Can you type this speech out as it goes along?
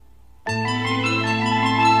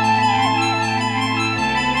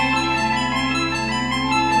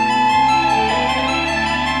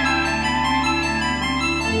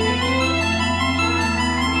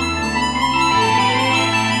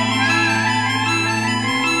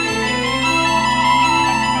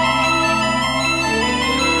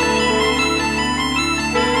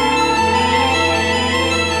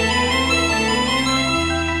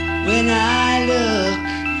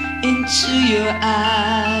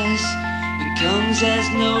as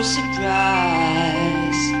no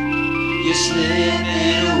surprise, you're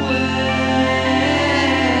slipping away.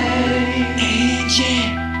 And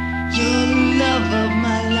yeah, you're the love of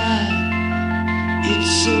my life.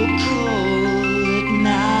 It's so cold at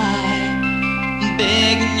night, I'm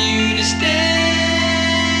begging you to stay.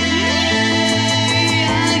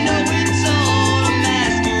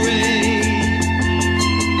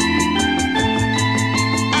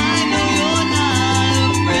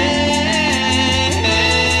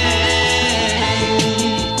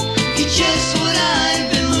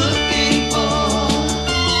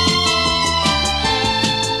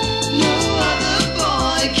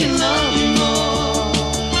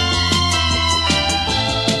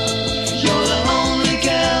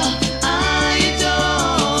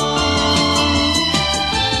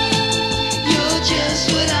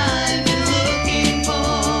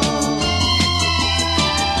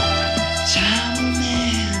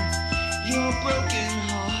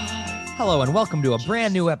 Hello and welcome to a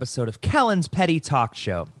brand new episode of Kellen's Petty Talk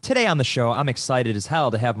Show. Today on the show, I'm excited as hell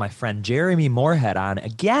to have my friend Jeremy Moorhead on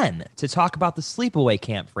again to talk about the Sleepaway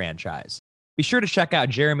Camp franchise. Be sure to check out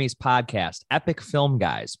Jeremy's podcast, Epic Film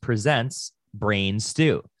Guys presents Brain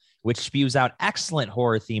Stew, which spews out excellent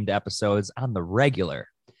horror-themed episodes on the regular.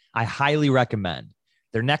 I highly recommend.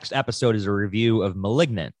 Their next episode is a review of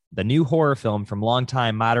Malignant, the new horror film from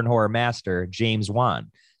longtime modern horror master James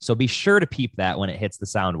Wan. So be sure to peep that when it hits the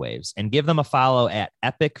sound waves and give them a follow at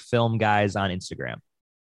Epic Film Guys on Instagram.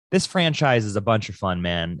 This franchise is a bunch of fun,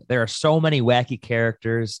 man. There are so many wacky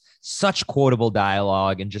characters, such quotable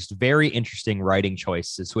dialogue, and just very interesting writing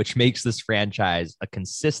choices, which makes this franchise a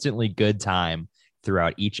consistently good time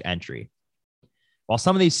throughout each entry. While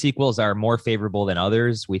some of these sequels are more favorable than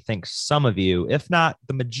others, we think some of you, if not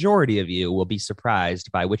the majority of you, will be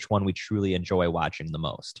surprised by which one we truly enjoy watching the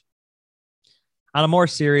most. On a more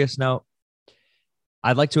serious note,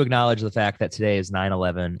 I'd like to acknowledge the fact that today is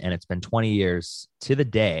 9/11 and it's been 20 years to the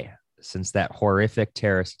day since that horrific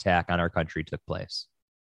terrorist attack on our country took place.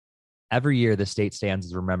 Every year, the state stands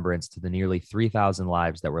as remembrance to the nearly 3,000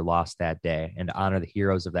 lives that were lost that day and to honor the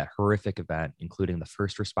heroes of that horrific event, including the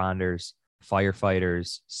first responders,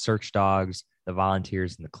 firefighters, search dogs, the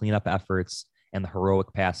volunteers in the cleanup efforts, and the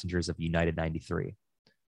heroic passengers of United 93.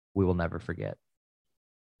 We will never forget.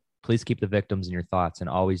 Please keep the victims in your thoughts and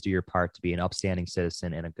always do your part to be an upstanding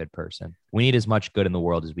citizen and a good person. We need as much good in the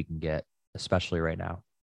world as we can get, especially right now.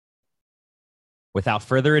 Without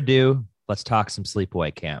further ado, let's talk some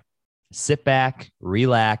Sleepaway Camp. Sit back,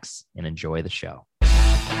 relax, and enjoy the show.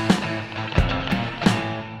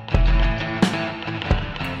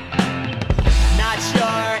 Not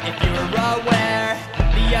sure if you were aware,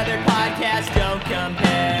 the other podcasts don't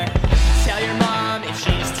compare. Tell your mom if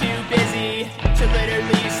she's too busy to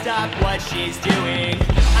literally stop what she's doing.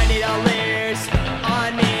 I need all ears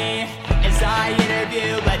on me as I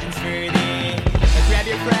interview legends for thee. Now grab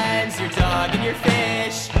your friends, your dog, and your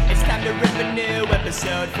fish. It's time to rip a new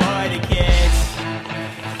episode for the kids.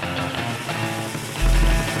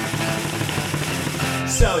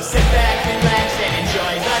 So sit back, relax, and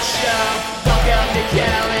enjoy the show. Welcome to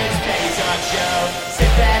Kellen's Petty Talk Show. Sit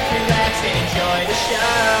back, relax, and enjoy the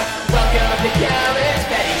show. Welcome to Kellen's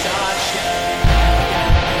Petty Talk Show.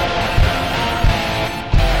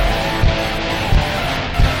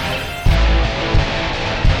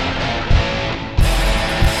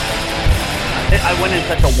 I went in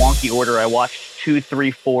such a wonky order. I watched 2,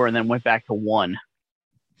 3, 4, and then went back to 1,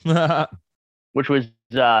 which was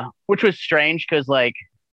strange because, like,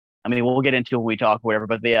 I mean, we'll get into it when we talk, whatever.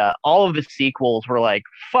 But all of the sequels were like,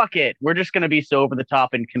 "Fuck it, we're just gonna be so over the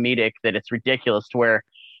top and comedic that it's ridiculous." To where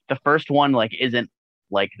the first one like isn't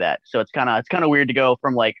like that. So it's kind of weird to go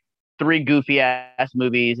from like 3 goofy ass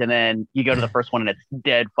movies and then you go to the first one and it's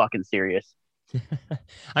dead fucking serious.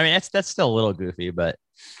 I mean, that's still a little goofy, but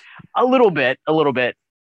a little bit.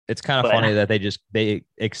 It's kind of funny that they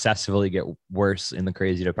excessively get worse in the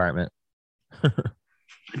crazy department.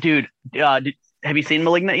 Dude, have you seen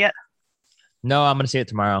Malignant yet? No, I'm going to see it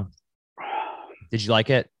tomorrow. Did you like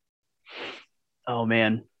it? Oh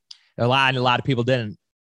man. A lot of people didn't.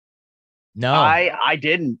 No, I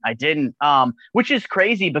didn't. Which is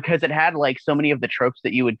crazy because it had like so many of the tropes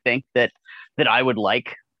that you would think that I would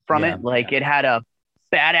like from it. Like it had a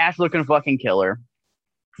badass looking fucking killer,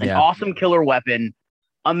 an awesome killer weapon,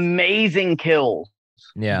 amazing kills.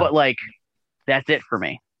 Yeah. But like, that's it for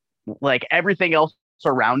me. Like everything else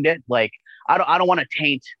around it, like I don't want to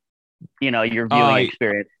taint, your viewing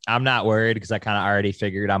experience. I'm not worried because I kind of already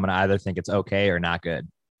figured I'm going to either think it's okay or not good.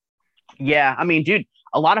 Yeah. I mean, dude,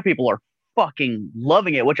 a lot of people are fucking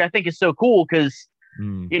loving it, which I think is so cool because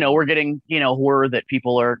Mm. you know, we're getting, you know, horror that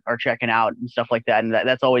people are checking out and stuff like that. And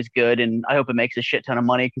that's always good. And I hope it makes a shit ton of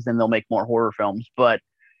money because then they'll make more horror films. But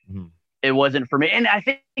Mm. it wasn't for me. And I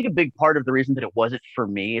think a big part of the reason that it wasn't for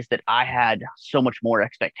me is that I had so much more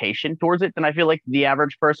expectation towards it than I feel like the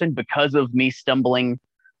average person because of me stumbling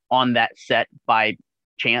on that set by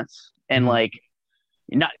chance. And like,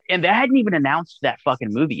 not, and they hadn't even announced that fucking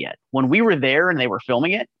movie yet. When we were there and they were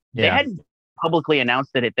filming it, they hadn't publicly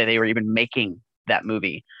announced that they were even making that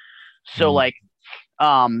movie. So like,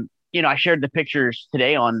 you know, I shared the pictures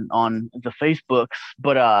today on the Facebooks,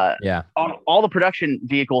 but on all the production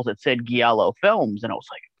vehicles it said Giallo Films, and I was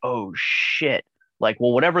like, oh shit, like,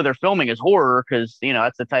 well, whatever they're filming is horror because you know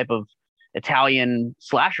that's the type of Italian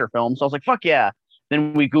slasher film. So I was like, fuck yeah.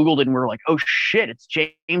 Then we Googled it and we were like, oh shit, it's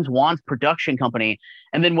James Wan's production company.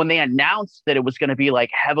 And then when they announced that it was going to be like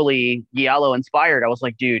heavily Giallo inspired, I was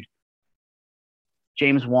like, dude,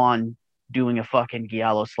 James Wan doing a fucking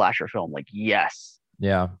Giallo slasher film, like yes.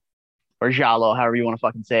 Yeah. Or Giallo, however you want to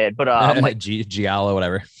fucking say it. But I'm like, Giallo,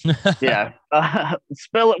 whatever. yeah.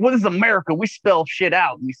 Spell it. What is America? We spell shit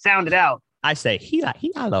out. We sound it out. I say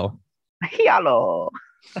Giallo. Giallo.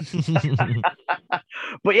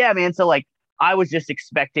 But yeah, man. So like, I was just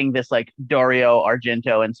expecting this like Dario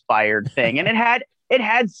Argento inspired thing, and it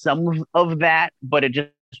had some of that, but it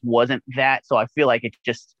just wasn't that. So I feel like it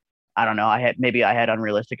just, I don't know. I had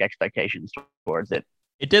unrealistic expectations towards it.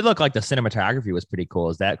 It did look like the cinematography was pretty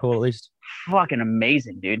cool. Is that cool at least? Fucking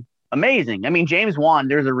amazing, dude. Amazing. I mean, James Wan,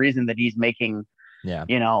 there's a reason that he's making,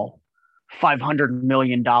 you know, $500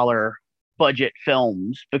 million budget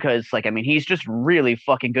films because, like, I mean, he's just really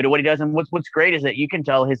fucking good at what he does. And what's great is that you can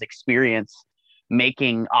tell his experience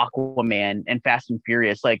making Aquaman and Fast and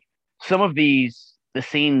Furious. Like, some of the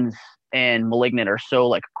scenes in Malignant are so,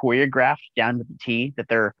 like, choreographed down to the T that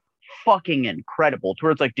they're fucking incredible. To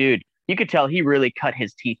where it's like, dude, you could tell he really cut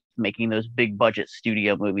his teeth making those big budget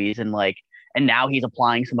studio movies, and like, and now he's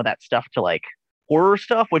applying some of that stuff to like horror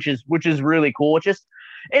stuff, which is really cool.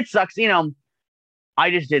 It sucks, you know. I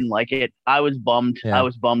just didn't like it. I was bummed. Yeah. I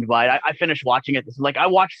was bummed by it. I finished watching it. Like, I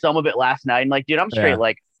watched some of it last night, and like, dude, I'm straight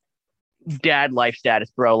like dad life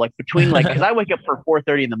status, bro. Like, between like, because I wake up for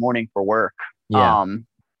 4:30 in the morning for work,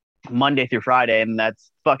 Monday through Friday, and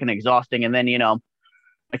that's fucking exhausting. And then, you know,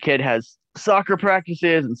 a kid has soccer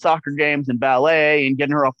practices and soccer games and ballet and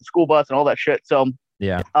getting her off the school bus and all that shit. So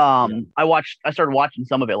I started watching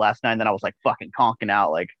some of it last night, and then I was like fucking conking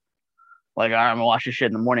out like I'm gonna watch this shit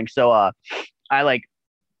in the morning. So I like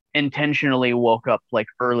intentionally woke up like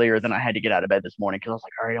earlier than I had to get out of bed this morning because I was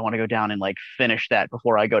like, all right, I want to go down and like finish that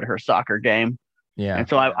before I go to her soccer game. Yeah. And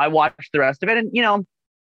so I watched the rest of it, and you know,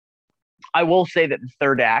 I will say that the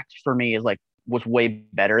third act for me was way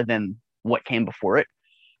better than what came before it.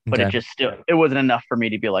 But it wasn't enough for me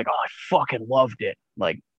to be like, oh, I fucking loved it.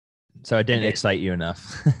 Like, so it didn't excite you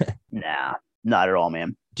enough. Nah, not at all,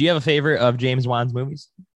 man. Do you have a favorite of James Wan's movies?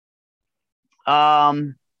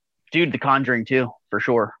 Dude, The Conjuring 2, for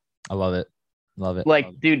sure. I love it.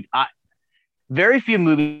 Like, dude, very few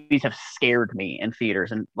movies have scared me in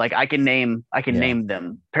theaters, and like I can name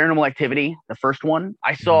them. Paranormal Activity, the first one.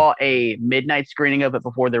 I saw a midnight screening of it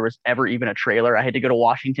before there was ever even a trailer. I had to go to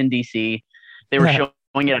Washington, D.C. They were showing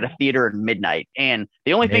it at a theater at midnight, and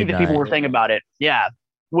the only thing that people were saying about it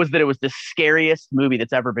was that it was the scariest movie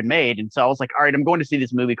that's ever been made. And so I was like, all right, I'm going to see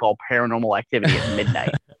this movie called Paranormal Activity at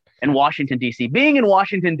midnight in Washington, D.C. Being in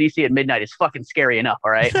Washington, D.C. at midnight is fucking scary enough,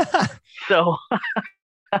 all right? so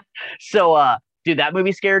dude, that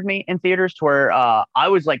movie scared me in theaters to where I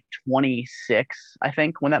was like 26, I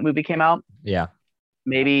think, when that movie came out. Yeah.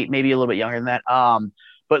 Maybe a little bit younger than that.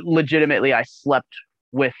 But legitimately, I slept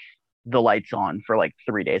with the lights on for like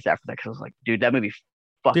 3 days after that because I was like, dude, that movie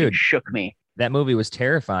fucking shook me. That movie was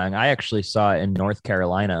terrifying. I actually saw it in North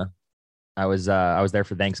Carolina. I was there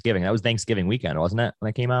for Thanksgiving. That was Thanksgiving weekend, wasn't it, when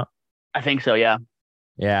it came out? I think so, yeah.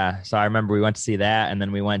 Yeah. So I remember we went to see that, and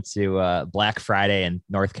then we went to Black Friday in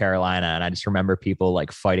North Carolina, and I just remember people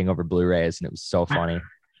like fighting over Blu-rays, and it was so funny.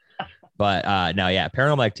 But no, yeah,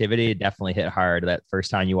 Paranormal Activity definitely hit hard. That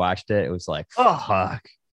first time you watched it, it was like, fuck.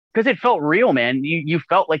 Because it felt real, man. You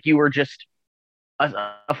felt like you were just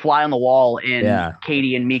a fly on the wall in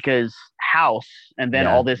Katie and Mika's house, and then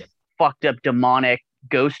all this fucked up demonic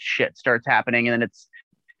ghost shit starts happening, and then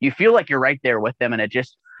you feel like you're right there with them, and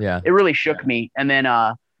it really shook me. And then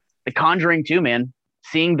The Conjuring 2, man,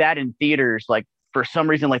 seeing that in theaters, like for some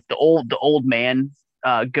reason, like the old man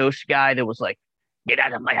ghost guy that was like, get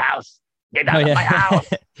out of my house. Get out of my house.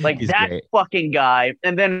 Like that fucking guy.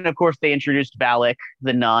 And then, of course, they introduced Valak,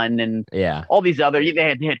 the nun, and all these other, they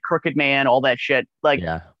had Crooked Man, all that shit. Like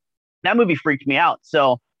that movie freaked me out.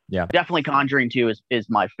 So Definitely Conjuring 2 is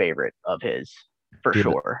my favorite of his for Dude,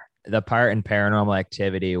 sure. The part in Paranormal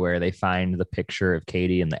Activity where they find the picture of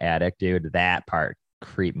Katie in the attic, dude, that part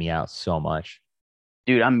creeped me out so much.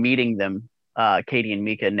 Dude, I'm meeting them, Katie and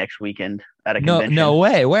Mika, next weekend at a No, convention. no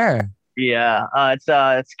way. Where? Yeah,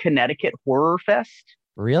 it's Connecticut Horror Fest.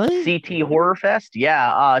 Really? CT Horror Fest.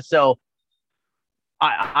 Yeah. So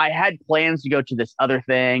I had plans to go to this other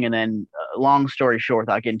thing, and then long story short,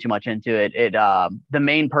 without getting too much into it, the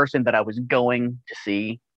main person that I was going to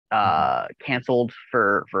see canceled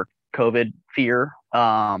for COVID fear.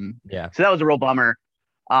 Yeah. So that was a real bummer.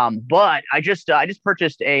 But I just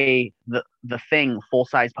purchased the Thing full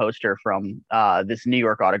size poster from this New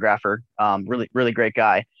York autographer. Really great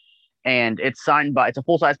guy. And it's a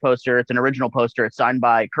full size poster. It's an original poster. It's signed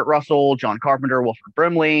by Kurt Russell, John Carpenter, Wilford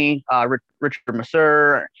Brimley, Richard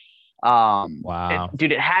Masur. Wow.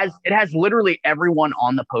 Dude, it has literally everyone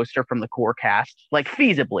on the poster from the core cast, like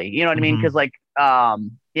feasibly, you know what I mean? Because like,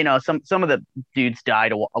 some of the dudes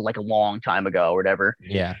died a long time ago or whatever.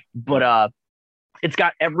 Yeah. But it's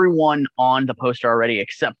got everyone on the poster already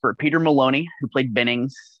except for Peter Maloney, who played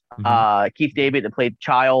Bennings, Keith David, that played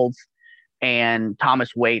Childs, and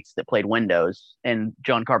Thomas Waits, that played Windows, and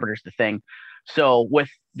John Carpenter's The Thing. So with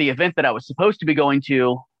the event that I was supposed to be going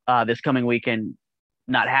to this coming weekend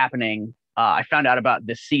not happening, I found out about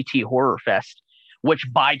the CT Horror Fest, which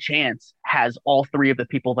by chance has all three of the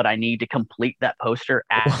people that I need to complete that poster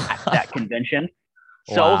at that convention.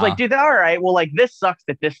 So I was like, dude, all right, well, like, this sucks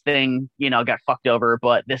that this thing, got fucked over,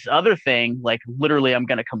 but this other thing, like, literally I'm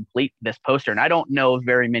going to complete this poster. And I don't know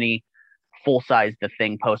very many full-size The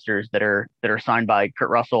Thing posters that are signed by Kurt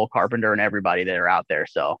Russell, Carpenter, and everybody that are out there.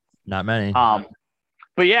 So not many.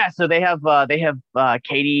 But yeah, so they have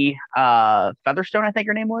Katie Featherstone, I think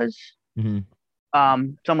her name was.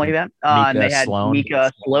 Something like that. And they had Sloan.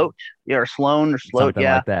 Mika Sloat, or Sloan or Sloat, something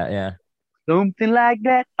like that, yeah. Something like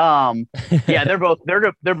that. Yeah, they're both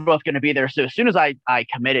going to be there. So as soon as I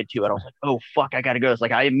committed to it, I was like, oh fuck, I gotta go. It's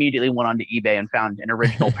like I immediately went onto eBay and found an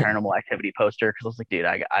original Paranormal Activity poster because I was like, dude,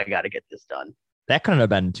 I gotta get this done. That couldn't have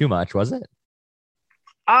been too much, was it?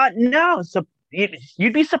 No. So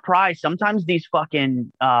you'd be surprised. Sometimes these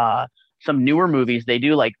fucking some newer movies, they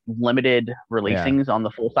do like limited releasings on the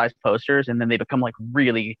full size posters, and then they become like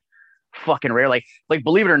really fucking rare. Like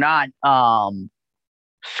believe it or not,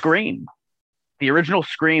 Scream. The original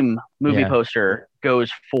Scream movie poster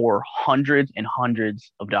goes for hundreds and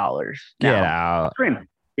hundreds of dollars. Get out. Scream.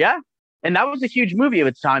 Yeah. And that was a huge movie of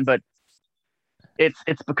its time, but it's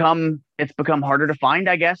become harder to find,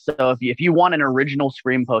 I guess. So if you want an original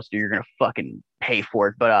Scream poster, you're going to fucking pay for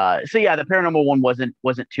it. But so yeah, the paranormal one wasn't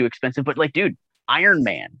too expensive, but like, dude, Iron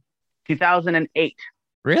Man 2008.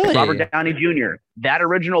 Really? Robert Downey Jr. That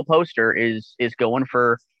original poster is going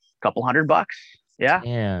for a couple $100. Yeah.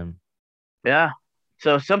 Damn. Yeah.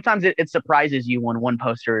 So sometimes it surprises you when one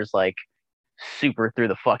poster is like super through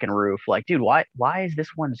the fucking roof. Like, dude, why is this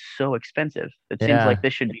one so expensive? It seems like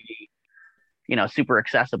this should be, super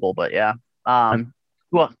accessible. But yeah.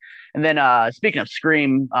 Well, and then speaking of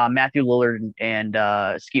Scream, Matthew Lillard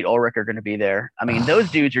and Skeet Ulrich are going to be there. I mean, those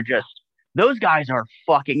guys are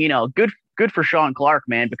fucking, good for Sean Clark,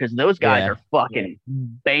 man, because those guys are fucking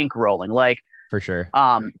bankrolling. Like, for sure.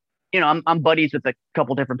 I'm buddies with a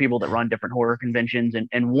couple different people that run different horror conventions,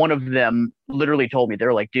 and one of them literally told me,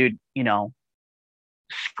 they're like, dude,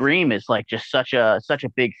 Scream is like just such a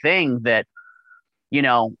big thing that,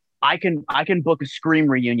 I can book a Scream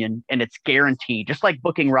reunion and it's guaranteed, just like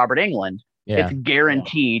booking Robert Englund. Yeah. It's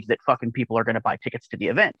guaranteed that fucking people are going to buy tickets to the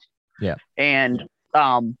event. Yeah. And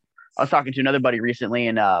I was talking to another buddy recently,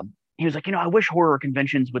 and he was like, I wish horror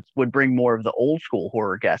conventions would bring more of the old school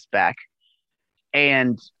horror guests back.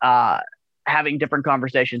 And having different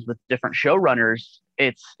conversations with different showrunners,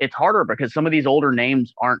 it's harder because some of these older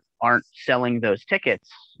names aren't selling those tickets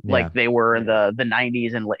like they were in the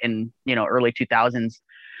 90s and in early 2000s.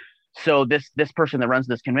 So this person that runs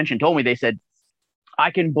this convention told me, they said,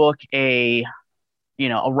 I can book a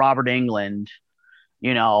Robert Englund,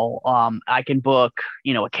 I can book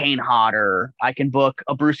a Kane Hodder, I can book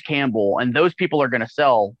a Bruce Campbell, and those people are going to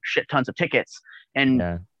sell shit tons of tickets.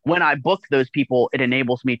 And when I book those people, it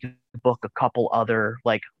enables me to book a couple other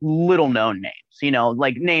like little known names,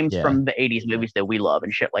 like names from the 80s movies that we love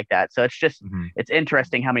and shit like that. So it's just, it's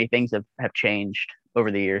interesting how many things have changed over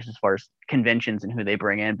the years as far as conventions and who they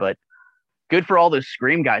bring in. But good for all those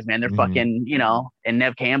Scream guys, man. They're fucking, and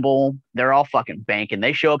Nev Campbell, they're all fucking banking.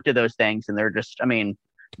 They show up to those things and they're just, I mean,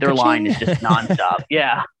 their line is just nonstop.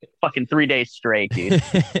 Yeah. Fucking 3 days straight, dude.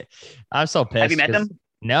 I'm so pissed. Have you met them?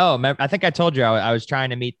 No, I think I told you I was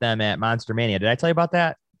trying to meet them at Monster Mania. Did I tell you about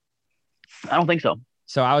that? I don't think so.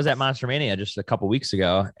 So I was at Monster Mania just a couple weeks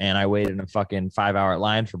ago, and I waited in a fucking 5-hour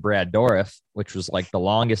line for Brad Dourif, which was like the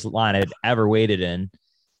longest line I'd ever waited in.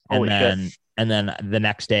 And Holy shit. and then the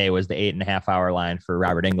next day was the 8.5-hour line for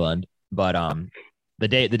Robert England. But the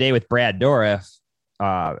day with Brad Dourif,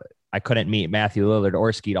 I couldn't meet Matthew Lillard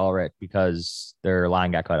or Skeet Ulrich because their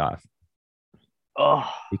line got cut off Oh,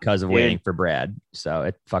 because of dude. waiting for Brad. So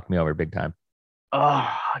it fucked me over big time.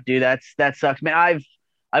 Oh, dude, that sucks, man.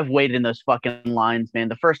 I've waited in those fucking lines, man.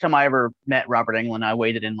 The first time I ever met Robert Englund, I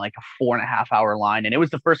waited in like a 4.5-hour line, and it was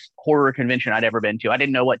the first horror convention I'd ever been to. I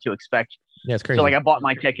didn't know what to expect. Yeah, it's crazy. So like I bought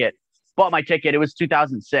my ticket. It was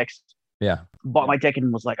 2006. Yeah. Bought my ticket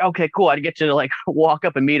and was like, okay, cool. I'd get to like walk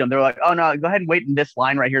up and meet them. They're like, oh no, go ahead and wait in this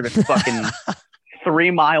line right here. That's fucking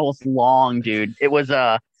 3 miles long, dude. It was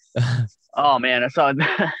oh man. So I'm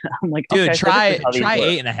like, dude, okay, try so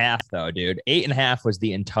 8.5 though, dude. 8.5 was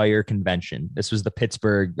the entire convention. This was the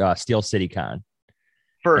Pittsburgh Steel City Con.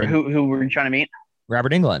 For who were you trying to meet?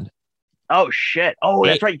 Robert England. Oh shit! Oh,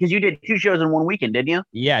 that's right. Because you did 2 shows in one weekend, didn't you?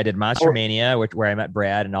 Yeah, I did Monster Mania, where I met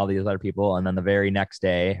Brad and all these other people, and then the very next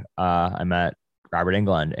day, I met Robert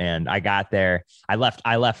England, and I got there. I left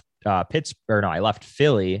Pittsburgh. No, I left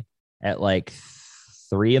Philly at like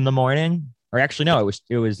 3 a.m. Or actually, no,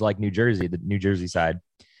 it was like New Jersey, the New Jersey side.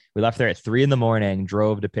 We left there at 3 a.m.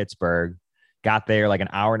 Drove to Pittsburgh, got there like an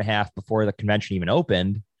hour and a half before the convention even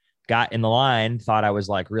opened. Got in the line, thought I was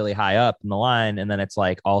like really high up in the line, and then it's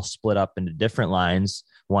like all split up into different lines,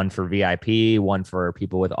 one for VIP, one for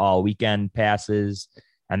people with all weekend passes,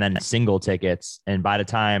 and then single tickets. And by the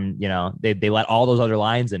time, they let all those other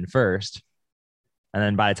lines in first, and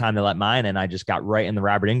then by the time they let mine in, I just got right in the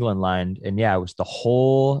Robert England line. And yeah, it was the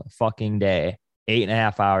whole fucking day,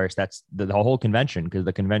 8.5 hours. That's the whole convention, because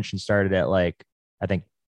the convention started at like, I think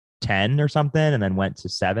 10 or something, and then went to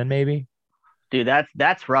 7 maybe. Dude,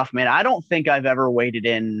 that's rough, man. I don't think I've ever waited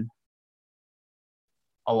in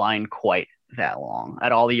a line quite that long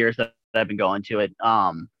at all the years that I've been going to it.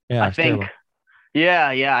 Yeah, I think, yeah.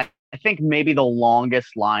 I think maybe the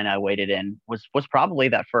longest line I waited in was probably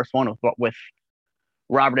that first one with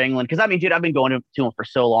Robert Englund. Because I mean, dude, I've been going to him for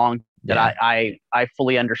so long that I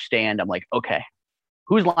fully understand. I'm like, okay,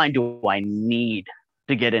 whose line do I need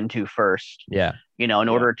to get into first? Yeah, in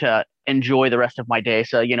order to enjoy the rest of my day.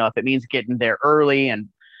 So, if it means getting there early and,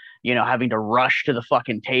 having to rush to the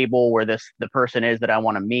fucking table where the person is that I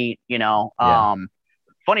want to meet,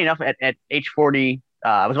 funny enough, at age 40,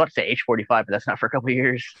 I was about to say age 45, but that's not for a couple of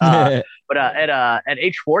years. But at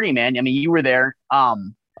age 40, man, I mean, you were there. Oh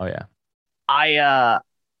yeah. I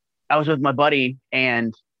was with my buddy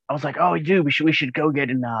and I was like, oh, dude, we should go get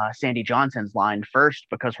in Sandy Johnson's line first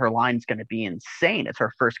because her line's going to be insane. It's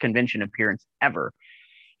her first convention appearance ever.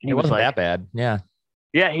 And it wasn't that bad. Yeah.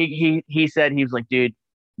 Yeah. He said, he was like, dude,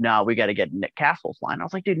 no, we got to get Nick Castle's line. I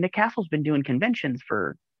was like, dude, Nick Castle's been doing conventions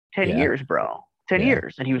for 10 years, bro. 10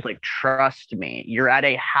 years. And he was like, trust me, you're at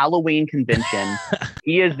a Halloween convention.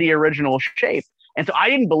 He is the original shape. And so I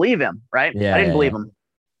didn't believe him. Right. Yeah, I didn't believe him,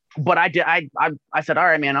 but I did. I said, all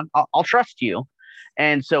right, man, I'll trust you.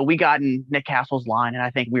 And so we got in Nick Castle's line, and I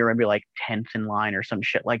think we were maybe like 10th in line or some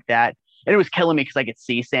shit like that. And it was killing me because I could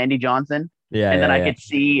see Sandy Johnson. Yeah. And then I could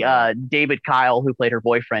see David Kyle, who played her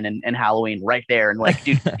boyfriend in Halloween, right there. And like,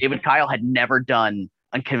 dude, David Kyle had never done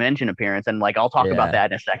a convention appearance. And like, I'll talk about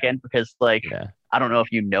that in a second because like, I don't know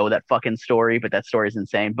if you know that fucking story, but that story is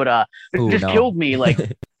insane. But it just killed me.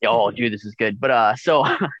 Like, oh, dude, this is good. But so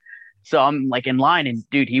I'm like in line, and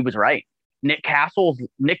dude, he was right. Nick Castle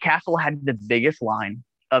had the biggest line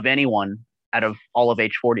of anyone out of all of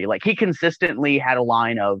age 40. Like he consistently had a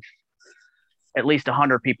line of at least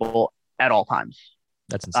 100 people at all times.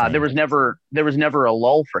 That's insane. There was never a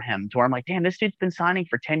lull for him to where I'm like, damn, this dude's been signing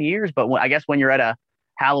for 10 years. But I guess when you're at a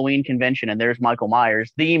Halloween convention and there's Michael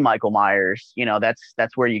Myers,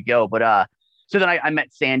 that's where you go. But so then I met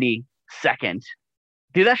Sandy second.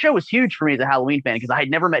 Dude, that show was huge for me as a Halloween fan because I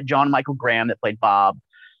had never met John Michael Graham that played Bob.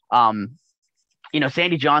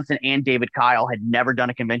 Sandy Johnson and David Kyle had never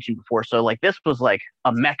done a convention before. So like this was like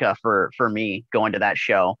a mecca for me going to that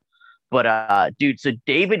show. But dude, so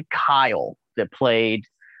David Kyle that played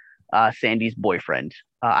Sandy's boyfriend.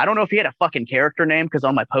 I don't know if he had a fucking character name because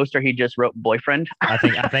on my poster he just wrote boyfriend. I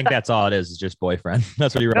think that's all it is just boyfriend.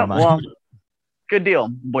 That's what he wrote on mine. Well, good deal,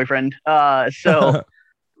 boyfriend. So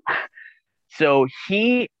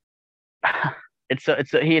he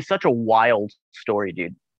he is such a wild story,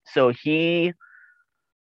 dude. So he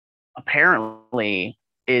apparently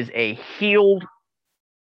is a healed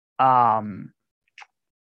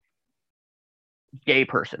gay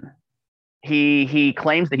person. He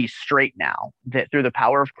claims that he's straight now, that through the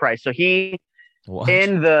power of Christ. So he What?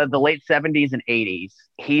 In the late 70s and 80s,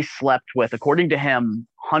 he slept with, according to him,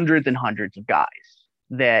 hundreds and hundreds of guys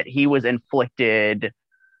that he was inflicted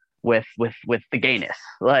with the gayness,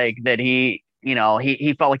 like that he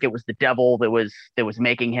felt like it was the devil that was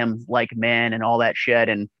making him like men and all that shit.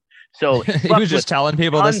 And so he was just telling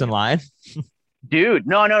people this in line. Dude,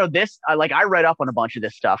 no, this I read up on a bunch of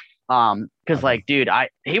this stuff. Because like, dude,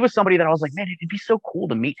 he was somebody that I was like, man, it'd be so cool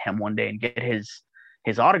to meet him one day and get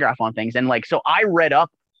his autograph on things. And like, so I read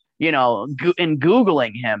up, in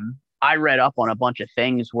Googling him, I read up on a bunch of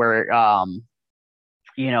things where,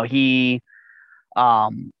 he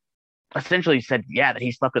essentially said, that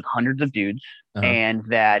he slept with hundreds of dudes, and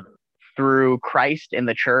that through Christ in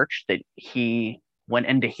the church that he went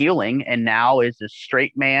into healing and now is a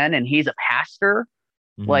straight man, and he's a pastor,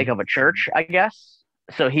 like of a church, I guess.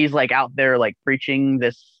 So he's like out there like preaching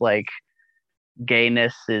this like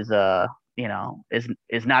gayness is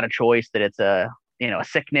is not a choice, that it's a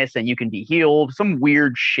sickness and you can be healed, some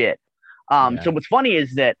weird shit. So what's funny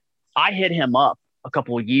is that I hit him up a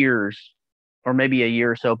couple of years or maybe a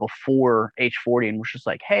year or so before age 40 and was just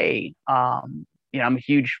like, hey, I'm a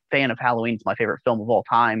huge fan of Halloween. It's my favorite film of all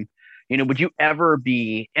time. Would you ever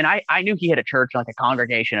be, and I knew he had a church, like a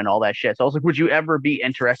congregation and all that shit. So I was like, would you ever be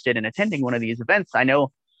interested in attending one of these events? I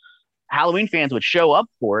know Halloween fans would show up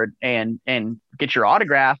for it and get your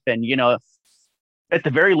autograph. And, at the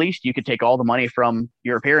very least, you could take all the money from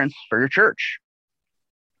your appearance for your church.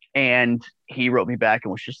 And he wrote me back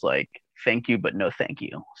and was just like, thank you, but no thank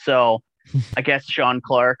you. So I guess Sean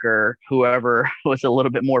Clark or whoever was a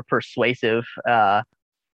little bit more persuasive at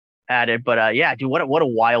it. But dude, what a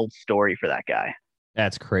wild story for that guy.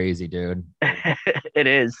 That's crazy, dude. It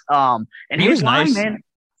is. And he was nice, man.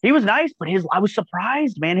 He was nice, but I was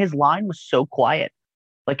surprised, man. His line was so quiet.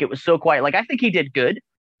 Like, it was so quiet. Like, I think he did good,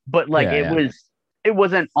 but like it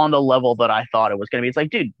wasn't on the level that I thought it was going to be. It's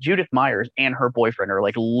like, dude, Judith Myers and her boyfriend are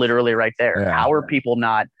like literally right there. Yeah. How are people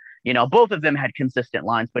not, both of them had consistent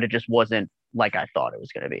lines, but it just wasn't like I thought it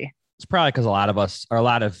was going to be. It's probably because a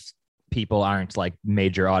lot of people aren't like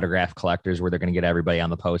major autograph collectors where they're going to get everybody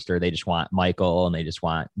on the poster. They just want Michael and they just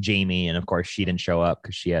want Jamie. And of course she didn't show up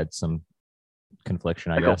because she had some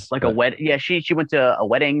confliction, I guess. A wedding. Yeah. She went to a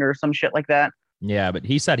wedding or some shit like that. Yeah. But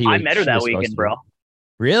he said I met her that weekend, bro.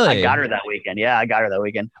 Really? I got her that weekend. Yeah. I got her that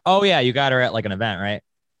weekend. Oh yeah. You got her at like an event, right?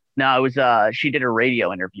 No, it was, she did a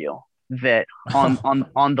radio interview that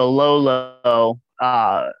on the low,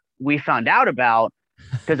 we found out about,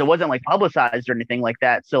 because it wasn't like publicized or anything like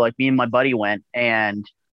that. So like me and my buddy went, and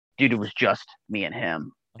dude, it was just me and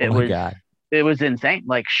him. It was insane.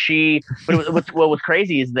 Like what was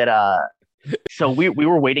crazy is that, so we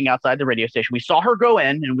were waiting outside the radio station. We saw her go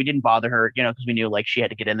in and we didn't bother her, because we knew like she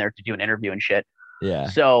had to get in there to do an interview and shit. Yeah.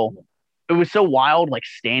 So it was so wild, like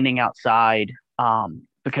standing outside,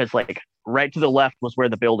 because like right to the left was where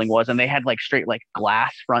the building was, and they had like straight like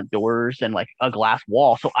glass front doors and like a glass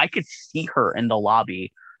wall, so I could see her in the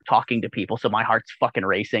lobby talking to people. So my heart's fucking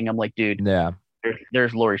racing. I'm like, dude, yeah,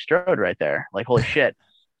 there's Laurie Strode right there. Like, holy shit.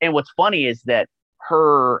 And what's funny is that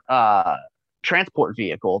her transport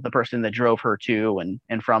vehicle, the person that drove her to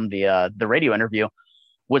and from the radio interview,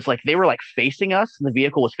 was like, they were like facing us. The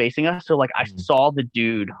vehicle was facing us. So like I saw the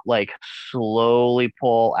dude like slowly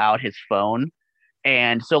pull out his phone.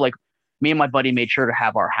 And so like me and my buddy made sure to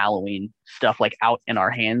have our Halloween stuff like out in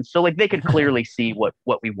our hands. So like they could clearly see what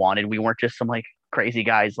we wanted. We weren't just some like crazy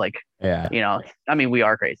guys. Like, I mean, we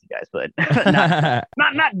are crazy guys, but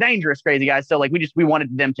not dangerous crazy guys. So like we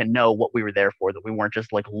wanted them to know what we were there for, that we weren't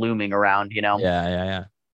just like looming around, Yeah.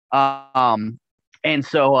 And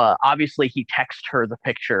so obviously he texted her the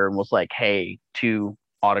picture and was like, hey, 2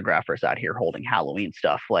 autographers out here holding Halloween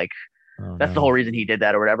stuff. Like, that's the whole reason he did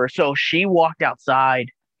that or whatever. So she walked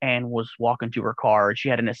outside and was walking to her car, and she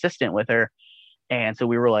had an assistant with her. And so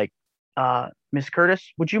we were like, Miss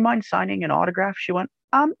Curtis, would you mind signing an autograph? She went,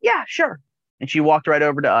 yeah, sure. And she walked right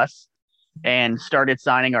over to us and started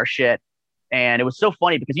signing our shit. And it was so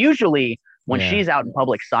funny because usually when she's out in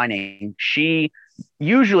public signing,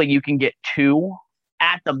 usually you can get 2,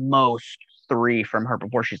 at the most 3 from her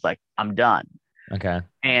before she's like, I'm done. Okay.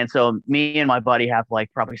 And so me and my buddy have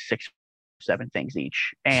like probably 6, 7 things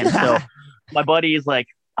each. And so my buddy is like,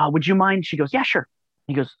 would you mind? She goes, yeah, sure.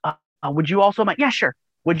 He goes, would you also mind? Yeah, sure.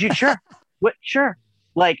 Would you? Sure. What? Sure.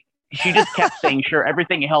 Like, she just kept saying, sure,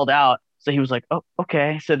 everything held out. So he was like, oh,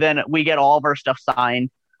 okay. So then we get all of our stuff signed.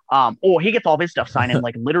 He gets all of his stuff signed. And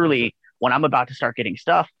like, literally when I'm about to start getting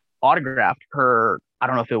stuff autographed, I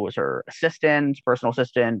don't know if it was her assistant, personal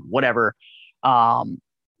assistant, whatever,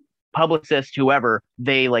 publicist, whoever,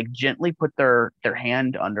 they like gently put their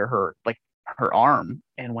hand under her her arm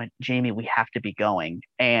and went, Jamie, we have to be going.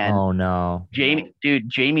 And oh no,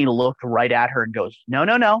 Jamie looked right at her and goes,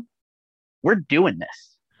 no, we're doing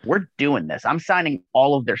this. We're doing this. I'm signing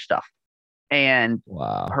all of their stuff. And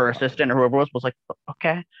wow. her assistant or whoever was like,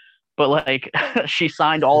 okay. But like she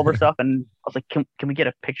signed all of her stuff and I was like, can we get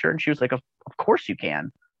a picture? And she was like, of course you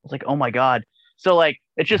can. I was like, oh my God. So like,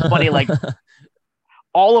 it's just funny. Like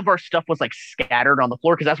all of our stuff was like scattered on the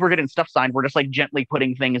floor. Cause as we're getting stuff signed, we're just like gently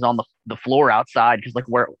putting things on the floor outside. Cause like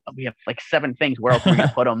we have like 7 things. Where else are we going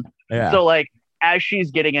to put them? Yeah. So like, as she's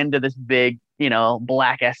getting into this big,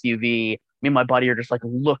 black SUV, me and my buddy are just like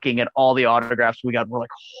looking at all the autographs we got. We're like,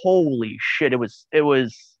 holy shit. It was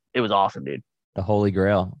awesome, dude. The Holy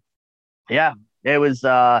Grail. Yeah, it was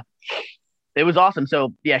awesome.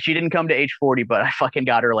 So yeah, she didn't come to H40, but I fucking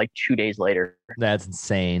got her like 2 days later. That's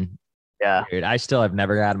insane. Yeah, dude, I still have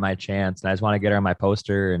never gotten my chance, and I just want to get her on my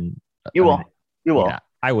poster. And you will. Yeah,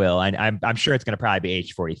 I will. I'm sure it's going to probably be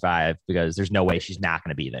H45 because there's no way she's not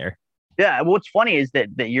going to be there. Yeah, what's funny is that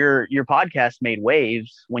your podcast made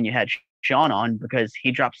waves when you had Sean on because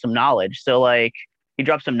he dropped some knowledge. So like he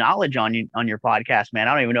dropped some knowledge on your podcast, man.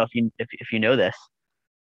 I don't even know if you know this.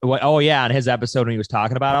 What? Oh yeah, on his episode when he was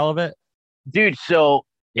talking about all of it, dude. So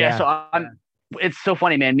yeah. So it's so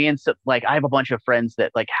funny, man. Me and like I have a bunch of friends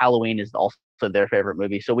that like Halloween is also their favorite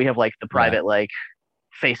movie. So we have like the private like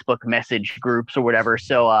Facebook message groups or whatever.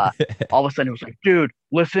 So all of a sudden it was like, dude,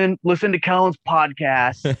 listen to Kellen's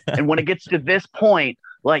podcast. And when it gets to this point,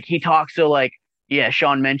 like he talks, so like, yeah,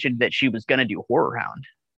 Sean mentioned that she was gonna do Horror Hound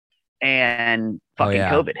and fucking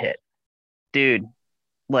COVID hit. Dude,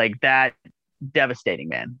 like that, devastating,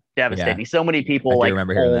 man. Devastating. Yeah. So many people like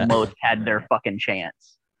almost had their fucking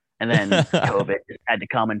chance. And then COVID just had to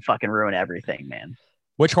come and fucking ruin everything, man.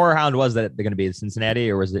 Which Horror Hound was that going to be?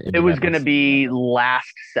 Cincinnati or was it? It was going to be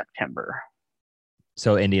last September.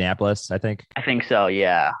 So Indianapolis, I think. I think so.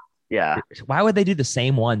 Yeah. Yeah. Why would they do the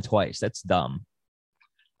same one twice? That's dumb.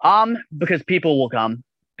 Because people will come.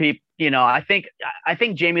 I think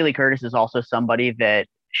Jamie Lee Curtis is also somebody that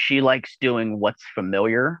she likes doing what's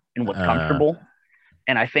familiar and what's comfortable.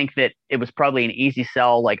 And I think that it was probably an easy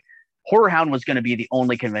sell. Like Horror Hound was going to be the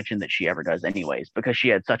only convention that she ever does anyways, because she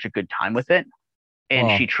had such a good time with it.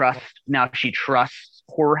 And she trusts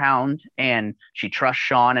Horror Hound and she trusts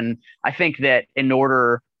Sean. And I think that in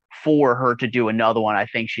order for her to do another one, I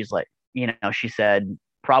think she's like, she said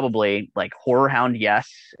probably like Horror Hound. Yes.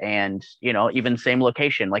 And, even same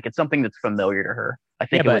location, like it's something that's familiar to her. I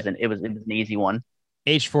think it was an easy one.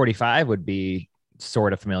 H45 would be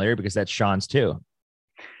sort of familiar because that's Sean's too.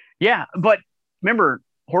 Yeah. But remember,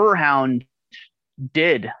 Horror Hound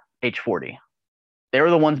did H40. They were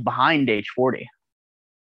the ones behind H40.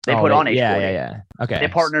 They put on H40. Yeah. Okay. They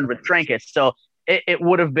partnered with Trinket. So it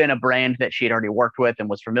would have been a brand that she had already worked with and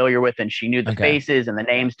was familiar with, and she knew the faces and the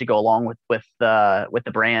names to go along with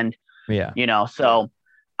the brand. Yeah. So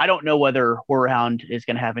I don't know whether Horror Hound is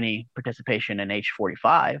going to have any participation in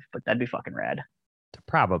H45, but that'd be fucking rad.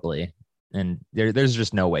 Probably. And there's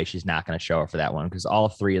just no way she's not going to show up for that one because all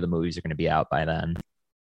 3 of the movies are going to be out by then.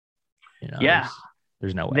 Yeah.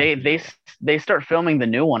 There's no way. They start filming the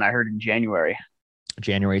new one, I heard, in January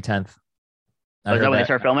 10th. Is that when they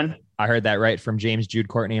start filming? I heard that right from James Jude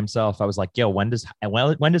Courtney himself. I was like, yo, when does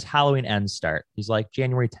Halloween Ends start? He's like,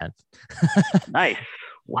 January 10th. Nice.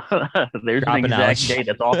 There's an exact date.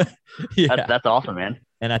 That's awesome. Yeah. That's awesome, man.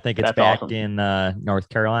 And I think it's back in North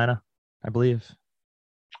Carolina, I believe.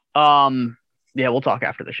 Yeah, we'll talk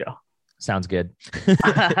after the show. Sounds good.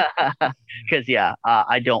 Because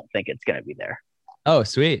I don't think it's gonna be there. Oh,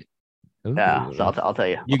 sweet. Ooh. Yeah, so I'll tell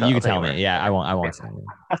you. You can tell me. Yeah, I won't. I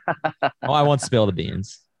won't spill the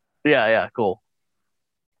beans. Yeah, cool.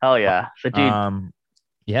 Hell yeah. So, dude.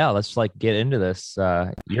 Yeah, let's get into this.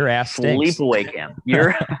 Your ass stinks. Sleepaway camp.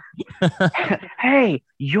 Hey,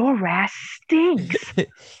 your ass stinks.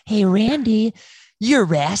 Hey, Randy,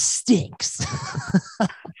 your ass stinks.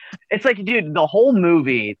 It's like, dude, the whole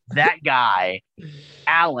movie, that guy,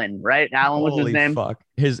 Alan, right? Alan was his name. Fuck.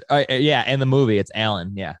 In the movie, it's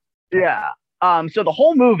Alan. Yeah. Yeah. So the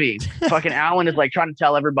whole movie, fucking Alan is like trying to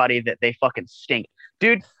tell everybody that they fucking stink.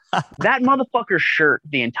 Dude, that motherfucker's shirt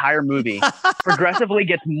the entire movie progressively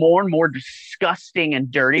gets more and more disgusting and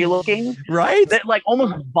dirty looking. Right? That like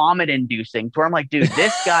almost vomit inducing. Where I'm like, dude,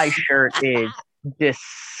 this guy's shirt is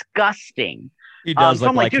disgusting. He does so look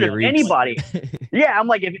I'm like, dude, if anybody, I'm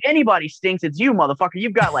like, if anybody stinks, it's you, motherfucker.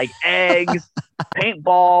 You've got like eggs,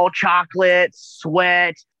 paintball, chocolate,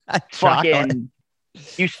 sweat, fucking.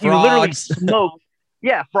 You literally smoke.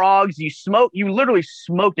 Yeah, frogs. You literally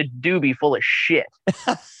smoked a doobie full of shit.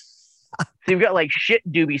 So you've got like shit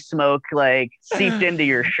doobie smoke like seeped into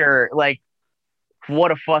your shirt. Like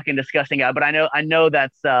What a fucking disgusting guy. But I know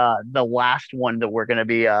that's the last one that we're gonna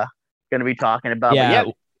be talking about. Yeah, But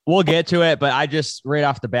yeah, we'll get to it. But I just right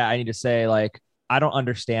off the bat, I need to say, like, I don't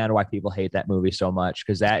understand why people hate that movie so much,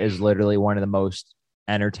 because that is literally one of the most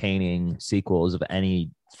entertaining sequels of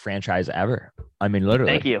any franchise ever. I mean,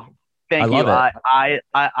 literally. Thank you. I Thank you. love it.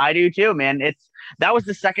 I do too, man. That was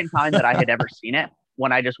the second time that I had ever seen it,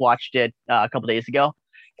 when I just watched it a couple days ago.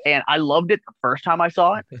 And I loved it the first time I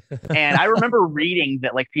saw it. And I remember reading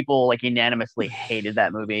that like people like unanimously hated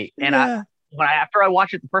that movie. And after I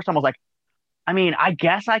watched it the first time, I was like, I mean, I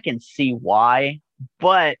guess I can see why,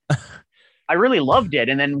 but I really loved it.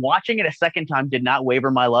 And then watching it a second time did not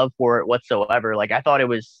waver my love for it whatsoever. Like I thought it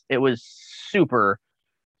was super,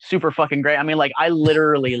 super fucking great. I mean, like I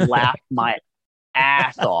literally laughed my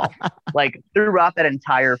ass off like throughout that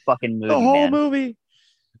entire fucking movie. The whole man. movie.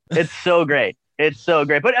 It's so great. It's so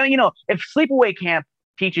great. But I mean, if Sleepaway Camp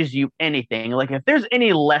teaches you anything, like if there's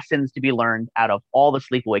any lessons to be learned out of all the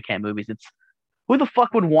Sleepaway Camp movies, it's who the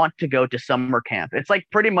fuck would want to go to summer camp? It's like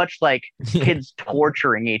pretty much like kids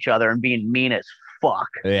torturing each other and being mean as fuck.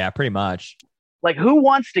 Yeah, pretty much. Like who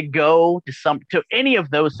wants to go to any of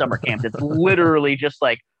those summer camps? It's literally just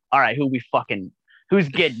like, all right, who's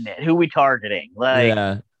getting it? Who we targeting?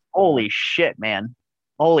 Like, holy shit, man.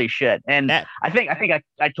 Holy shit. And I think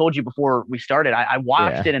I told you before we started, I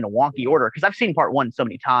watched it in a wonky order because I've seen part one so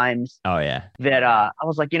many times. Oh, yeah. That I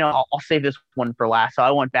was like, I'll save this one for last. So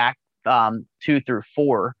I went back 2 through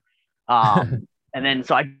 4. And then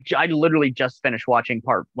so I literally just finished rewatching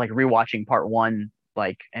part 1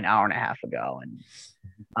 like an hour and a half ago.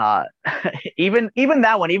 And even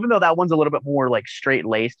that one, even though that one's a little bit more like straight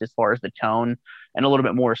laced as far as the tone and a little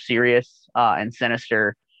bit more serious and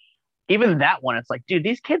sinister, even that one, it's like, dude,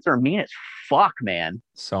 these kids are mean as fuck, man.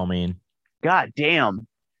 So mean. God damn.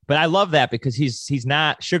 But I love that because he's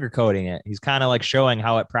not sugarcoating it. He's kind of like showing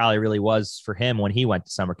how it probably really was for him when he went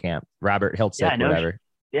to summer camp. Robert Hiltzik, whatever.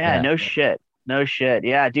 No shit. No shit.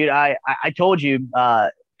 Yeah, dude, I told you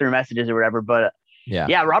through messages or whatever, but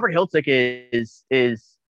yeah, Robert Hiltzik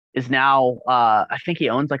is now I think he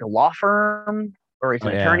owns like a law firm or he's an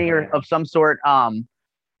attorney or of some sort.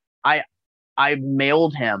 I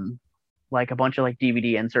mailed him like a bunch of like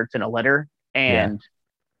DVD inserts in a letter and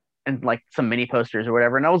like some mini posters or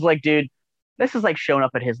whatever. And I was like, dude, this is like showing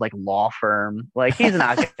up at his like law firm. Like he's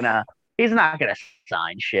not gonna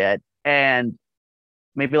sign shit. And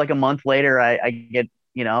maybe like a month later, I get,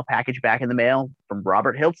 a package back in the mail from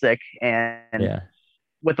Robert Hiltzik and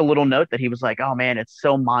with a little note that he was like, oh man, it's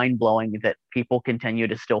so mind blowing that people continue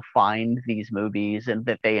to still find these movies and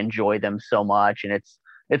that they enjoy them so much. And it's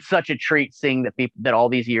such a treat seeing that all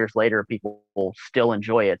these years later, people still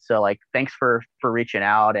enjoy it. So like, thanks for reaching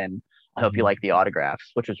out. And I hope you like the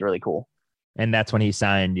autographs, which was really cool. And that's when he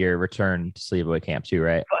signed your Return to Sleepaway Camp too,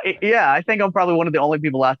 right? Yeah. I think I'm probably one of the only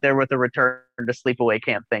people out there with a Return to Sleepaway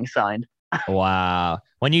Camp thing signed. Wow.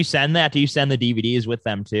 When you send that, do you send the DVDs with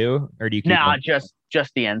them too? Or do you keep them?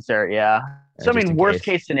 just the insert. Yeah. So I mean, worst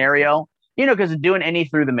case scenario, because doing any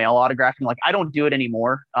through the mail autographing, like I don't do it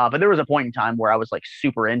anymore. But there was a point in time where I was like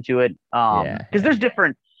super into it. Because there's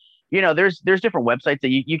different, there's different websites that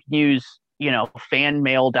you can use,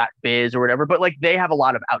 fanmail.biz or whatever, but like they have a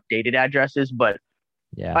lot of outdated addresses. But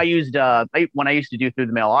I used when I used to do through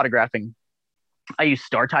the mail autographing, I used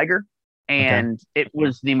Star Tiger, and it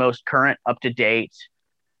was the most current, up to date,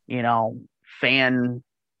 fan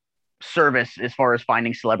service as far as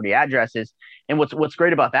finding celebrity addresses. And what's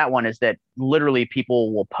great about that one is that literally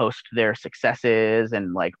people will post their successes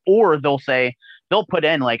and like, or they'll put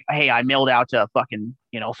in like, hey, I mailed out to fucking,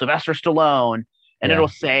 Sylvester Stallone, and it'll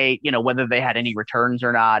say, whether they had any returns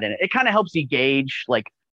or not. And it kind of helps you gauge, like,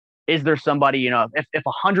 is there somebody, if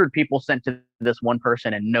 100 people sent to this one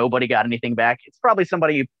person and nobody got anything back, it's probably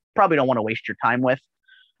somebody you probably don't want to waste your time with.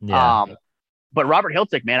 Yeah. But Robert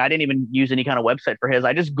Hiltzik, man, I didn't even use any kind of website for his.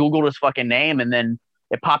 I just Googled his fucking name, and then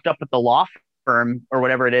it popped up at the law firm or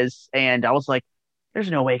whatever it is. And I was like, there's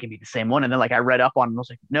no way it can be the same one. And then like I read up on it and I was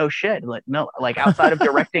like, no shit. Like, no, like outside of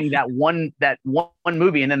directing that one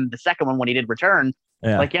movie, and then the second one when he did Return,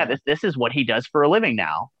 like, this is what he does for a living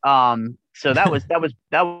now. So that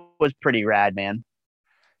was pretty rad, man.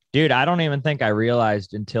 Dude, I don't even think I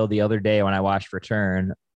realized until the other day when I watched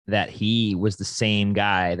Return that he was the same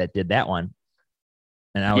guy that did that one.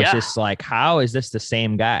 And I was just like, how is this the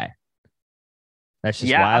same guy? That's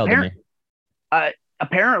just wild to me.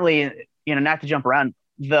 Apparently, not to jump around,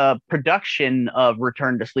 the production of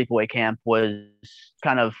Return to Sleepaway Camp was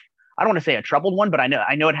kind of, I don't want to say a troubled one, but I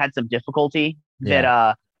know it had some difficulty that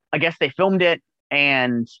I guess they filmed it,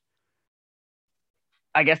 and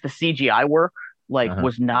I guess the CGI work like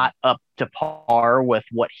was not up to par with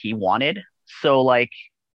what he wanted. So like,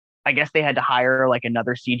 I guess they had to hire like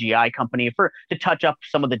another CGI company to touch up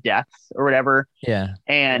some of the deaths or whatever. Yeah.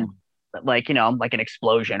 And like, you know, like an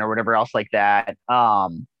explosion or whatever else like that.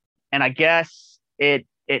 And I guess it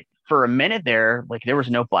for a minute there, like there was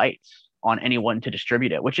no bites on anyone to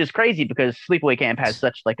distribute it, which is crazy because Sleepaway Camp has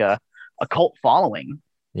such like a cult following.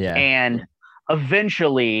 Yeah. And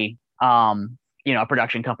eventually, you know, a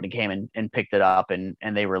production company came and picked it up and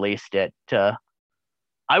they released it to,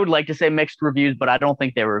 I would like to say mixed reviews, but I don't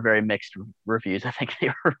think they were very mixed reviews. I think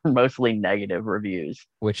they were mostly negative reviews.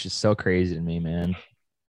 Which is so crazy to me, man.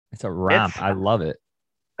 It's a romp. I love it.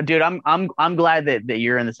 Dude, I'm glad that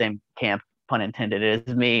you're in the same camp, pun intended,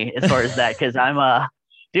 as me as far as that, because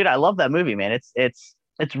dude, I love that movie, man.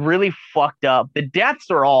 It's really fucked up. The deaths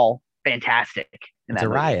are all fantastic. It's a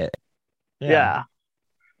riot. Yeah.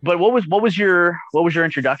 But what was your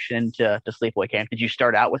introduction to Sleepaway Camp? Did you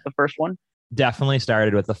start out with the first one? Definitely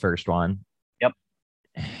started with the first one. Yep.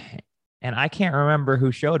 And I can't remember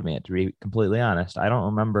who showed me it, to be completely honest. I don't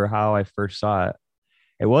remember how I first saw it.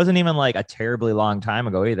 It wasn't even like a terribly long time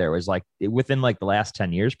ago either. It was like within like the last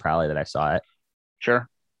 10 years probably that I saw it. Sure.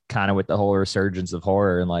 Kind of with the whole resurgence of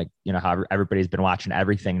horror and like, you know, how everybody's been watching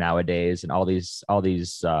everything nowadays and all these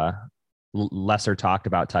lesser talked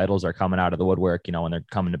about titles are coming out of the woodwork, you know, when they're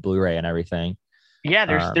coming to Blu-ray and everything. Yeah,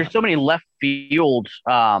 there's so many left field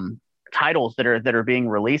titles that are being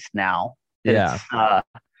released now. It's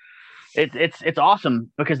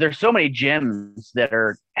awesome because there's so many gems that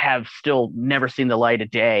have still never seen the light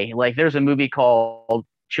of day. Like there's a movie called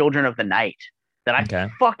Children of the Night that I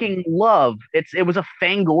fucking love. It was a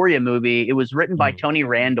Fangoria movie. It was written by Tony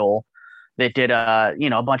Randall that did a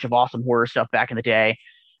bunch of awesome horror stuff back in the day.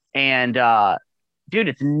 And dude,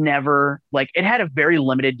 it's never like it had a very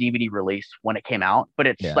limited DVD release when it came out, but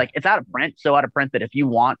it's like it's out of print, so out of print that if you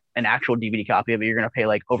want an actual DVD copy of it, you're gonna pay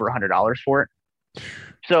like over $100 for it.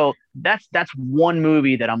 So that's one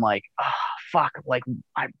movie that I'm like, oh fuck, like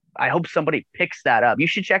I hope somebody picks that up. You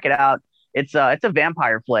should check it out. It's a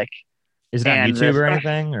vampire flick. Is it on YouTube or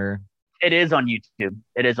anything? Or it is on YouTube.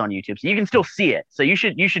 It is on YouTube, so you can still see it. So you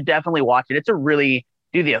should definitely watch it. It's a really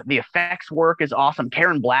the effects work is awesome.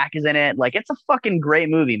 Karen Black is in it. Like it's a fucking great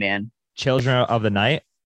movie, man. Children of the Night.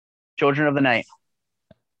 Children of the Night.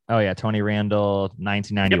 Oh yeah, Tony Randall,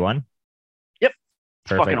 1991. Yep.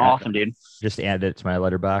 It's fucking awesome, dude. Just added it to my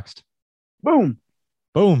Letterboxd. Boom.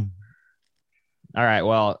 All right.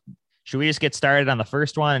 Well, should we just get started on the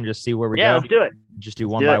first one and just see where we go? Yeah, let's do it. Just do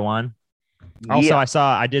one by one. Also,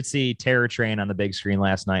 I did see Terror Train on the big screen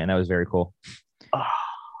last night, and that was very cool. Oh,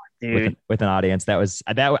 dude. With an audience, that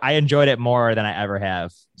I enjoyed it more than I ever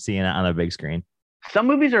have seeing it on the big screen. Some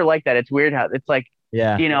movies are like that. It's weird how it's like,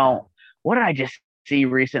 you know, what did I just see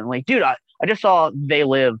recently? Dude, I just saw They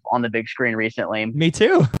Live on the big screen recently. Me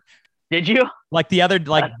too. Did you? Like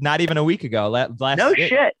not even a week ago.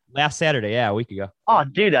 Last Saturday. Yeah, a week ago. Oh,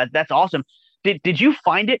 dude, that's awesome. Did you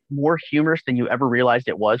find it more humorous than you ever realized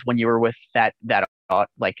it was when you were with that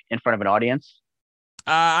like in front of an audience?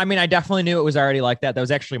 I mean, I definitely knew it was already like that. That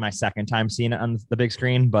was actually my second time seeing it on the big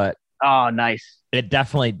screen, but oh, nice. It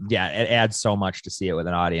definitely, it adds so much to see it with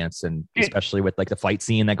an audience, and especially with like the fight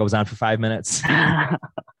scene that goes on for 5 minutes.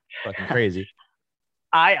 Fucking crazy.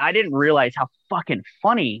 I didn't realize how fucking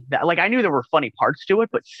funny that. Like I knew there were funny parts to it,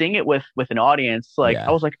 but seeing it with an audience, like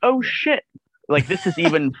I was like, oh shit, like this is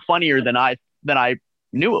even funnier than I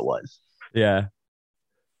knew it was. Yeah.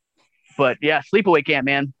 But yeah, Sleepaway Camp,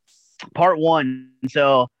 man. Part 1.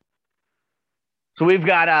 So we've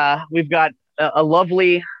got a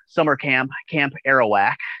lovely summer camp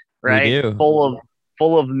Arawak, right? Full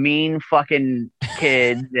of mean fucking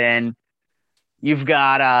kids, and you've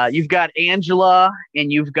got Angela,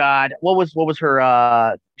 and you've got what was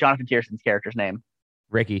her Jonathan Tierson's character's name?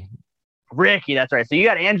 Ricky, that's right. So you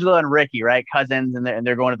got Angela and Ricky, right? Cousins, and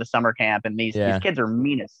they're going to the summer camp, and these kids are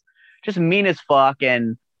mean as fuck.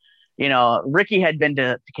 And you know, Ricky had been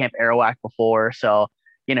to Camp Arawak before, so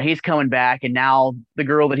you know he's coming back, and now the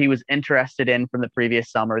girl that he was interested in from the previous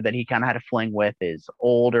summer that he kind of had a fling with is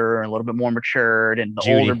older and a little bit more matured, and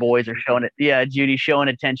the older boys are showing it. Yeah, Judy's showing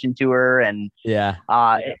attention to her, and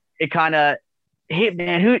it kind of hit,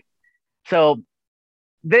 man. Who? So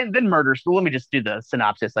then murder. So let me just do the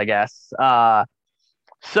synopsis, I guess.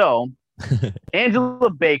 So Angela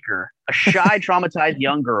Baker, a shy, traumatized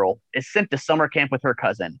young girl, is sent to summer camp with her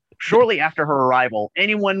cousin. Shortly after her arrival,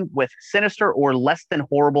 anyone with sinister or less than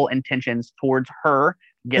horrible intentions towards her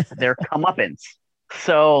gets their comeuppance.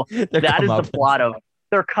 So that is the plot of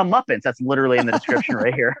their comeuppance. That's literally in the description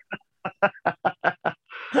right here.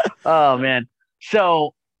 Oh, man.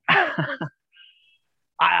 So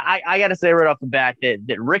I gotta say right off the bat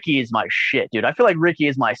that Ricky is my shit, dude. I feel like Ricky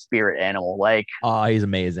is my spirit animal. Like, Oh, he's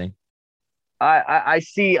amazing. I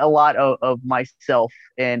see a lot of myself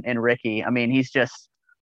in Ricky. I mean, he's just,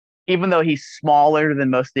 even though he's smaller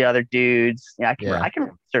than most of the other dudes, yeah, I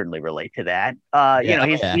can certainly relate to that. You know,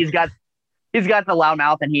 he's got the loud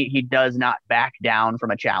mouth, and he does not back down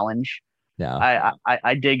from a challenge. No.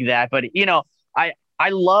 I dig that. But you know, I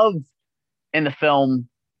love in the film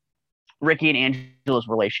Ricky and Angela's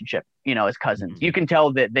relationship, you know, as cousins. You can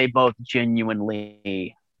tell that they both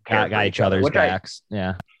genuinely got each other's backs.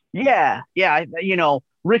 Yeah. Yeah. You know,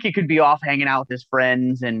 Ricky could be off hanging out with his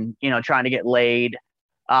friends and, you know, trying to get laid.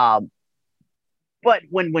 But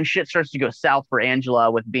when shit starts to go south for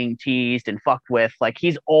Angela with being teased and fucked with, like,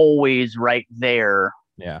 he's always right there.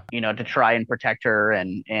 Yeah. You know, to try and protect her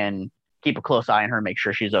and keep a close eye on her, make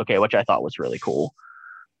sure she's okay, which I thought was really cool.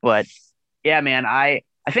 But yeah, man, I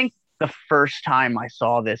think the first time I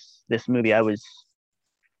saw this movie, it was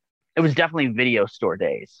definitely video store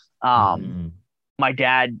days. My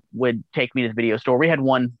dad would take me to the video store. We had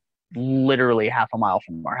one literally half a mile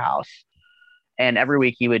from our house, and every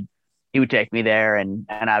week he would take me there, and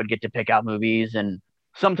I would get to pick out movies. And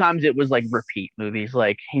sometimes it was like repeat movies.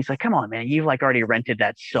 Like, he's like, "Come on, man, you've like already rented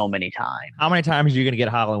that so many times. How many times are you gonna get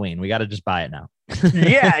Halloween? We got to just buy it now."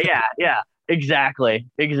 yeah. Exactly.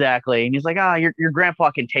 And he's like, your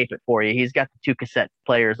grandpa can tape it for you. He's got the 2 cassette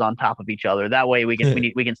players on top of each other. That way we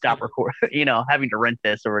can stop record, you know, having to rent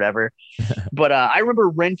this or whatever. But I remember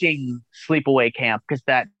renting Sleepaway Camp because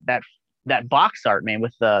that box art, man,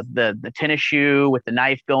 with the tennis shoe with the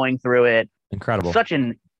knife going through it. Incredible. Such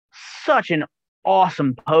an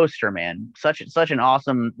awesome poster, man. Such an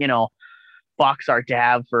awesome, you know, box art to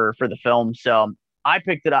have for the film. So I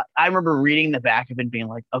picked it up. I remember reading the back of it and being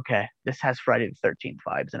like, okay, this has Friday the 13th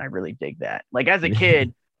vibes, and I really dig that. Like, as a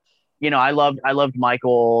kid, you know, I loved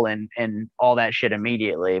Michael and all that shit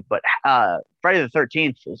immediately. But Friday the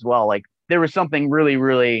 13th as well. Like, there was something really,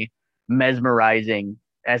 really mesmerizing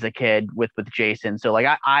as a kid with Jason. So like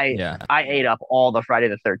I ate up all the Friday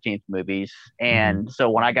the 13th movies. And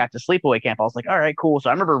so when I got to Sleepaway Camp, I was like, all right, cool.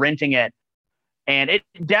 So I remember renting it, and it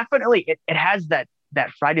definitely it has that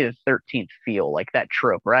Friday the 13th feel, like that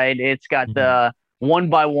trope, right? It's got the one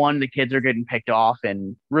by one, the kids are getting picked off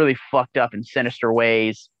in really fucked up and sinister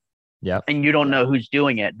ways. Yeah. And you don't know who's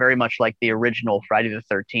doing it, very much like the original Friday the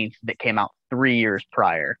 13th that came out 3 years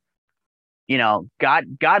prior. You know, God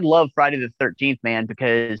love Friday the 13th, man,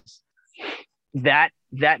 because that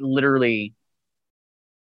literally.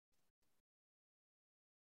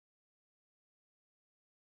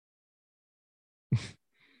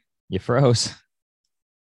 You froze.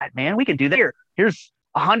 Man, we can do that. Here's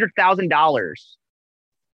 $100,000.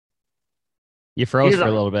 You froze for a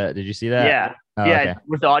little bit. Did you see that? Yeah. Oh, yeah. Okay.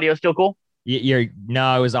 Was the audio still cool?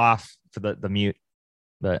 No, it was off for the mute,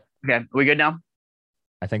 but okay. Are we good now?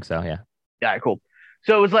 I think so. Yeah. Yeah. Cool.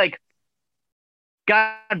 So it was like,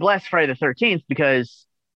 God bless Friday the 13th, because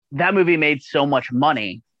that movie made so much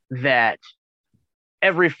money that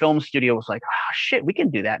every film studio was like, oh shit, we can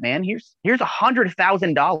do that, man. Here's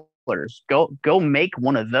 $100,000. Go make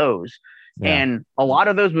one of those. Yeah. And a lot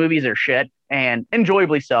of those movies are shit, and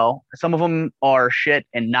enjoyably so. Some of them are shit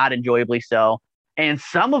and not enjoyably so. And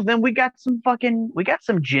some of them we got some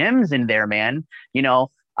gems in there, man. You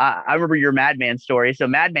know, I remember your Madman story. So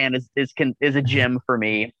Madman is a gem for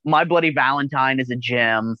me. My Bloody Valentine is a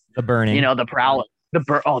gem. The Burning. You know, the Prowl.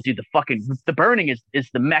 The Burning is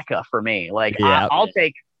the mecca for me. Like, yeah. I'll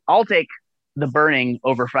take the Burning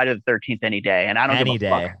over Friday the 13th any day, and I don't give a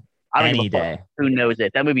fuck. I don't give a fuck who knows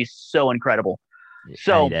it. That movie's so incredible.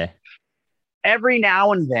 So every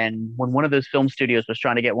now and then, when one of those film studios was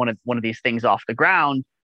trying to get one of these things off the ground,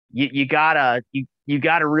 you got a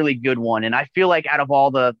really good one. And I feel like out of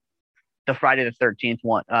all the Friday the 13th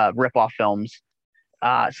one ripoff films,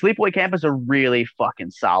 Sleepaway Camp is a really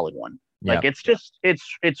fucking solid one. Like,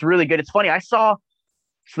 it's really good. It's funny. I saw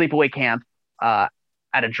Sleepaway Camp at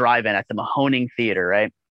a drive-in at the Mahoning Theater,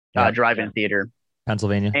 right? Drive-in theater,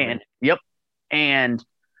 Pennsylvania. And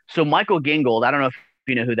so Michael Gingold, I don't know if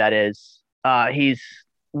you know who that is.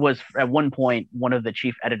 Was at one point one of the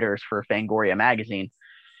chief editors for Fangoria magazine.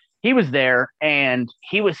 He was there, and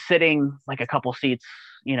he was sitting like a couple seats,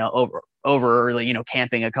 you know, over, you know,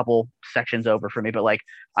 camping a couple sections over for me. But like,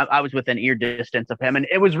 I was within ear distance of him, and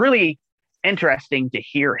it was really interesting to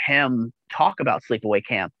hear him talk about Sleepaway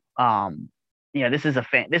Camp. You know, this is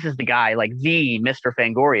the guy, like the Mr.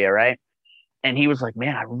 Fangoria, right? And he was like,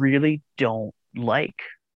 man, I really don't like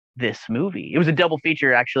this movie. It was a double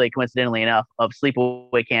feature, actually, coincidentally enough, of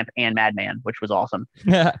Sleepaway Camp and Madman, which was awesome.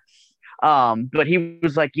 But he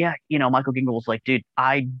was like, yeah, Michael Gingle was like, dude,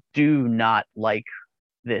 I do not like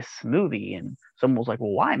this movie. And someone was like,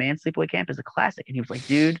 well, why, man? Sleepaway Camp is a classic. And he was like,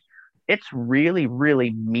 dude, it's really,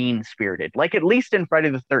 really mean spirited. Like, at least in Friday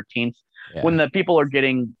the 13th, when the people are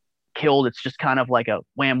getting killed, it's just kind of like a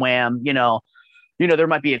wham wham, there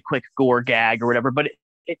might be a quick gore gag or whatever, but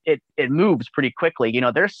it moves pretty quickly.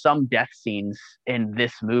 There's some death scenes in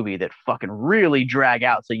this movie that fucking really drag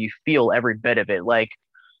out, so you feel every bit of it. Like,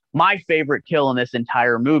 my favorite kill in this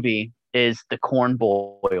entire movie is the corn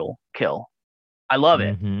boil kill. I love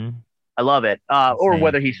it. Mm-hmm. I love it. Or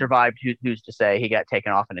whether he survived, who's to say? He got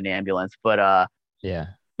taken off in an ambulance, but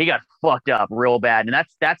he got fucked up real bad. And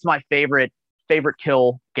that's my favorite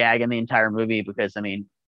kill gag in the entire movie, because I mean,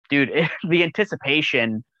 dude, the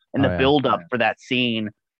anticipation and the build up for that scene,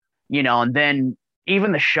 and then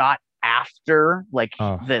even the shot after, like,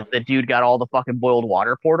 the dude got all the fucking boiled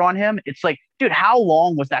water poured on him. It's like, dude, how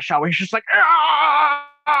long was that shot where he's just like,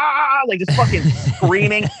 like, just fucking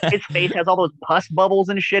screaming? His face has all those pus bubbles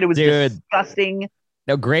and shit. It was disgusting.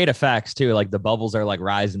 No, great effects too. Like, the bubbles are like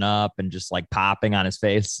rising up and just like popping on his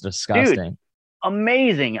face. Disgusting. Dude,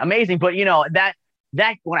 amazing. But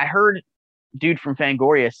that when I heard dude from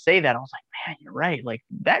Fangoria say that, I was like, man, you're right. Like,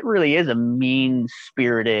 that really is a mean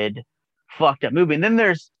spirited, fucked up movie. And then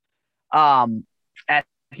there's at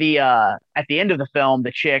the end of the film,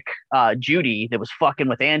 the chick Judy that was fucking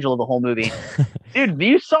with Angela the whole movie. Dude,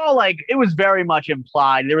 you saw, like, it was very much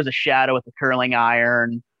implied there was a shadow with the curling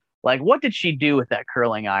iron. Like, what did she do with that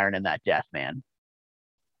curling iron in that death, man?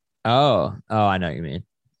 Oh, I know what you mean.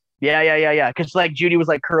 Yeah. Because, like, Judy was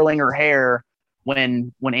like curling her hair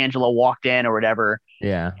when Angela walked in or whatever.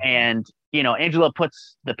 Yeah. And Angela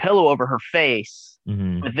puts the pillow over her face,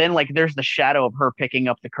 but then, like, there's the shadow of her picking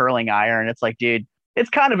up the curling iron. It's like, dude, it's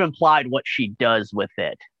kind of implied what she does with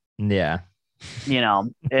it. Yeah.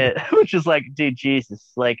 Which is like, dude,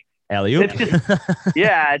 Jesus, like, alley-oop.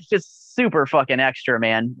 It's just super fucking extra,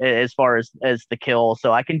 man, as far as the kill.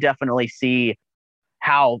 So I can definitely see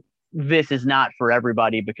how this is not for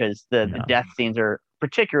everybody, because the death scenes are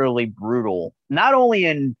particularly brutal, not only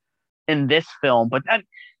in this film, but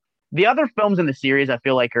the other films in the series, I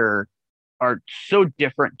feel like are so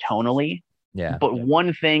different tonally. Yeah. But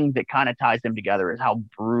one thing that kind of ties them together is how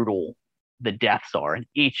brutal the deaths are in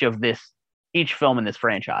each film in this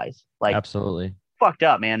franchise. Like, absolutely fucked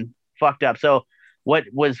up, man. Fucked up. So what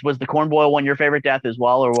was the corn boil one your favorite death as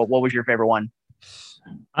well, or what was your favorite one?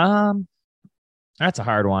 That's a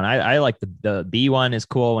hard one. I like the B one is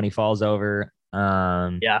cool when he falls over.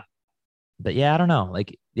 Yeah. But yeah, I don't know.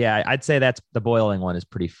 Like, yeah, I'd say that's the boiling one is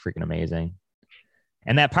pretty freaking amazing.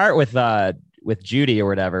 And that part with Judy or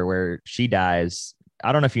whatever, where she dies,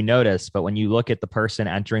 I don't know if you noticed, but when you look at the person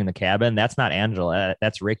entering the cabin, that's not Angela.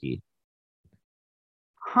 That's Ricky.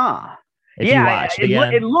 Huh.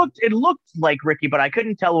 It looked like Ricky, but I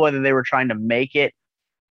couldn't tell whether they were trying to make it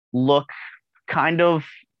look kind of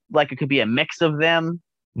like it could be a mix of them.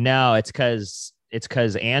 No, it's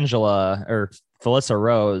because Angela, or Felissa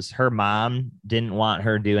Rose, her mom didn't want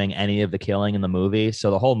her doing any of the killing in the movie. So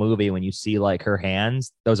the whole movie, when you see like her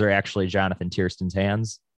hands, those are actually Jonathan Tiersten's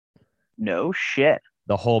hands. No shit.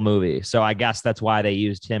 The whole movie. So I guess that's why they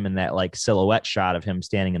used him in that like silhouette shot of him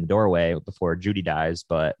standing in the doorway before Judy dies.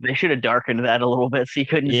 But they should have darkened that a little bit so you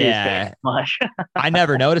couldn't see his face much. I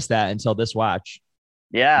never noticed that until this watch.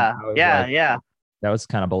 Yeah. That was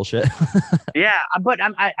kind of bullshit. Yeah, but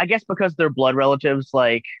I guess because they're blood relatives,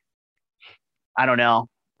 like, I don't know.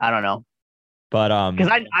 But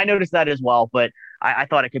because I noticed that as well, but I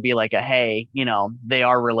thought it could be like hey, they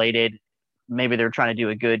are related. Maybe they're trying to do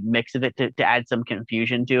a good mix of it to add some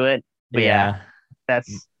confusion to it. But yeah,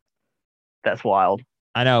 that's wild.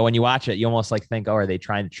 I know, when you watch it, you almost like think, oh, are they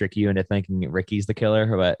trying to trick you into thinking Ricky's the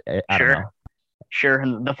killer? But I don't know. Sure.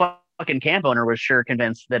 And the fucking camp owner was sure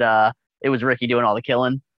convinced that it was Ricky doing all the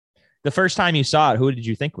killing. The first time you saw it, who did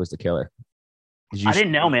you think was the killer? I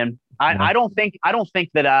didn't know, man. I don't think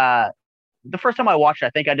that the first time I watched it, I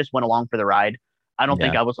think I just went along for the ride. I don't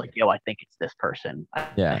think I was like, yo, I think it's this person.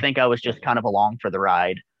 I think I was just kind of along for the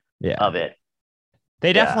ride of it.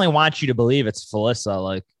 They definitely want you to believe it's Felissa,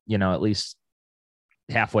 like, at least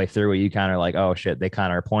halfway through it, you kind of like, oh shit, they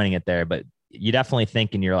kind of are pointing it there. But you definitely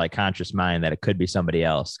think in your like conscious mind that it could be somebody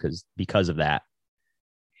else because of that.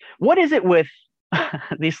 What is it with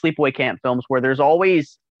these sleepaway camp films where there's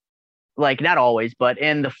always, like, not always, but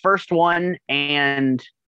in the first one and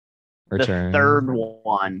Return. The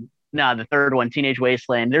third one, Teenage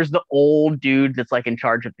Wasteland, there's the old dude that's like in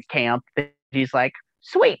charge of the camp. He's like,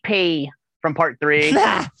 Sweet Pea from part 3.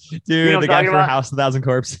 Dude, the guy from House of 1,000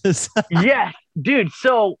 Corpses. Yeah, dude.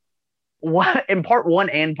 So what in part 1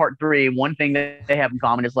 and part 3, one thing that they have in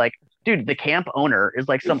common is like, dude, the camp owner is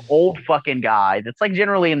like some old fucking guy that's like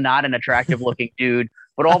generally not an attractive looking dude,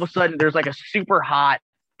 but all of a sudden there's like a super hot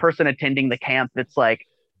person attending the camp that's like,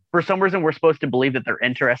 for some reason we're supposed to believe that they're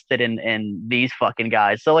interested in these fucking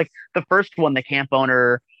guys. So like the first one, the camp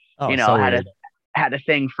owner, so had a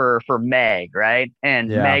thing for Meg, right? And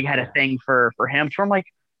Meg had a thing for him. So I'm like,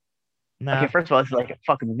 okay, first of all, it's like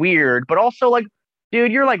fucking weird, but also like,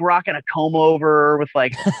 dude, you're like rocking a comb over with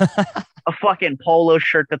like a fucking polo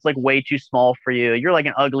shirt that's like way too small for you. You're like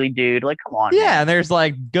an ugly dude. Like, come on. Yeah, man. and there's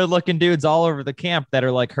like good looking dudes all over the camp that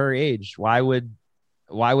are like her age. Why would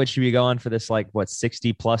she be going for this like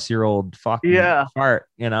 60-plus-year-old fucking fart,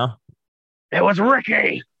 It was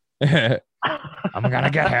Ricky. I'm gonna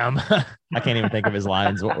get him. I can't even think of his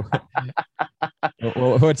lines.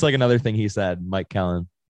 What's like another thing he said, Mike Kellen?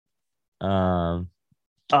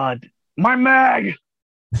 My Meg.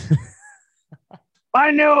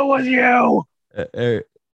 I knew it was you.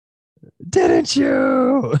 Didn't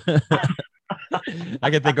you? I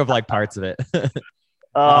can think of like parts of it.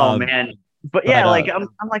 Man. But yeah, like I'm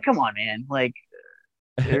like, come on, man. Like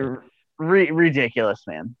ridiculous,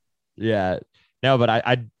 man. Yeah. No, but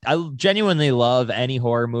I genuinely love any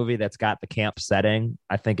horror movie that's got the camp setting.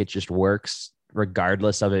 I think it just works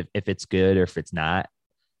regardless of if it's good or if it's not.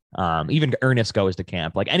 Even Ernest Goes to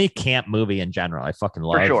Camp, like any camp movie in general, I fucking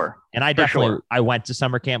love. For sure. And I definitely I went to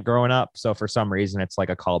summer camp growing up, so for some reason it's like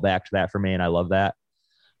a callback to that for me, and I love that.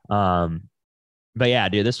 But yeah,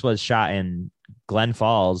 dude, this was shot in Glen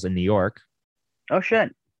Falls in New York. Oh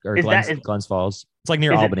shit! Or Glens Falls. It's like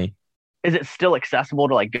near Albany. Is it still accessible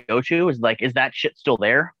to like go to? Is that shit still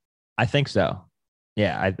there? I think so.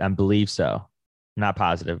 Yeah, I believe so. Not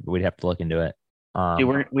positive, but we'd have to look into it.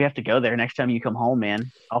 Dude, we have to go there next time you come home,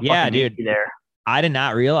 man. I'll dude. Be there. I did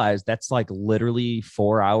not realize that's like literally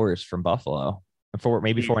 4 hours from Buffalo,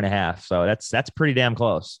 maybe 4.5. So that's pretty damn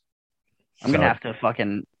close. I'm gonna have to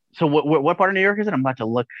fucking. So what part of New York is it? I'm about to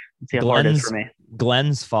look and see how far it is for me.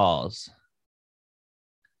 Glens Falls.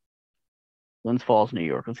 Glens Falls, New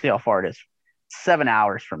York. Let's see how far it is. 7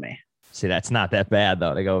 hours for me. See, that's not that bad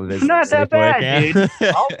though to go visit. It's not that bad, dude.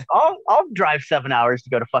 I'll drive 7 hours to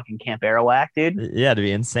go to fucking Camp Arawak, dude. Yeah, to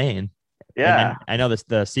be insane. Yeah, I know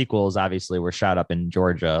the sequels obviously were shot up in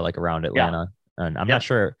Georgia, like around Atlanta, and I'm not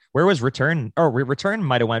sure where was Return. Oh, Return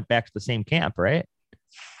might have went back to the same camp, right?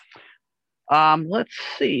 Let's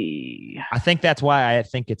see. I think that's why I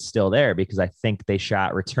think it's still there, because I think they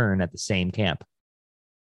shot Return at the same camp.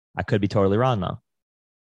 I could be totally wrong though,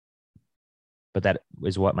 but that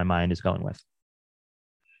is what my mind is going with.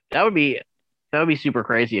 That would be super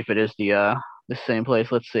crazy if it is the same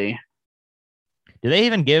place. Let's see. Do they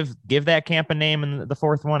even give that camp a name in the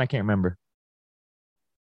fourth one? I can't remember.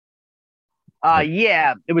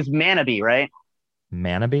 Yeah, it was Manabe, right?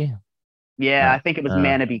 Manabe? Yeah, I think it was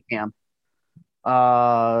Manabe Camp.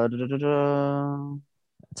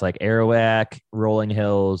 It's like Arawak, Rolling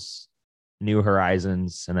Hills, New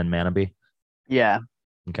Horizons, and then Manabe. Yeah.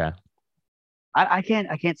 Okay. I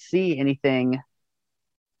can't see anything.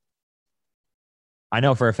 I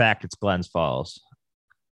know for a fact it's Glens Falls.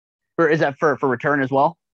 Is that for Return as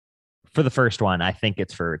well? For the first one, I think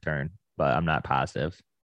it's for Return, but I'm not positive.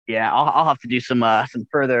 Yeah, I'll have to do some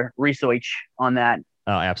further research on that.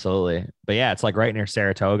 Oh, absolutely. But yeah, it's like right near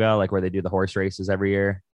Saratoga, like where they do the horse races every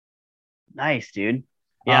year. Nice, dude.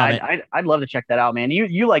 Yeah, I'd love to check that out, man.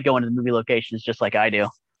 You like going to the movie locations just like I do.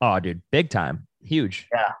 Oh, dude, big time, huge.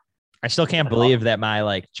 Yeah. I still can't believe that my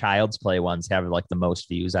like Child's Play ones have like the most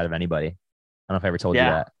views out of anybody. I don't know if I ever told you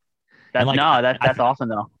that. That's awesome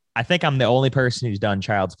though. I think I'm the only person who's done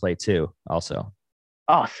Child's Play 2 also.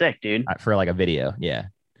 Oh, sick, dude. For like a video, yeah.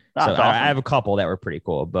 That's so awesome. I have a couple that were pretty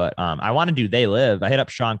cool, but I want to do They Live. I hit up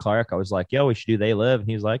Sean Clark. I was like, yo, we should do They Live. And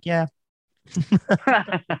he's like, yeah.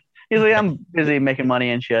 He's like, I'm busy making money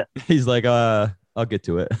and shit. He's like, I'll get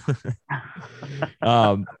to it.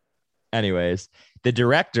 Anyways, the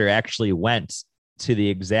director actually went to the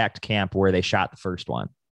exact camp where they shot the first one.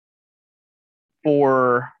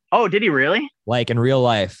 Oh, did he really? Like in real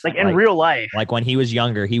life. Like in real life. Like when he was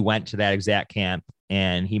younger, he went to that exact camp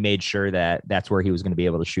and he made sure that that's where he was going to be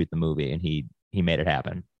able to shoot the movie, and he made it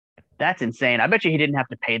happen. That's insane. I bet you he didn't have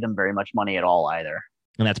to pay them very much money at all either.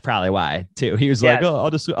 And that's probably why too. He was like, oh,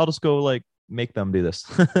 I'll just go like make them do this.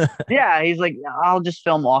 Yeah. He's like, I'll just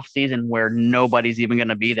film off season where nobody's even going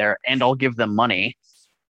to be there and I'll give them money.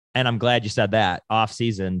 And I'm glad you said that, off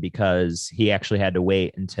season, because he actually had to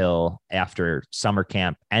wait until after summer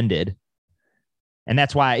camp ended. And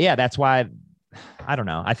that's why I don't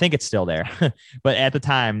know. I think it's still there, but at the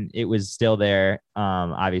time it was still there,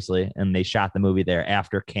 obviously. And they shot the movie there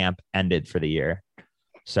after camp ended for the year.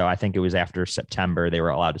 So I think it was after September they were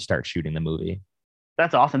allowed to start shooting the movie.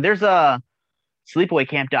 That's awesome. There's a Sleepaway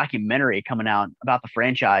Camp documentary coming out about the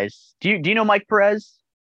franchise. Do you know Mike Perez?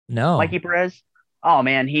 No. Mikey Perez? Oh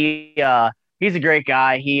man, he's a great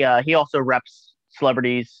guy. He also reps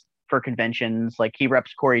celebrities for conventions. Like he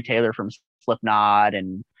reps Corey Taylor from Slipknot,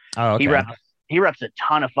 and he reps a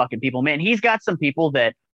ton of fucking people. Man, he's got some people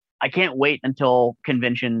that I can't wait until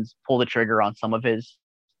conventions pull the trigger on some of his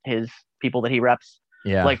people that he reps.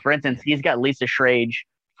 Yeah. Like for instance, he's got Lisa Schrage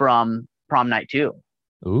from Prom Night 2.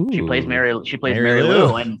 Ooh, She plays Mary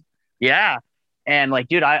Lou. And yeah. And like,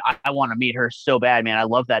 dude, I want to meet her so bad, man. I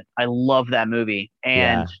love that movie.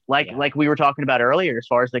 And like we were talking about earlier, as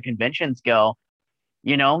far as the conventions go,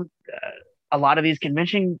 you know, a lot of these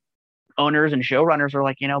convention owners and showrunners are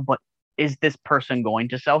like, you know, but is this person going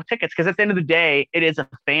to sell tickets? Because at the end of the day, it is a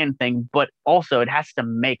fan thing, but also it has to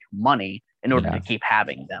make money in order to keep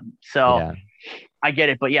having them. So I get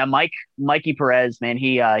it. But yeah, Mikey Perez, man,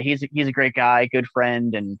 he's a great guy, good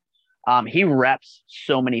friend, and he reps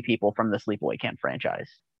so many people from the Sleepaway Camp franchise.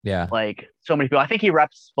 Yeah, like so many people. I think he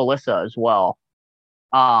reps Felissa as well.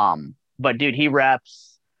 But dude, he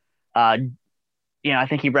reps. I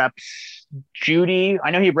think he reps Judy. I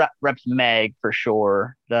know he reps Meg for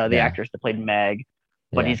sure. The actress that played Meg.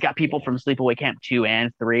 But he's got people from Sleepaway Camp 2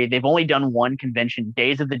 and 3. They've only done one convention,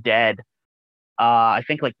 Days of the Dead. I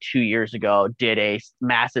think like 2 years ago, did a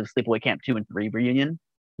massive Sleepaway Camp 2 and 3 reunion.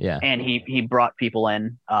 Yeah. And he brought people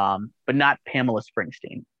in, but not Pamela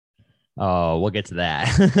Springsteen. Oh, we'll get to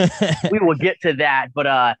that. We will get to that.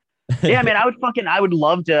 But yeah, man, I would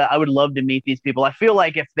love to meet these people. I feel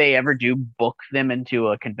like if they ever do book them into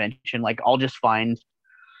a convention, like I'll just find,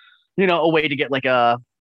 you know, a way to get like a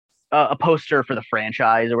poster for the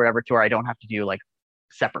franchise or whatever, to where I don't have to do like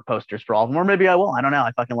separate posters for all of them, or maybe I will. I don't know.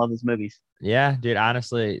 I fucking love these movies. Yeah, dude.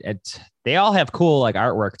 Honestly, they all have cool like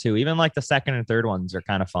artwork too. Even like the second and third ones are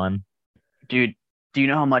kind of fun. Dude, do you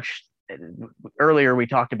know how much? Earlier we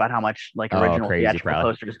talked about how much like original theatrical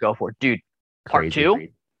posters go for. Dude, part two,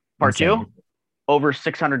 over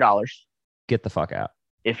 $600. Get the fuck out.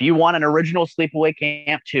 If you want an original Sleepaway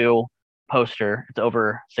Camp 2 poster, it's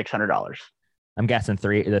over $600. I'm guessing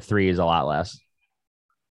the three is a lot less.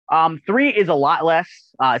 3 is a lot less.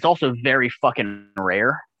 It's also very fucking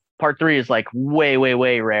rare. Part 3 is like way, way,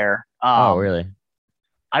 way rare. Oh, really?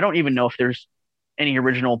 I don't even know if there's any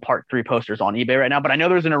original Part 3 posters on eBay right now, but I know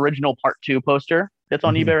there's an original Part 2 poster that's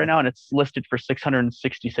on eBay right now, and it's listed for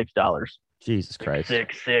 $666. Jesus Christ.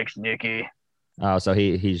 666, Nikki. Oh, so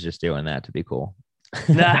he's just doing that to be cool.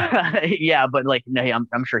 Yeah, but like, no,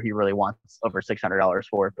 I'm sure he really wants over $600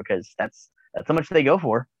 for it, because that's how much they go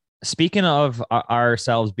for. Speaking of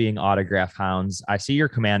ourselves being autograph hounds, I see your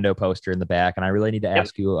Commando poster in the back, and I really need to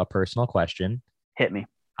ask you a personal question. Hit me.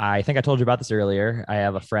 I think I told you about this earlier. I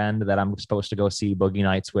have a friend that I'm supposed to go see Boogie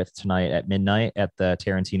Nights with tonight at midnight at the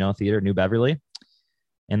Tarantino Theater, New Beverly.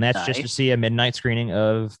 And that's just to see a midnight screening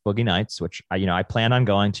of Boogie Nights, which I plan on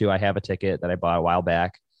going to. I have a ticket that I bought a while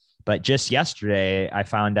back. But just yesterday, I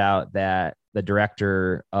found out that the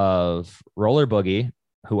director of Roller Boogie,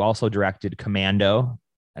 who also directed Commando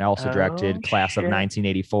and also directed Class of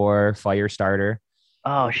 1984, Firestarter.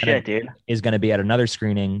 Oh, shit, dude. Is going to be at another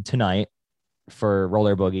screening tonight for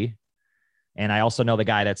Roller Boogie. And I also know the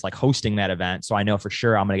guy that's like hosting that event. So I know for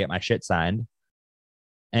sure I'm going to get my shit signed.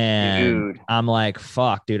 And I'm like,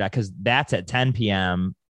 fuck, dude, because that's at 10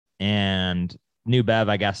 p.m. And New Bev,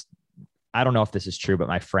 I guess, I don't know if this is true, but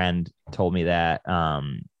my friend told me that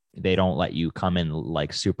they don't let you come in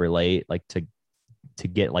like super late, like to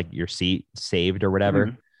get like your seat saved or whatever.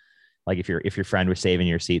 Mm-hmm. Like if your friend was saving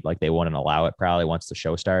your seat, like they wouldn't allow it probably once the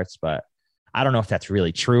show starts. But I don't know if that's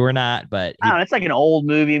really true or not. But I don't know, it's like an old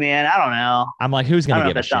movie, man. I don't know. I'm like, who's gonna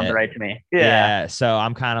give a shit? That sounds right to me. Yeah. So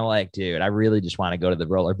I'm kind of like, dude, I really just want to go to the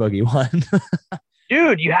Roller Boogie one.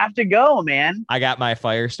 Dude, you have to go, man. I got my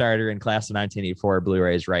Firestarter and Class of 1984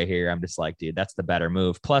 Blu-rays right here. I'm just like, dude, that's the better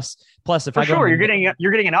move. Plus, if I go, you're getting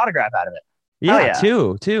an autograph out of it. Yeah,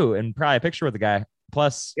 two, and probably a picture with the guy.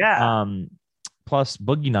 Plus, plus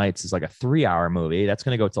Boogie Nights is like a 3-hour movie. That's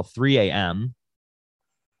gonna go till 3 a.m.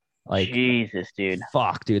 Like Jesus, dude.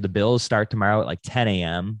 Fuck, dude. The bills start tomorrow at like 10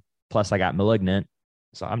 a.m. Plus, I got Malignant,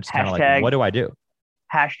 so I'm just kind of like, what do I do?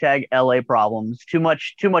 Hashtag LA problems. Too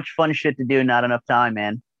much fun shit to do. Not enough time,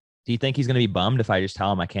 man. Do you think he's going to be bummed if I just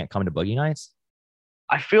tell him I can't come to Boogie Nights?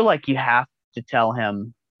 I feel like you have to tell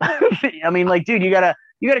him. I mean, like, dude, you gotta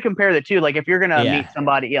compare the two. Like, if you're gonna meet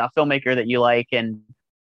somebody, a filmmaker that you like, and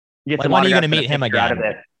get like, some. When are you gonna meet him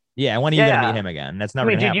again? Yeah, when are you gonna Yeah. meet him again? That's I never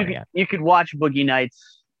mean, gonna dude, happen again. you could watch Boogie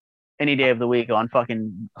Nights any day of the week on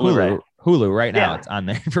fucking Blu-ray. Hulu right now. Yeah. It's on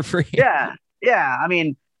there for free. Yeah, yeah. I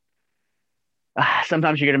mean,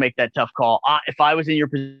 sometimes you're gonna make that tough call. If I was in your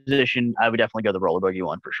position, I would definitely go the Roller Boogie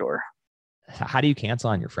one for sure. How do you cancel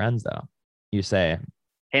on your friends though? You say,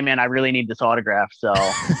 Hey man, I really need this autograph, so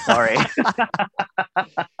sorry.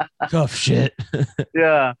 tough shit.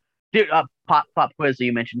 Yeah, dude. Pop quiz. So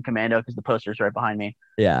you mentioned Commando because the poster's right behind me.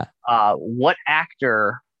 Yeah. What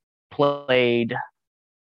actor played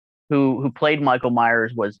who played Michael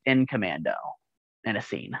Myers was in Commando in a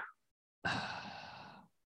scene?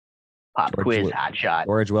 Pop quiz hotshot.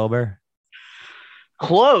 George Wilbur.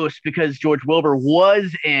 Close, because George Wilbur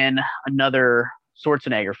was in another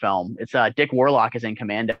Schwarzenegger film. It's Dick Warlock is in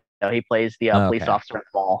Commando. He plays the police officer in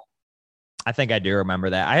the mall. I think I do remember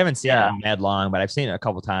that. I haven't seen Yeah. it in mad long, but I've seen it a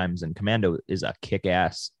couple times. And Commando is a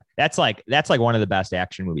kick-ass. That's like one of the best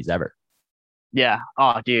action movies ever. Yeah.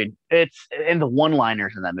 Oh, dude. It's and the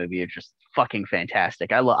one-liners in that movie are just fucking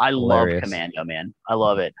fantastic. I love Hilarious. Commando, man. I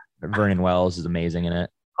love it. Vernon Wells is amazing in it.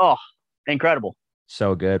 Oh, incredible.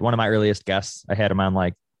 So good. One of my earliest guests. I had him on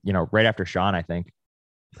right after Sean, I think.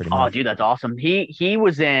 Pretty Oh, much. dude, that's awesome. He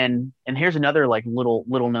was in, and here's another like little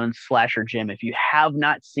known slasher, Jim. If you have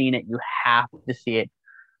not seen it, you have to see it.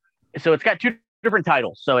 So it's got two different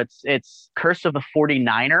titles. So it's Curse of the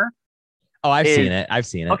 49er. Oh, I've seen it. I've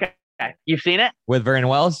seen it. Okay. You've seen it? With Vernon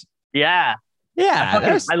Wells? Yeah.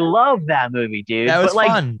 Yeah. I love that movie, dude. That was but, like,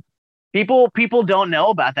 fun. People don't know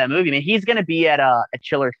about that movie. I mean, he's gonna be at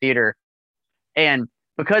Chiller Theater, and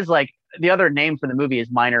because like the other name for the movie is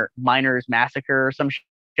Miners Massacre or some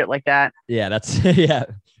shit like that. Yeah, that's yeah.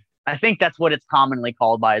 I think that's what it's commonly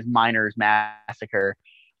called by, is Miners Massacre.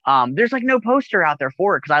 There's like no poster out there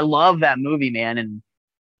for it because I love that movie, man, and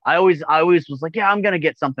I always was like, yeah, I'm gonna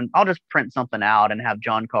get something. I'll just print something out and have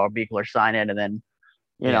John Carl Buechler sign it, and then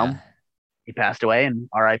you know he passed away, and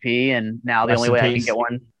R.I.P. And now the Rest only in way I peace. can get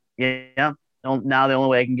one, now the only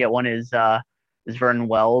way I can get one is Vernon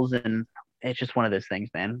Wells, and it's just one of those things,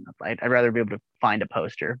 man. I'd rather be able to find a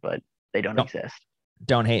poster, but they don't exist.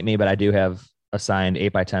 Don't hate me, but I do have a signed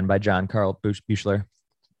 8x10 by John Carl Buechler.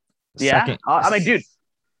 Yeah, I mean, dude,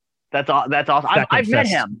 that's awesome. I've met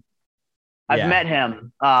him. I've met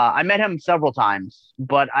him. I met him several times,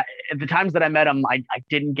 but at the times that I met him, I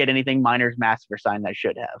didn't get anything Miners Massacre signed that I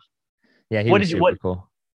should have. Yeah, he was super cool.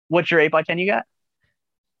 What's your 8x10 you got?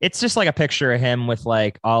 It's just like a picture of him with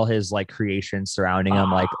like all his like creations surrounding him.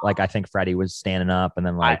 Like I think Freddy was standing up, and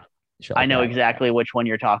then like I know exactly which one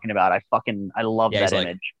you're talking about. I love that like,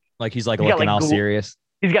 image. Like he's like looking all serious.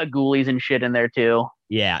 He's got ghoulies and shit in there too.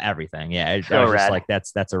 Yeah, everything. Yeah, So I was rad. just like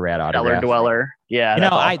that's a rad Cellar autograph. Dweller.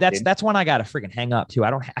 Yeah, that's one I got to freaking hang up too.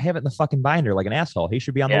 I have it in the fucking binder like an asshole. He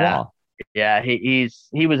should be on the wall. Yeah, he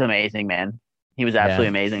was amazing, man. He was absolutely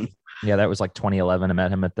amazing. Yeah, that was like 2011. I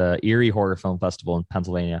met him at the Erie Horror Film Festival in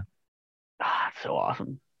Pennsylvania. So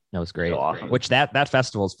awesome. That was great. So awesome. Which that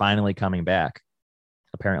festival is finally coming back.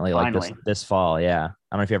 Apparently, like this fall. Yeah, I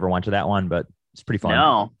don't know if you ever went to that one, but it's pretty fun.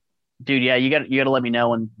 No, dude. Yeah, you got to let me know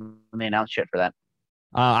when they announce shit for that.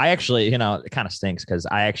 I actually, it kind of stinks because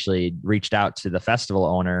I actually reached out to the festival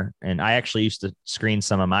owner, and I actually used to screen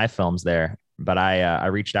some of my films there. But I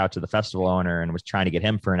reached out to the festival owner and was trying to get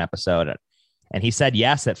him for an episode, and he said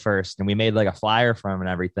yes at first, and we made like a flyer for him and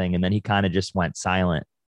everything, and then he kind of just went silent.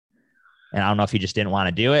 And I don't know if he just didn't want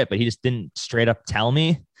to do it, but he just didn't straight up tell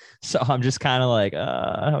me. So I'm just kind of like,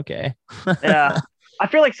 okay. Yeah. I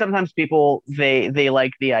feel like sometimes people, they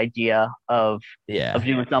like the idea of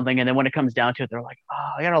doing something. And then when it comes down to it, they're like,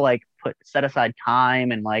 oh, I got to like set aside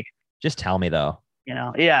time and like. Just tell me though.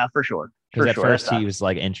 Yeah, for sure. Because at first he was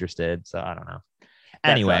like interested. So I don't know.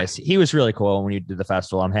 Anyways, he was really cool when you did the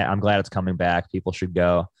festival. I'm glad it's coming back. People should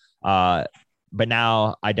go. But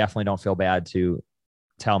now I definitely don't feel bad to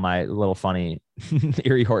tell my little funny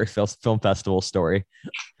Erie Horror Film Festival story.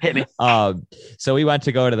 Hit me. So we went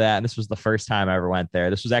to go to that, and this was the first time I ever went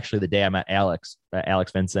there. This was actually the day I met Alex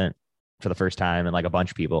Vincent for the first time, and like a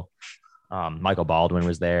bunch of people. Michael Baldwin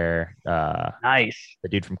was there. Nice. The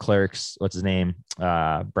dude from Clerks, what's his name?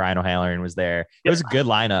 Brian O'Halloran was there. It was a good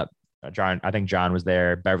lineup. I think John was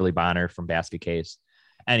there. Beverly Bonner from Basket Case.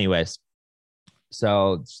 Anyways,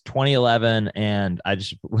 so it's 2011, and I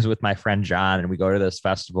just was with my friend John, and we go to this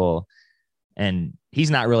festival, and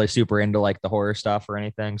he's not really super into like the horror stuff or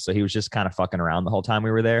anything. So he was just kind of fucking around the whole time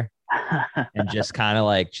we were there and just kind of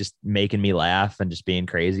like just making me laugh and just being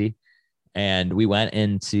crazy. And we went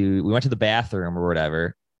to the bathroom or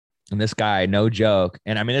whatever. And this guy, no joke.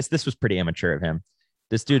 And I mean, this was pretty immature of him.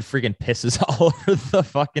 This dude freaking pisses all over the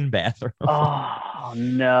fucking bathroom. Oh Oh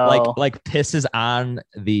no. Like pisses on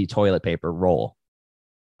the toilet paper roll.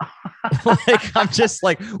 Like I'm just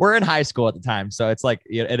like, we're in high school at the time, so it's like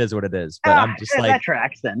it is what it is. But I'm just like, that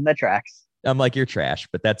tracks. Then that tracks. I'm like, you're trash,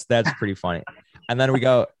 but that's pretty funny. And then we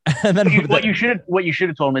go, and then what you should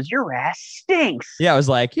have told him is your ass stinks. Yeah, I was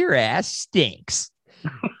like, your ass stinks.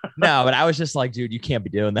 No, but I was just like, dude, you can't be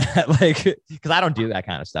doing that. Like, because I don't do that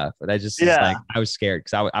kind of stuff. But I just like, I was scared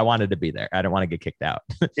because I wanted to be there. I didn't want to get kicked out.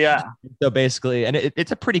 Yeah. So basically, and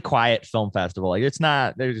it's a pretty quiet film festival. Like, it's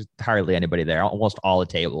not, there's hardly anybody there. Almost all the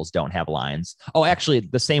tables don't have lines. Oh, actually,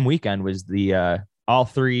 the same weekend was the all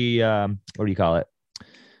three, what do you call it?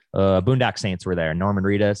 Boondock Saints were there. Norman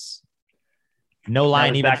Reedus. No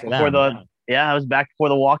line even for them. I was back before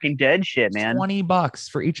the Walking Dead shit, man. $20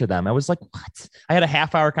 for each of them. I was like, what? I had a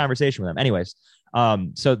half-hour conversation with them. Anyways,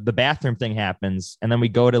 so the bathroom thing happens, and then we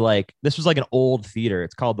go to like, this was like an old theater.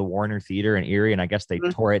 It's called the Warner Theater in Erie, and I guess they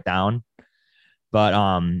tore it down. But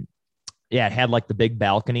yeah, it had like the big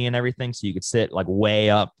balcony and everything, so you could sit like way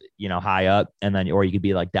up, high up, and then or you could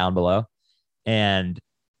be like down below. And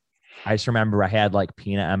I just remember I had like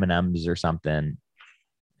peanut M&Ms or something,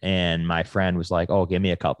 and my friend was like, "Oh, give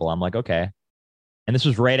me a couple." I'm like, "Okay." And this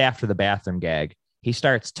was right after the bathroom gag. He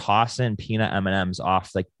starts tossing peanut M&Ms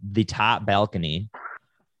off like the top balcony,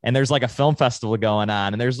 and there's like a film festival going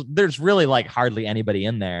on, and there's really like hardly anybody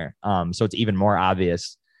in there. So it's even more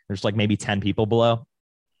obvious. There's like maybe 10 people below,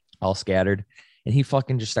 all scattered, and he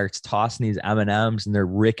fucking just starts tossing these M&Ms, and they're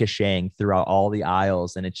ricocheting throughout all the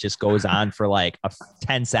aisles, and it just goes on for like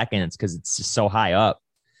 10 seconds because it's just so high up.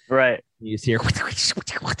 Right. You just hear,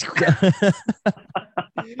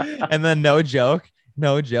 and then no joke,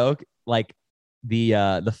 like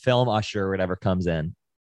the film usher or whatever comes in,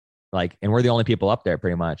 like, and we're the only people up there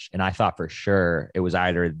pretty much. And I thought for sure it was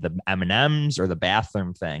either the M&Ms or the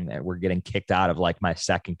bathroom thing that we're getting kicked out of like my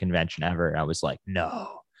second convention ever. And I was like,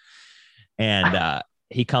 no. And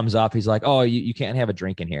he comes up, he's like, "Oh, you can't have a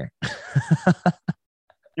drink in here."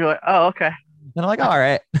 You're like, "Oh, okay." And I'm like, "All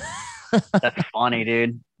right." That's funny,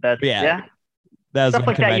 dude. That's yeah. That was stuff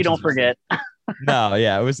like that you don't forget. No,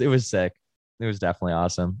 yeah, it was sick. It was definitely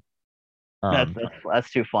awesome.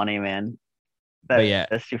 That's too funny, man.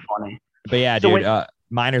 That's too funny. But yeah, so dude,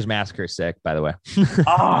 Miners Massacre is sick, by the way.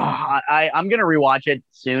 I'm gonna rewatch it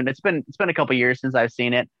soon. It's been a couple years since I've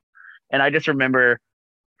seen it, and I just remember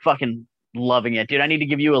fucking loving it, dude. I need to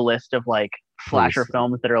give you a list of like slasher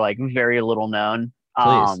films that are like very little known.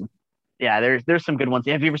 Yeah, there's some good ones.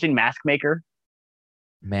 Have you ever seen Mask Maker?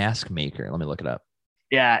 Mask Maker. Let me look it up.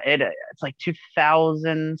 Yeah, it's like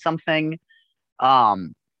 2000 something.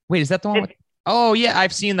 Wait, is that the one? Oh yeah,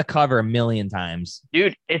 I've seen the cover a million times.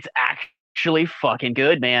 Dude, it's actually fucking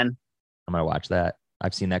good, man. I'm gonna watch that.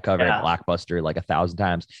 I've seen that cover at Blockbuster like 1,000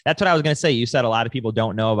 times. That's what I was gonna say. You said a lot of people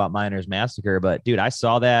don't know about Miners Massacre, but dude, I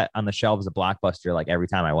saw that on the shelves of Blockbuster like every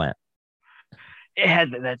time I went. It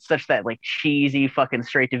had that like cheesy fucking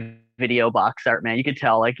straight to video box art, man. You could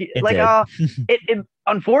tell it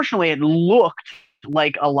unfortunately it looked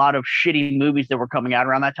like a lot of shitty movies that were coming out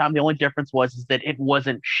around that time. The only difference was that it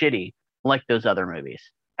wasn't shitty like those other movies.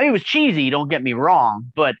 I mean, it was cheesy, don't get me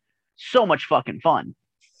wrong, but so much fucking fun.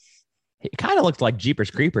 It kind of looked like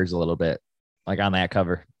Jeepers Creepers a little bit, like on that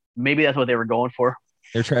cover. Maybe that's what they were going for.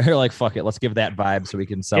 They're like, fuck it, let's give that vibe so we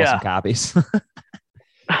can sell some copies.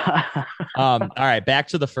 All right, back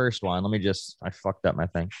to the first one. I fucked up my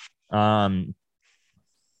thing. I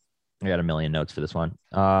got a million notes for this one.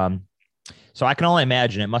 So I can only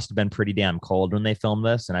imagine it must have been pretty damn cold when they filmed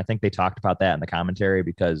this. And I think they talked about that in the commentary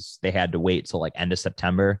because they had to wait till like end of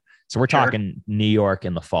September. So we're talking New York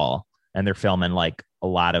in the fall, and they're filming like a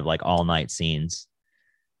lot of like all night scenes.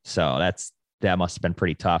 So that must have been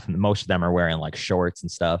pretty tough. And most of them are wearing like shorts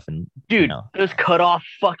and stuff. And dude, those cut off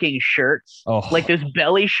fucking shirts, like those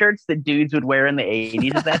belly shirts that dudes would wear in the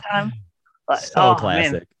 80s at that time. So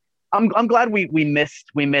classic. Man. I'm glad we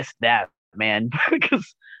missed that, man.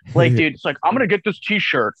 Because like, dude, it's like, I'm gonna get this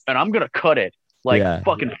t-shirt and I'm gonna cut it like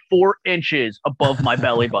fucking 4 inches above my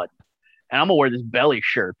belly button, and I'm gonna wear this belly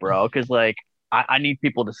shirt, bro, because like I need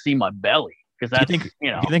people to see my belly, because that's do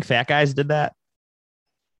you think fat guys did that?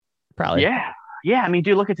 Probably. Yeah. I mean,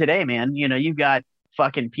 dude, look at today, man. You've got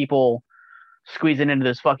fucking people squeezing into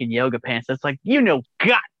those fucking yoga pants. That's like,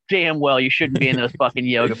 goddamn well you shouldn't be in those fucking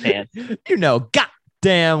yoga pants.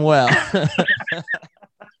 Goddamn well.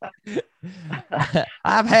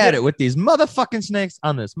 I've had it with these motherfucking snakes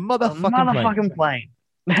on this motherfucking plane.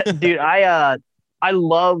 Dude, I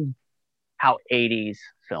love how 80s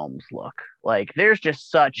films look. Like, there's just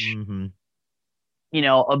such,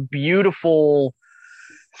 a beautiful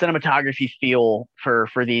cinematography feel for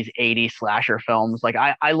these 80s slasher films. Like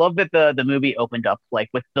I love that the movie opened up like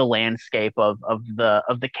with the landscape of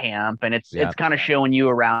the camp, and it's kind of showing you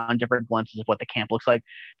around different glimpses of what the camp looks like.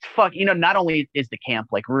 It's not only is the camp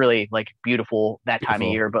like really like beautiful that time of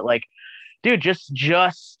year, but like, dude, just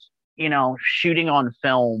shooting on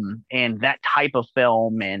film and that type of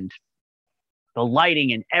film and the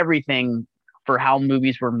lighting and everything for how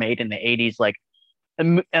movies were made in the 80s, like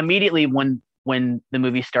immediately when the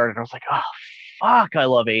movie started, I was like, oh fuck, I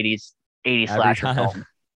love 80s slasher film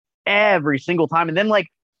every single time. And then like,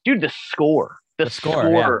 dude, the score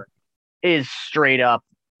is straight up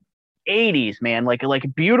 80s, man. Like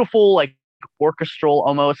beautiful, like orchestral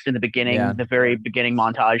almost in the beginning, the very beginning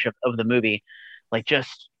montage of the movie, like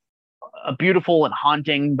just a beautiful and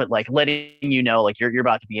haunting, but like letting you know like you're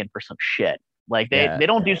about to be in for some shit. Like they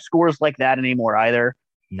don't do scores like that anymore either.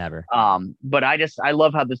 Never. But I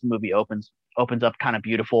love how this movie opens up kind of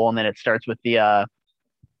beautiful, and then it starts with the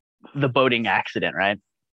boating accident, right?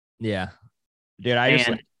 Yeah, dude,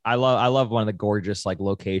 I love when the gorgeous like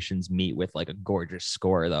locations meet with like a gorgeous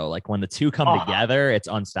score though. Like when the two come together, it's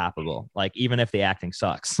unstoppable. Like even if the acting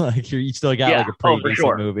sucks, like you still got like a pretty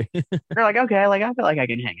decent movie. You're like, okay, like I feel like I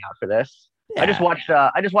can hang out for this. Yeah. I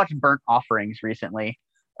just watched Burnt Offerings recently.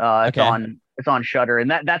 It's on Shudder,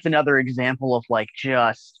 and that's another example of like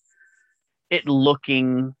just it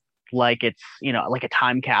looking like it's like a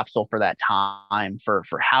time capsule for that time for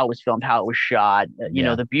how it was filmed, how it was shot,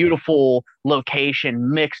 the beautiful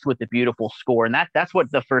location mixed with the beautiful score, and that's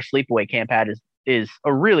what the first Sleepaway Camp had is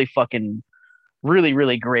a really fucking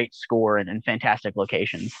really great score and fantastic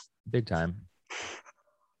locations. Big time.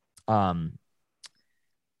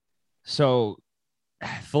 So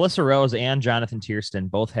Felissa Rose and Jonathan Tiersten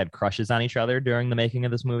both had crushes on each other during the making of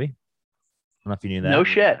this movie. I don't know if you knew that. No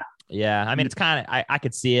shit. Yeah, I mean, it's kind of I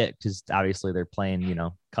could see it because obviously they're playing,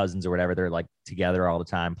 cousins or whatever. They're like together all the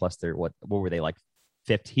time. Plus, they're what were they like?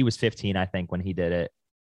 15? He was 15, I think, when he did it.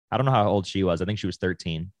 I don't know how old she was. I think she was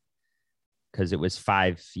 13 because it was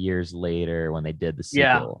 5 years later when they did the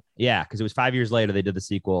sequel. Yeah, because it was 5 years later they did the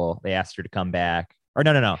sequel. They asked her to come back. Or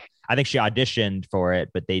no. I think she auditioned for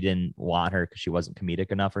it, but they didn't want her because she wasn't comedic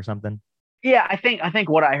enough or something. Yeah, I think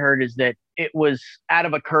what I heard is that it was out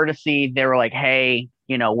of a courtesy. They were like, hey,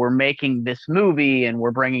 we're making this movie and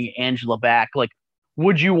we're bringing Angela back. Like,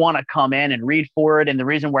 would you want to come in and read for it? And the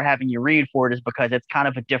reason we're having you read for it is because it's kind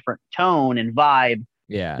of a different tone and vibe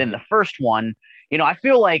than the first one. I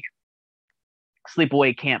feel like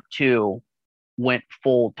Sleepaway Camp 2 went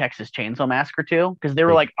full Texas Chainsaw Massacre 2 because they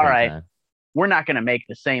were like, all right, we're not going to make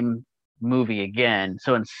the same movie again.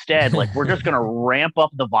 So instead, like, we're just going to ramp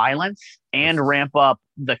up the violence and ramp up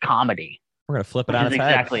the comedy. We're going to flip it on its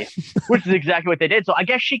head. Which is exactly what they did. So I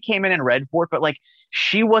guess she came in and read for it, but like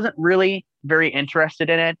she wasn't really very interested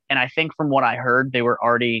in it. And I think from what I heard, they were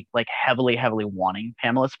already like heavily wanting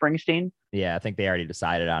Pamela Springsteen. Yeah, I think they already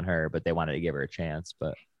decided on her, but they wanted to give her a chance.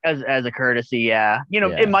 But as a courtesy,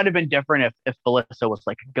 it might have been different if Felissa was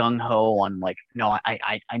like gung ho on like, no,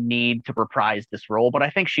 I need to reprise this role. But I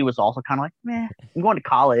think she was also kind of like, meh, I'm going to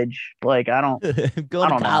college. Like I don't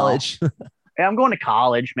college. Yeah, I'm going to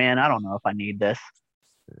college, man. I don't know if I need this.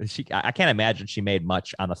 I can't imagine she made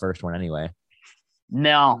much on the first one anyway.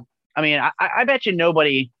 No, I mean, I bet you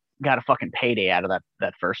nobody got a fucking payday out of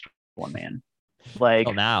that first one, man. Like,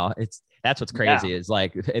 well, now that's what's crazy is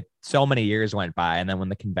like so many years went by, and then when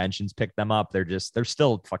the conventions picked them up, they're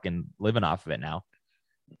still fucking living off of it now.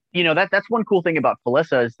 That's one cool thing about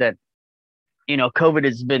Felissa is that COVID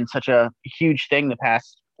has been such a huge thing the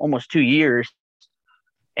past almost 2 years.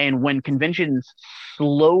 And when conventions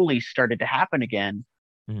slowly started to happen again,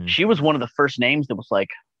 she was one of the first names that was like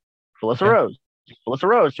Felissa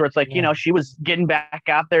Rose. So it's like, she was getting back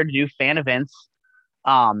out there to do fan events.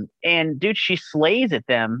 And dude, she slays at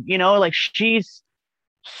them, like she's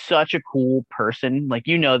such a cool person. Like,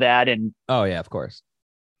 that. And oh yeah, of course.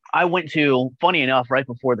 I went to, funny enough, right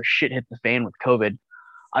before the shit hit the fan with COVID,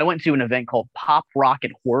 I went to an event called Pop Rock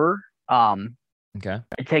and Horror. Okay.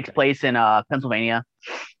 It takes place in Pennsylvania,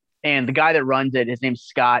 and the guy that runs it, his name's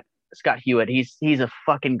Scott Hewitt. He's a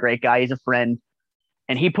fucking great guy. He's a friend,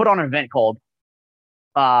 and he put on an event called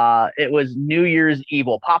it was New Year's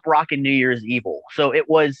Evil, Pop Rock and New Year's Evil. So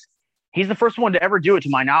he's the first one to ever do it to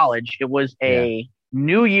my knowledge. It was a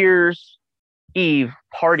New Year's Eve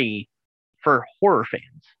party for horror fans.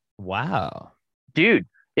 Wow, dude.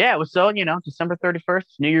 Yeah, it was so, December 31st,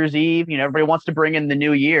 New Year's Eve. Everybody wants to bring in the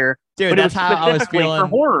new year. Dude, that's how I was feeling for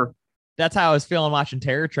horror. That's how I was feeling watching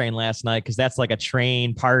Terror Train last night, because that's like a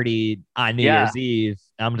train party on New Year's Eve.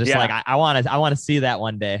 I'm just like, I want to see that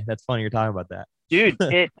one day. That's funny you're talking about that. Dude,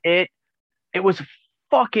 it was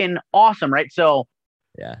fucking awesome, right? So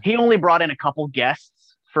Yeah. he only brought in a couple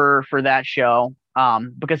guests for that show,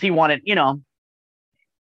 because he wanted,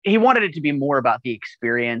 he wanted it to be more about the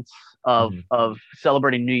experience of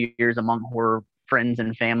celebrating New Year's among horror friends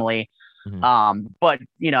and family. But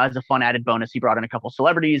as a fun added bonus, he brought in a couple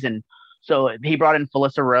celebrities, and so he brought in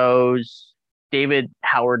Felissa Rose, David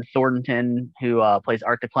Howard Thornton, who plays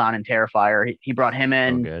Art the Clown in Terrifier. He brought him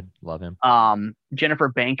in. Oh, good, love him. Jennifer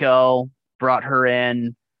Banco brought her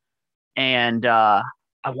in, and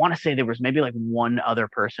I want to say there was maybe like one other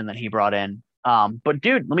person that he brought in. But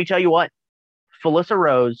dude, let me tell you what. Felissa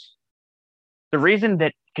Rose, the reason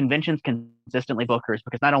that conventions consistently book her is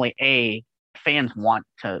because not only fans want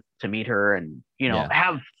to meet her and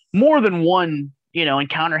have more than one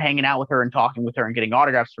encounter hanging out with her and talking with her and getting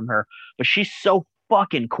autographs from her, but she's so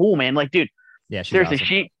fucking cool, man. Like, dude, yeah, seriously,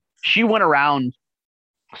 awesome. she went around.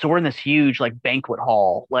 So we're in this huge like banquet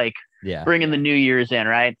hall, like bringing the New Year's in,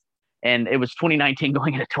 right? And it was 2019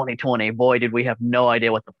 going into 2020. Boy, did we have no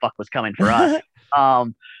idea what the fuck was coming for us.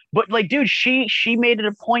 But like, dude, she made it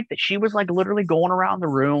a point that she was like literally going around the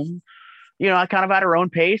room, kind of at her own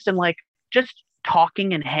pace and like just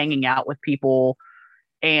talking and hanging out with people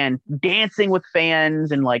and dancing with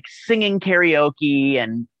fans and like singing karaoke.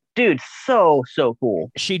 And dude, so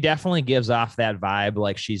cool. She definitely gives off that vibe.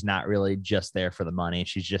 Like she's not really just there for the money.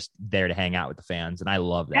 She's just there to hang out with the fans. And I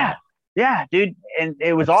love that. Yeah, dude. And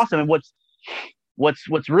it was awesome. And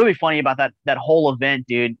what's really funny about that whole event,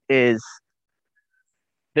 dude, is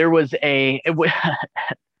there was it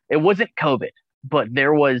wasn't COVID, but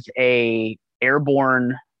there was a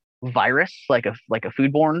airborne virus, like a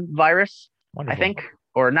foodborne virus. Wonderful. I think,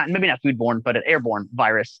 or not, maybe not foodborne, but an airborne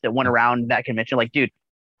virus that went around that convention. Like, dude,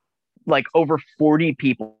 like over 40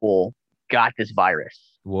 people got this virus.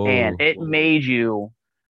 Whoa. And it made you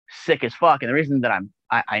sick as fuck. And the reason that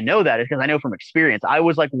I know that is because I know from experience, I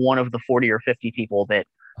was like one of the 40 or 50 people that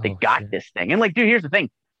got this thing. And like, dude, here's the thing.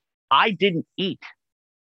 I didn't eat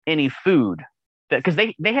any food because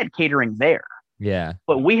they had catering there. Yeah.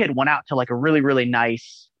 But we had went out to like a really, really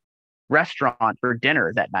nice restaurant for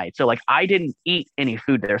dinner that night. So like I didn't eat any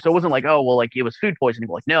food there. So it wasn't like, oh, well, like it was food poisoning.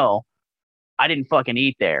 Like, no, I didn't fucking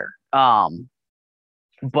eat there.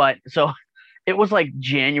 But so it was like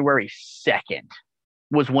January 2nd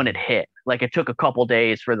was when it hit. Like it took a couple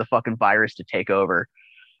days for the fucking virus to take over.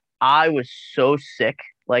 I was so sick.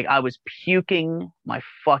 Like I was puking my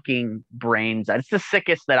fucking brains out. It's the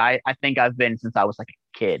sickest that I think I've been since I was like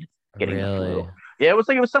a kid getting the flu. Yeah, it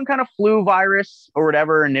was some kind of flu virus or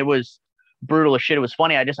whatever, and it was brutal as shit. It was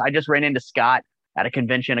funny. I just ran into Scott at a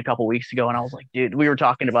convention a couple weeks ago, and I was like, dude, we were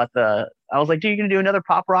talking about I was like, dude, you gonna do another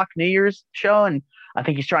Pop Rock New Year's show? And I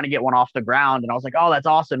think he's trying to get one off the ground. And I was like, oh, that's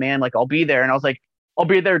awesome, man. Like, I'll be there. And I was like, I'll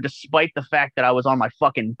be there despite the fact that I was on my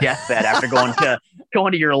fucking deathbed after going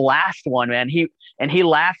to your last one, man. He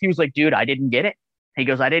laughed. He was like, dude, I didn't get it. He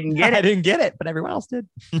goes, I didn't get it. I didn't get it, but everyone else did.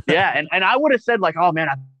 Yeah. And I would have said like, oh man,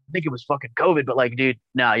 I think it was fucking COVID, but like, dude,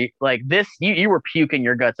 no, you were puking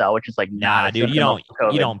your guts out, which is like, nah, dude, you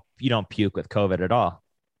don't puke with COVID at all.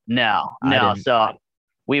 No. So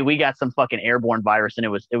we got some fucking airborne virus and it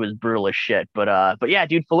was brutal as shit. But yeah,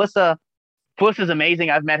 dude, Felissa's amazing.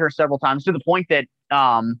 I've met her several times to the point that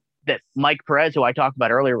that Mike Perez, who I talked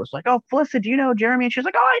about earlier, was like, oh, Felissa, do you know Jeremy? And she's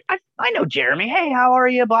like, oh, I know Jeremy. Hey, how are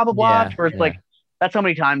you? Blah, blah, blah. It's like, that's how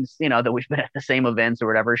many times, that we've been at the same events or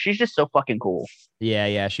whatever. She's just so fucking cool.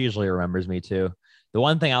 Yeah. She usually remembers me too. The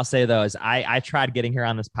one thing I'll say though, is I tried getting her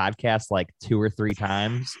on this podcast like 2 or 3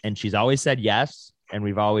 times and she's always said yes. And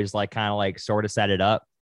we've always like kind of like sort of set it up.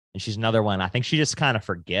 And she's another one. I think she just kind of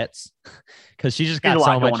forgets because she just got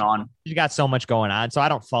so much going on. She's got so much going on. So I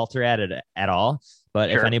don't fault her at it at all. But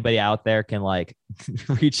if anybody out there can like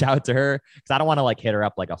reach out to her, because I don't want to like hit her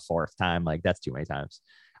up like a 4th time. Like that's too many times.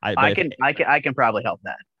 I can probably help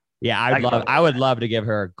that. Yeah, I would love to give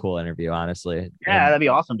her a cool interview, honestly. Yeah, that'd be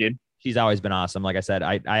awesome, dude. She's always been awesome. Like I said,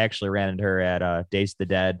 I actually ran into her at Days of the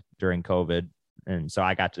Dead during COVID. And so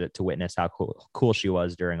I got to witness how cool she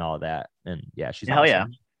was during all of that. And yeah, she's hell awesome. Yeah.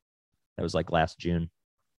 That was like last June.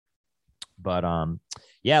 But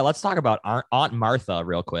yeah, let's talk about Aunt Martha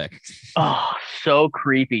real quick. Oh, so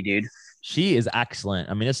creepy, dude. She is excellent.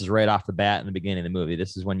 I mean, this is right off the bat in the beginning of the movie.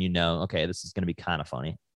 This is when you know, okay, this is going to be kind of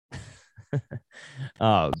funny.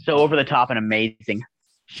 So over the top and amazing.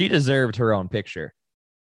 She deserved her own picture.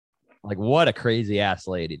 Like, what a crazy ass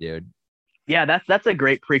lady, dude. Yeah, that's a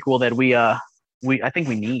great prequel that we I think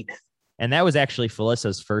we need. And that was actually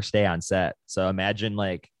Felissa's first day on set. So imagine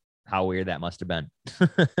like how weird that must have been.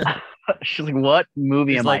 She's like, what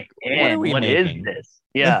movie am I in? What is this?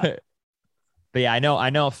 Yeah. But yeah, I know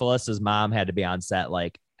Felissa's mom had to be on set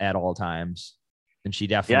like at all times. And she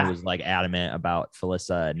definitely was like adamant about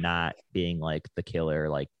Felissa not being like the killer,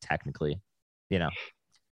 like technically, you know,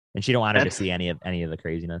 and she don't want her to see any of the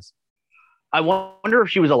craziness. I wonder if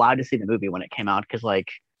she was allowed to see the movie when it came out. Cause like,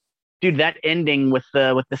 dude, that ending with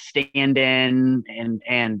the stand-in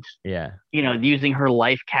and you know, using her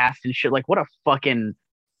life cast and shit, like what a fucking,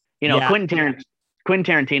 you know, Quentin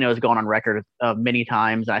Tarantino has gone on record many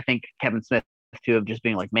times. I think Kevin Smith too, of just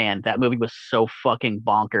being like, man, that movie was so fucking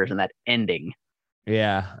bonkers, and that ending.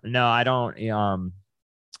 Yeah, no, I don't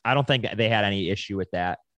think they had any issue with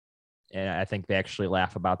that. And I think they actually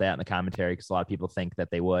laugh about that in the commentary because a lot of people think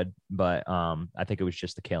that they would, but I think it was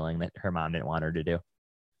just the killing that her mom didn't want her to do.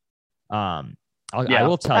 I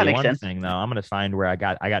will tell you one thing though. I'm gonna find where I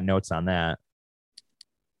got notes on that.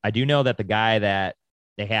 I do know that the guy that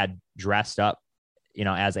they had dressed up, you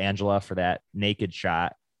know, as Angela for that naked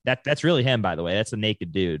shot, that's really him, by the way. That's a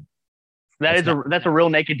naked dude. That's a real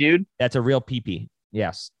naked dude. That's a real pee-pee.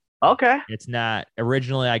 Yes. Okay. It's not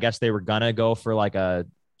originally. I guess they were gonna go for like a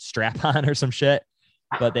strap on or some shit,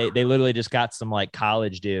 but they literally just got some like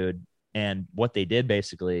college dude. And what they did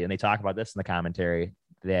basically, and they talk about this in the commentary,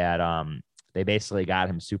 that they basically got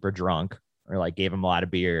him super drunk or like gave him a lot of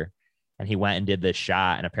beer, and he went and did this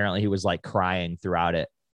shot, and apparently he was like crying throughout it.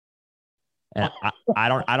 And I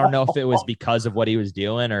don't know if it was because of what he was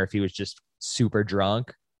doing or if he was just super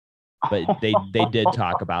drunk, but they did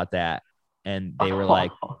talk about that, and they were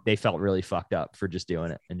like, they felt really fucked up for just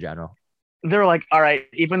doing it in general. They're like, all right,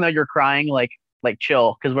 even though you're crying, like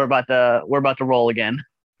chill, because we're about to roll again.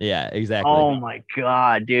 Yeah, exactly. Oh my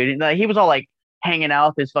god, dude! Like, he was all like hanging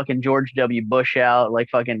out with his fucking George W. Bush out, like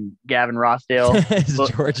fucking Gavin Rossdale.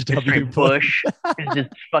 George W. Bush. It's just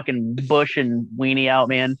fucking Bush and Weenie out,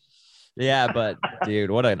 man. Yeah, but dude,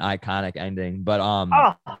 what an iconic ending. But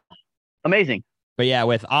amazing. But yeah,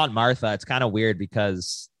 with Aunt Martha, it's kind of weird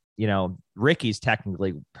because, you know, Ricky's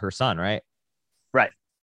technically her son, right? Right.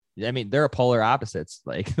 I mean, they're polar opposites.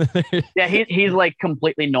 Like, yeah, he's like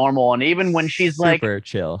completely normal, and even when she's super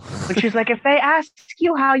chill, when she's like, if they ask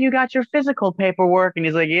you how you got your physical paperwork, and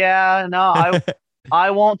he's like, yeah, no,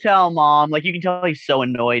 I won't tell, Mom. Like, you can tell he's so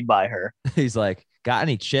annoyed by her. He's like, got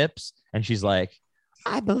any chips? And she's like,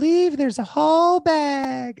 I believe there's a whole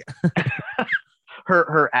bag.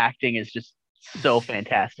 her acting is just so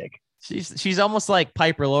fantastic. She's almost like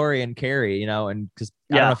Piper Laurie and Carrie, you know, and because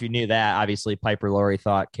I don't know if you knew that. Obviously, Piper Laurie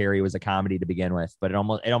thought Carrie was a comedy to begin with, but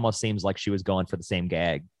it almost seems like she was going for the same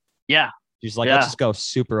gag. Yeah, she's like, let's just go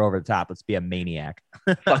super over the top. Let's be a maniac.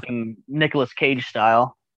 Fucking Nicolas Cage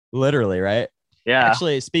style. Literally, right? Yeah.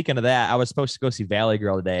 Actually, speaking of that, I was supposed to go see Valley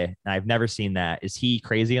Girl today, and I've never seen that. Is he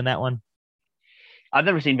crazy in that one? I've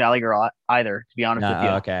never seen Valley Girl either, to be honest with you.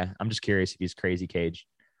 Okay, I'm just curious if he's crazy Cage.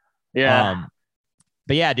 Yeah.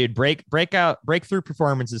 But yeah, dude, breakthrough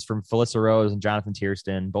performances from Felissa Rose and Jonathan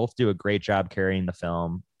Tiersten both do a great job carrying the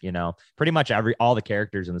film. You know, pretty much all the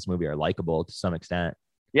characters in this movie are likable to some extent.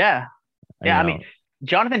 Yeah. Yeah. I mean,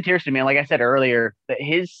 Jonathan Tiersten, man, like I said earlier, that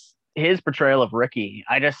his portrayal of Ricky,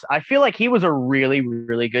 I feel like he was a really,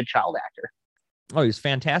 really good child actor. Oh, he's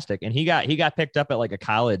fantastic. And he got picked up at like a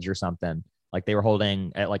college or something. Like they were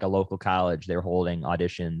holding at like a local college, they were holding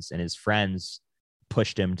auditions, and his friends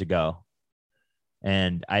pushed him to go.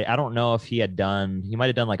 And I don't know if he might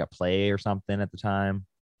have done like a play or something at the time.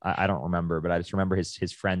 I don't remember, but I just remember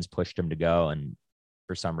his friends pushed him to go, and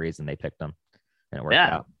for some reason they picked him, and it worked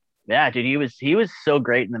out. Yeah, dude, he was so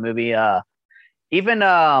great in the movie. Even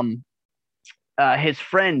his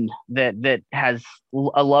friend that has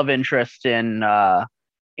a love interest in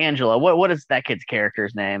Angela. What is that kid's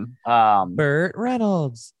character's name? Burt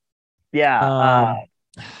Reynolds. Yeah.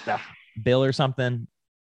 Bill or something.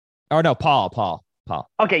 Oh no, Paul.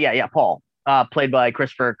 Okay, yeah, Paul. Played by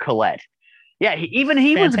Christopher Collette. Yeah, he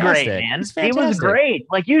was great, man. He was great.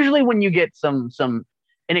 Like, usually when you get some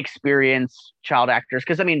inexperienced child actors,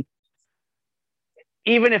 because I mean,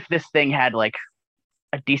 even if this thing had like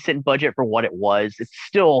a decent budget for what it was, it's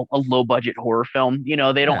still a low budget horror film. You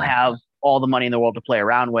know, they don't have all the money in the world to play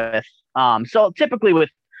around with. So typically with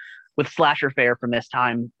slasher fare from this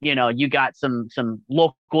time, you know, you got some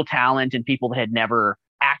local talent and people that had never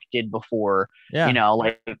acted before, you know,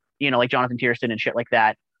 like Jonathan Tiersten and shit like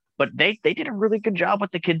that. But they did a really good job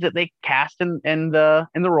with the kids that they cast in the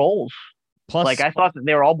roles. Plus, like, I thought that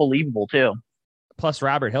they were all believable too. Plus,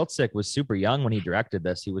 Robert Hiltzik was super young when he directed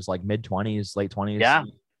this. He was like mid-20s, late 20s. Yeah.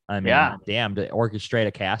 I mean, damn, to orchestrate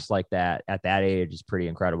a cast like that at that age is pretty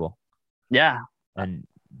incredible. Yeah. And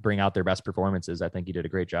bring out their best performances. I think he did a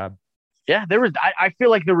great job. Yeah, I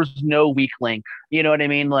feel like there was no weak link. You know what I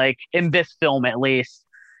mean? Like, in this film, at least.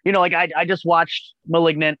 You know, like I just watched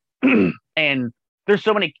Malignant, and there's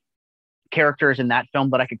so many characters in that film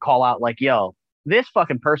that I could call out like, yo, this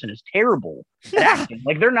fucking person is terrible at acting.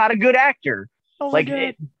 Like they're not a good actor. Like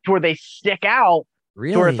to where they stick out.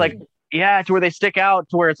 Really? To where it's like, yeah, to where they stick out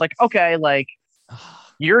to where it's like, okay, like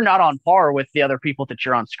you're not on par with the other people that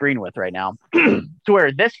you're on screen with right now. To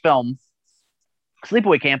where this film,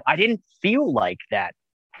 Sleepaway Camp, I didn't feel like that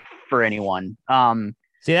for anyone.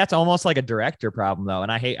 See, that's almost like a director problem, though,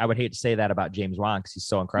 and I would hate to say that about James Wan because he's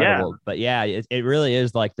so incredible. But yeah, it really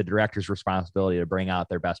is like the director's responsibility to bring out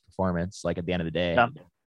their best performance, like at the end of the day. Yeah.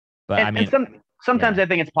 But I mean, sometimes I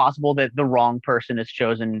think it's possible that the wrong person is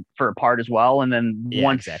chosen for a part as well, and then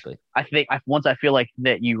once I feel like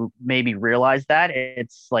that you maybe realize that,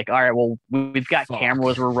 it's like, all right, well, we've got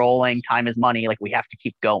cameras, we're rolling, time is money, like we have to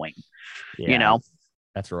keep going. You know,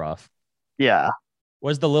 that's rough. Yeah.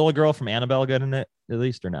 Was the little girl from Annabelle good in it, at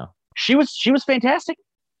least, or no? She was fantastic.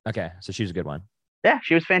 Okay, so she was a good one. Yeah,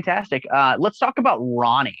 she was fantastic. Let's talk about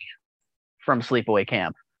Ronnie from Sleepaway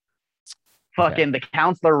Camp. Fucking the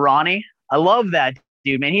counselor Ronnie. I love that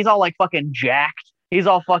dude, man. He's all like fucking jacked. He's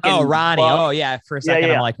all fucking. Oh, Ronnie. buff. Oh, yeah. For a second,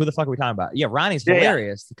 I'm like, who the fuck are we talking about? Yeah, Ronnie's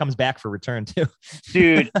hilarious. He comes back for Return too,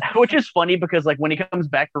 dude. Which is funny because like when he comes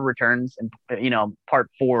back for Returns and part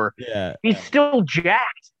 4, he's still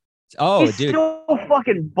jacked. Oh, he's dude, still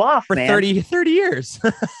fucking buff for man. 30 years.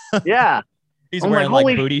 Yeah, he's wearing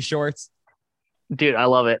like booty shorts. Dude, I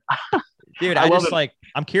love it. Dude,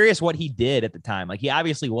 I'm curious what he did at the time. Like, he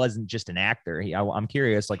obviously wasn't just an actor. I'm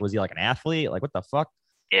curious, like, was he like an athlete? Like, what the fuck?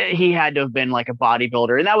 He had to have been like a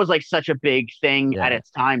bodybuilder. And that was like such a big thing at its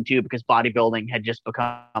time too, because bodybuilding had just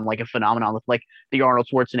become like a phenomenon with like the Arnold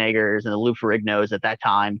Schwarzeneggers and the Lou Ferrignos at that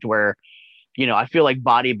time, to where, I feel like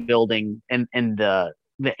bodybuilding in the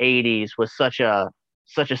 80s was such a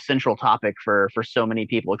central topic for so many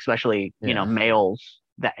people, especially, males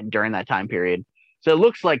during that time period. So it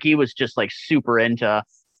looks like he was just like super into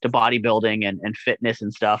bodybuilding and fitness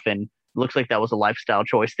and stuff. And it looks like that was a lifestyle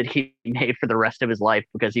choice that he made for the rest of his life,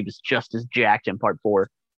 because he was just as jacked in part 4.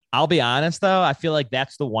 I'll be honest, though. I feel like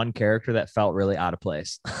that's the one character that felt really out of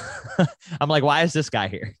place. I'm like, why is this guy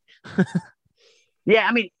here? Yeah,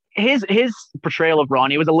 I mean, his portrayal of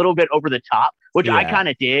Ronnie was a little bit over the top, which I kind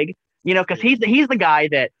of dig, because he's the guy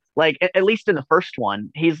that, like, at least in the first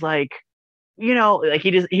one, he's like, like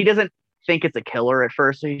he doesn't think it's a killer at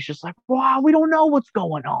first, so he's just like, wow, we don't know what's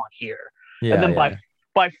going on here. And then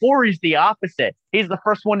by 4, he's the opposite. He's the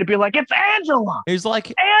first one to be like, it's Angela. He's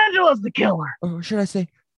like, Angela's the killer. Or should I say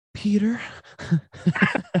Peter?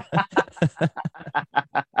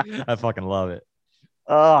 I fucking love it.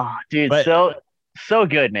 Oh, dude, so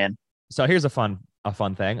good, man. So here's a fun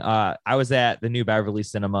thing. I was at the New Beverly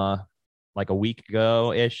Cinema like a week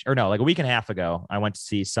ago ish, or no, like a week and a half ago. I went to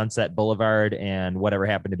see Sunset Boulevard and Whatever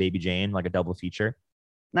Happened to Baby Jane, like a double feature.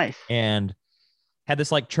 Nice. And had this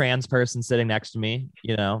like trans person sitting next to me,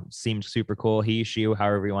 seemed super cool. He, she,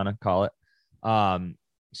 however you want to call it.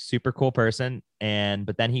 Super cool person.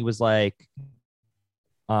 But then he was like,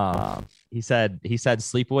 he said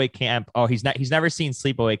Sleepaway Camp. Oh, he's never seen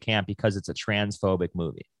Sleepaway Camp because it's a transphobic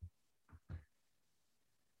movie.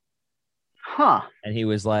 Huh. And he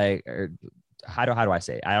was like, how do I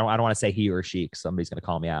say it? I don't want to say he or she, because somebody's gonna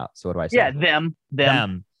call me out. So what do I say? Yeah,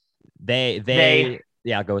 them. They.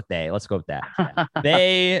 Yeah, I'll go with they. Let's go with that.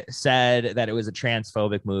 They said that it was a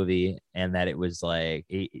transphobic movie and that it was like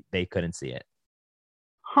they couldn't see it.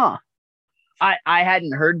 Huh. I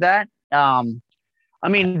hadn't heard that. I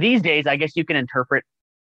mean, these days, I guess you can interpret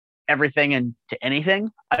everything into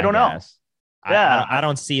anything. I don't know. Yeah. I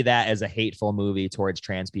don't see that as a hateful movie towards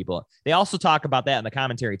trans people. They also talk about that in the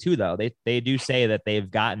commentary too, though. They do say that they've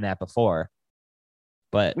gotten that before.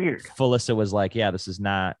 But weird. Felissa was like, yeah, this is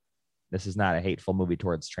not a hateful movie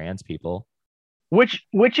towards trans people. Which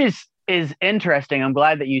is interesting. I'm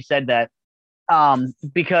glad that you said that.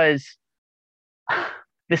 Because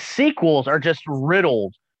the sequels are just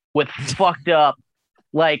riddled with fucked up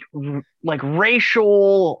like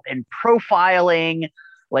racial and profiling.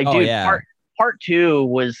 Like, dude, part 2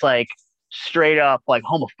 was like straight up like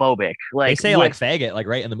homophobic. Like, they say like faggot like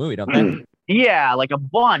right in the movie, don't they? Yeah, like a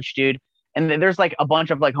bunch, dude. And then there's like a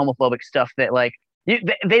bunch of like homophobic stuff that like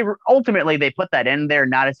they ultimately they put that in there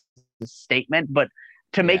not as a statement, but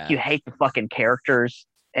to make you hate the fucking characters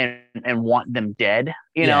and want them dead.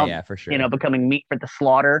 Yeah, for sure. Becoming meat for the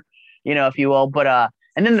slaughter, if you will. But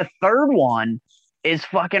and then the third one is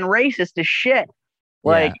fucking racist as shit.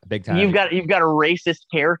 Like, big time. You've got a racist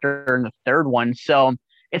character in the third one, so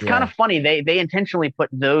it's kind of funny. They intentionally put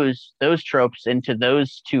those tropes into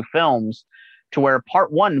those 2 films, to where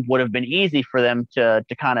part 1 would have been easy for them to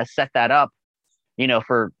kind of set that up,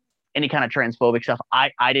 for any kind of transphobic stuff.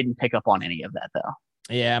 I didn't pick up on any of that though.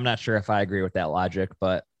 Yeah, I'm not sure if I agree with that logic,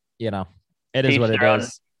 but it is Teach what it their own.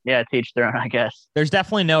 is. Yeah, teach their own, I guess. There's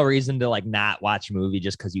definitely no reason to like not watch a movie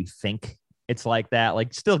just because you think it's like that.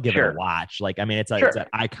 Like, still give it Sure. a watch. Like, I mean, it's Sure. an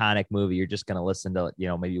iconic movie. You're just gonna listen to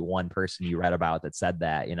maybe one person you read about that said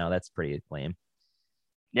that. That's pretty lame.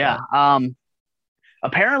 Yeah.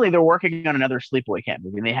 Apparently they're working on another Sleepaway Camp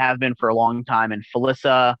movie. They have been for a long time, and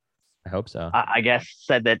Felissa, I hope so. I guess,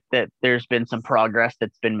 said that there's been some progress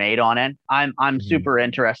that's been made on it. I'm super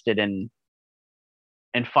interested in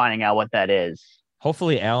finding out what that is.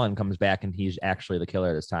 Hopefully Alan comes back and he's actually the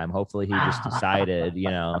killer this time. Hopefully he just decided,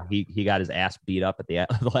 he got his ass beat up at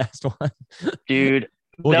the last one. Dude,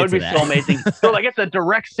 We'll that would be so amazing. So I guess a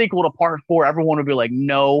direct sequel to part 4, everyone would be like,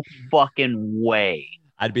 no fucking way.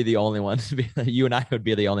 I'd be the only one to be. You and I would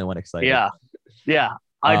be the only one excited. Yeah.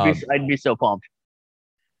 I'd be so pumped.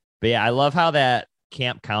 But yeah, I love how that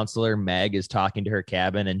camp counselor Meg is talking to her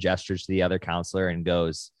cabin and gestures to the other counselor and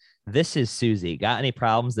goes, "This is Susie. Got any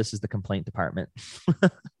problems? This is the complaint department."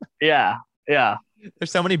 Yeah.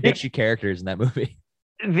 There's so many bitchy characters in that movie.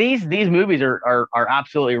 These movies are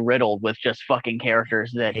absolutely riddled with just fucking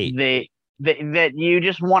characters that that you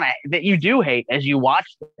just want to, that you do hate as you watch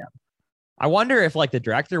them. I wonder if like the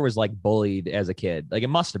director was like bullied as a kid. Like, it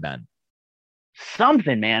must have been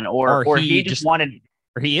something, man, or he just wanted,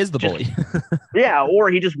 or he is the bully. Yeah, or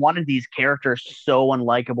he just wanted these characters so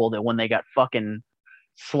unlikable that when they got fucking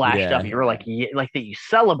slashed up, you were like that you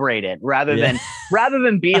celebrate it rather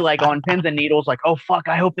than be like on pins and needles, like, oh fuck,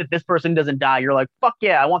 I hope that this person doesn't die. You're like, fuck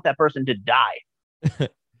yeah, I want that person to die.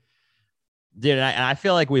 Dude, and I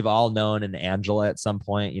feel like we've all known an Angela at some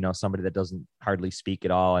point, somebody that doesn't hardly speak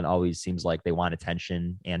at all and always seems like they want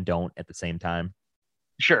attention and don't at the same time.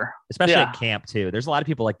 Sure. Especially at camp too. There's a lot of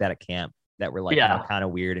people like that at camp that were like kind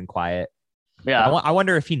of weird and quiet. Yeah. I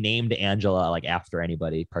wonder if he named Angela like after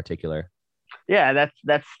anybody particular. Yeah,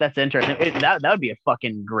 that's interesting. That would be a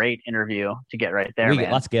fucking great interview to get right there,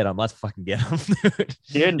 man. Let's get him. Let's fucking get him, dude.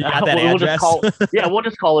 Dude, we'll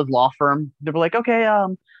just call his law firm. They'll be like, okay,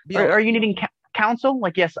 are you needing counsel?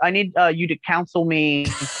 Like, yes, I need you to counsel me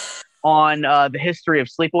on the history of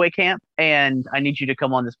Sleepaway Camp, and I need you to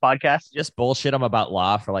come on this podcast. Just bullshit him about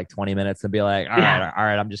law for like 20 minutes and be like, all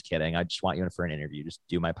right, I'm just kidding. I just want you in for an interview. Just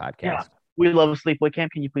do my podcast. Yeah. We love Sleepaway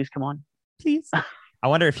Camp. Can you please come on? Please. I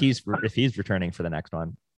wonder if he's returning for the next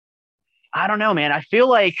one. I don't know, man. I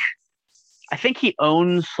think he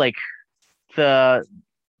owns like the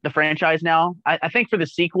franchise now. I think for the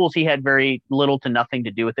sequels, he had very little to nothing to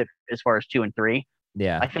do with it as far as 2 and 3.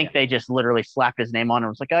 Yeah. I think they just literally slapped his name on it. It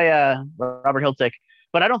was like, oh yeah, Robert Hiltzik.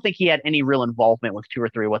 But I don't think he had any real involvement with 2 or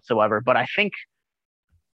 3 whatsoever. But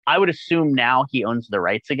I would assume now he owns the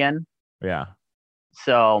rights again. Yeah.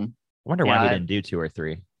 So I wonder why he didn't do 2 or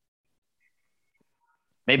 3.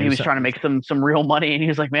 Maybe he was trying to make some real money, and he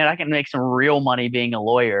was like, man, I can make some real money being a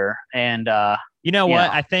lawyer. And you know what?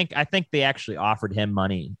 I think they actually offered him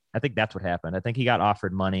money. I think that's what happened. I think he got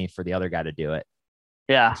offered money for the other guy to do it.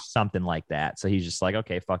 Yeah. Something like that. So he's just like,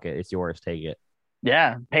 okay, fuck it. It's yours. Take it.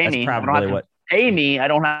 Yeah. Pay me. Pay me. I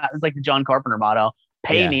don't have, it's like the John Carpenter motto.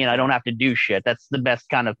 Pay me and I don't have to do shit. That's the best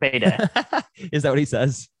kind of payday. Is that what he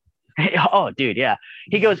says? Oh, dude. Yeah.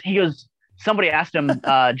 He goes, somebody asked him,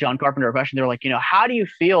 John Carpenter, a question. They were like, how do you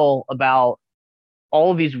feel about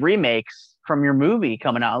all of these remakes from your movie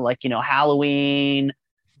coming out? Like, Halloween,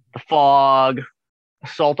 The Fog,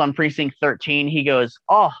 Assault on Precinct 13. He goes,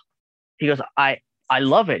 I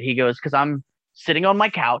love it. He goes, because I'm sitting on my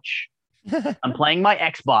couch, I'm playing my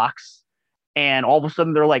Xbox, and all of a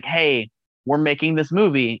sudden they're like, hey, we're making this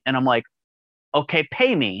movie. And I'm like, okay,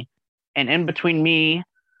 pay me. And in between me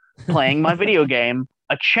playing my video game,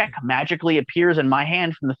 a check magically appears in my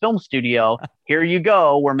hand from the film studio. Here you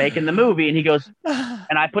go. We're making the movie. And he goes,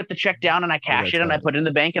 and I put the check down and I cash it and I put it in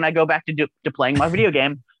the bank and I go back to playing my video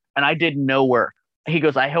game. And I did no work. He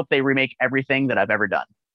goes, I hope they remake everything that I've ever done.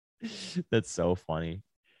 That's so funny.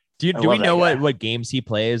 Do we know what games he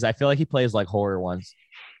plays? I feel like he plays like horror ones.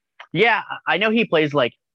 Yeah, I know he plays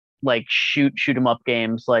like shoot 'em up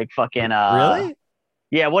games, like fucking really?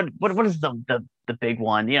 Yeah, what is the big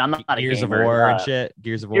one? Yeah, I'm not a Gears gamer. of War and shit.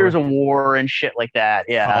 Gears of War and shit like that.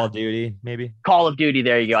 Yeah. Call of Duty, maybe. Call of Duty,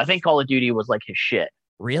 there you go. I think Call of Duty was like his shit.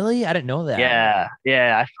 Really? I didn't know that.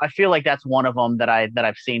 Yeah. I feel like that's one of them that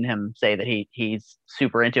I've seen him say that he's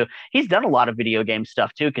super into. He's done a lot of video game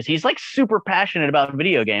stuff too, because he's like super passionate about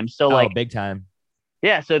video games. So like big time.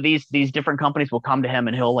 Yeah, so these different companies will come to him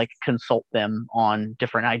and he'll like consult them on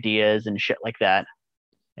different ideas and shit like that.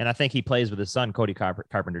 And I think he plays with his son Cody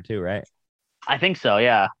Carpenter too, right? I think so.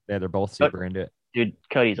 Yeah. Yeah, they're both super into it. Dude,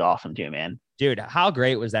 Cody's awesome too, man. Dude, how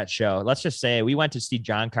great was that show? Let's just say we went to see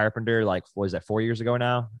John Carpenter, like, was that 4 years ago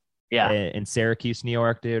now? Yeah. In Syracuse, New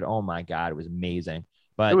York, dude. Oh my God, it was amazing.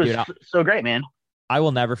 But It was dude, so great, man. I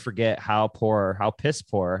will never forget how piss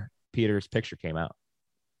poor Peter's picture came out.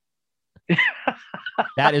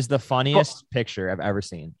 That is the funniest picture I've ever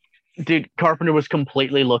seen. Dude, Carpenter was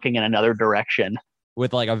completely looking in another direction.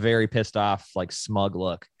 With like a very pissed off, like smug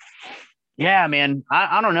look. Yeah, man.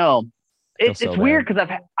 I don't know. It's weird because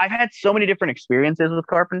I've had so many different experiences with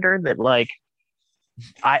Carpenter that like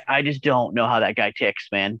I just don't know how that guy ticks,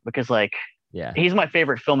 man. Because like he's my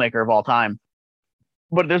favorite filmmaker of all time.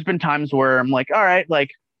 But there's been times where I'm like, all right,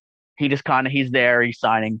 like he's there, he's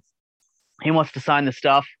signing. He wants to sign the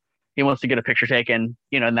stuff. He wants to get a picture taken,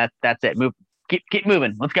 and that's it. Keep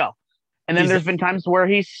moving. Let's go. And then there's been times where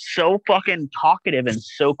he's so fucking talkative and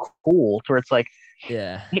so cool to where it's like, he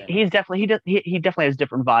definitely has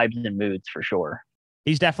different vibes and moods for sure.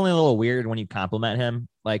 He's definitely a little weird when you compliment him.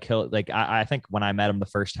 Like I think when I met him the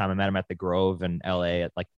first time, I met him at the Grove in LA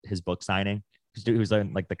at like his book signing. He was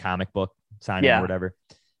like the comic book signing or whatever.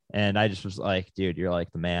 And I just was like, dude, you're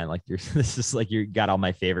like the man. Like this is like, you got all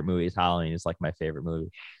my favorite movies. Halloween is like my favorite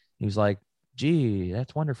movie. He was like, gee,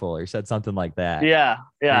 that's wonderful. Or he said something like that. Yeah.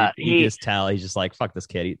 You just tell he's just like, fuck this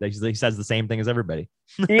kid. He says the same thing as everybody.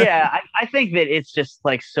 Yeah. I think that it's just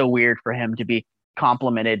like so weird for him to be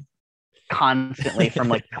complimented constantly from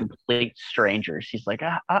like complete strangers. He's like,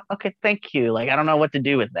 okay, thank you. Like, I don't know what to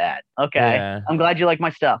do with that. Okay. Yeah. I'm glad you like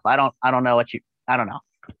my stuff. I don't know I don't know.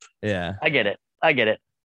 Yeah. I get it.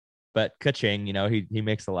 But ka-ching, he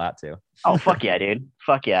makes a lot too. Oh, fuck yeah, dude.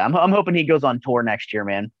 Fuck yeah. I'm hoping he goes on tour next year,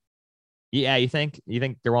 man. Yeah, you think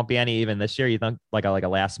there won't be any even this year? You think like a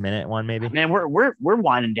last minute one maybe? Man, we're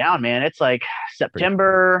winding down, man. It's like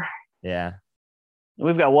September. Yeah.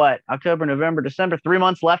 We've got what? October, November, December, 3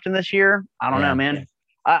 months left in this year. I don't know, man.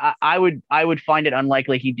 I would find it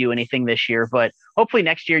unlikely he'd do anything this year, but hopefully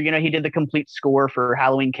next year, he did the complete score for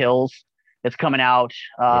Halloween Kills. It's coming out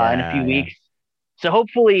in a few weeks. So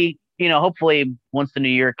hopefully once the new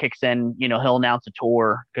year kicks in, he'll announce a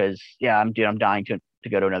tour because I'm dying to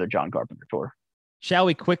go to another John Carpenter tour. Shall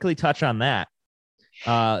we quickly touch on that?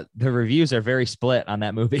 The reviews are very split on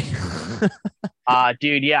that movie.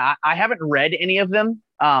 Dude, yeah, I haven't read any of them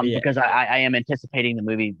because I am anticipating the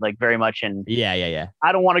movie like very much, and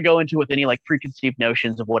I don't want to go into with any like preconceived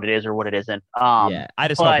notions of what it is or what it isn't. I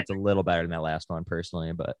just hope it's a little better than that last one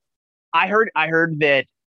personally, but I heard that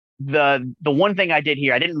the one thing I did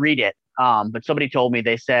hear, I didn't read it, but somebody told me,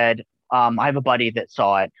 they said, I have a buddy that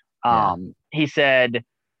saw it. He said,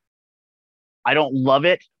 I don't love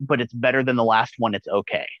it, but it's better than the last one. It's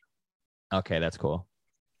okay. Okay, that's cool.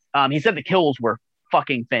 He said the kills were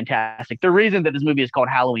fucking fantastic. The reason that this movie is called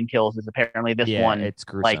Halloween Kills is apparently this one it's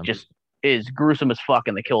gruesome. Like just is gruesome as fuck,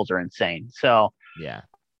 and the kills are insane. So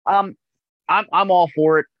I'm all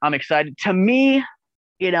for it. I'm excited. To me,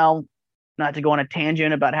 not to go on a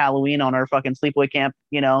tangent about Halloween on our fucking sleepaway camp,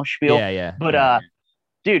 spiel. But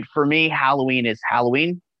dude, for me, Halloween is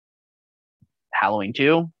Halloween, Halloween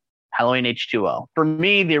 2, Halloween H2O. For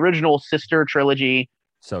me, the original sister trilogy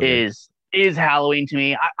is Halloween to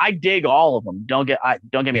me. I dig all of them. Don't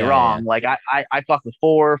get me wrong. Like I fuck with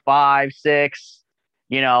 4, 5, 6.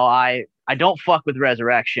 I don't fuck with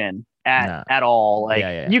Resurrection at all.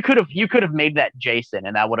 Like you could have made that Jason,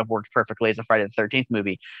 and that would have worked perfectly as a Friday the 13th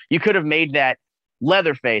movie. You could have made that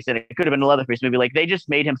Leatherface, and it could have been a Leatherface movie. Like they just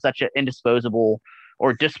made him such an indisposable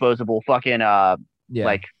or disposable fucking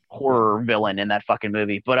like horror villain in that fucking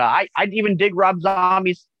movie. But I'd even dig Rob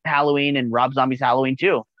Zombie's Halloween and Rob Zombie's Halloween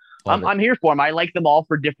too. I'm here for them. I like them all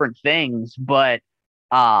for different things, but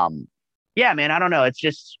man, I don't know. It's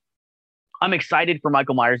just I'm excited for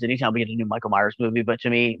Michael Myers anytime we get a new Michael Myers movie. But to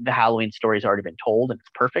me, the Halloween story's already been told, and it's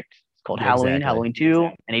perfect. It's called Halloween, Halloween 2,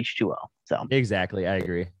 and H2O. So exactly, I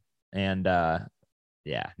agree. And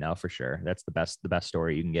no, for sure, that's the best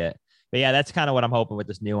story you can get. But yeah, that's kind of what I'm hoping with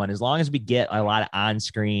this new one. As long as we get a lot of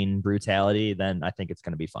on-screen brutality, then I think it's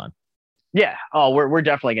going to be fun. Yeah. Oh, we're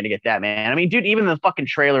definitely going to get that, man. I mean, dude, even the fucking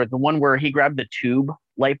trailer, the one where he grabbed the tube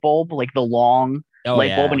light bulb, like the long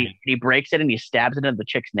light bulb, and he breaks it and he stabs it into the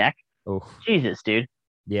chick's neck. Oh, Jesus, dude.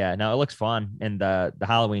 Yeah, no, it looks fun. And the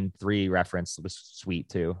Halloween 3 reference was sweet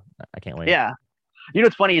too. I can't wait. Yeah.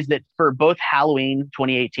 What's funny is that for both Halloween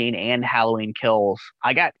 2018 and Halloween Kills,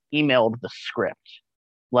 I got emailed the script.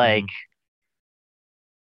 Like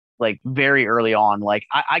very early on. Like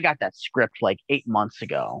I got that script like 8 months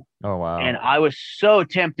ago. Oh wow. And I was so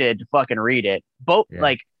tempted to fucking read it.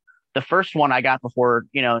 Like the first one I got before,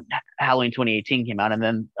 Halloween 2018 came out. And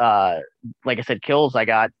then like I said, Kills I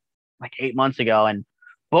got like 8 months ago. And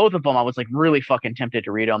both of them, I was like really fucking tempted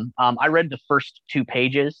to read them. I read the first 2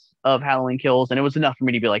 pages of Halloween Kills, and it was enough for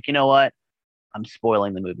me to be like, you know what? I'm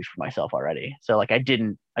spoiling the movie for myself already. So like I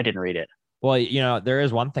didn't read it. Well, there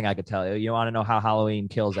is one thing I could tell you. You want to know how Halloween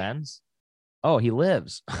Kills ends? Oh, he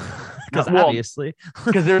lives. Because obviously.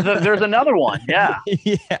 Because there's another one. Yeah.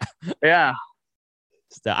 Yeah. Yeah.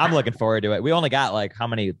 So I'm looking forward to it. We only got like how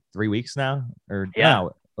many? 3 weeks now? Or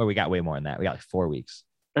no? Or we got way more than that. We got like 4 weeks.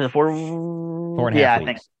 Is it 4.5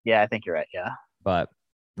 weeks? I think you're right. Yeah. But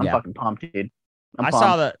I'm fucking pumped, dude.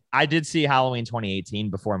 I did see Halloween 2018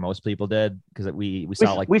 before most people did because we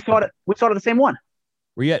saw we saw it at the same one.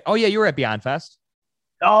 Were you oh yeah, you were at Beyond Fest?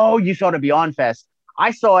 Oh, you saw it at Beyond Fest.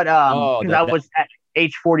 I saw it because I was at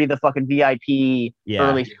H40, the fucking VIP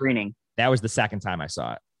early screening. That was the second time I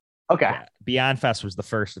saw it. Okay. Yeah. Beyond Fest was the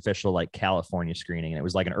first official like California screening, and it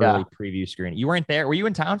was like an early preview screening. You weren't there? Were you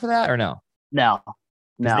in town for that or no? No.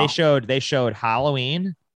 They showed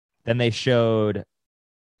Halloween, then they showed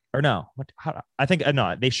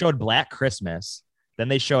they showed Black Christmas, then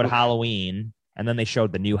they showed Halloween, and then they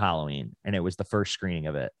showed the new Halloween, and it was the first screening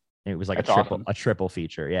of it. It was like a triple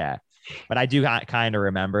feature, yeah. But I do kind of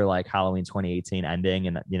remember like Halloween 2018 ending,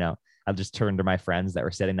 and I just turned to my friends that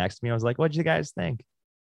were sitting next to me. I was like, "What'd you guys think?"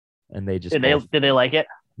 And they just did they like it?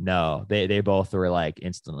 No, they both were like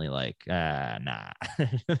instantly like, nah.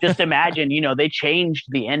 Just imagine, they changed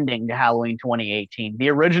the ending to Halloween 2018. The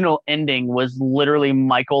original ending was literally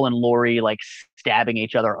Michael and Laurie like stabbing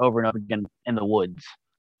each other over and over again in the woods.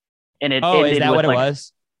 And it is that what it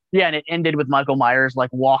was? Yeah, and it ended with Michael Myers like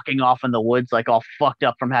walking off in the woods, like all fucked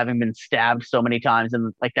up from having been stabbed so many times,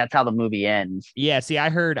 and like that's how the movie ends. Yeah, see, I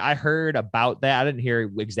heard about that. I didn't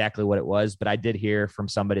hear exactly what it was, but I did hear from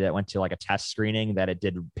somebody that went to like a test screening that it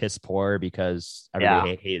did piss poor because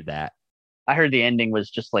everybody hated that. I heard the ending was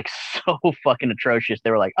just like so fucking atrocious.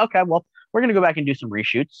 They were like, okay, well, we're gonna go back and do some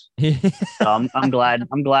reshoots. So I'm glad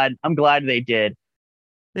they did.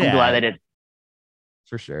 Yeah, I'm glad they did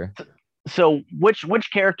for sure. So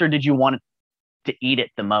which character did you want to eat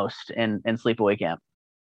it the most in Sleepaway Camp?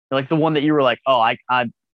 Like the one that you were like, oh,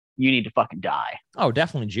 you need to fucking die. Oh,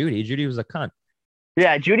 definitely Judy. Judy was a cunt.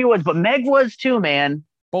 Yeah, Judy was, but Meg was too, man.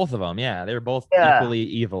 Both of them, yeah. They were both equally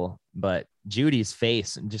evil. But Judy's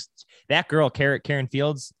face and just that girl, Karen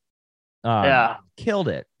Fields, killed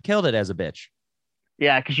it as a bitch.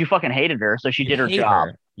 Yeah, because you fucking hated her, so she did her job.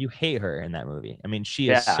 You hate her in that movie. I mean, she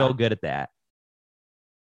is so good at that.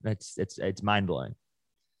 It's mind blowing.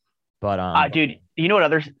 But dude, you know what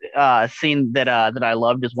other scene that I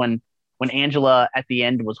loved is when Angela at the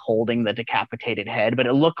end was holding the decapitated head, but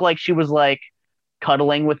it looked like she was like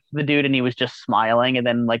cuddling with the dude and he was just smiling, and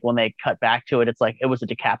then like when they cut back to it, it's like it was a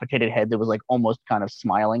decapitated head that was like almost kind of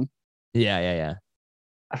smiling. Yeah.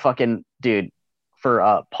 I fucking dude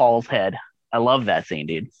for Paul's head. I love that scene,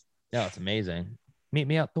 dude. Yeah, it's amazing. Meet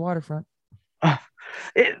me out the waterfront.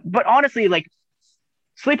 But honestly, like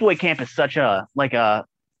Sleepaway Camp is such a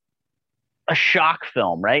shock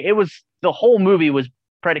film, right? It was the whole movie was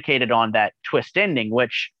predicated on that twist ending,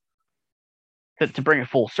 which to bring it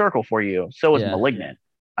full circle for you, so is Malignant.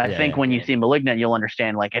 I think when you see Malignant, you'll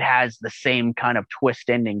understand like it has the same kind of twist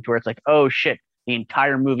ending to where it's like, oh shit, the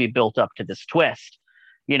entire movie built up to this twist.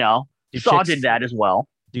 Saw did that as well.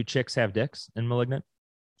 Do chicks have dicks in Malignant?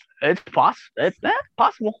 It's possible. It's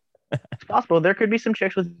possible. There could be some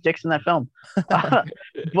chicks with dicks in that film.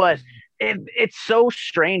 But it's so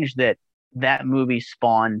strange that movie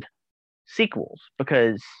spawned sequels,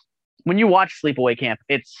 because when you watch Sleepaway Camp,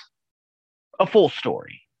 it's a full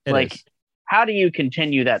story. It is. How do you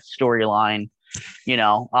continue that storyline?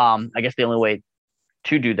 I guess the only way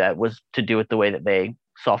to do that was to do it the way that they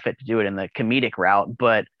saw fit to do it in the comedic route.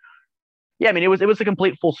 But yeah, I mean, it was a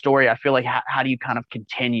complete full story. I feel like how do you kind of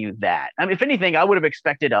continue that? I mean, if anything, I would have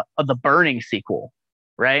expected a The Burning sequel,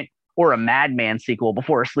 right? Or a Madman sequel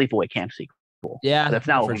before a Sleepaway Camp sequel. Yeah, but that's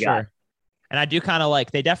not what we got. And I do kind of like,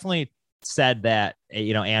 they definitely said that,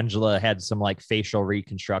 Angela had some like facial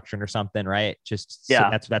reconstruction or something, right?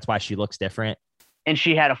 That's why she looks different. And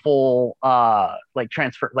she had a full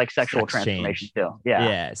sexual transformation too.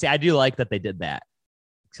 Yeah. See, I do like that they did that.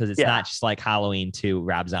 Because it's not just like Halloween 2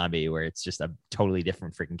 Rob Zombie, where it's just a totally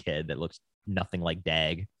different freaking kid that looks nothing like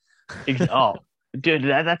Dag. Oh, dude,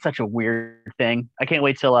 that's such a weird thing. I can't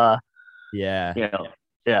wait till till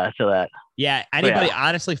that. Yeah, anybody,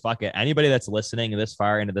 honestly, fuck it. Anybody that's listening this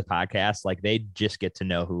far into the podcast, like they just get to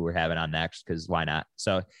know who we're having on next, because why not?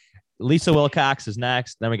 So Lisa Wilcox is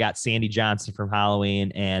next. Then we got Sandy Johnson from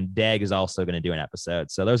Halloween, and Dag is also going to do an episode.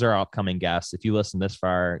 So those are all upcoming guests. If you listen this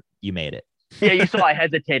far, you made it. Yeah, you saw I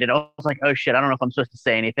hesitated. I was like, oh shit, I don't know if I'm supposed to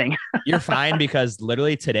say anything. You're fine because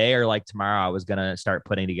literally today or like tomorrow I was gonna start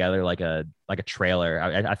putting together like a trailer.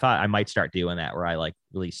 I thought I might start doing that where I like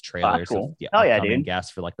release trailers cool. of the Oh yeah, upcoming dude.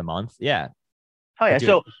 guests for like the month. Yeah. Oh yeah. Dude,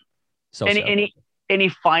 So so any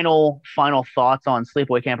final thoughts on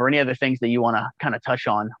Sleepaway Camp or any other things that you want to kind of touch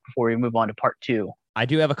on before we move on to part 2? I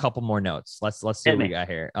do have a couple more notes. Let's see Hit what me. we got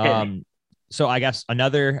here. Hit me. So I guess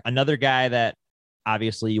another guy that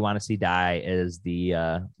obviously you want to see die is the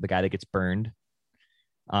guy that gets burned.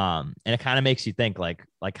 And it kind of makes you think like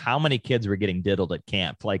how many kids were getting diddled at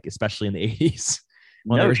camp, like especially in the 80s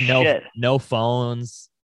when No there was shit. no phones,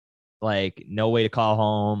 like no way to call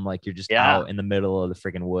home, like you're just out in the middle of the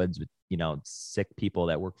freaking woods with, you know, sick people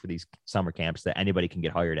that work for these summer camps that anybody can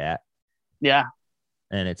get hired at. Yeah.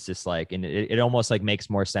 And it's just like, and it almost like makes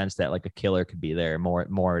more sense that like a killer could be there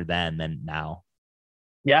more then than now.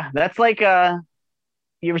 Yeah, that's like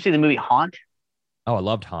you ever see the movie Haunt? Oh, I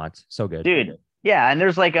loved Haunt. So good. Dude. Yeah, and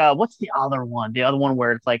there's like what's the other one? The other one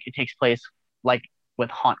where it's like it takes place like with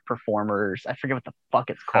haunt performers. I forget what the fuck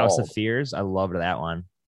it's called. House of Fears. I loved that one.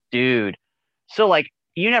 Dude. So like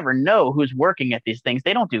you never know who's working at these things.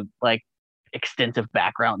 They don't do like extensive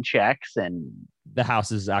background checks. And the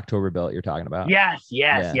house is October Built you're talking about. Yes.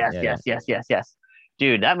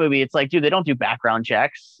 Dude, that movie, it's like, dude, they don't do background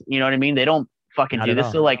checks. You know what I mean? They don't fucking Not do at this.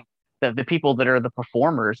 all. So like the people that are the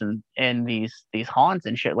performers and these haunts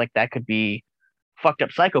and shit like that could be fucked up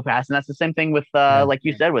psychopaths. And that's the same thing with like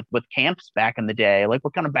you said with camps back in the day. Like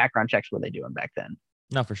what kind of background checks were they doing back then?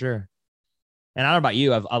 No, for sure. And I don't know about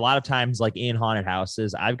you, a lot of times like in haunted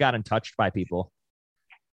houses, I've gotten touched by people.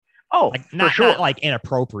 Oh, like not like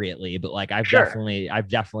inappropriately, but like I've definitely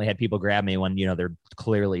had people grab me when, you know, they're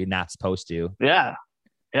clearly not supposed to. Yeah.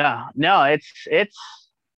 No,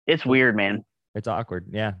 it's weird, man. It's awkward.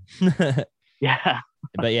 Yeah. Yeah.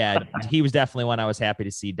 But yeah, he was definitely one I was happy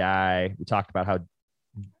to see die. We talked about how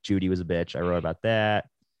Judy was a bitch. I wrote about that.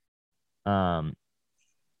 Let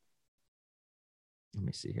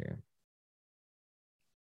me see here.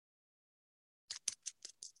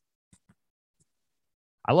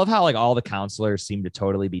 I love how like all the counselors seem to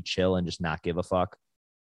totally be chill and just not give a fuck.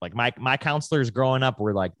 Like my counselors growing up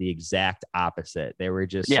were like the exact opposite. They were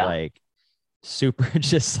just like super,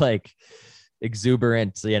 just like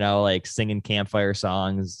exuberant, you know, like singing campfire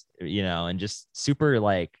songs, you know, and just super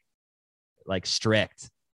like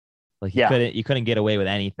strict. Like you couldn't get away with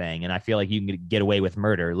anything. And I feel like you can get away with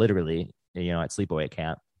murder literally, you know, at sleepaway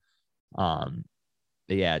camp. But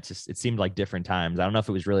yeah, it seemed like different times. I don't know if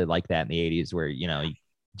it was really like that in the 80s where, you know, you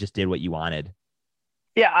just did what you wanted.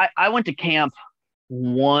 Yeah. I went to camp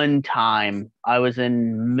one time. I was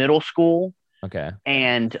in middle school. Okay.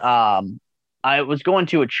 And I was going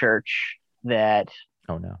to a church that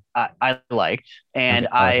I liked. And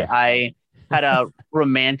I had a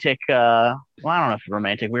romantic well, I don't know if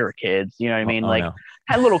romantic, we were kids, you know what I mean?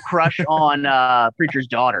 Had a little crush on preacher's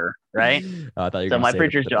daughter, right? I thought you were so gonna my say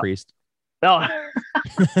preacher's the priest. No.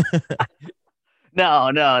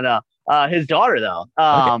 No. His daughter though.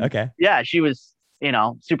 Okay. Yeah, she was, you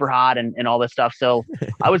know, super hot and all this stuff. So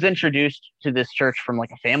I was introduced to this church from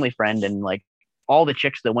like a family friend, and like all the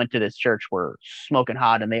chicks that went to this church were smoking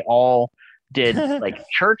hot, and they all did like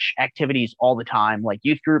church activities all the time, like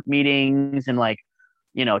youth group meetings and like,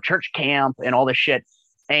 you know, church camp and all this shit.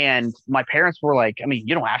 And my parents were like, I mean,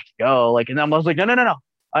 you don't have to go. Like, and then I was like, no.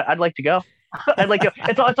 I'd like to go. I'd like to.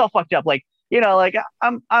 It's all fucked up. Like, you know, like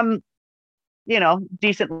I'm, you know,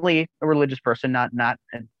 decently a religious person, not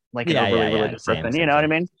like an overly religious person. You know what I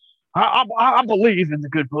mean? I believe in the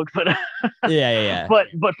good book, but yeah.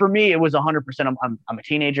 But for me, it was 100%. I'm a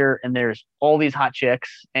teenager, and there's all these hot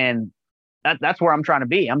chicks, and that's where I'm trying to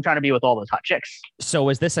be. I'm trying to be with all those hot chicks. So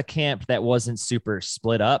was this a camp that wasn't super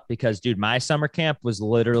split up? Because dude, my summer camp was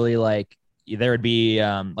literally like there would be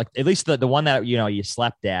like at least the one that, you know, you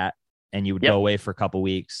slept at and you would go away for a couple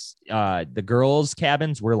weeks. The girls'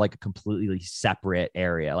 cabins were like a completely separate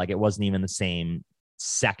area. Like it wasn't even the same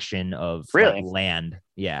section of like, land.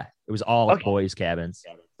 Yeah, it was all boys' cabins.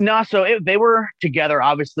 No, so they were together.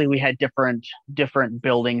 Obviously, we had different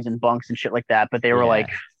buildings and bunks and shit like that, but they were like,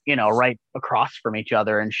 you know, right across from each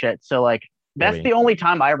other and shit. So like that's the only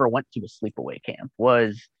time I ever went to a sleepaway camp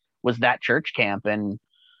was that church camp, and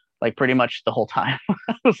like pretty much the whole time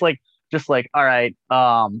I was like just like, all right,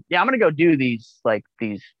 I'm gonna go do these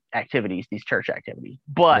activities, these church activities,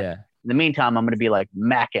 but in the meantime I'm gonna be like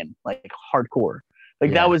macking like hardcore.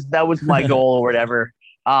 Like that was my goal or whatever.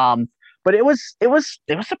 But it was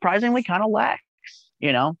surprisingly kind of lax,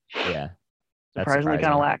 you know? Yeah. Surprisingly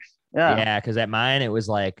kind of lax. Yeah, because at mine it was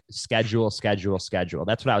like schedule.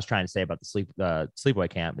 That's what I was trying to say about the sleepaway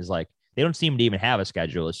camp is like they don't seem to even have a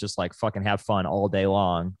schedule. It's just like fucking have fun all day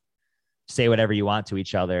long. Say whatever you want to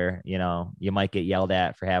each other. You know, you might get yelled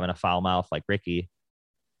at for having a foul mouth like Ricky.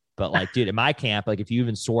 But like, dude, at my camp, like if you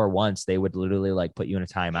even swore once, they would literally like put you in a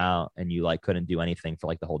timeout and you like couldn't do anything for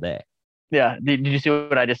like the whole day. Yeah. Did you see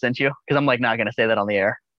what I just sent you? Because I'm like not gonna say that on the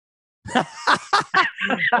air.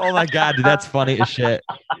 Oh my God, dude, that's funny as shit.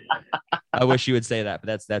 I wish you would say that,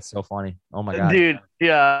 but that's so funny. Oh my God, dude.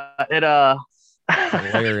 Yeah. It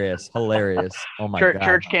hilarious. Oh my God.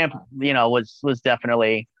 Church camp, you know, was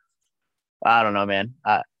definitely, I don't know, man.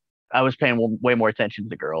 I was paying way more attention to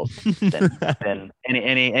the girls than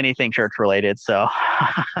anything church related. So,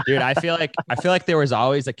 dude, I feel like there was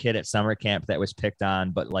always a kid at summer camp that was picked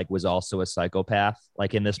on, but like was also a psychopath.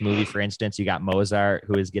 Like in this movie, for instance, you got Mozart,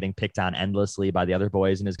 who is getting picked on endlessly by the other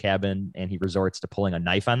boys in his cabin, and he resorts to pulling a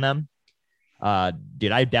knife on them.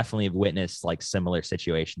 Dude, I definitely have witnessed like similar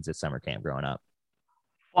situations at summer camp growing up.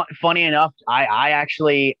 Funny enough, I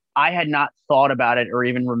actually had not thought about it or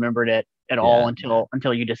even remembered it at all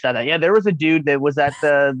until you just said that. Yeah, there was a dude that was at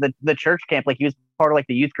the church camp, like he was part of like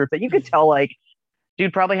the youth group that you could tell like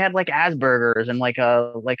dude probably had like Asperger's and like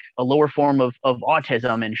a lower form of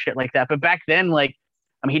autism and shit like that. But back then, like,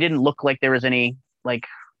 I mean, he didn't look like there was any like,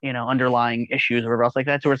 you know, underlying issues or whatever else like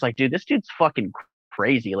that. So it's like, dude, this dude's fucking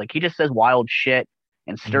crazy. Like he just says wild shit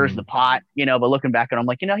and stirs the pot, you know. But looking back at him,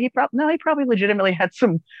 like, you know, he probably legitimately had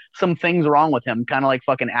some things wrong with him, kind of like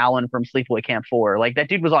fucking Alan from Sleepaway Camp 4. Like that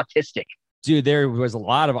dude was autistic. Dude, there was a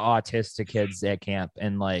lot of autistic kids at camp,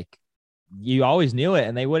 and like you always knew it,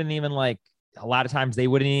 and they wouldn't even like, a lot of times they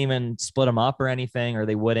wouldn't even split them up or anything, or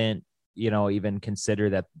they wouldn't, you know, even consider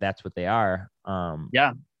that that's what they are.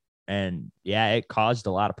 Yeah. And yeah, it caused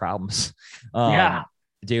a lot of problems. Yeah.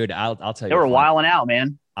 Dude, I'll tell you. They were wilding out,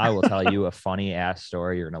 man. I will tell you a funny ass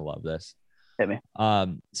story. You're going to love this. Hit me.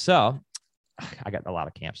 So I got a lot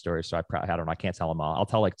of camp stories, so I don't know. I can't tell them all. I'll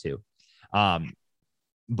tell like two.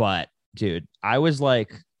 But dude, I was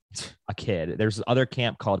like a kid. There's this other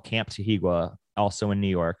camp called Camp Tehigua, also in New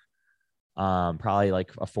York. Probably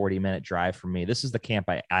like a 40-minute drive from me. This is the camp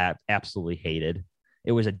I absolutely hated.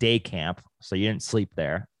 It was a day camp, so you didn't sleep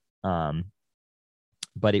there.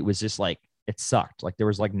 But it was just like, it sucked. Like there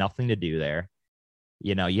was like nothing to do there.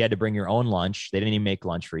 You know, you had to bring your own lunch. They didn't even make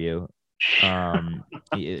lunch for you.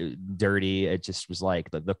 Dirty. It just was like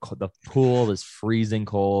the pool is freezing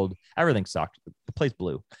cold. Everything sucked. The place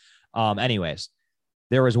blew. Anyways,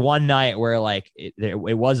 there was one night where like it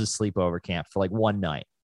was a sleepover camp for like one night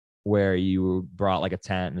where you brought like a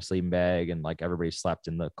tent and a sleeping bag and like everybody slept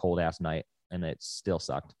in the cold ass night, and it still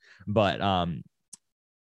sucked. But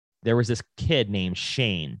there was this kid named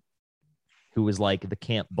Shane who was like the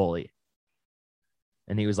camp bully.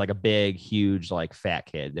 And he was like a big, huge, like fat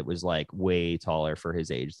kid that was like way taller for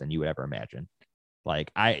his age than you would ever imagine.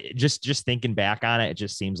 Like I just thinking back on it, it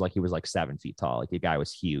just seems like he was like 7 feet tall. Like the guy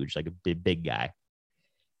was huge, like a big guy.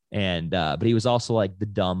 And but he was also like the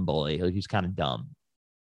dumb bully. Like, he was kind of dumb.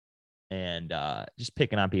 And just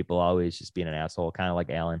picking on people, always just being an asshole, kind of like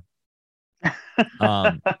Alan.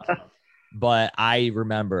 But I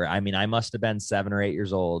remember, I mean, I must have been 7 or 8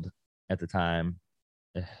 years old at the time.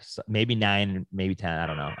 Maybe 9, maybe 10. I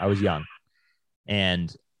don't know. I was young.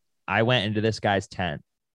 And I went into this guy's tent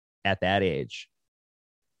at that age,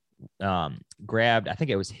 grabbed, I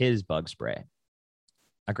think it was his bug spray.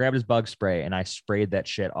 I grabbed his bug spray and I sprayed that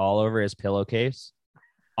shit all over his pillowcase,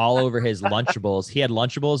 all over his Lunchables. He had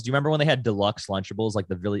Lunchables. Do you remember when they had deluxe Lunchables, like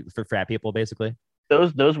the really for fat people, basically?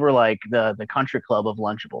 Those were like the country club of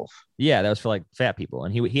Lunchables. Yeah, that was for like fat people.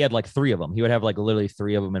 And he had like 3 of them. He would have like literally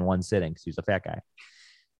 3 of them in one sitting because he was a fat guy.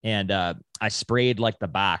 And I sprayed like the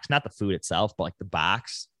box, not the food itself, but like the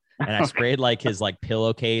box. And I sprayed like his like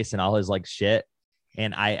pillowcase and all his like shit.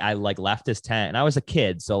 And I like left his tent. And I was a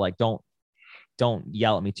kid, so like don't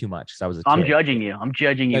yell at me too much because I was a kid. I'm judging you. I'm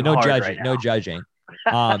judging you. No hard judging. Right now. No judging.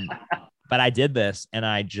 But I did this and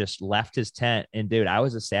I just left his tent. And dude, I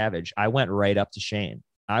was a savage. I went right up to Shane.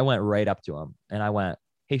 I went right up to him and I went,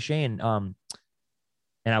 "Hey Shane,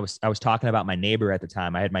 and I was talking about my neighbor at the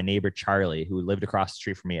time. I had my neighbor, Charlie, who lived across the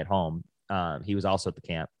street from me at home. He was also at the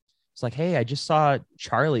camp. It's like, "Hey, I just saw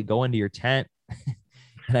Charlie go into your tent."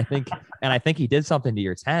 and I think he did something to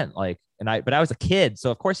your tent. Like, but I was a kid.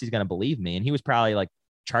 So of course he's going to believe me. And he was probably like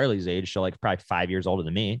Charlie's age. So like probably 5 years older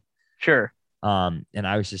than me. Sure. And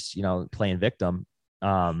I was just, you know, playing victim.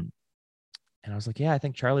 And I was like, "Yeah, I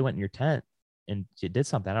think Charlie went in your tent and you did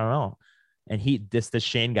something. I don't know." And this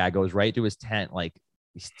Shane guy goes right to his tent, like,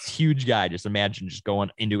 this huge guy. Just imagine just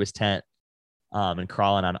going into his tent and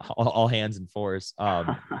crawling on all hands and fours.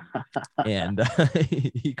 And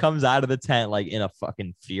he comes out of the tent like in a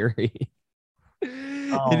fucking fury.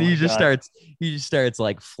 And he just starts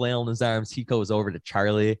like flailing his arms. He goes over to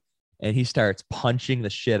Charlie and he starts punching the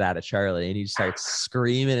shit out of Charlie, and he starts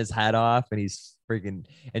screaming his head off, and he's freaking,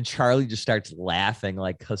 and Charlie just starts laughing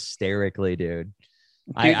like hysterically, dude.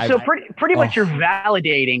 So pretty much you're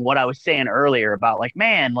validating what I was saying earlier about like,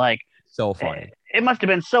 man, like so funny. It must have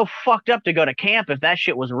been so fucked up to go to camp if that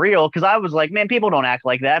shit was real. Cause I was like, man, people don't act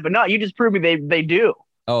like that, but no, you just proved me they do.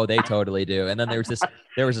 Oh, they totally do. And then there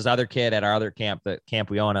was this other kid at our other camp, the Camp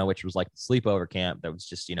Weona, which was like the sleepover camp. That was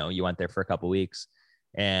just, you know, you went there for a couple of weeks,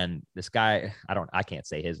 and this guy, I can't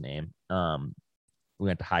say his name. We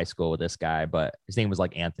went to high school with this guy, but his name was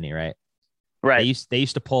like Anthony, right? Right. They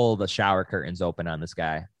used to pull the shower curtains open on this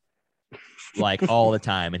guy like all the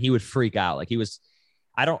time, and he would freak out. Like he was,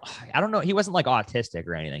 I don't know. He wasn't like autistic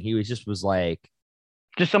or anything. He was like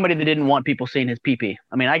just somebody that didn't want people seeing his pee-pee.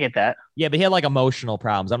 I mean, I get that. Yeah, but he had like emotional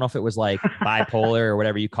problems. I don't know if it was like bipolar or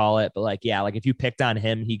whatever you call it, but like, yeah, like if you picked on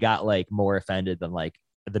him, he got like more offended than like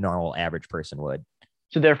the normal average person would.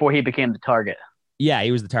 So therefore he became the target. Yeah,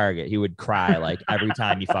 he was the target. He would cry like every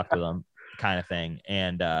time you fucked with him, kind of thing.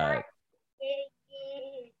 And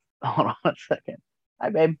hold on a second. Hi,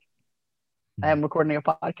 babe. I am recording a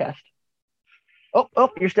podcast. Oh,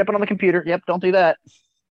 you're stepping on the computer. Yep, don't do that.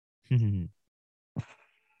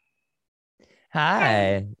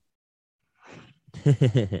 Hi.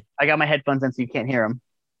 I got my headphones in so you can't hear them.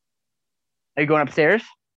 Are you going upstairs?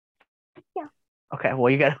 Yeah. Okay, well,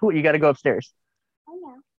 you got to go upstairs. I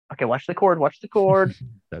know. Okay, watch the cord.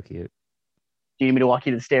 So cute. Do you need me to walk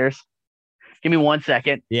you to the stairs? Give me 1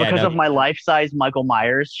 second. Yeah, because of my life-size Michael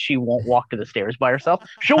Myers, she won't walk to the stairs by herself.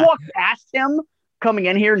 She'll walk past him coming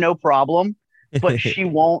in here, no problem. But she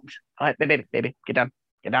won't. All right, baby, get down.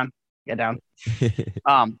 Yeah,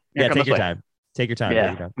 Take your time. Take your time.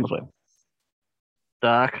 Yeah, come this way.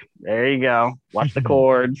 Duck. There you go. Watch the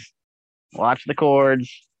cords. All right,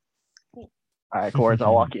 cords.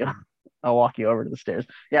 I'll walk you over to the stairs.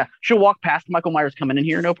 Yeah, she'll walk past Michael Myers coming in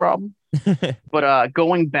here, no problem. But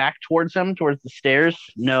going back towards the stairs,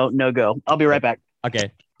 no go. I'll be right back. Okay,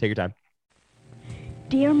 take your time.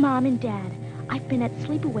 Dear Mom and Dad, I've been at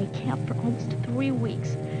sleepaway camp for almost 3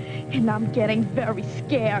 weeks, and I'm getting very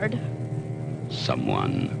scared.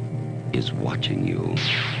 Someone is watching you.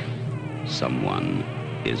 Someone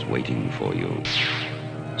is waiting for you.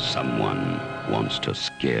 Someone wants to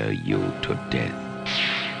scare you to death.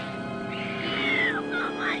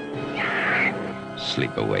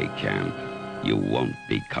 Sleepaway Camp. You won't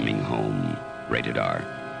be coming home. Rated R.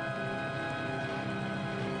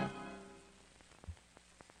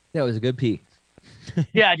 That was a good pee.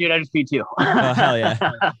 Yeah, dude, I just peed too. Oh, hell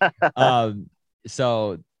yeah.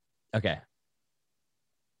 So, okay.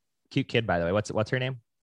 Cute kid, by the way. What's her name?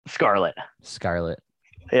 Scarlet.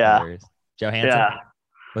 Yeah. Johansson?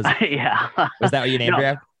 Yeah. Was that what you named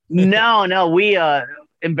her? No. We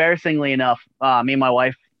embarrassingly enough, me and my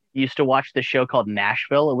wife used to watch this show called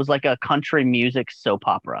Nashville. It was like a country music soap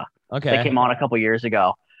opera. Okay. That came on a couple years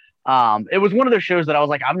ago. It was one of those shows that I was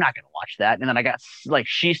like, I'm not going to watch that. And then I got like,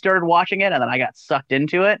 she started watching it and then I got sucked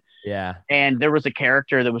into it. Yeah. And there was a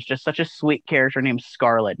character that was just such a sweet character named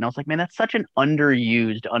Scarlet. And I was like, man, that's such an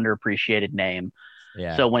underused, underappreciated name.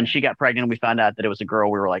 Yeah. So when she got pregnant, we found out that it was a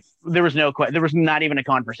girl. We were like, there was not even a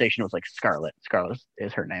conversation. It was like Scarlet. Scarlet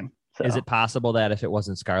is her name. So is it possible that if it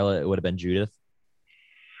wasn't Scarlet, it would have been Judith?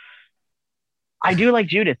 I do like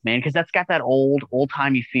Judith, man, because that's got that old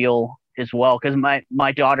timey feel as well. Because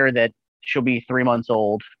my daughter, that she'll be 3 months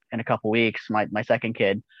old in a couple weeks, my second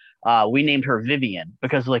kid, we named her Vivian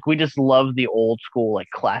because like we just love the old school like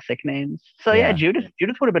classic names. So yeah, Judith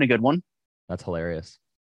would have been a good one. That's hilarious.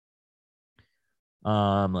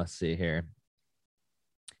 Let's see here.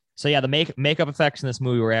 So yeah, the makeup effects in this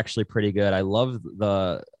movie were actually pretty good. I love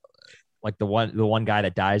the one guy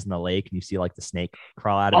that dies in the lake and you see like the snake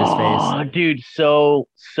crawl out of his face. Oh, dude, so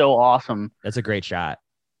awesome. That's a great shot.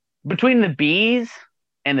 Between the bees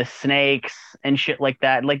and the snakes and shit like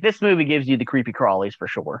that, like this movie gives you the creepy crawlies for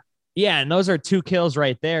sure. Yeah, and those are two kills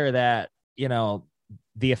right there that, you know,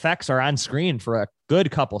 the effects are on screen for a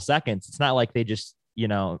good couple seconds. It's not like they just, you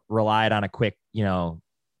know, relied on a quick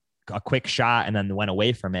shot and then went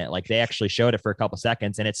away from it. Like they actually showed it for a couple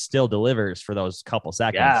seconds and it still delivers for those couple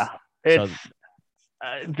seconds. Yeah. It's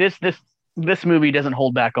this movie doesn't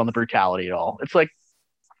hold back on the brutality at all. It's like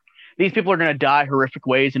these people are going to die horrific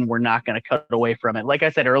ways and we're not going to cut away from it. Like I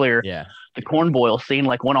said earlier, the corn boil scene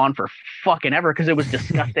like went on for fucking ever because it was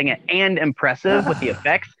disgusting and impressive with the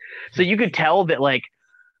effects. So you could tell that like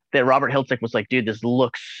that Robert Hiltzik was like, dude, this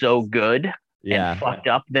looks so good and fucked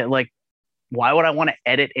up that like why would I want to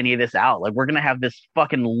edit any of this out? Like, we're gonna have this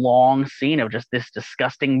fucking long scene of just this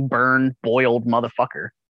disgusting, burned, boiled motherfucker.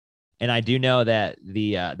 And I do know that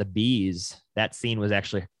the bees, that scene was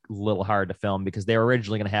actually a little hard to film because they were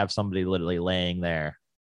originally going to have somebody literally laying there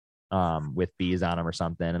with bees on them or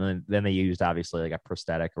something. And then they used obviously like a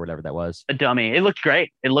prosthetic or whatever that was. A dummy. It looked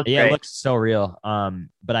great. It looked great. It looks so real.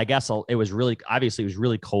 But I guess it was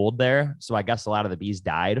really cold there. So I guess a lot of the bees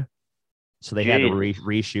died. So they had to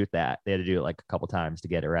reshoot that. They had to do it like a couple times to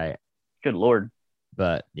get it right. Good Lord.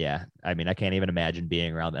 But yeah, I mean, I can't even imagine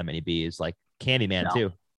being around that many bees. Like Candyman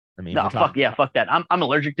too. I mean, no, fuck that. I'm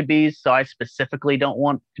allergic to bees, so I specifically don't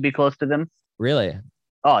want to be close to them. Really?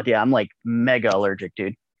 Oh yeah, I'm like mega allergic,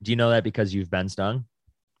 dude. Do you know that because you've been stung?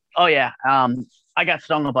 Oh yeah. I got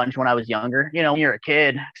stung a bunch when I was younger. You know, when you're a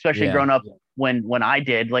kid, especially growing up when I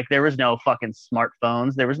did, like there was no fucking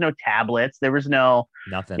smartphones, there was no tablets, there was no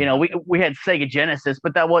nothing. You know, we had Sega Genesis,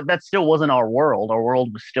 but that still wasn't our world. Our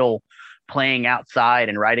world was still playing outside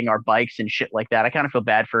and riding our bikes and shit like that. I kind of feel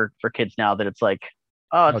bad for kids now that it's like,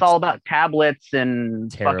 it's all about tablets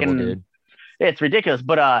and terrible, fucking dude. It's ridiculous.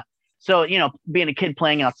 But so you know, being a kid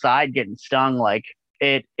playing outside, getting stung, like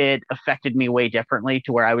it affected me way differently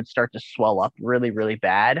to where I would start to swell up really, really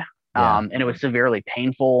bad. And it was severely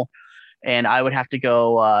painful. And I would have to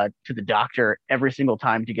go to the doctor every single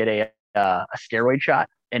time to get a steroid shot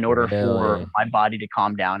in order for my body to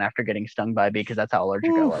calm down after getting stung by a bee, because that's how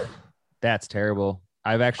allergic I was. That's terrible.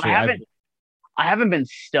 I haven't been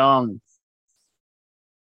stung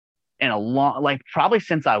in a long, like probably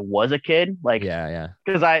since I was a kid. Like,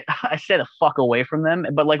 because I stay the fuck away from them.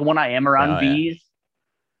 But like when I am around bees,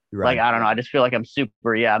 like I don't know, I just feel like I'm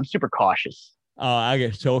super cautious. Oh, I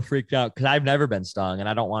get so freaked out because I've never been stung and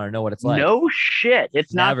I don't want to know what it's like. No shit,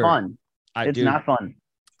 it's never. not fun. It's not fun.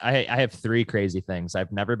 I have three crazy things.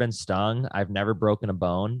 I've never been stung. I've never broken a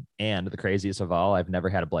bone, and the craziest of all, I've never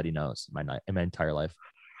had a bloody nose in my entire life.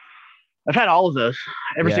 I've had all of those,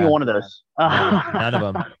 every single one of those. None of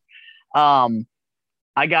them.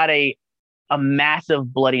 I got a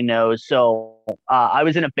massive bloody nose. So I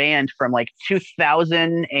was in a band from like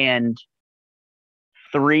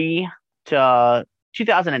 2003 to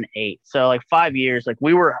 2008. So like 5 years. Like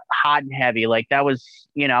we were hot and heavy. Like that was,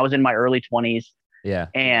 you know, I was in my early 20s. Yeah.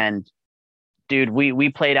 And dude, we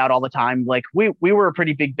played out all the time. Like we were a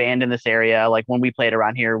pretty big band in this area. Like when we played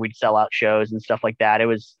around here, we'd sell out shows and stuff like that. It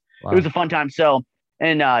was a fun time. So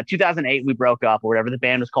in 2008, we broke up or whatever. The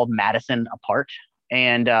band was called Madison Apart.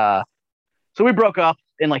 And so we broke up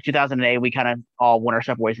in like 2008. We kind of all went our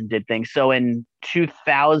separate ways and did things. So in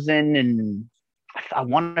 2000 and I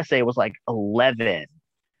want to say it was like 11,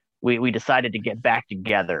 we decided to get back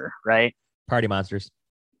together, right? Party Monsters.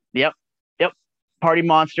 Yep. Party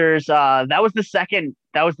Monsters. That was the second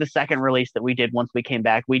release that we did once we came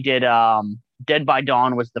back. We did Dead by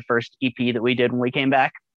Dawn was the first EP that we did when we came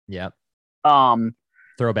back. Yep.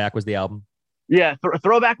 Throwback was the album. Yeah,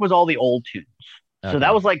 Throwback was all the old tunes. Okay. So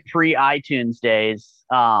that was like pre-iTunes days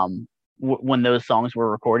when those songs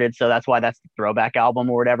were recorded. So that's why that's the Throwback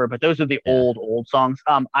album or whatever. But those are the old songs.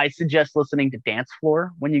 I suggest listening to Dance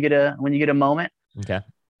Floor when you get a moment. Okay.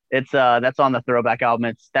 It's that's on the Throwback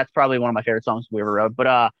album. That's probably one of my favorite songs we ever wrote.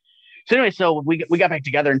 But so anyway, so we got back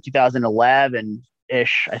together in 2011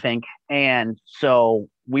 ish, I think. And so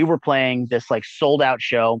we were playing this like sold out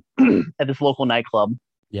show at this local nightclub.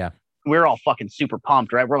 Yeah. We were all fucking super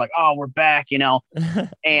pumped, right? We're like, oh, we're back, you know?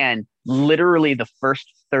 And literally the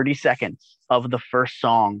first 30 seconds of the first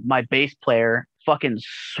song, my bass player fucking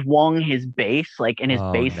swung his bass, like in his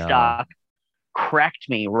bass stock, cracked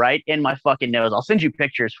me right in my fucking nose. I'll send you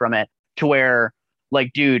pictures from it to where,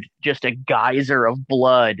 like, dude, just a geyser of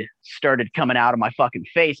blood started coming out of my fucking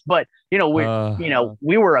face. But, you know, we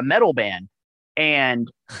were a metal band. And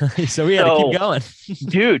so we had to keep going.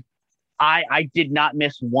 Dude, I did not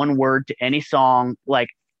miss one word to any song. Like,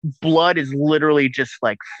 blood is literally just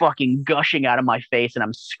like fucking gushing out of my face and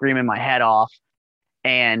I'm screaming my head off.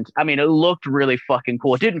 And I mean, it looked really fucking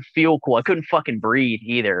cool. It didn't feel cool. I couldn't fucking breathe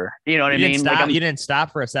either. You know what I mean? Stop, you didn't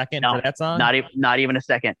stop for a second for that song? Not even a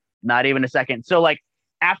second. Not even a second. So like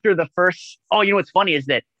after the first, you know what's funny is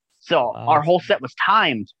that, our whole set was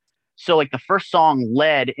timed. So like the first song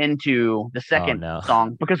led into the second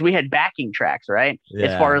song because we had backing tracks, right? Yeah.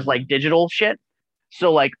 As far as like digital shit.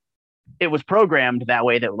 So like it was programmed that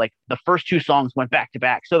way that like the first two songs went back to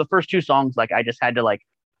back. So the first two songs, like I just had to like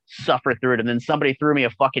suffer through it. And then somebody threw me a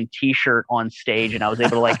fucking t-shirt on stage and I was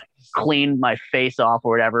able to like clean my face off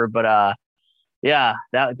or whatever. But yeah,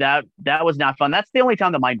 that was not fun. That's the only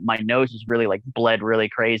time that my nose is really like bled really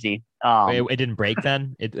crazy. It didn't break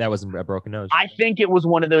then. That wasn't a broken nose. I think it was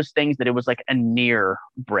one of those things that it was like a near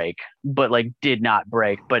break, but like did not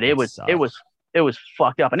break. But it was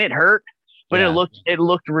fucked up and it hurt, but Yeah. it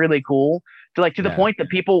looked really cool. To the point that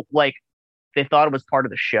people like they thought it was part of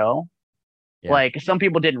the show. Yeah. Like some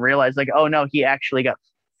people didn't realize, like, oh no, he actually got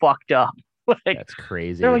fucked up. Like That's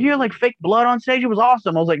crazy. they're like, you had like fake blood on stage. It was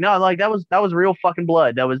awesome. I was like, no, like that was real fucking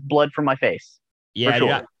blood. That was blood from my face. Yeah, for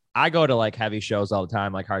sure. dude, I go to like heavy shows all the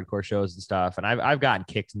time, like hardcore shows and stuff, and I've gotten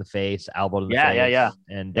kicked in the face, elbowed in the face,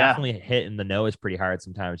 and definitely hit in the nose pretty hard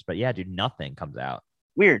sometimes. But yeah, dude, nothing comes out.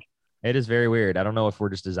 Weird. It is very weird. I don't know if we're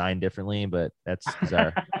just designed differently, but that's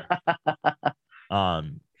bizarre.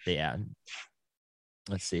 But yeah.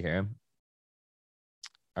 Let's see here.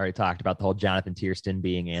 I already talked about the whole Jonathan Tiersten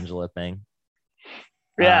being Angela thing.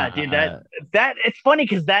 Yeah, dude, that it's funny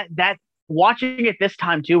because that watching it this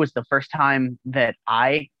time too was the first time that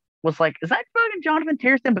I was like, is that fucking Jonathan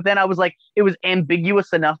Tiersten? But then I was like, it was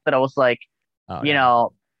ambiguous enough that I was like,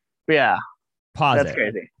 know, yeah. Pause that's it.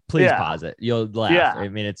 crazy. Please Yeah. pause it. You'll laugh. Yeah. I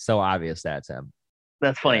mean, it's so obvious that's him.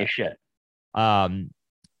 That's funny as shit.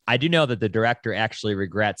 I do know that the director actually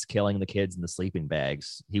regrets killing the kids in the sleeping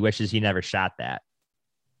bags. He wishes he never shot that.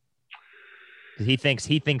 He thinks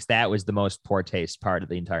that was the most poor taste part of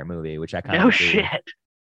the entire movie, which I kind of No agree. shit.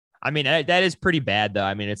 I mean, that is pretty bad, though.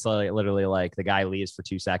 I mean, it's like, literally like the guy leaves for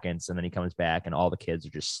 2 seconds and then he comes back and all the kids are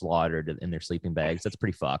just slaughtered in their sleeping bags. That's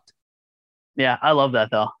pretty fucked. Yeah, I love that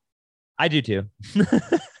though. I do too.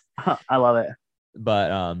 I love it.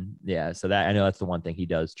 But yeah, so that I know that's the one thing he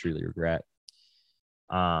does truly regret.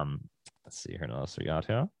 Let's see here. What else we got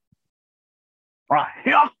here? Right.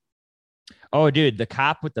 Yeah. Oh, dude, the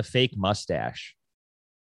cop with the fake mustache.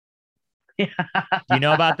 Do you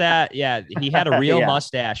know about that? Yeah, he had a real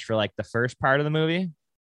mustache for like the first part of the movie,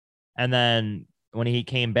 and then when he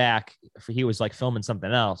came back, he was like filming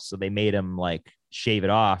something else, so they made him like shave it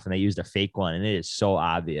off, and they used a fake one, and it is so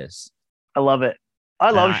obvious. I love it.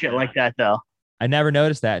 I love shit like that though. I never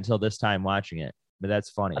noticed that until this time watching it, but that's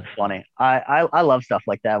funny. That's funny. I love stuff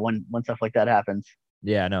like that when stuff like that happens.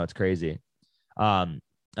 Yeah, no, it's crazy.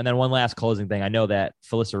 And then one last closing thing. I know that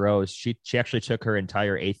Felissa Rose, she actually took her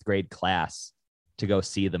entire 8th grade class to go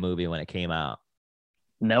see the movie when it came out.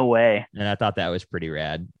 No way. And I thought that was pretty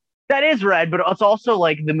rad. That is rad, but it's also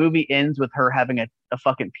like the movie ends with her having a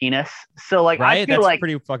fucking penis. So like, right? I feel That's like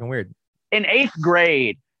pretty fucking weird. In 8th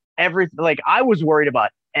grade, I was worried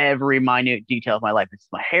about every minute detail of my life. Does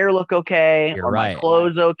my hair look okay? You're Are right. my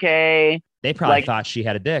clothes okay? They probably thought she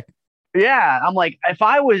had a dick. Yeah. I'm like, if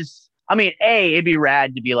I was, I mean, it'd be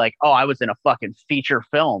rad to be like, oh, I was in a fucking feature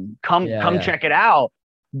film. Come check it out.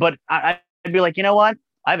 But I'd be like, you know what?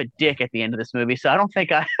 I have a dick at the end of this movie, so I don't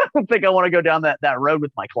think I want to go down that road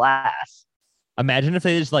with my class. Imagine if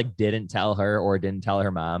they just like didn't tell her or didn't tell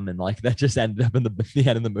her mom, and like that just ended up in the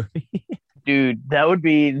end of the movie. Dude, that would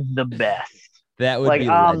be the best. That would be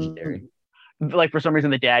legendary. Like for some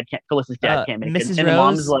reason, Felissa's dad can't make Mrs. it, and Rose? the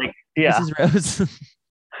mom's like, yeah. Mrs. Rose.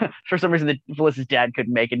 For some reason, Felissa's dad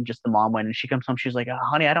couldn't make it, and just the mom went, and she comes home. She's like,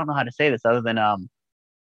 honey, I don't know how to say this other than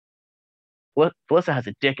Felissa has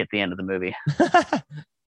a dick at the end of the movie.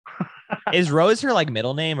 Is Rose her like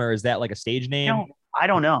middle name, or is that like a stage name? I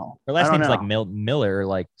don't know. Her last name's like Miller or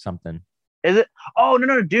like something. Is it? Oh,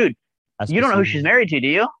 no, dude. You don't know who she's married to, do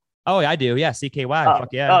you? Oh, I do. Yeah, CKY. Fuck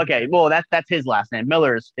yeah. Okay, well, that's his last name.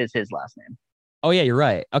 Miller is his last name. Oh, yeah, you're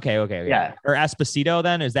right. Okay. Yeah. Or Esposito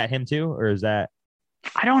then? Is that him too? Or is that?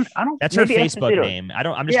 I don't. That's her Facebook name.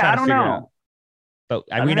 I'm just trying to figure out. But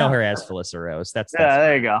we know her as Felissa Rose. That's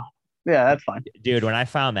there you go. Yeah, that's fine. Dude, when I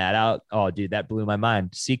found that out, oh, dude, that blew my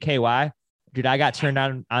mind. CKY, dude, I got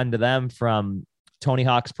turned onto them from Tony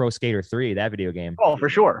Hawk's Pro Skater 3, that video game. Oh, for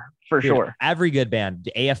sure. For sure. Every good band.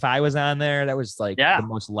 AFI was on there. That was like the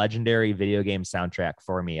most legendary video game soundtrack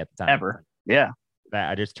for me at the time. Ever. Yeah.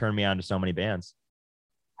 That just turned me on to so many bands.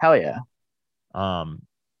 Hell yeah.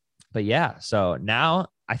 But yeah, so now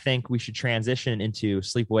I think we should transition into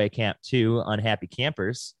Sleepaway Camp 2, Unhappy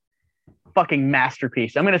Campers. Fucking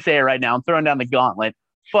masterpiece. I'm going to say it right now. I'm throwing down the gauntlet.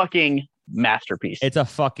 Fucking masterpiece. It's a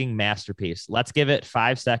fucking masterpiece. Let's give it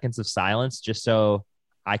 5 seconds of silence just so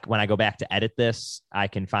when I go back to edit this, I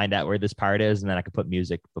can find out where this part is, and then I can put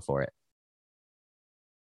music before it.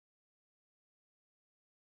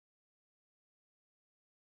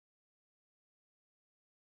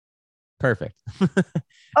 Perfect.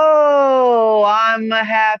 Oh, I'm a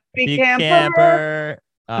happy camper.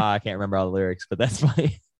 I can't remember all the lyrics, but that's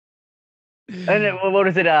funny. And what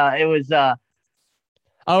was it? It was wait.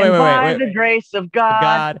 By the grace of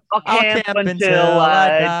God, I'll camp until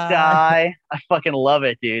I die. I fucking love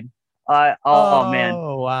it, dude. Man.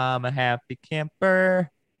 Oh, I'm a happy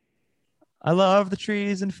camper. I love the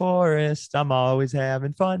trees and forests. I'm always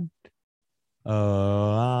having fun. Oh,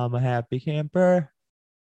 I'm a happy camper.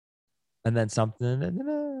 And then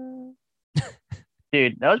something.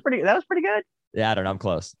 Dude, that was pretty good. Yeah, I don't know. I'm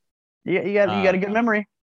close. You got a good memory.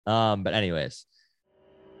 But anyways.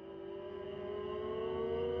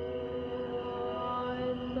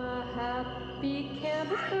 I'm a happy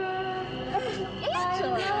camper. I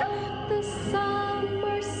love the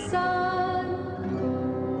summer sun.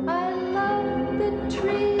 I love the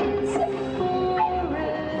trees and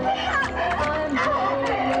forests. I'm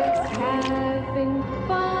always having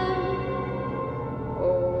fun.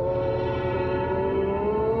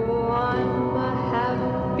 Oh, I'm a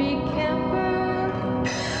happy camper.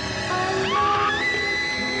 I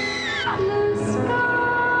love blue sky.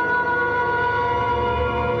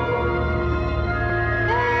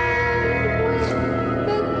 And with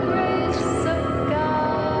the grace of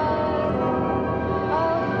God,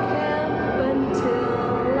 I'll camp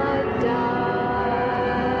until I die.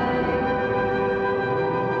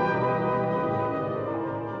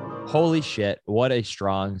 Holy shit, what a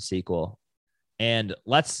strong sequel. And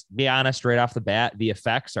let's be honest right off the bat, the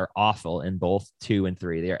effects are awful in both 2 and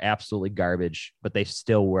 3. They are absolutely garbage, but they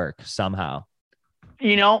still work somehow.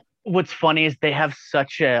 You know, what's funny is they have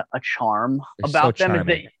such a charm They're about so them. Is that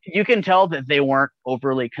charming. you can tell that they weren't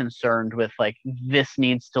overly concerned with like, this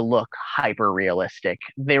needs to look hyper realistic.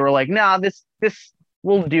 They were like, nah, this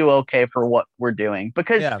will do okay for what we're doing.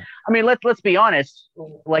 Because Yeah. I mean, let's be honest,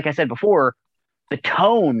 like I said before, the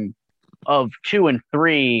tone of 2 and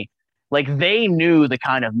 3, like they knew the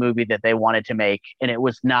kind of movie that they wanted to make, and it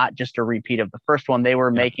was not just a repeat of the first one. They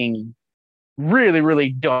were making really, really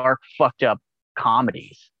dark, fucked up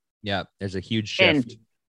comedies. Yeah, there's a huge shift.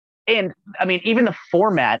 And I mean, even the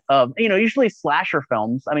format of, usually slasher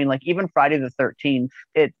films, I mean, like even Friday the 13th,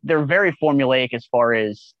 they're very formulaic as far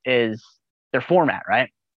as their format,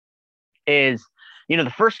 right? The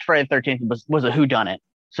first Friday the 13th was a whodunit.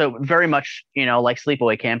 So very much, like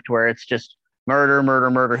Sleepaway Camp, where it's just murder, murder,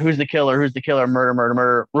 murder. Who's the killer? Who's the killer? Murder, murder,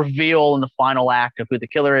 murder. Reveal in the final act of who the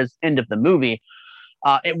killer is. End of the movie.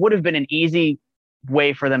 It would have been an easy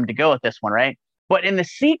way for them to go with this one, right? But in the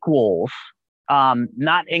sequels,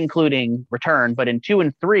 not including Return, but in 2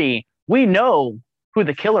 and 3, we know who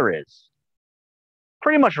the killer is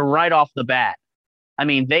pretty much right off the bat. I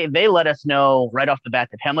mean, they let us know right off the bat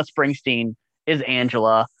that Pamela Springsteen is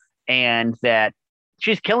Angela and that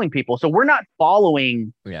she's killing people. So we're not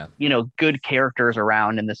following, good characters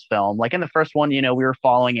around in this film. Like in the first one, we were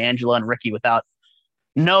following Angela and Ricky without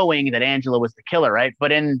knowing that Angela was the killer, right?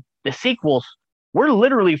 But in the sequels, we're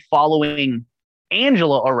literally following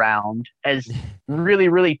Angela around as really,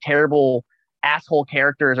 really terrible asshole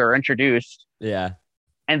characters are introduced. Yeah.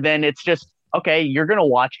 And then it's just, okay, you're going to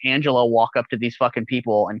watch Angela walk up to these fucking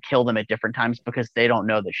people and kill them at different times because they don't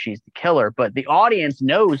know that she's the killer. But the audience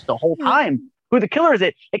knows the whole time who the killer is.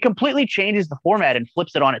 It completely changes the format and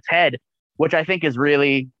flips it on its head, which I think is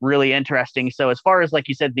really, really interesting. So as far as, like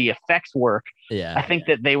you said, the effects work, I think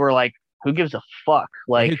that they were like, who gives a fuck?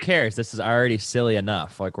 Like, who cares? This is already silly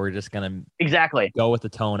enough. Like, we're just going to go with the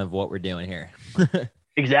tone of what we're doing here.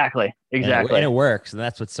 Exactly. And it works. And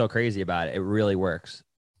that's what's so crazy about it. It really works.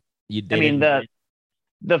 The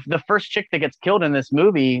first chick that gets killed in this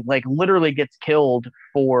movie, like literally gets killed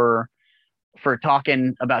for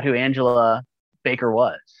talking about who Angela Baker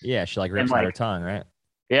was. Yeah. She like rips out her tongue, right?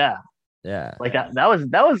 Yeah. Yeah. Like that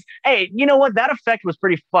was, hey, you know what? That effect was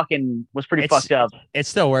pretty fucked up. It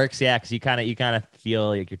still works. Yeah. Cause you kind of feel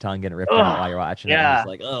like your tongue getting ripped out while you're watching it. Yeah. It's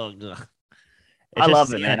like, oh, ugh. I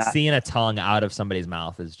love it, man. Seeing a tongue out of somebody's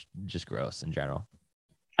mouth is just gross in general.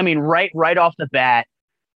 I mean, right off the bat,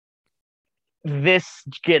 this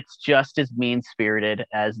gets just as mean-spirited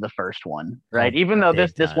as the first one, right? Even though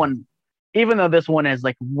this one has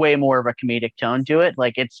like way more of a comedic tone to it,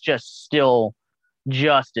 like it's just still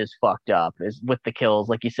just as fucked up as with the kills.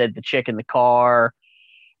 Like you said, the chick in the car,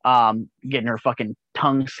 getting her fucking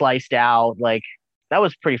tongue sliced out, like that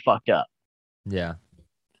was pretty fucked up. Yeah.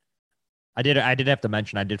 I did have to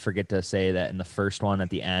mention, I did forget to say that in the first one at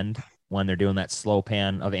the end, when they're doing that slow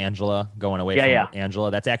pan of Angela going away from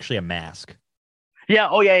Angela, that's actually a mask. Yeah.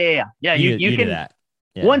 Oh yeah. Yeah. You can do that.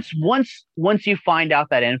 Yeah. Once you find out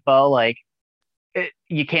that info, like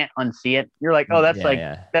you can't unsee it. You're like, oh, that's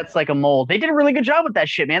like a mole. They did a really good job with that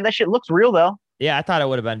shit, man. That shit looks real though. Yeah, I thought it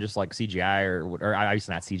would have been just like CGI or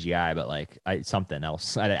obviously not CGI, but like something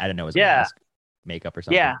else. I didn't know it was mask, makeup or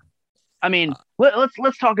something. Yeah. I mean,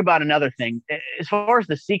 let's talk about another thing. As far as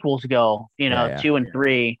the sequels go, 2 and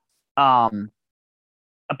 3,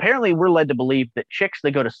 apparently we're led to believe that chicks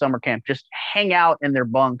that go to summer camp just hang out in their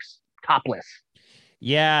bunks topless.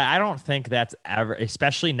 Yeah, I don't think that's ever,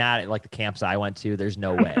 especially not at like the camps I went to. There's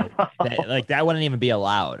no way that wouldn't even be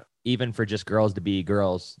allowed, even for just girls to be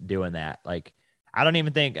girls doing that. Like, I don't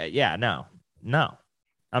even think. Yeah, no. I don't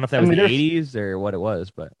know if that was the '80s or what it was,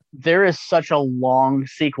 but there is such a long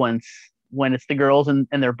sequence when it's the girls in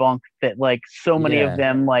their bunk that like so many of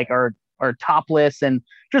them like are topless and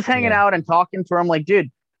just hanging out and talking to them. Like, dude,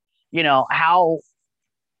 you know, how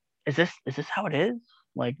is this how it is?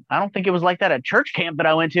 Like, I don't think it was like that at church camp that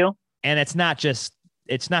I went to. And it's not just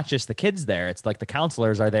the kids there. It's like the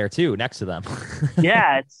counselors are there too, next to them.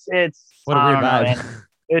 Yeah, it's what a weird vibe.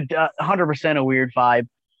 It 100% a weird vibe.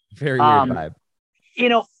 Very weird vibe. You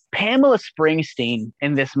know, Pamela Springsteen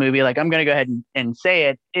in this movie, like I'm gonna go ahead and say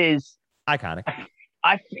it, is iconic. But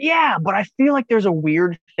I feel like there's a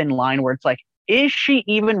weird thin line where it's like, is she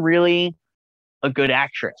even really a good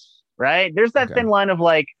actress? Right? There's that thin line of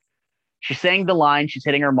like, she's saying the line, she's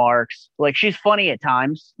hitting her marks. Like, she's funny at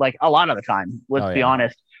times, like a lot of the time, let's be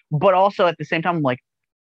honest. But also at the same time, I'm like,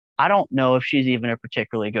 I don't know if she's even a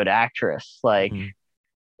particularly good actress. Like,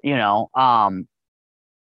 you know,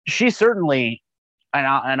 she certainly,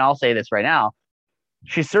 and I'll say this right now,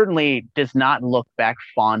 she certainly does not look back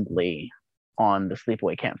fondly on the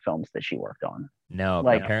sleepaway camp films that she worked on. No,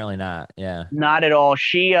 like, apparently not. Yeah. Not at all.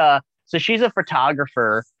 So she's a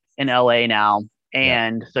photographer in LA now.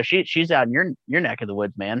 And so she's out in your neck of the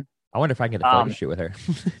woods, man. I wonder if I can get a photo shoot with her.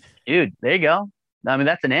 Dude, there you go. I mean,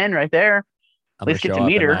 that's an in right there. At least get to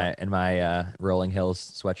meet her in my Rolling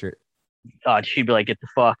Hills sweatshirt. She'd be like, get the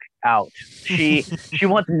fuck out. She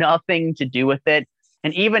wants nothing to do with it.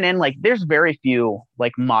 And even in like, there's very few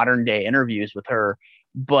like modern day interviews with her,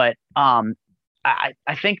 but I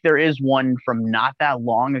think there is one from not that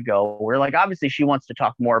long ago where like obviously she wants to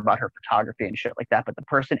talk more about her photography and shit like that, but the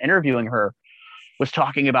person interviewing her was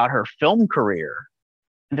talking about her film career.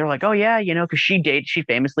 And they're like, oh yeah, you know, because she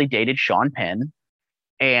famously dated Sean Penn.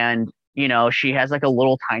 And, you know, she has like a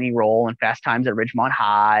little tiny role in Fast Times at Ridgemont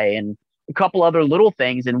High and a couple other little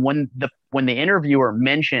things. And when the interviewer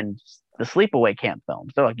mentioned the sleepaway camp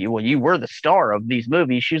films, they're like, well, you were the star of these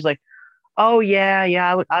movies. She was like, oh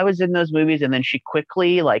yeah, I was in those movies. And then she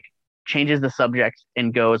quickly like changes the subject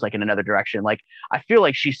and goes like in another direction. Like, I feel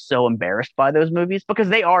like she's so embarrassed by those movies because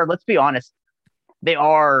they are, let's be honest, they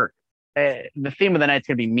are the theme of the night's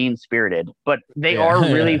gonna be mean-spirited, but they are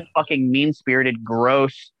really fucking mean-spirited,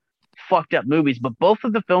 gross, fucked up movies. But both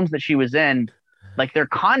of the films that she was in, like their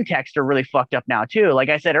context are really fucked up now too. Like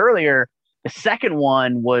I said earlier, the second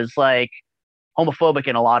one was like homophobic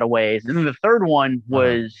in a lot of ways, and then the third one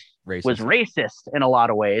was racist in a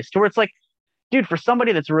lot of ways. To where it's like, dude, for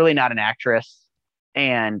somebody that's really not an actress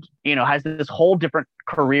and, you know, has this whole different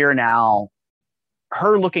career now,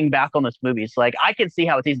 her looking back on those movies, like I can see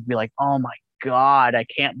how it's easy to be like, oh my God, I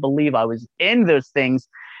can't believe I was in those things.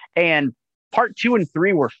 And part 2 and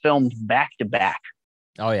 3 were filmed back to back.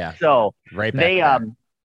 Oh yeah. So right back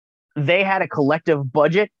they had a collective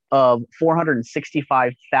budget of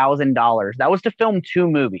 $465,000. That was to film 2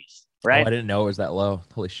 movies, right? Oh, I didn't know it was that low.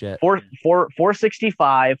 Holy shit.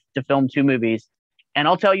 465 to film 2 movies. And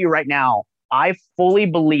I'll tell you right now, I fully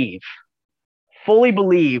believe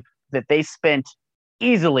that they spent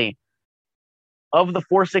easily of the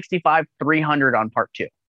 465, 300 on part 2,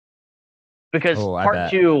 because part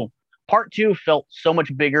two felt so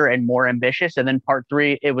much bigger and more ambitious. And then part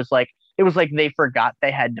 3, it was like they forgot they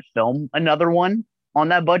had to film another one on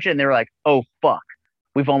that budget. And they were like, oh fuck,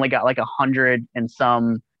 we've only got like $100 and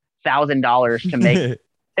some $1,000 to make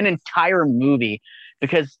an entire movie.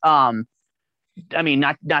 Because, I mean,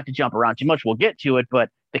 not to jump around too much, we'll get to it, but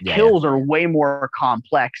the kills are way more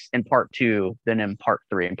complex in part 2 than in part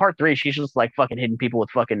 3. In part 3, she's just like fucking hitting people with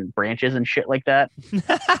fucking branches and shit like that.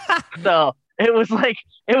 So it was like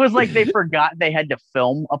they forgot they had to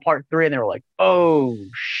film a part 3, and they were like, oh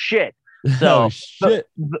shit. So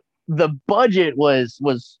the budget was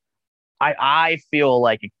I feel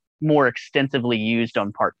like more extensively used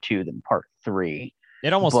on part 2 than part 3.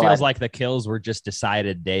 It almost feels like the kills were just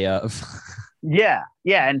decided day of. Yeah.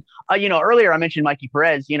 And, you know, earlier I mentioned Mikey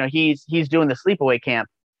Perez, you know, he's doing the sleepaway camp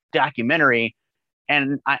documentary.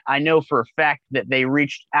 And I know for a fact that they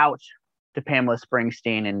reached out to Pamela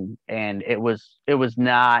Springsteen and it was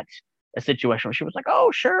not a situation where she was like,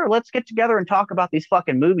 oh, sure, let's get together and talk about these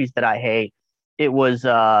fucking movies that I hate. It was,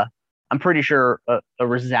 I'm pretty sure a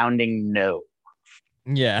resounding no.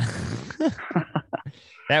 Yeah. You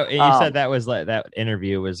said that was like, that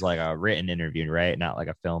interview was like a written interview, right? Not like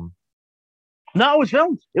a film. No,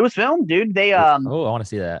 it was filmed, dude. They I want to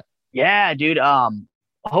see that. Yeah, dude.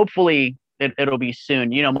 Hopefully it'll be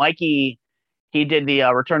soon. You know, Mikey, He did the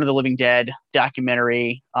Return of the Living Dead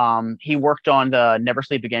documentary. He worked on the Never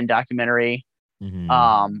Sleep Again documentary.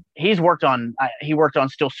 He worked on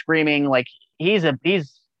Still Screaming. Like he's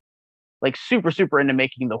like super into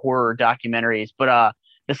making the horror documentaries. But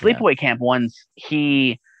the Sleepaway Camp ones,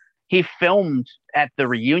 he filmed at the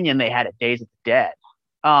reunion they had at Days of the Dead.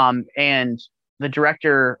 And the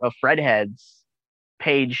director of Fredheads,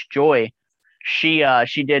 Paige Joy, she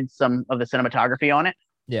did some of the cinematography on it.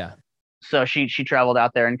 Yeah. So she traveled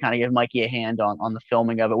out there and kind of gave Mikey a hand on the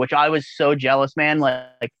filming of it, which I was so jealous, man.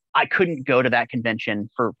 Like I couldn't go to that convention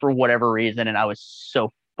for whatever reason, and I was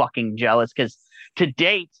so fucking jealous because to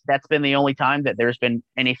date, that's been the only time that there's been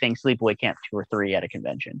anything Sleepaway Camp 2 or 3 at a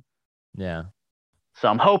convention. Yeah. So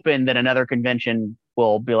I'm hoping that another convention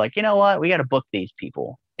will be like, you know what, we got to book these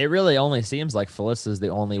people. It really only seems like Felissa's the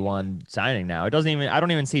only one signing now. I don't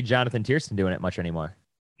even see Jonathan Tiersten doing it much anymore.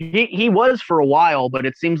 He was for a while, but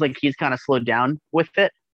it seems like he's kind of slowed down with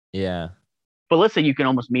it. Yeah. Felissa, you can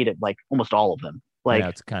almost meet at like almost all of them. Like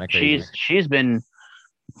it's kind of crazy. She's been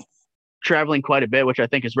traveling quite a bit, which I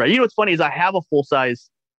think is right. You know what's funny is I have a full size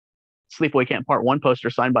Sleepaway Camp Part 1 poster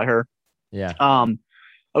signed by her. Yeah. I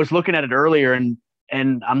was looking at it earlier and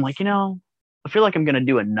I'm like, I feel like I'm gonna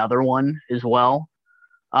do another one as well.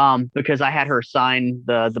 Because I had her sign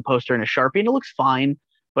the poster in a Sharpie and it looks fine,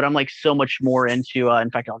 but I'm like so much more into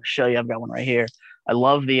in fact I'll show you, I've got one right here. I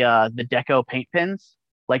love the Deco paint pens.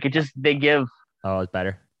 Like it's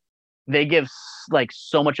better. They give like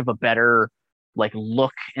so much of a better like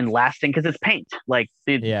look and lasting because it's paint. Like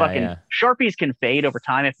Sharpies can fade over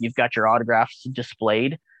time if you've got your autographs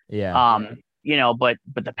displayed. Yeah. But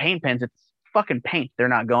the paint pens, it's fucking paint. They're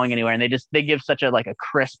not going anywhere, and they give such a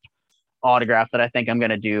crisp autograph that I think I'm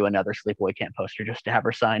gonna do another Sleepaway Camp poster just to have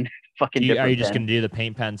her sign. Fucking. Are you just gonna do the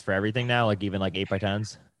paint pens for everything now, like even like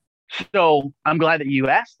 8x10s? So I'm glad that you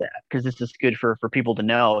asked that because this is good for people to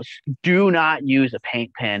know. Do not use a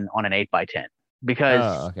paint pen on an 8x10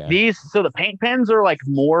 because the paint pens are like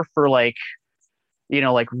more for like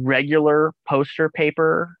regular poster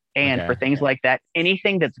paper and for things like that.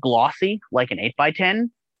 Anything that's glossy like an 8x10,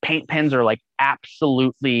 paint pens are like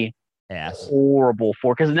absolutely horrible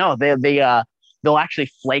for because they'll actually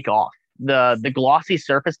flake off. The glossy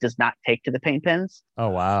surface does not take to the paint pens. Oh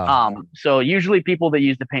wow. So usually people that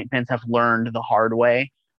use the paint pens have learned the hard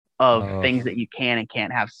way of things that you can and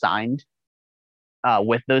can't have signed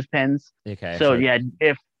with those pens. Okay. So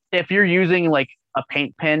if you're using like a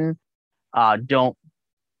paint pen, don't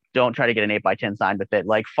try to get an 8x10 signed with it.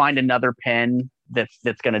 Like find another pen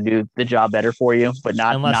that's going to do the job better for you, but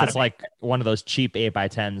not it's like one of those cheap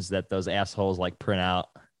 8x10s that those assholes like print out.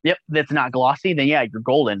 Yep, that's not glossy. Then you're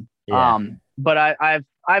golden. Yeah. But I've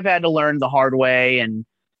had to learn the hard way, and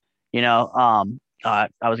I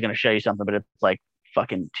was going to show you something, but it's like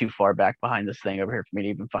fucking too far back behind this thing over here for me to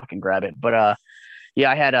even fucking grab it. But I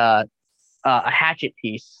had a hatchet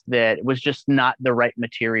piece that was just not the right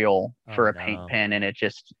material for a paint pen, and it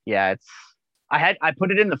just I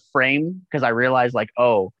put it in the frame because I realized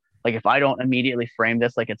if I don't immediately frame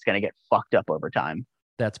this, like it's gonna get fucked up over time.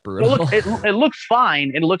 That's brutal. It looks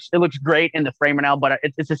fine. It looks great in the frame now, but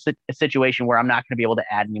it's a situation where I'm not gonna be able to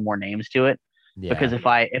add any more names to it because if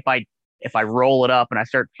I roll it up and I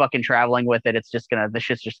start fucking traveling with it, the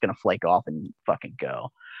shit's just gonna flake off and fucking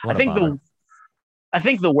go. I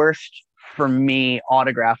think the worst for me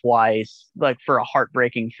autograph wise, like for a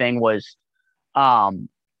heartbreaking thing was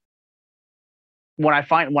when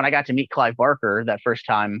I got to meet Clive Barker that first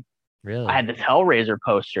time. Really? I had this Hellraiser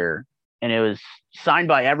poster and it was signed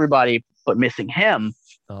by everybody but missing him.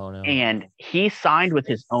 Oh no. And he signed with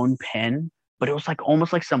his own pen, but it was like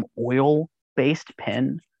almost like some oil based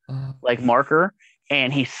pen, like marker.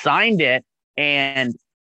 And he signed it and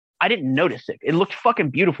I didn't notice it. It looked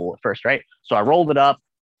fucking beautiful at first, right? So I rolled it up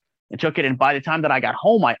and took it. And by the time that I got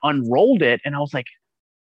home, I unrolled it and I was like,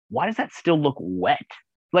 why does that still look wet?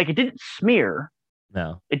 Like it didn't smear.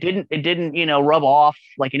 No. It didn't, rub off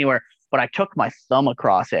like anywhere, but I took my thumb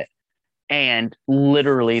across it and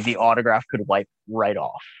literally the autograph could wipe right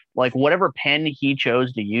off. Like whatever pen he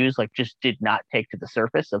chose to use, like just did not take to the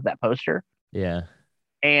surface of that poster. Yeah.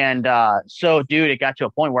 And so dude, it got to a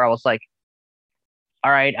point where I was like,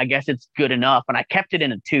 all right, I guess it's good enough. And I kept it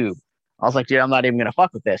in a tube. I was like, dude, I'm not even going to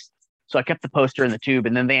fuck with this. So I kept the poster in the tube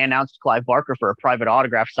and then they announced Clive Barker for a private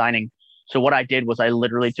autograph signing. So what I did was I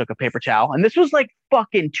literally took a paper towel and this was like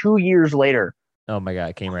fucking 2 years later. Oh my God.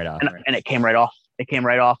 It came right off. And it came right off. It came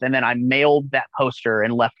right off. And then I mailed that poster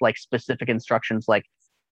and left like specific instructions, like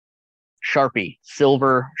Sharpie,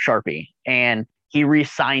 silver Sharpie. And he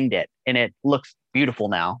re-signed it and it looks beautiful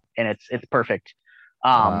now. And it's perfect.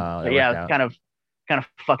 Wow, but yeah, it's kind of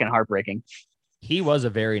fucking heartbreaking. He was a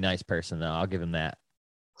very nice person, though. I'll give him that.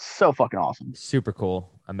 So fucking awesome. Super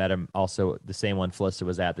cool. I met him also the same one Felissa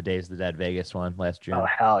was at, the Days of the Dead Vegas one last June. Oh,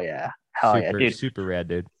 hell yeah. Hell super, yeah, dude. Super rad,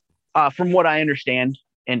 dude. From what I understand,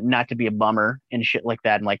 and not to be a bummer and shit like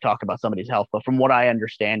that and like talk about somebody's health, but from what I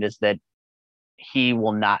understand is that he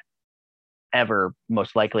will not ever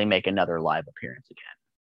most likely make another live appearance again.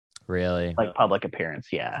 Really? Like public appearance,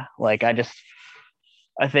 yeah. Like I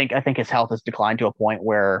think his health has declined to a point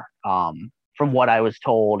where from what I was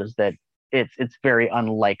told is that it's very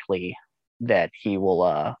unlikely that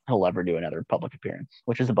he'll ever do another public appearance,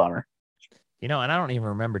 which is a bummer. You know, and I don't even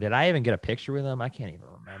remember. Did I even get a picture with him? I can't even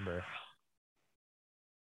remember.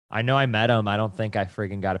 I know I met him. I don't think I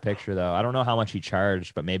friggin' got a picture, though. I don't know how much he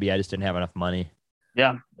charged, but maybe I just didn't have enough money.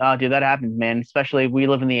 Yeah. Dude, that happens, man. Especially we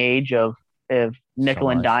live in the age of nickel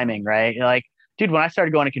and diming, right? Like, dude, when I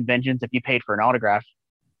started going to conventions, if you paid for an autograph,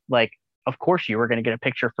 like, of course you were going to get a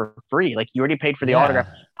picture for free. Like, you already paid for the autograph.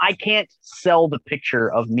 I can't sell the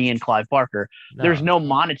picture of me and Clive Barker. No. There's no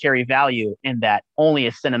monetary value in that, only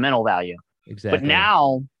a sentimental value. Exactly. But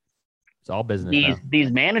now it's all business.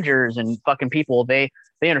 These managers and fucking people, they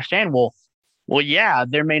understand, well, yeah,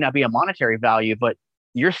 there may not be a monetary value, but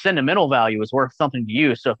your sentimental value is worth something to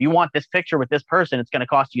you. So if you want this picture with this person, it's going to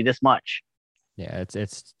cost you this much. Yeah,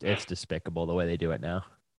 it's despicable the way they do it now.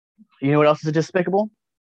 You know what else is despicable?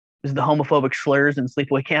 Is the homophobic slurs in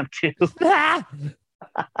Sleepaway Camp 2.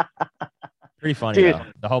 Pretty funny, dude. Though.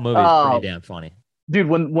 The whole movie is pretty damn funny. Dude,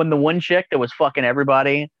 when the one chick that was fucking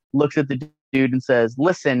everybody looks at the dude and says,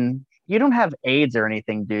 "Listen, you don't have AIDS or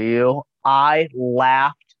anything, do you?" I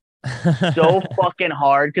laughed so fucking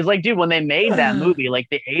hard. Because, like, dude, when they made that movie, like,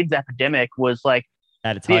 the AIDS epidemic was, like,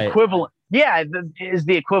 at its height. Equivalent. Yeah, is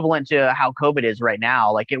the equivalent to how COVID is right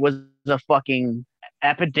now. Like, it was a fucking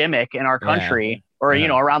epidemic in our country or, you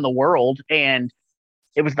know, around the world. And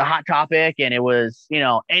it was the hot topic, and it was, you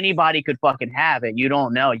know, anybody could fucking have it. You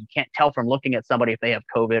don't know. You can't tell from looking at somebody if they have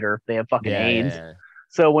COVID or if they have fucking AIDS. Yeah.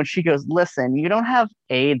 So when she goes, "Listen, you don't have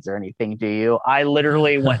AIDS or anything, do you?" I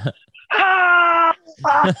literally went, ah!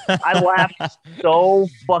 I laughed so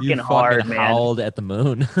fucking hard, man. Howled at the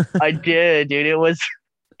moon. I did, dude. It was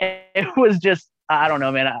just, I don't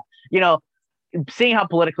know, man. You know, seeing how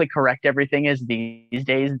politically correct everything is these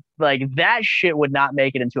days, like, that shit would not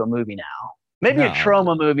make it into a movie now. Maybe a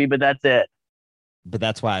trauma movie, but that's it. But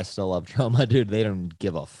that's why I still love Trauma, dude. They don't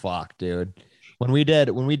give a fuck, dude. When we did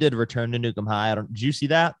Return to Nukem High, did you see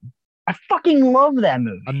that? I fucking love that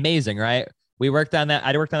movie. Amazing, right? We worked on that.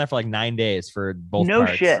 I worked on that for like 9 days for both No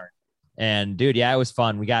parts. Shit. And dude, yeah, it was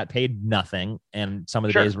fun. We got paid nothing, and some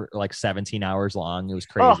of the days were like 17 hours long. It was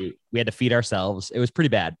crazy. We had to feed ourselves. It was pretty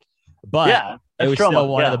bad, but it was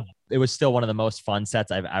still it was still one of the most fun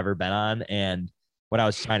sets I've ever been on. And what I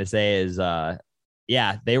was trying to say is, they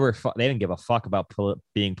didn't give a fuck about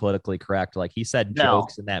being politically correct. Like, he said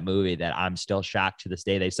jokes in that movie that I'm still shocked to this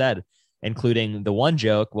day they said, including the one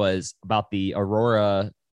joke was about the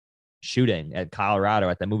Aurora shooting at Colorado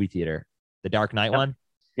at the movie theater, the Dark Knight one.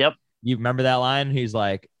 Yep. You remember that line? He's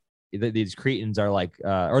like, these cretins are like,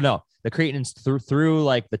 the cretins threw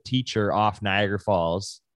like the teacher off Niagara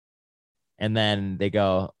Falls. And then they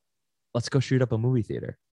go, "Let's go shoot up a movie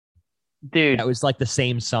theater." Dude, that was like the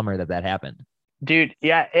same summer that happened. Dude,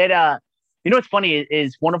 yeah, it you know what's funny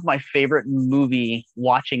is one of my favorite movie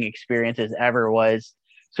watching experiences ever was,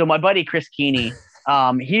 so my buddy Chris Keeney,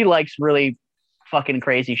 he likes really fucking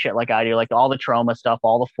crazy shit like I do, like all the Trauma stuff,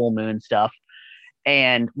 all the Full Moon stuff.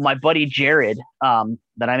 And my buddy Jared,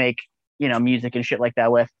 that I make, you know, music and shit like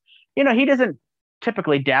that with, you know, he doesn't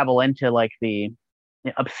typically dabble into like the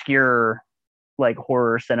obscure like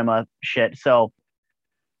horror cinema shit. So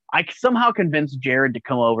I somehow convinced Jared to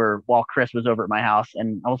come over while Chris was over at my house.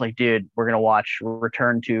 And I was like, "Dude, we're going to watch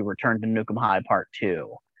Return to Nukem High Part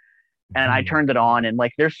 2. And I turned it on, and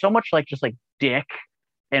like, there's so much like just like dick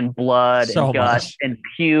and blood and guts and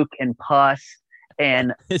puke and pus.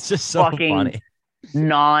 And it's just so fucking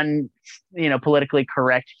funny. Politically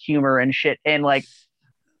correct humor and shit. And like,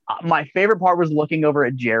 my favorite part was looking over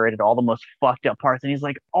at Jared at all the most fucked up parts. And he's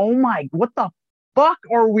like, "Oh my, what the fuck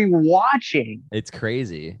are we watching?" It's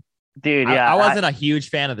crazy, dude. Yeah, I wasn't a huge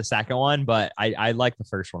fan of the second one, but I liked the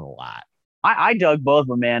first one a lot. I dug both of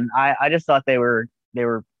them, man. I just thought they were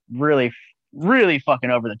really, really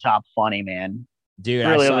fucking over the top funny, man. Dude,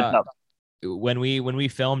 really over the top. When we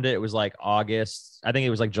filmed it, it was like August. I think it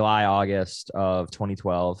was like July, August of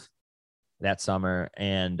 2012, that summer.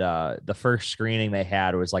 And the first screening they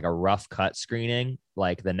had was like a rough cut screening,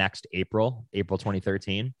 like the next April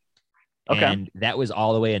 2013. Okay. And that was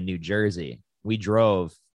all the way in New Jersey. We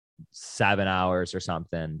drove 7 hours or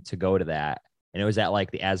something to go to that. and it was at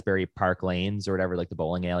like the Asbury Park Lanes or whatever, like the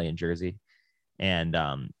bowling alley in Jersey. And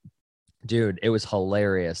dude, it was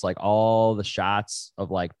hilarious. Like all the shots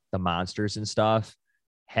of like the monsters and stuff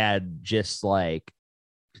had just like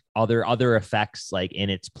other effects like in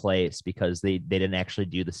its place because they didn't actually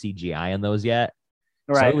do the CGI on those yet.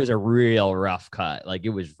 So it was a real rough cut. Like it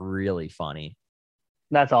was really funny.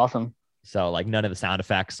 That's awesome. So like none of the sound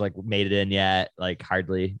effects like made it in yet, like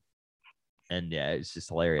hardly. And yeah, it's just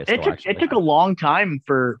hilarious. It took a long time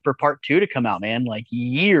for part 2 to come out, man. Like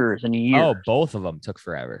years and years. Oh, both of them took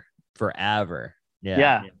forever.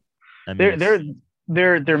 Yeah. I mean,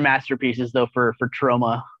 they're masterpieces though for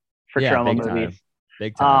trauma movies. Time.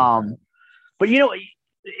 Big time. But you know,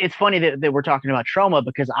 it's funny that we're talking about trauma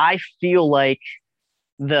because I feel like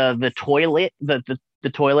the toilet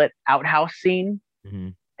outhouse scene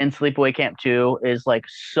in Sleepaway Camp 2 is like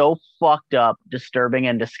so fucked up, disturbing,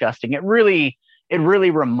 and disgusting. It really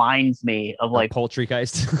reminds me of like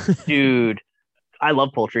Poultrygeist. Dude, I love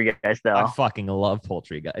Poultrygeist though. I fucking love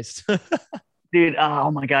Poultrygeist. Dude, oh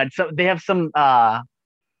my god. So they have some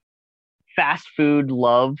Fast Food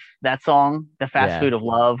Love, that song, the Fast Food of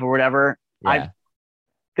Love or whatever. Yeah.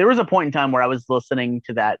 There was a point in time where I was listening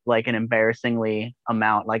to that like an embarrassingly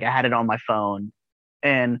amount. Like I had it on my phone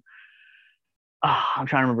and I'm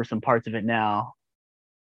trying to remember some parts of it now.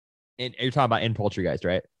 And you're talking about in Poultrygeist,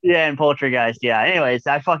 right? Yeah, in Poultrygeist. Yeah. Anyways,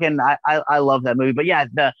 I love that movie. But yeah,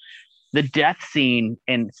 the death scene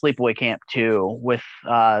in Sleepaway Camp 2 with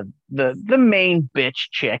the main bitch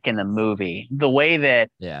chick in the movie, the way that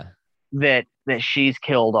she's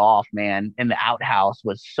killed off, man, in the outhouse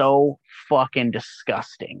was so fucking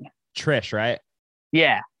disgusting. Trish, right?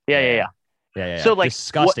 Yeah. So like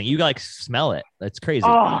disgusting. You like smell it. That's crazy.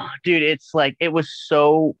 Oh, dude, it's like it was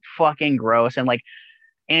so fucking gross. And like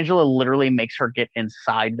Angela literally makes her get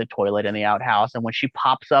inside the toilet in the outhouse. And when she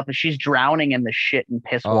pops up, and she's drowning in the shit and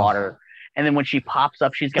piss water. And then when she pops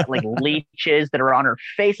up, she's got like leeches that are on her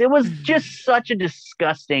face. It was just such a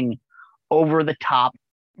disgusting, over the top,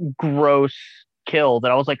 gross kill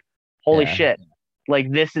that I was like, holy shit.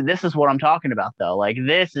 Like this is what I'm talking about though. Like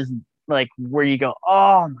this is like where you go,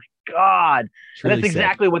 oh my God. And that's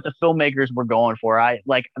exactly what the filmmakers were going for.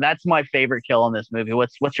 That's my favorite kill in this movie.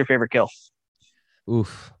 What's your favorite kill?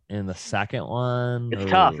 Oof. And the second one. It's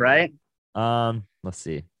tough, right? Let's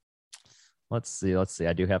see.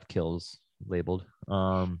 I do have kills labeled.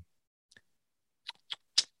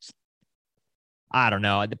 I don't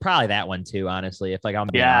know. Probably that one too, honestly. If like I'm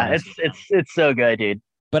being honest. It's so good, dude.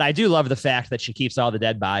 But I do love the fact that she keeps all the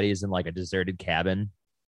dead bodies in like a deserted cabin.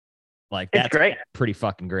 Like that's great. Pretty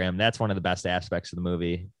fucking grim. That's one of the best aspects of the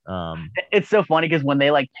movie. It's so funny because when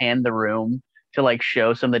they like pan the room to like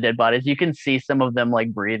show some of the dead bodies, you can see some of them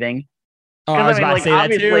like breathing. Oh, I was about to say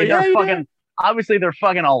that too. Obviously they're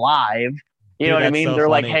fucking alive. You know what I mean? So they're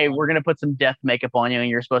funny. like, hey, we're going to put some death makeup on you and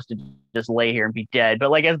you're supposed to just lay here and be dead.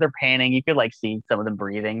 But like as they're panning, you could like see some of them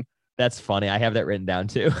breathing. That's funny. I have that written down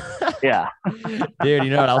too. Yeah. Dude,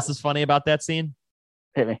 you know what else is funny about that scene?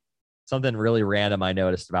 Hit me. Something really random I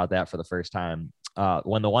noticed about that for the first time.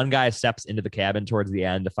 When the one guy steps into the cabin towards the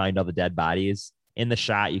end to find all the dead bodies, in the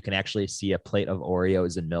shot, you can actually see a plate of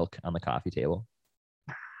Oreos and milk on the coffee table.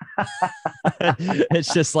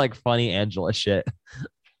 It's just like funny Angela shit.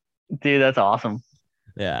 Dude, that's awesome.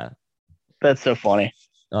 Yeah. That's so funny.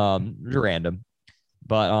 Random.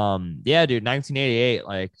 But yeah, dude, 1988,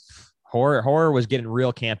 like horror was getting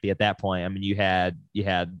real campy at that point. I mean, you had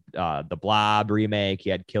the Blob remake,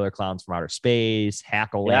 you had Killer Clowns from Outer Space,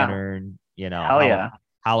 Hack-O-Lantern, you know. Hell yeah.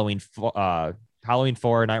 Halloween 4,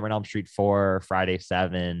 Nightmare on Elm Street 4, Friday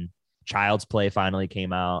 7, Child's Play finally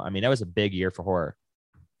came out. I mean, that was a big year for horror.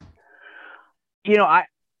 You know,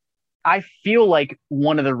 I feel like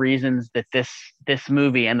one of the reasons that this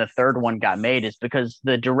movie and the third one got made is because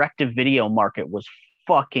the direct-to-video market was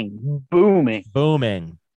fucking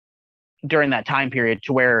booming during that time period,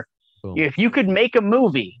 to where if you could make a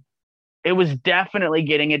movie, it was definitely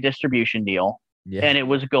getting a distribution deal. Yeah. And it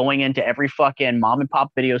was going into every fucking mom and pop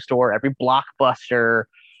video store, every Blockbuster,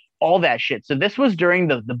 all that shit. So this was during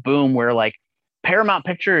the boom where like Paramount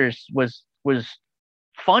Pictures was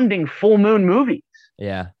funding Full Moon movies.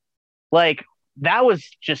 Yeah. Like that was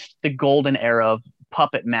just the golden era of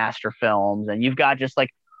Puppet Master films. And you've got just like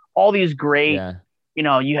all these great, you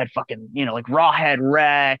know, you had fucking, you know, like Rawhead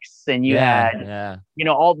Rex, and you had, you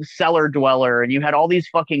know, all the Cellar Dweller, and you had all these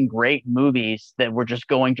fucking great movies that were just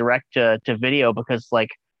going direct to video because like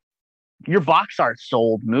your box art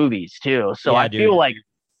sold movies too. So I feel like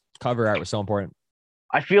cover art was so important.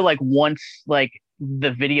 I feel like once like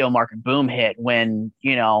the video market boom hit, when,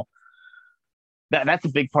 you know, that's a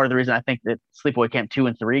big part of the reason I think that Sleepaway Camp 2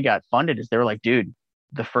 and 3 got funded is they were like, dude,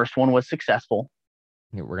 the first one was successful.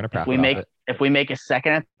 Yeah, we're gonna If profit we off make it. if we make a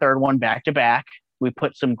second and third one back to back, we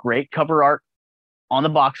put some great cover art on the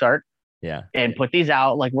box art Yeah. and put these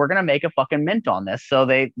out, like we're gonna make a fucking mint on this. So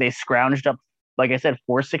they scrounged up, like I said,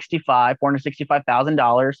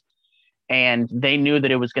 $465,000, and they knew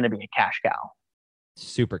that it was going to be a cash cow.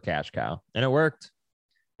 Super cash cow, and it worked.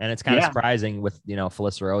 And it's kind of surprising with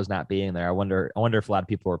Felissa Rose not being there. I wonder if a lot of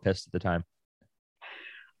people were pissed at the time.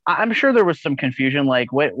 I'm sure there was some confusion,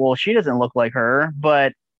 like, wait, well, she doesn't look like her,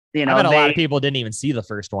 but I bet a lot of people didn't even see the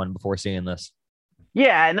first one before seeing this.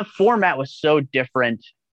 Yeah, and the format was so different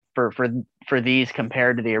for these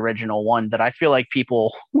compared to the original one that I feel like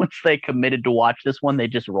people, once they committed to watch this one, they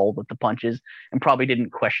just rolled with the punches and probably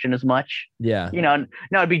didn't question as much. Yeah. Now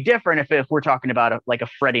it'd be different if we're talking about like a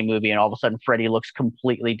Freddy movie and all of a sudden Freddy looks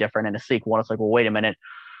completely different in a sequel. And it's like, well, wait a minute.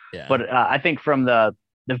 Yeah. But I think from the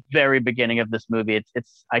very beginning of this movie,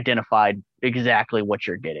 it's identified exactly what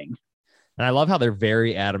you're getting. And I love how they're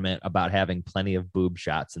very adamant about having plenty of boob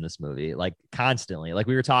shots in this movie, like constantly. Like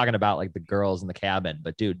we were talking about like the girls in the cabin,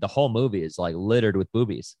 but dude, the whole movie is like littered with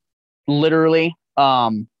boobies. Literally,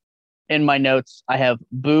 in my notes, I have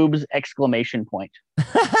boobs !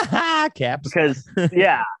 Caps. Because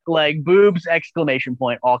yeah, like boobs !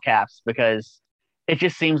 All caps, because it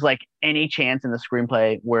just seems like any chance in the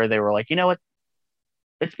screenplay where they were like, you know what?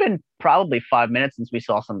 It's been probably 5 minutes since we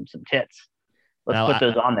saw some tits. Let's put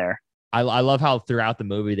those on there. I love how throughout the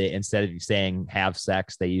movie, they, instead of saying have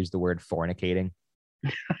sex, they use the word fornicating.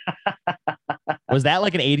 Was that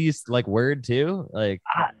like an 80s like word too? Like,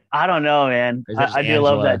 I don't know, man. I do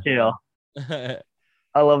love that too.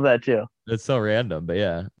 I love that too. It's so random, but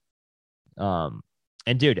yeah. And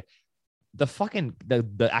dude, the fucking,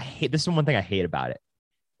 I hate, this is one thing I hate about it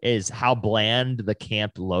is how bland the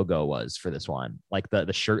camp logo was for this one. Like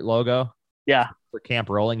the shirt logo. Yeah. For Camp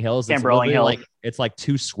Rolling Hills. Camp Rolling Hills. Like, it's like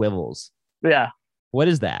two swivels. Yeah. What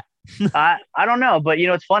is that? I don't know, but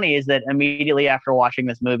what's funny is that immediately after watching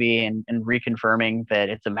this movie and reconfirming that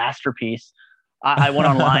it's a masterpiece, I went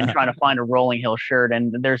online trying to find a Rolling Hill shirt,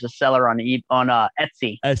 and there's a seller on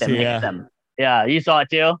Etsy that makes them. Yeah, you saw it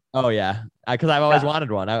too? Oh yeah, because I've always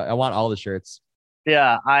wanted one. I want all the shirts.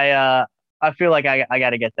 Yeah, I feel like I got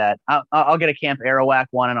to get that. I'll get a Camp Arawak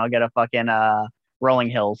one, and I'll get a fucking Rolling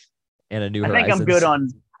Hills. And a New Horizons.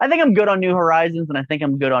 I think I'm good on New Horizons, and I think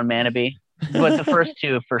I'm good on Manabee. But the first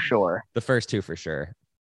two for sure. The first two for sure.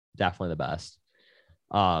 Definitely the best.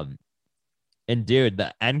 And dude,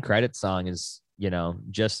 the end credit song is,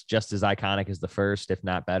 just as iconic as the first, if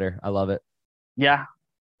not better. I love it. Yeah.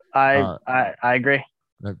 I agree.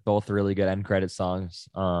 They're both really good end credit songs.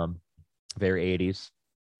 Very 80s.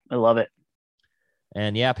 I love it.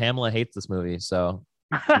 And yeah, Pamela hates this movie, so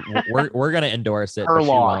we're gonna endorse it. Her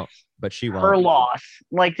loss. But she won't. Her loss.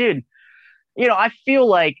 Like, dude, I feel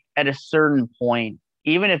like at a certain point,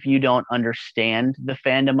 even if you don't understand the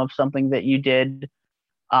fandom of something that you did,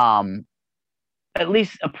 at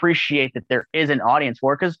least appreciate that there is an audience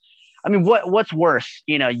for it. Because, I mean, what's worse?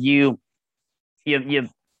 You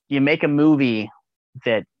make a movie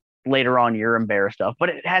that later on you're embarrassed of, but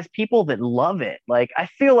it has people that love it. Like, I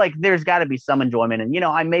feel like there's got to be some enjoyment. And,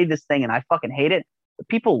 I made this thing and I fucking hate it, but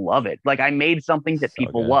people love it. Like, I made something that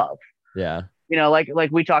people love. Yeah. Like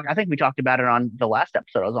I think we talked about it on the last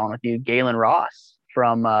episode I was on with you, Galen Ross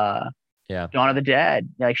from Dawn of the Dead.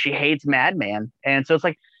 Like, she hates Madman. And so it's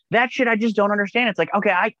like, that shit I just don't understand. It's like,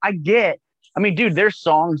 okay, I get, I mean, dude, there's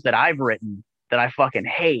songs that I've written that I fucking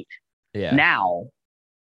hate now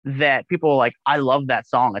that people are like, I love that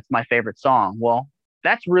song. It's my favorite song. Well,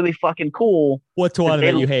 that's really fucking cool. What's one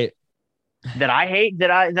that you hate? That I hate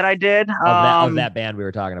that I did? Of that band we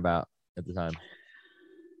were talking about at the time.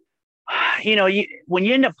 When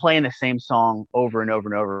you end up playing the same song over and over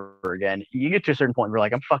and over again, you get to a certain point where you're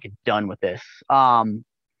like, I'm fucking done with this.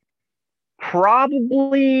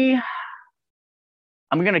 Probably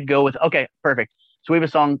I'm going to go with, okay, perfect. So we have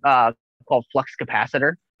a song called Flux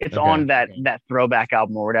Capacitor. It's on that throwback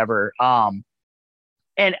album or whatever.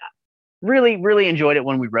 And really, really enjoyed it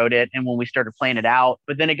when we wrote it and when we started playing it out.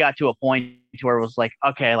 But then it got to a point where it was like,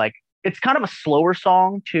 okay, like, it's kind of a slower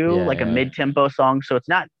song too, a mid-tempo song. So it's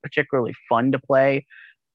not particularly fun to play,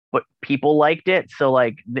 but people liked it. So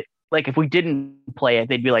like if we didn't play it,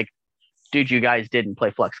 they'd be like, dude, you guys didn't play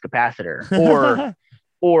Flux Capacitor.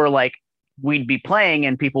 Or like we'd be playing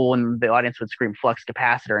and people in the audience would scream Flux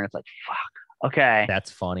Capacitor. And it's like, fuck, okay. That's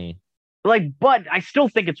funny. Like, but I still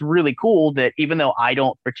think it's really cool that even though I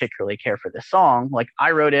don't particularly care for this song, like I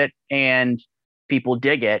wrote it and people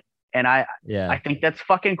dig it. And I think that's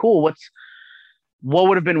fucking cool. what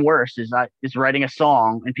would have been worse is writing a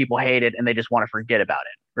song and people hate it and they just want to forget about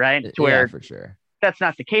it, right? To where for sure. That's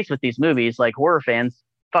not the case with these movies. Like horror fans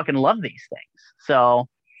fucking love these things. So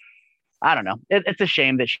I don't know. It's a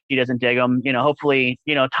shame that she doesn't dig them. Hopefully,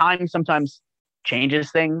 time sometimes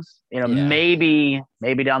changes things. Maybe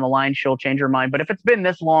down the line she'll change her mind. But if it's been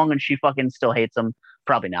this long and she fucking still hates them,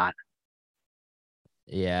 probably not.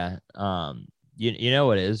 Yeah. You know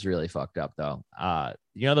what is really fucked up though?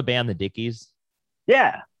 The band The Dickies?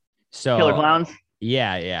 Yeah. So Killer Clowns?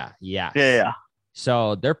 Yeah. Yeah.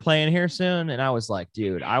 So they're playing here soon, and I was like,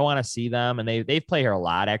 dude, I want to see them. And they play here a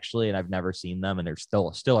lot actually, and I've never seen them, and they're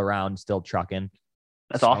still around, still trucking.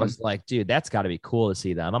 That's so awesome. I was like, dude, that's got to be cool to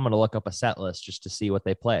see them. I'm gonna look up a set list just to see what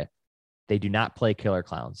they play. They do not play Killer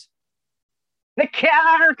Clowns. The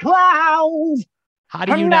Killer Clowns. How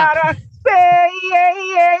do you not?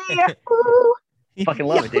 Fucking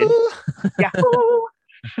love it, dude. Yahoo!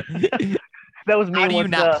 That was me. How do you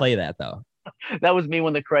not play that though? That was me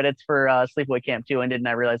when the credits for Sleepaway Camp 2 ended, and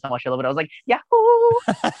I realized how much I love it. I was like,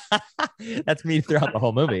 Yahoo! That's me throughout the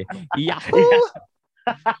whole movie. Yahoo!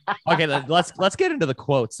 Okay, let's get into the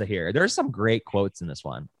quotes here. There's some great quotes in this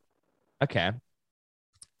one. Okay.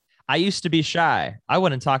 I used to be shy. I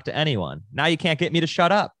wouldn't talk to anyone. Now you can't get me to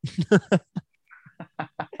shut up.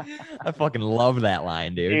 I fucking love that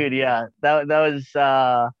line, dude. Dude, yeah. That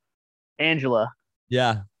was Angela.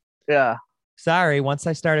 Yeah. Yeah. Sorry, once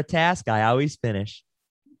I start a task, I always finish.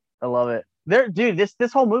 I love it. Dude,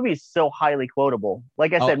 this whole movie is so highly quotable.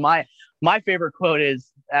 Like I said, my favorite quote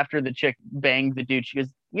is after the chick banged the dude, she goes,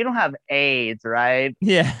 "You don't have AIDS, right?"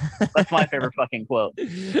 Yeah. That's my favorite fucking quote.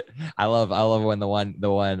 I love when the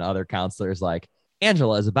one other counselor is like,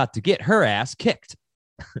 Angela is about to get her ass kicked.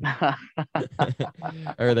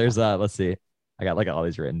 Or there's let's see. I got like all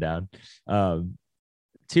these written down.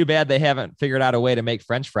 Too bad they haven't figured out a way to make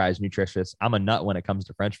French fries nutritious. I'm a nut when it comes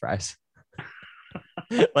to French fries.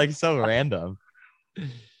 Like so random.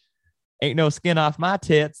 Ain't no skin off my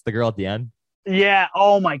tits. The girl at the end. Yeah.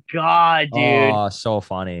 Oh my God, dude. Oh, so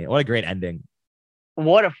funny. What a great ending.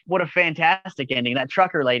 What a fantastic ending. That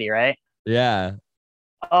trucker lady, right? Yeah.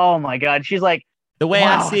 Oh my God. She's like, the way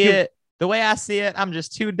wow, I see it, I'm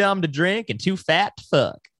just too dumb to drink and too fat to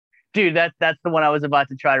fuck. Dude, that's the one I was about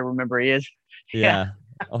to try to remember. He is. Yeah.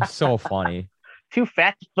 Oh, so funny. Too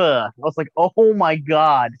fat to fuck. I was like, oh my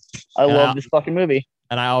God. I love this fucking movie.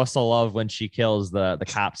 And I also love when she kills the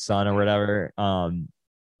cop's son or whatever.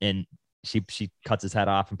 And she cuts his head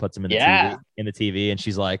off and puts him in the TV, and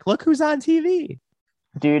she's like, look who's on TV.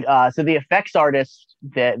 Dude, so the effects artist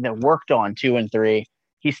that worked on 2 and 3,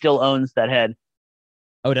 he still owns that head.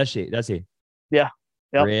 Oh, does he? Yeah.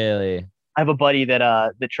 Yep. Really? I have a buddy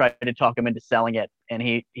that tried to talk him into selling it, and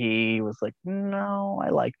he was like, "No, I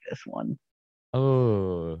like this one."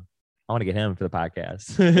 Oh, I want to get him for the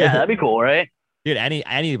podcast. Yeah, that'd be cool, right? Dude,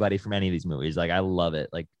 anybody from any of these movies, like I love it.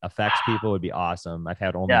 Like effects people would be awesome. I've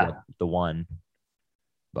had only like, the one,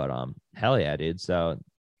 but hell yeah, dude. So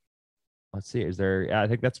let's see. Is there? Yeah, I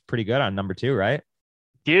think that's pretty good on number 2, right?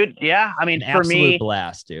 Dude, yeah. I mean, for me,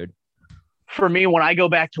 blast, dude. For me, when I go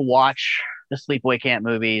back to watch the Sleepaway Camp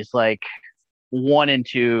movies, like 1 and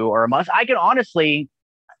 2 are a must. I can honestly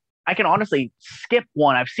skip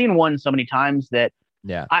 1. I've seen 1 so many times that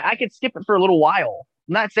I could skip it for a little while.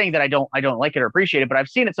 I'm not saying that I don't like it or appreciate it, but I've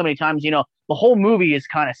seen it so many times. The whole movie is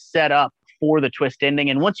kind of set up for the twist ending,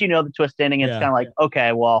 and once you know the twist ending, it's kind of like,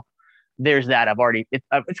 okay, well, there's that.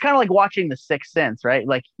 It's kind of like watching The Sixth Sense, right?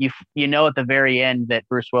 Like you know at the very end that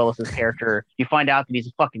Bruce Willis's character, you find out that he's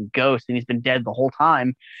a fucking ghost and he's been dead the whole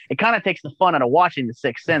time. It kind of takes the fun out of watching The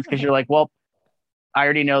Sixth Sense because you're like, well, I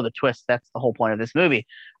already know the twist. That's the whole point of this movie.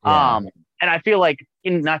 Yeah. And I feel like,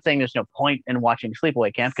 not saying there's no point in watching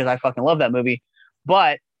Sleepaway Camp because I fucking love that movie,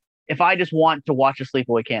 but if I just want to watch a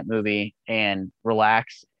Sleepaway Camp movie and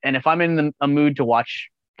relax, and if I'm in a mood to watch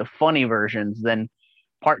the funny versions, then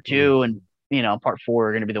part 2 and part 4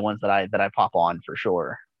 are going to be the ones that I pop on for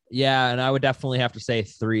sure. Yeah, and I would definitely have to say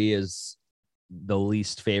 3 is the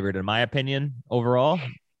least favorite in my opinion overall.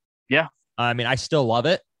 Yeah, I mean, I still love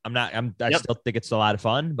it. I still think it's a lot of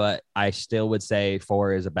fun, but I still would say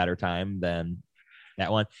 4 is a better time than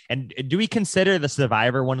that one. And do we consider The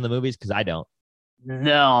Survivor one of the movies? Because I don't.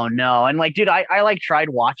 No. And like, dude, I like tried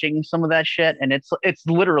watching some of that shit, and it's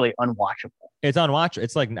literally unwatchable. It's unwatchable.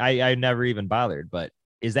 It's like I never even bothered. But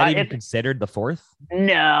is that even considered the 4th?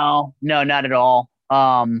 No, not at all.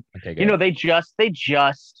 Okay, good. They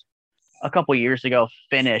just a couple years ago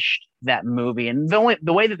finished that movie, and the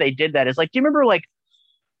way that they did that is like, do you remember like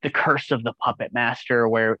The Curse of the Puppet Master,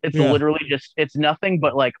 where it's literally just, it's nothing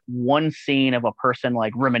but like one scene of a person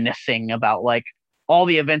like reminiscing about like all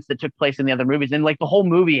the events that took place in the other movies. And like the whole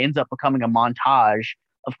movie ends up becoming a montage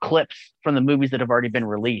of clips from the movies that have already been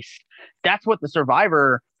released. That's what The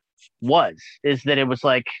Survivor is that it was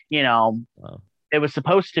like, Wow. it was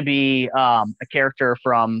supposed to be a character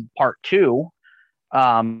from part 2.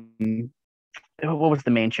 What was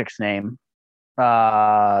the main chick's name?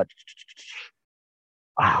 Oh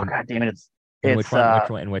god damn it! In It's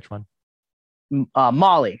which one?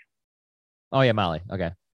 Molly. Oh yeah, Molly.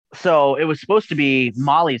 Okay. So it was supposed to be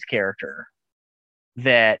Molly's character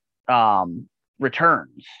that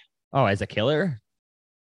returns. Oh, as a killer?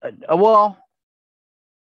 Well,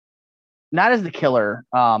 not as the killer.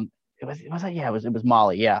 It was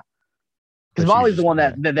Molly. Yeah, because But she's Molly's the just one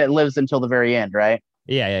okay. that lives until the very end, right?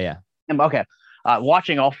 Yeah. Okay.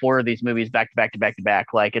 Watching all 4 of these movies back to back,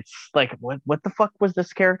 like it's like what the fuck was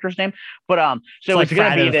this character's name? But so It's it's like gonna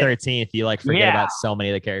Friday be the that 13th. You like forget Yeah. about so many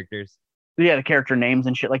of the characters. the character names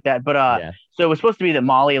and shit like that. But Yeah. so it was supposed to be that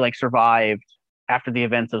Molly like survived after the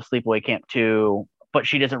events of Sleepaway Camp 2, but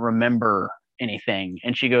she doesn't remember anything,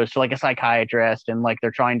 and she goes to like a psychiatrist, and like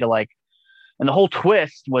they're trying to like, and the whole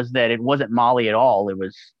twist was that it wasn't Molly at all; it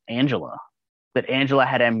was Angela. That Angela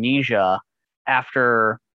had amnesia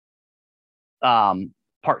after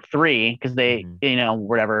part 3 because they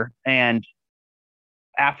whatever, and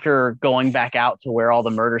after going back out to where all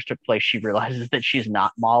the murders took place, she realizes that she's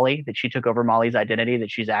not Molly, that she took over Molly's identity,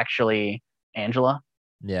 that she's actually Angela.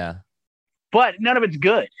 Yeah. But none of it's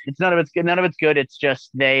good. None of it's good. It's just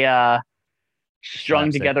they strung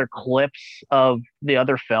Slapstick. together clips of the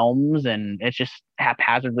other films, and it's just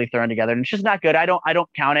haphazardly thrown together, and it's just not good. I don't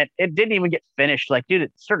count it. It didn't even get finished. Like, dude,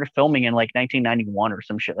 it started filming in like 1991 or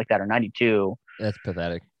some shit like that, or 92. That's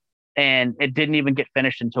pathetic. And it didn't even get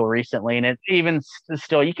finished until recently. And it even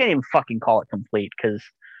still, you can't even fucking call it complete because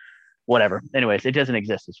whatever. Anyways, it doesn't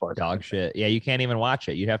exist as far as Dog shit. Yeah, you can't even watch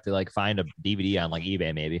it. You'd have to like find a DVD on like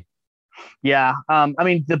eBay maybe. Yeah. I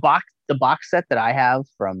mean the box set that I have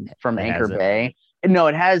from It Anchor has it. Bay. No,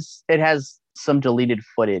 it has some deleted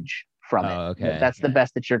footage from it. Okay. That's the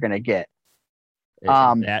best that you're gonna get.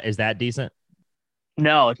 Is that decent?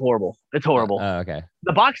 No, it's horrible. It's horrible. Oh, okay.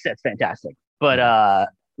 The box set's fantastic, but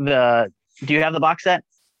do you have the box set?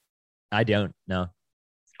 I don't know.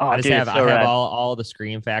 Oh, I just dude, have it's so I have rad. all the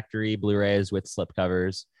Scream Factory Blu-rays with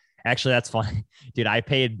slipcovers. Actually, that's funny. Dude, I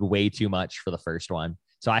paid way too much for the first one.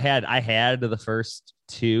 So I had the first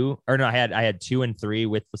 2, or no, I had 2 and 3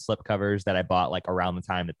 with the slipcovers that I bought like around the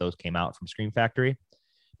time that those came out from Scream Factory.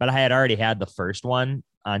 But I had already had the first one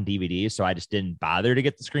on DVD, so I just didn't bother to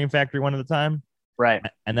get the Scream Factory one at the time. Right.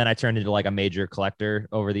 And then I turned into like a major collector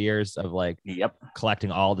over the years of like Yep.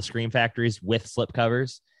 collecting all the Scream Factories with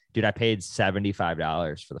slipcovers. Dude, I paid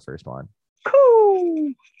 $75 for the first one.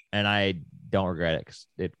 Cool. And I don't regret it because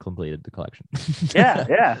it completed the collection.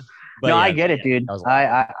 Yeah. But no, yeah, I get it, dude. that was a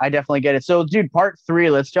lot. I definitely get it. So, dude, part 3,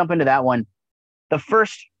 let's jump into that one. The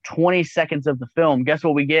first 20 seconds of the film, guess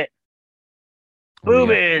what we get? What do we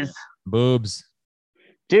got? Boobies. Boobs.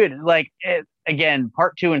 Dude, like, again,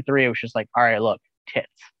 part 2 and 3, it was just like, all right, look, tits.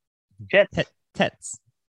 Tits.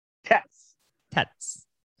 Tits.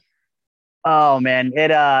 Oh, man. It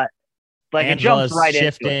it jumps right into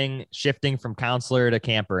it. shifting from counselor to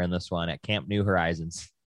camper in this one at Camp New Horizons.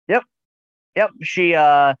 Yep. She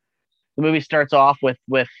the movie starts off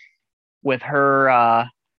with her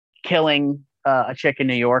killing a chick in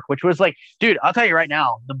New York, which was like, dude, I'll tell you right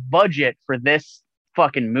now, the budget for this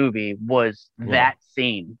fucking movie was that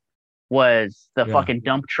scene was the fucking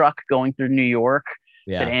dump truck going through New York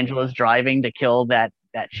that Angela's driving to kill that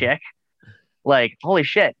chick. Like, holy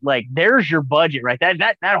shit, like there's your budget right.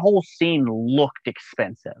 That whole scene looked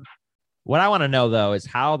expensive. What I want to know though is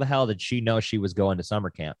how the hell did she know she was going to summer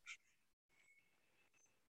camp?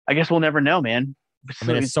 I guess we'll never know, man. I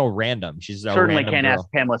mean, it's so random. She's a certainly random can't girl.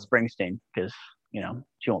 ask Pamela Springsteen because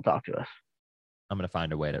she won't talk to us. I'm gonna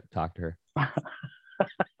find a way to talk to her.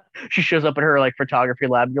 She shows up at her like photography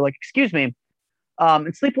lab. You're like, excuse me, in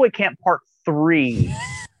Sleepaway Camp Part 3,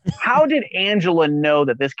 how did Angela know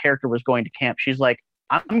that this character was going to camp? She's like,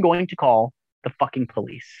 I'm going to call the fucking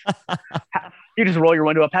police. You just roll your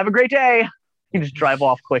window up. Have a great day. You just drive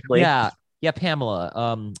off quickly. Yeah,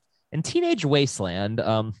 Pamela. In Teenage Wasteland,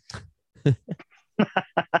 I would just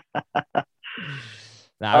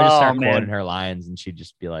start quoting her lines, and she'd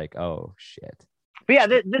just be like, "Oh shit." But yeah,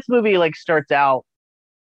 this movie like starts out,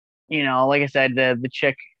 like I said, the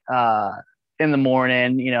chick in the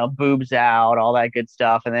morning, boobs out, all that good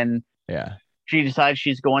stuff, and then she decides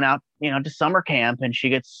she's going out, to summer camp, and she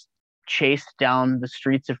gets chased down the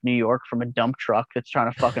streets of New York from a dump truck that's trying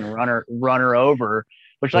to fucking run her over.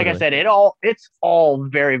 Which, like I said, it's all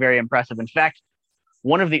very, very impressive. In fact,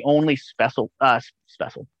 one of the only special features.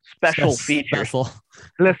 Special.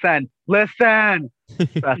 Listen.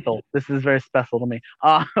 Special. This is very special to me.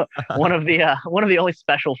 One of the only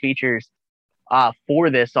special features for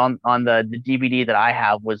this on the DVD that I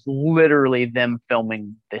have was literally them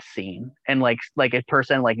filming this scene and like a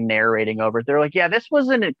person like narrating over it. They're like, yeah, this was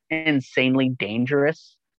an insanely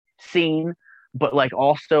dangerous scene, but like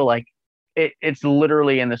also like it's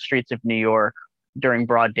literally in the streets of New York during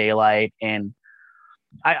broad daylight. And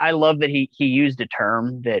I love that he used a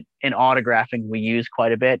term that in autographing we use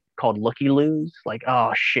quite a bit called looky-loos. Like,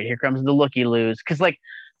 oh shit, here comes the looky-loos. Because like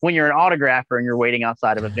when you're an autographer and you're waiting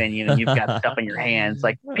outside of a venue and you've got stuff in your hands,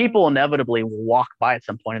 like people inevitably will walk by at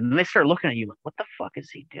some point and then they start looking at you like, what the fuck is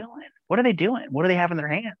he doing? What are they doing? What do they have in their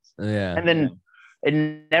hands? Yeah. And then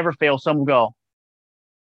it never fails. Some will go,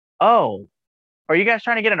 oh, are you guys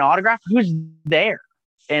trying to get an autograph? Who's there?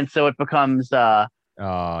 And so it becomes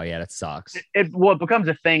oh yeah, that sucks. It becomes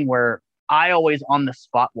a thing where I always on the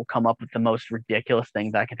spot will come up with the most ridiculous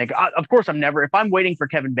things I can think of. Of course, if I'm waiting for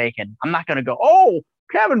Kevin Bacon, I'm not going to go, oh,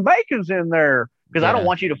 Kevin Bacon's in there, because I don't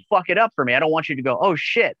want you to fuck it up for me. I don't want you to go, oh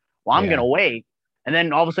shit, well, I'm going to wait. And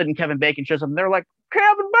then all of a sudden Kevin Bacon shows up and they're like,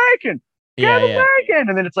 Kevin Bacon, Bacon.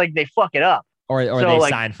 And then it's like they fuck it up. Or So, they like,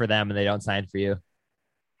 sign for them and they don't sign for you.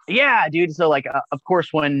 Yeah, dude. So like, of course,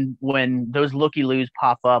 when those looky-loos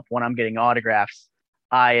pop up when I'm getting autographs,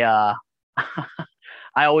 I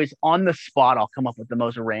always on the spot, I'll come up with the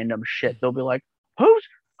most random shit. They'll be like, who's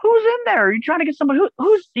in there? Are you trying to get somebody?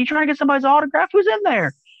 Who's you trying to get somebody's autograph? Who's in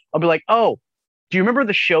there? I'll be like, oh, do you remember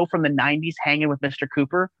the show from the 90s, Hanging with Mr.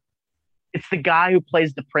 Cooper? It's the guy who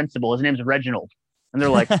plays the principal. His name's Reginald. And they're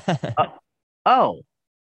like, oh,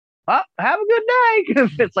 have a good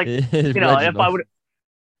day. It's like, you know,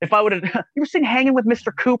 if I would have, you ever seen Hanging with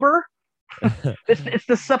Mr. Cooper? It's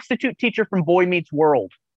the substitute teacher from Boy Meets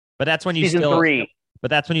World. But that's when you Season still 3. But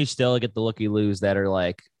that's when you still get the looky-loos that are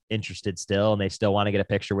like interested still, and they still want to get a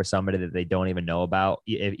picture with somebody that they don't even know about,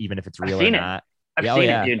 even if it's real or not. I've seen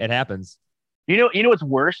it, dude. It happens. You know what's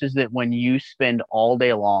worse is that when you spend all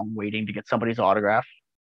day long waiting to get somebody's autograph,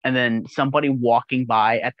 and then somebody walking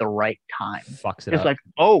by at the right time Fucks it it's up. like,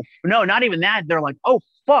 oh no, not even that. They're like, oh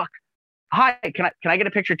fuck, hi, can I get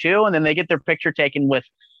a picture too? And then they get their picture taken with,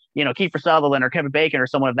 you know, Kiefer Sutherland or Kevin Bacon or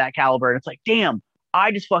someone of that caliber, and it's like, damn,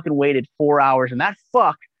 I just fucking waited 4 hours, and that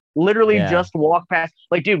fuck literally just walked past.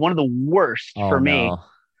 Like, dude, one of the worst for me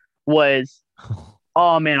was,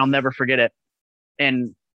 oh man, I'll never forget it.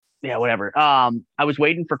 And yeah, whatever. I was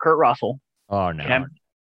waiting for Kurt Russell. Oh no. Okay?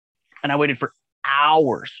 And I waited for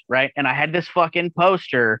hours, right? And I had this fucking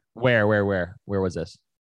poster. Where was this?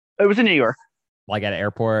 It was in New York. Like at an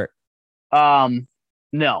airport?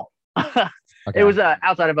 No. Okay. It was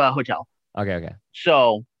outside of a hotel. Okay.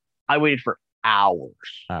 So I waited for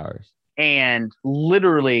hours. And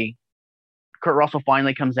literally, Kurt Russell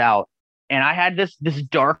finally comes out, and I had this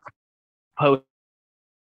dark post.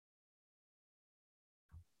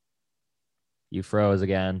 You froze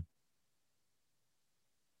again.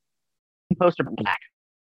 Poster black.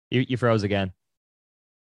 You froze again.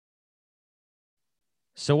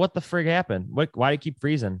 So what the frig happened? Why do you keep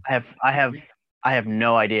freezing? I have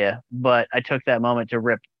no idea, but I took that moment to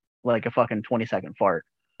rip like a fucking 20-second fart.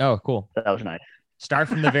 Oh, cool. That was nice. Start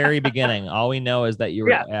from the very beginning. All we know is that you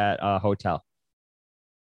were at a hotel.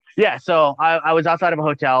 Yeah. So I was outside of a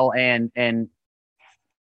hotel, and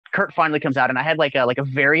Kurt finally comes out, and I had like a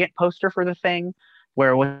variant poster for the thing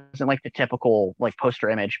where it wasn't like the typical like poster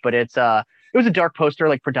image, but it was a dark poster,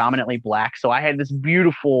 like predominantly black. So I had this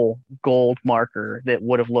beautiful gold marker that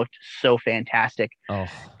would have looked so fantastic. Oh.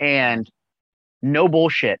 And no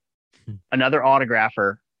bullshit, another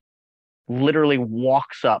autographer literally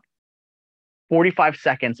walks up 45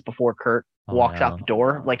 seconds before Kurt walks out the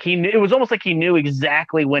door. Like he knew, it was almost like he knew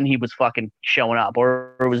exactly when he was fucking showing up,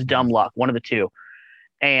 or it was dumb luck, one of the two.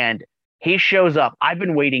 And he shows up. I've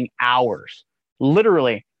been waiting hours.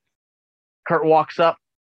 Literally, Kurt walks up.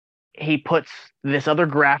 He puts this other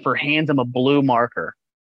grapher, hands him a blue marker.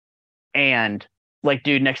 And like,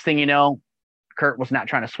 dude, next thing you know, Kurt was not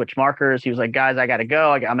trying to switch markers. He was like, guys, I got to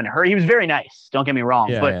go. I'm in a hurry. He was very nice. Don't get me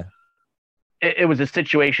wrong. But it was a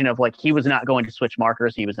situation of like, he was not going to switch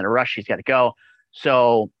markers. He was in a rush. He's got to go.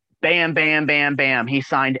 So bam, bam, bam, bam. He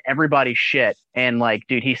signed everybody's shit. And like,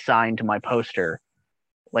 dude, he signed my poster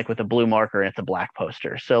like with a blue marker, and it's a black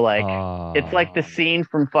poster. So like, it's like the scene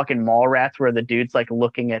from fucking Mallrats where the dude's like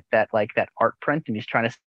looking at that art print, and he's trying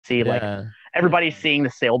to see like everybody's seeing the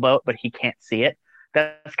sailboat, but he can't see it.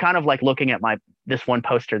 That's kind of like looking at this one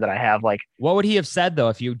poster that I have. Like, what would he have said though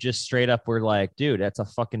if you just straight up were like, dude, that's a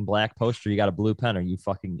fucking black poster, you got a blue pen, are you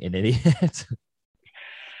fucking an idiot?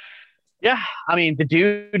 Yeah, I mean, the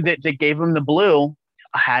dude that gave him the blue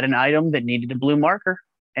had an item that needed a blue marker,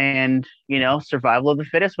 and survival of the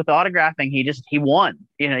fittest with autographing. He won.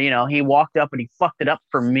 He walked up and he fucked it up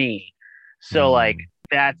for me. So like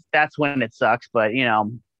that's when it sucks. But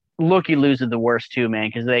looky loses the worst too, man,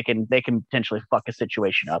 because they can potentially fuck a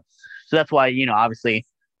situation up. So that's why obviously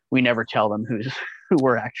we never tell them who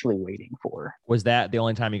we're actually waiting for. Was that the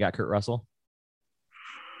only time you got Kurt Russell?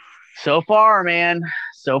 So far, man.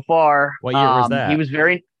 So far. What year was that? He was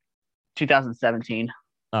 2017.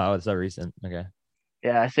 Oh, it's so recent. Okay.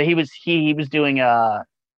 Yeah. So he was doing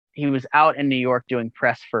he was out in New York doing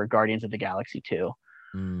press for Guardians of the Galaxy 2.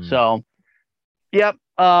 So, yep.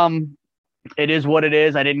 It is what it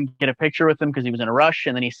is. I didn't get a picture with him because he was in a rush,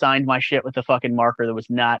 and then he signed my shit with a fucking marker that was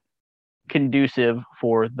not conducive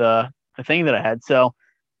for the thing that I had. So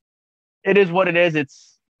it is what it is.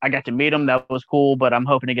 I got to meet him. That was cool, but I'm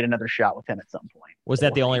hoping to get another shot with him at some point. Was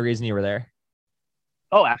that the only reason you were there?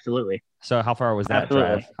 Oh, absolutely. So how far was that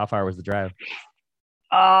drive? How far was the drive?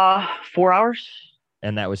 4 hours.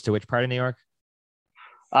 And that was to which part of New York?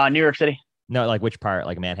 New York City. No, like which part?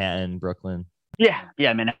 Like Manhattan, Brooklyn? Yeah,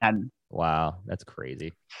 Manhattan. Wow, that's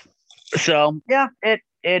crazy. So yeah, it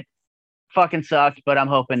fucking sucked, but I'm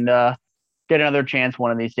hoping to get another chance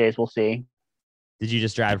one of these days. We'll see. Did you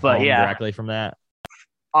just drive home directly from that?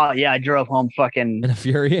 Oh yeah, I drove home fucking in a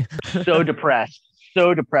fury. so depressed.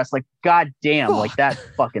 Like, god damn, like that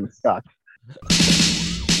fucking sucked. Are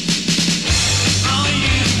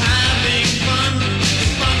you having fun?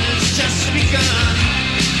 Fun has just begun.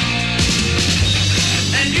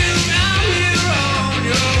 And you're out here on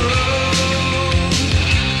your own.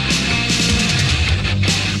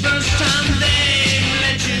 First time they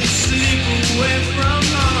let you sleep away from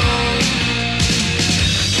home.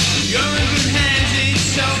 You're in good hands,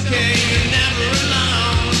 it's okay, you're never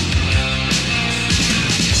alone.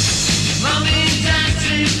 Mommy and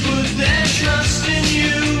daddy put their trust in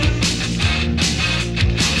you.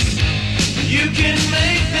 You can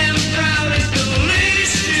make them proud, it's the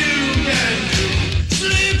least you can do.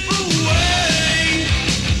 Sleep away,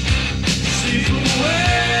 sleep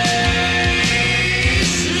away,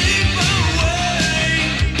 sleep away,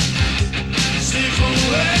 sleep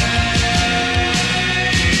away.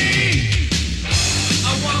 I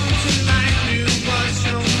want to like you, but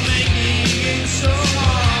you're making it so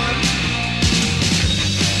hard.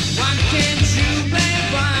 Why can't you play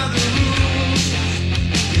by the rules?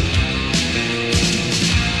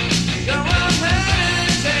 Go ahead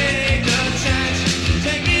and take a chance,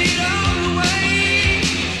 take it all away.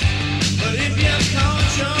 But if you're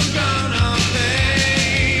caught, you're gonna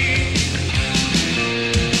pay.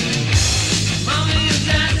 Mommy and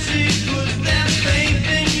daddy put their faith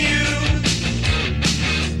in you.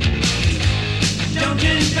 Don't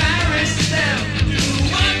embarrass them, do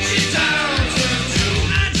what you don't to do.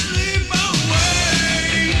 And sleep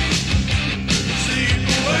away, sleep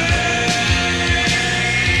away,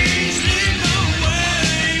 sleep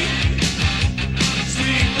away,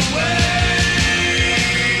 sleep away,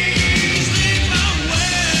 sleep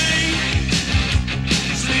away,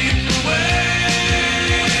 sleep away,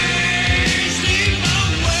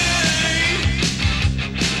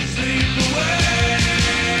 sleep away.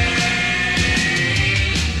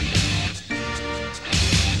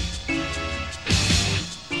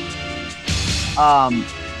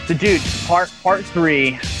 The dude, part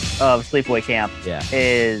 3 of Sleepaway Camp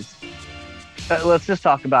is let's just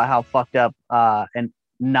talk about how fucked up and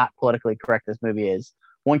not politically correct this movie is.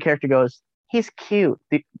 One character goes, he's cute,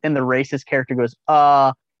 and the racist character goes,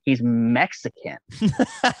 he's Mexican.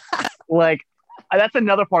 Like, that's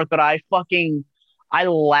another part that I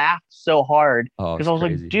laughed so hard because I was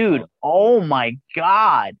crazy. like, dude, oh my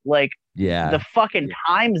god, like, yeah, the fucking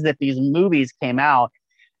times that these movies came out.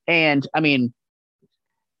 And I mean,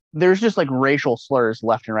 there's just like racial slurs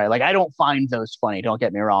left and right. Like, I don't find those funny, don't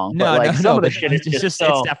get me wrong. No, but like some of the but shit is just so,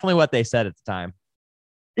 it's definitely what they said at the time.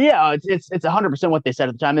 yeah, it's 100% what they said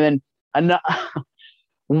at the time. And then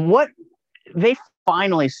what they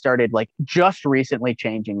finally started like just recently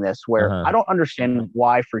changing this, where I don't understand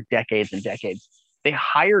why for decades and decades they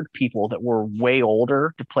hired people that were way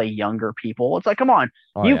older to play younger people. It's like, come on,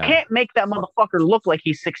 you can't make that motherfucker look like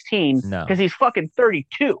he's 16 because he's fucking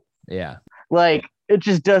 32. Yeah, like, it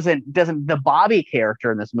just doesn't the Bobby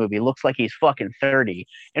character in this movie looks like he's fucking 30.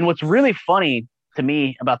 And what's really funny to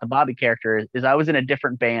me about the Bobby character is I was in a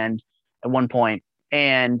different band at one point,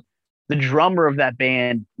 and the drummer of that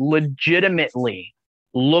band legitimately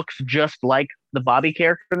looks just like the Bobby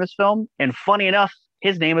character in this film. And funny enough,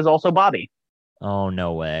 his name is also Bobby. Oh,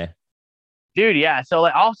 no way. Dude, yeah. So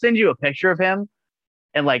like, I'll send you a picture of him.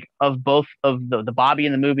 and like of both of the Bobby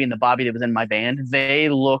in the movie and the Bobby that was in my band, they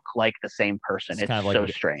look like the same person. It's kind of like, so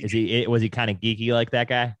strange. Was he kind of geeky like that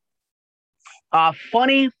guy?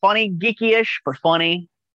 Funny, geeky-ish, but funny.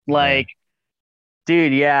 Like,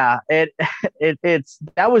 dude, yeah, it's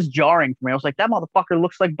that was jarring for me. I was like, that motherfucker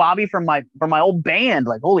looks like Bobby from my old band.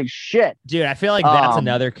 Like, holy shit, dude. I feel like that's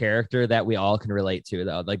another character that we all can relate to,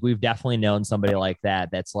 though. Like, we've definitely known somebody like that.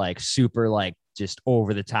 That's like super, like, just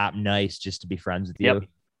over the top nice, just to be friends with you.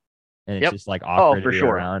 And it's just like awkward to be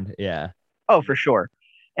around. Yeah. Oh, for sure.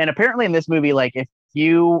 And apparently in this movie, like, if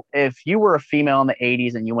you were a female in the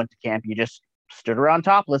 80s and you went to camp, you just stood around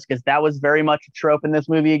topless, because that was very much a trope in this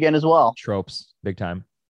movie again as well. Tropes, big time.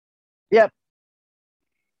 Yep.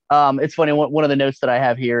 It's funny. One of the notes that I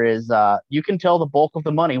have here is you can tell the bulk of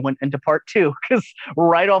the money went into part 2, because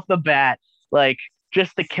right off the bat, like,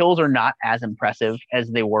 just the kills are not as impressive as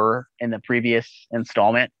they were in the previous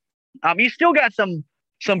installment. You still got some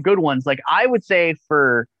good ones. Like, I would say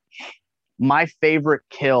for my favorite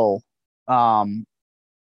kill,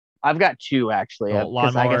 I've got 2 actually. Well,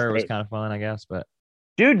 Lawnmower was kind of fun, I guess, but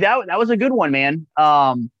dude, that was a good one, man.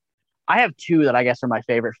 I have 2 that I guess are my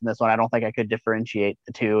favorite from this one. I don't think I could differentiate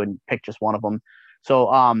the 2 and pick just one of them. So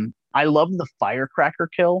I love the firecracker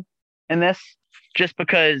kill in this, just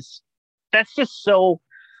because that's just so.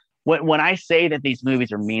 When I say that these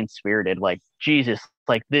movies are mean spirited, like, Jesus,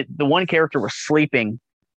 like the one character was sleeping,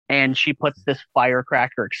 and she puts this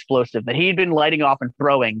firecracker explosive that he'd been lighting off and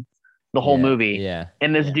throwing the whole movie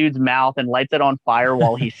in this dude's mouth, and lights it on fire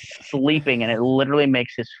while he's sleeping, and it literally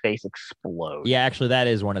makes his face explode. Yeah, actually, that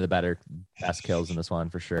is one of the best kills in this one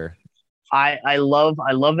for sure. I love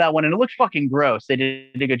that one, and it looks fucking gross. They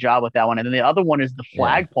did a good job with that one. And then the other one is the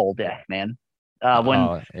flagpole death, man.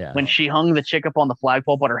 When she hung the chick up on the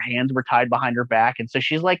flagpole, but her hands were tied behind her back, and so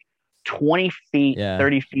she's like 20 feet,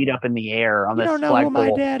 30 feet up in the air on this flagpole. You don't know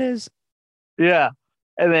who my dad is. Yeah,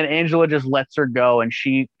 and then Angela just lets her go, and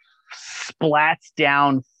she splats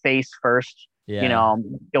down face first,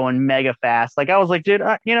 going mega fast. Like, I was like, dude,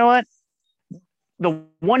 you know what? The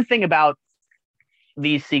one thing about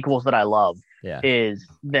these sequels that I love is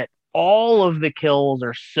that all of the kills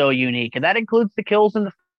are so unique, and that includes the kills in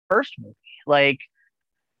the first movie. Like,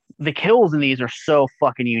 the kills in these are so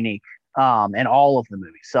fucking unique, in all of the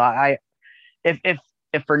movies. So if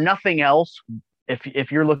for nothing else,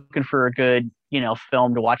 if you're looking for a good,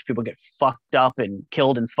 film to watch people get fucked up and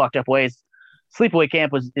killed in fucked up ways, Sleepaway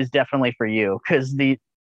Camp is definitely for you, because the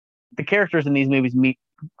characters in these movies meet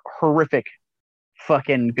horrific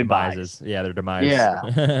fucking goodbyes. Yeah, their demise.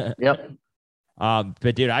 Yeah. Yep.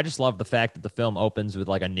 But dude, I just love the fact that the film opens with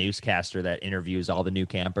like a newscaster that interviews all the new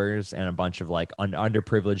campers and a bunch of like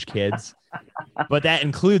underprivileged kids. But that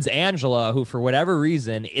includes Angela, who for whatever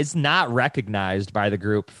reason is not recognized by the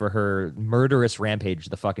group for her murderous rampage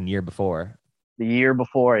the fucking year before. The year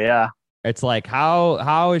before, yeah. It's like,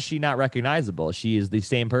 how is she not recognizable? She is the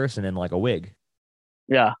same person in like a wig.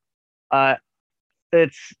 Yeah.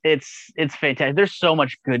 It's fantastic. There's so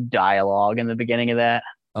much good dialogue in the beginning of that.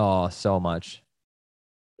 Oh, so much.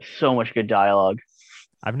 So much good dialogue.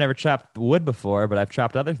 I've never chopped wood before, but I've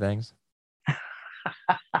chopped other things.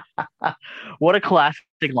 What a classic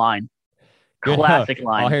line. Classic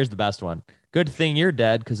line. Oh, here's the best one. Good thing you're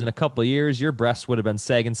dead, because in a couple of years, your breasts would have been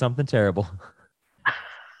sagging something terrible.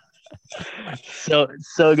 So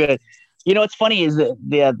good. What's funny is that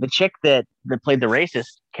the chick that played the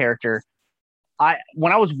racist character,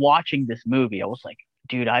 when I was watching this movie, I was like,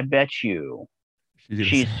 dude, I bet you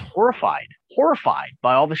she's horrified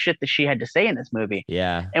by all the shit that she had to say in this movie.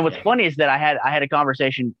 Yeah. And what's funny is that I had a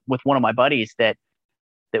conversation with one of my buddies that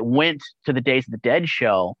went to the Days of the Dead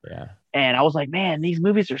show. Yeah. And I was like, man, these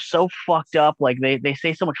movies are so fucked up. Like, they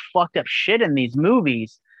say so much fucked up shit in these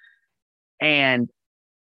movies. And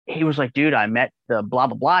he was like, dude, I met the blah,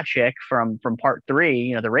 blah, blah chick from part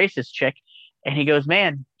 3, the racist chick. And she goes,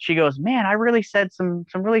 man, I really said some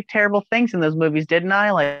really terrible things in those movies, didn't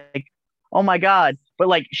I? Like, oh my God. But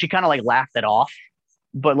like, she kind of like laughed it off,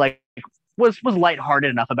 but like was lighthearted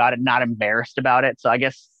enough about it, not embarrassed about it. So I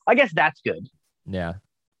guess that's good. Yeah.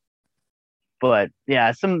 But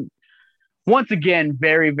yeah, once again,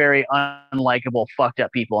 very, very unlikable, fucked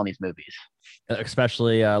up people in these movies.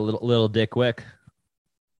 Especially little Dick Wick.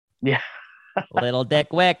 Yeah. Little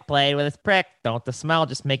Dick Wick played with his prick. Don't the smell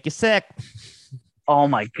just make you sick? Oh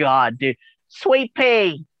my God, dude. Sweet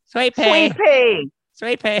pea. Sweet pea. Sweet pea.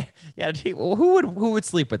 Sweet pea. Yeah. Who would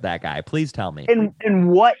sleep with that guy? Please tell me. In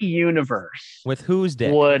what universe? With whose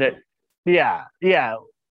dick? Yeah.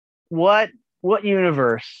 What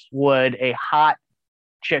universe would a hot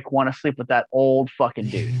chick want to sleep with that old fucking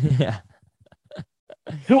dude? Yeah.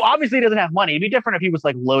 who obviously doesn't have money. It'd be different if he was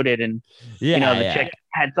like loaded and the chick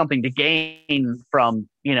had something to gain from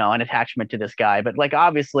an attachment to this guy. But like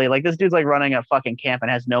obviously, like this dude's like running a fucking camp and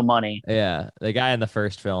has no money. Yeah, the guy in the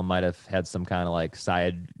first film might have had some kind of like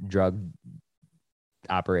side drug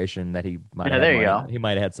operation that he might have. There you go. He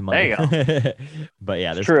might have had some money. There you go. But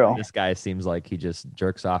yeah, True. This guy seems like he just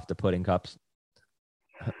jerks off to pudding cups.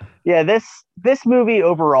 Yeah, this movie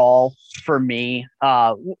overall for me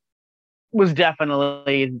was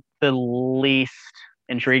definitely the least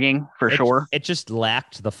intriguing for sure. It just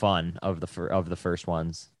lacked the fun of the first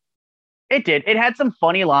ones. It did. It had some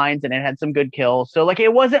funny lines and it had some good kills. So like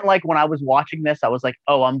it wasn't like when I was watching this, I was like,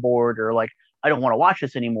 oh, I'm bored or like I don't want to watch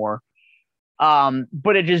this anymore.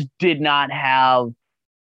 But it just did not have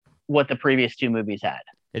what the previous two movies had.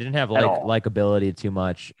 It didn't have likability too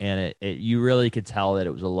much, and it you really could tell that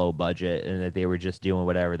it was a low budget and that they were just doing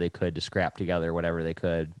whatever they could to scrap together whatever they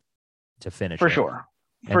could to finish. For sure.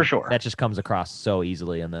 That just comes across so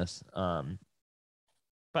easily in this. But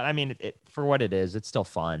I mean, for what it is, it's still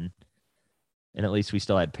fun. And at least we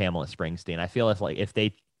still had Pamela Springsteen. I feel if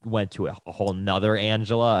they went to a whole nother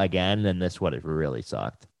Angela again, then this would have really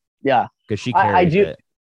sucked. Yeah. Because she carries it.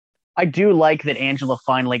 I do like that Angela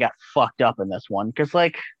finally got fucked up in this one. Because,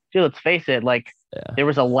 like, dude, let's face it, like, there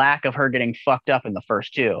was a lack of her getting fucked up in the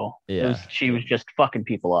first two. Yeah. She was just fucking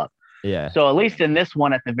people up. Yeah. So at least in this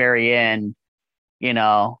one at the very end, kind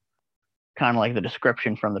of like the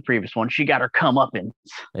description from the previous one, she got her comeuppance.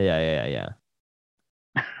 Yeah.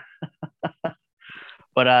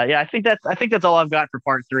 But I think that's all I've got for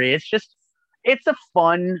part 3. It's a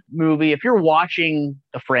fun movie. If you're watching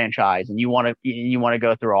the franchise and you want to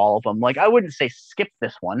go through all of them, like I wouldn't say skip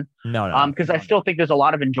this one. No. Because I still think there's a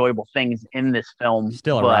lot of enjoyable things in this film.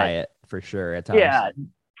 Still a riot for sure at times. Yeah,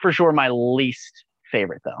 for sure. My least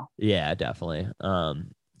favorite though. Yeah, definitely.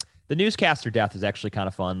 The newscaster death is actually kind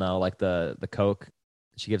of fun though. Like the Coke,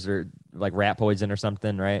 she gives her like rat poison or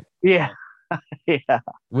something, right? Yeah. Yeah.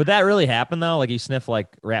 Would that really happen though? Like you sniff like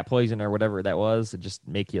rat poison or whatever that was, it just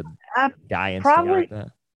make you die instantly probably like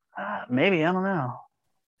that? Maybe, I don't know.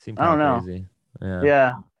 Seemed I don't kind know. of crazy.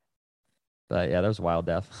 Yeah. But yeah, that was a wild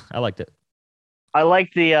death. I liked it. I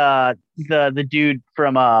liked the dude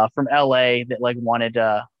from LA that like wanted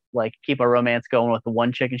to like keep a romance going with the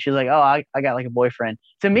one chick, and she's like, oh, I got like a boyfriend.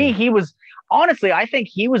 To me, he was honestly, I think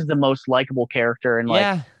he was the most likable character in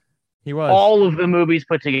like he was all of the movies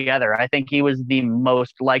put together. I think he was the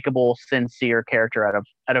most likable, sincere character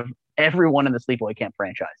out of everyone in the Sleepaway Camp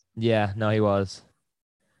franchise. Yeah, no, he was.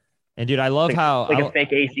 And dude, I love how a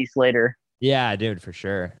fake AC Slater. Yeah, dude, for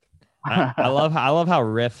sure. I love how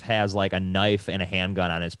Riff has like a knife and a handgun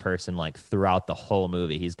on his person like throughout the whole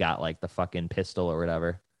movie. He's got like the fucking pistol or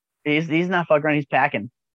whatever. He's not fucking around. He's packing.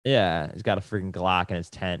 Yeah, he's got a freaking Glock in his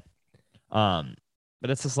tent. But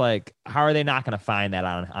it's just like, how are they not going to find that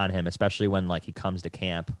on him, especially when like he comes to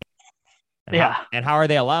camp? And how are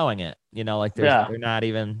they allowing it? Like they're not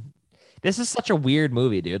even. This is such a weird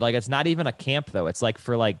movie, dude. Like it's not even a camp though. It's like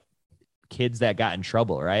for like kids that got in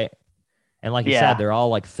trouble, right? And like you said, they're all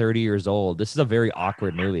like 30 years old. This is a very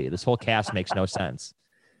awkward movie. This whole cast makes no sense.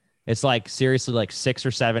 It's like seriously like 6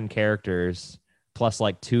 or 7 characters plus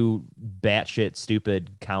like 2 batshit stupid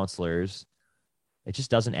counselors. It just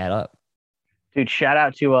doesn't add up. Dude, shout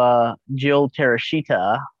out to Jill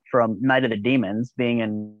Tereshita from Night of the Demons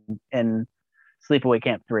being in Sleepaway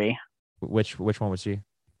Camp 3. Which one was she?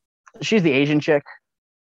 She's the Asian chick.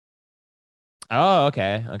 Oh,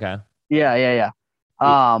 okay. Yeah.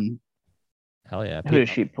 Hell yeah. Who does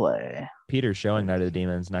she play? Peter's showing Night of the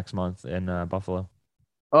Demons next month in Buffalo.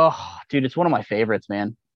 Oh, dude, it's one of my favorites,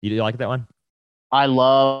 man. You like that one? I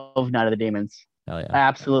love Night of the Demons. Hell yeah. I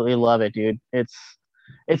absolutely love it, dude.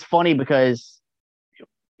 It's funny because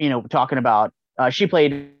talking about she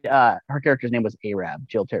played her character's name was Arab,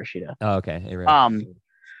 Jill Tereshita. Oh, okay. Arab.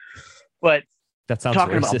 But that sounds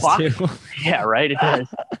talking racist about too. Yeah, right. It does.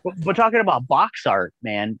 but talking about box art,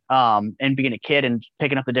 man, and being a kid and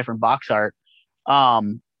picking up the different box art,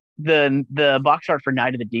 the box art for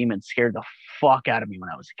Night of the Demons scared the fuck out of me when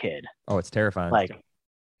I was a kid. Oh, it's terrifying. Like,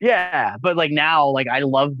 yeah, but like now, like I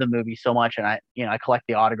love the movie so much, and I collect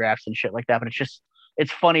the autographs and shit like that. But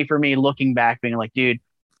it's funny for me looking back, being like, dude,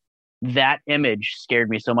 that image scared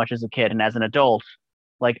me so much as a kid, and as an adult,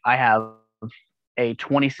 like I have a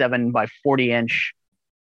 27 by 40 inch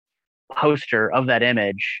poster of that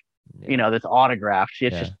image, that's autographed.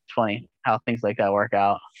 It's just funny how things like that work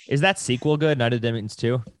out. Is that sequel good, Night of the Demons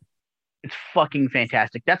 2? It's fucking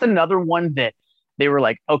fantastic. That's another one that they were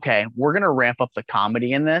like, okay, we're gonna ramp up the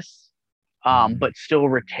comedy in this, but still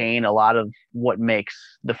retain a lot of what makes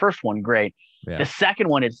the first one great. The second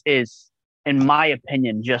one is in my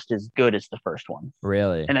opinion, just as good as the first one.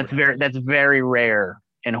 Really? And that's very rare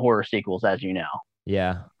in horror sequels, as you know.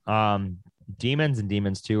 Yeah. Demons and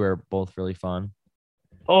Demons 2 are both really fun.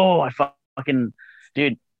 Oh, I fucking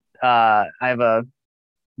dude. I have a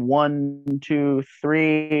 1, 2,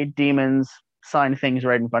 3 Demons signed things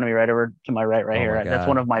right in front of me, right over to my right Oh here. my That's God.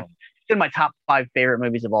 one of my in my top 5 favorite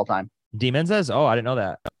movies of all time. Demons is? Oh, I didn't know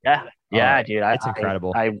that. Yeah, dude. It's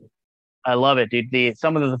incredible. I love it, dude.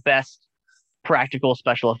 Some of the best practical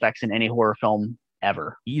special effects in any horror film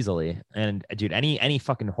ever. Easily. And dude, any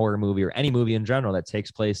fucking horror movie or any movie in general that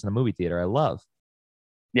takes place in a movie theater, I love.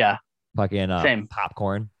 Yeah. Fucking Same.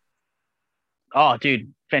 Popcorn. Oh,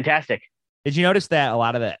 dude, fantastic. Did you notice that a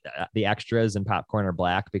lot of the extras in Popcorn are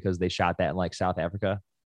black because they shot that in like South Africa?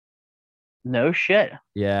 No shit.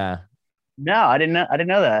 Yeah. No, I didn't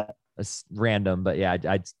know that. It's random, but yeah,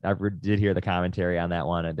 I did hear the commentary on that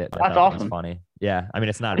one. That's awesome. Funny. Yeah, I mean,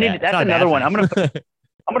 it's not. That's another one. I'm gonna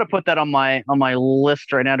put that on my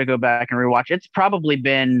list right now to go back and rewatch. It's probably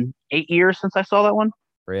been 8 years since I saw that one.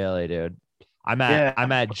 Really, dude. I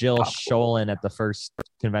met Jill Schoelen at the first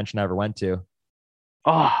convention I ever went to.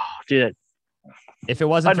 Oh, dude. If it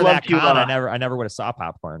wasn't for that con, I never would have saw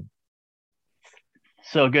Popcorn.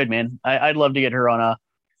 So good, man. I'd love to get her on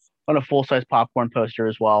a full size Popcorn poster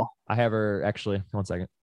as well. I have her actually. 1 second.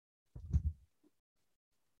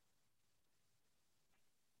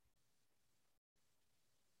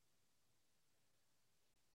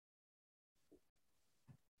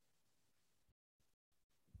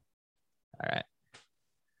 All right.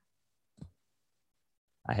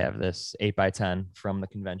 I have this 8x10 from the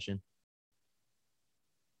convention.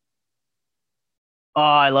 Oh,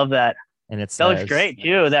 I love that. And that looks great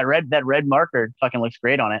too. That red marker fucking looks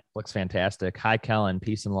great on it. Looks fantastic. Hi, Kellen.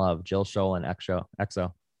 Peace and love. Jill Schoelen,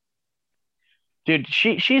 EXO. Dude,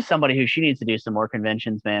 she's somebody who she needs to do some more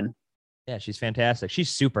conventions, man. Yeah, she's fantastic. She's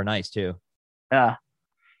super nice too. Yeah.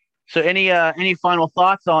 So any final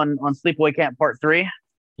thoughts on Sleepaway Camp Part 3?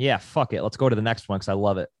 Yeah, fuck it. Let's go to the next one because I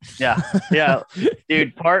love it. Yeah,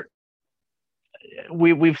 dude.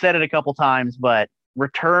 We've said it a couple times, but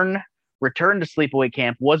return to Sleepaway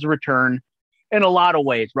Camp was a return in a lot of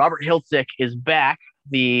ways. Robert Hiltzik is back.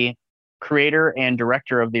 The creator and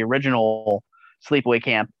director of the original Sleepaway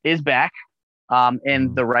Camp is back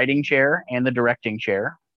in the writing chair and the directing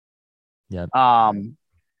chair. Yeah.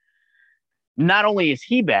 Not only is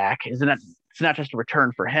he back, it's not just a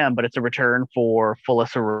return for him, but it's a return for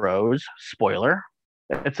Felissa Rose. Spoiler.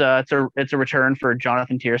 It's a return for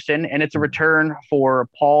Jonathan Tiersten, and it's a return for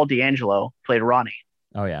Paul D'Angelo, played Ronnie.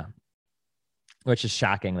 Oh yeah. Which is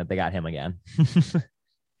shocking that they got him again.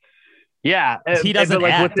 Yeah. He doesn't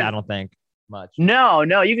act, I don't think, much. No,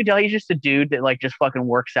 you can tell he's just a dude that like just fucking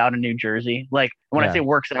works out in New Jersey. Like when I say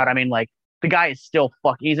works out, I mean like the guy is still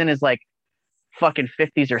he's in his like fucking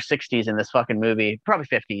 50s or 60s in this fucking movie, probably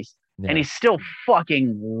 50s. Yeah. And he's still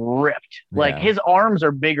fucking ripped. Like his arms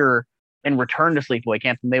are bigger in Return to Sleepaway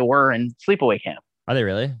Camp than they were in Sleepaway Camp. Are they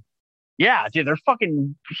really? Yeah, dude, they're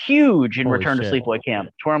fucking huge in Holy Return shit. to Sleepaway Camp.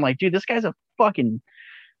 To where I'm like, dude, this guy's a fucking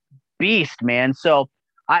beast, man. So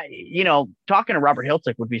talking to Robert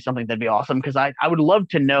Hiltzik would be something that'd be awesome because I would love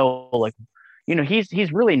to know, like,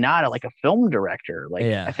 he's really not a film director. Like,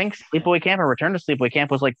 I think Sleepaway Camp and Return to Sleepaway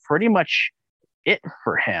Camp was like pretty much it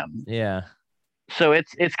for him. Yeah. So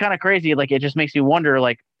it's kind of crazy. Like, it just makes you wonder,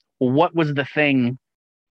 like, what was the thing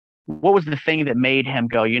that made him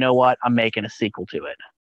go, you know what, I'm making a sequel to it.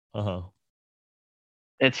 Uh-huh.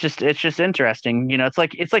 It's just interesting. It's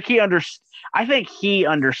like I think he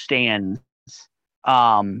understands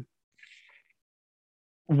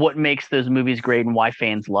what makes those movies great and why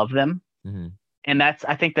fans love them. Mm-hmm. And I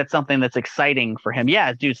think that's something that's exciting for him.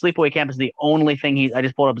 Yeah, dude, Sleepaway Camp is the only thing I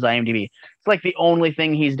just pulled up his IMDb. It's like the only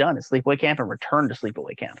thing he's done is Sleepaway Camp and Return to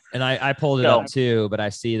Sleepaway Camp. And I pulled it up too, but I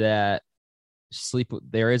see that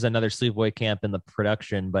there is another Sleepaway Camp in the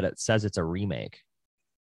production, but it says it's a remake.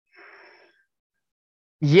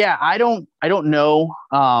 Yeah, I don't know.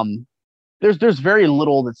 There's very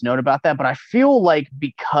little that's known about that, but I feel like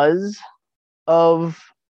because of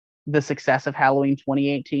the success of Halloween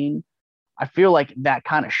 2018, I feel like that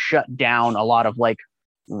kind of shut down a lot of like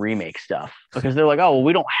remake stuff because they're like, oh, well,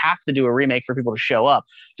 we don't have to do a remake for people to show up.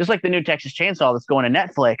 Just like the new Texas Chainsaw that's going to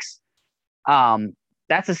Netflix.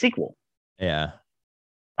 That's a sequel. Yeah.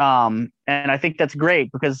 And I think that's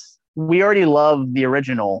great because we already love the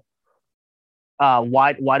original.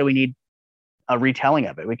 Why do we need a retelling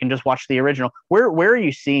of it? We can just watch the original. Where are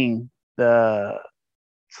you seeing the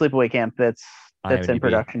Sleepaway Camp that's IMDb. In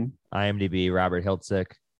production? IMDb, Robert Hiltzik.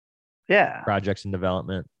 Yeah. Projects in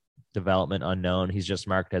development unknown. He's just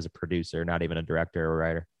marked as a producer, not even a director or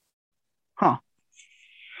writer. Huh.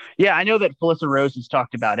 Yeah, I know that Felissa Rose has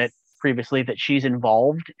talked about it previously, that she's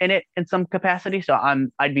involved in it in some capacity. So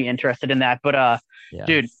I'd be interested in that. But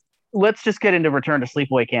dude, let's just get into Return to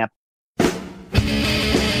Sleepaway Camp.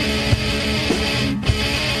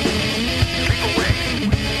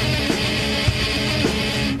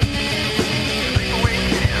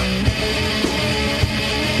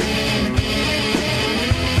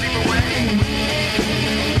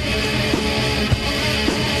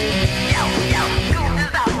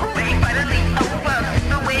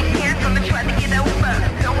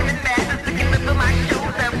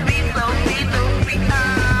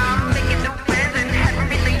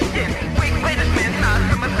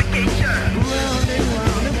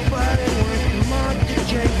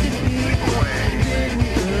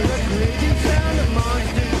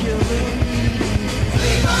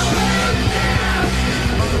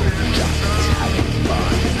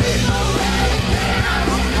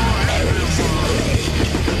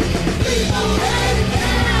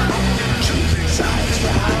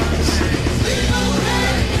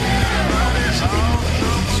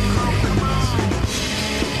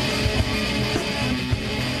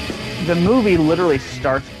 The movie literally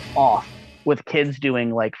starts off with kids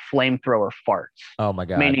doing like flamethrower farts. Oh my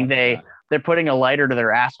God. Meaning they're putting a lighter to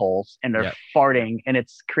their assholes and they're farting, and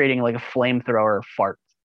it's creating like a flamethrower fart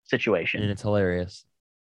situation. And it's hilarious.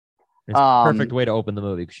 It's a perfect way to open the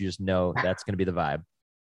movie because you just know that's going to be the vibe.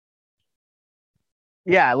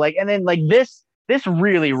 Yeah, like, and then like this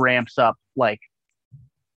really ramps up. Like,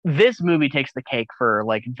 this movie takes the cake for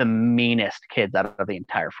like the meanest kids out of the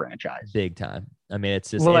entire franchise. Big time. I mean, it's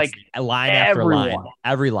just like it's line after line,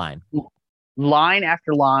 every line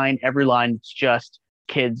after line, every line. It's just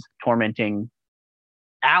kids tormenting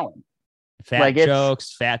Alan. Fat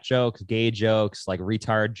jokes, gay jokes, like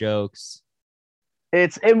retard jokes.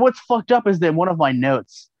 And what's fucked up is that one of my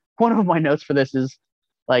notes for this is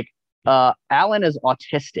like, Alan is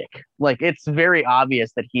autistic. Like, it's very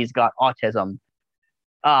obvious that he's got autism.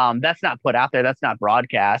 That's not put out there. That's not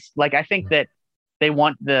broadcast. Like, I think that they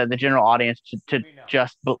want the general audience to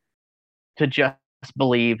just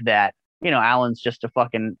believe that, you know, Alan's just a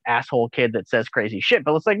fucking asshole kid that says crazy shit.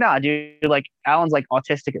 But it's like, nah, dude, like, Alan's like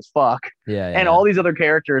autistic as fuck. Yeah. And all these other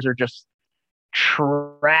characters are just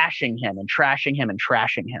trashing him and trashing him and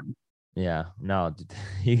trashing him. Yeah, no,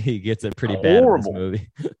 he gets it pretty bad in this movie.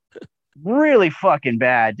 Really fucking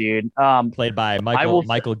bad, dude. Played by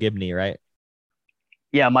Michael Gibney, right?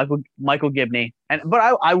 Yeah, Michael Gibney.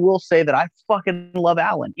 But I will say that I fucking love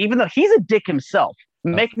Alan, even though he's a dick himself.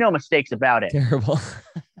 Make no mistakes about it. Terrible.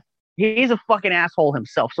 He's a fucking asshole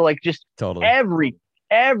himself. So like, just totally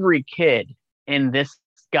every kid in this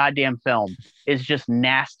goddamn film is just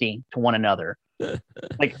nasty to one another.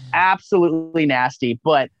 Like, absolutely nasty.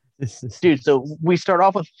 But dude, so we start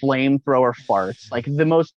off with flamethrower farts, like the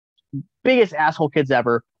most biggest asshole kids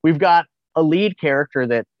ever. We've got a lead character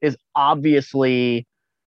that is obviously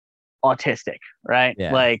autistic, right?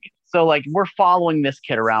 Yeah. Like, so like, we're following this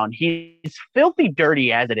kid around. He's filthy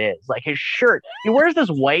dirty as it is. Like, his shirt, he wears this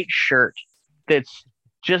white shirt that's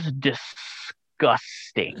just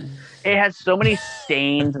disgusting. It has so many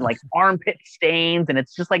stains and like armpit stains, and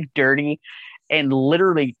it's just like dirty. And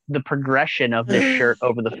literally the progression of this shirt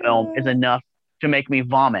over the film is enough to make me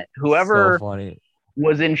vomit. Whoever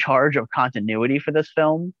was in charge of continuity for this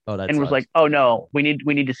film was like, oh no, we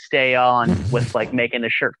need to stay on with like making the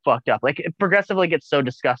shirt fucked up. Like, it progressively gets so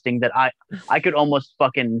disgusting that I could almost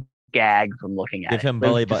fucking gag from looking at it. Give him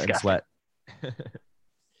belly button sweat.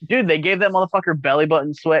 Dude, they gave that motherfucker belly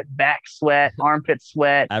button sweat, back sweat, armpit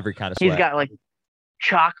sweat. Every kind of sweat. He's got like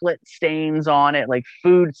chocolate stains on it, like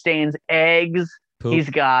food stains, eggs. Poop. He's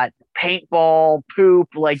got paintball poop.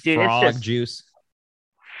 Like, dude, frog it's just juice.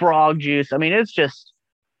 Frog juice. I mean, it's just,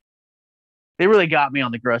 they really got me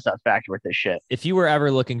on the gross out factor with this shit. If you were ever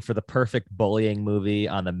looking for the perfect bullying movie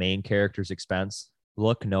on the main character's expense,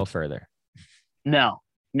 look no further. No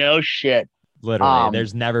shit. Literally,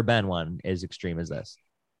 there's never been one as extreme as this.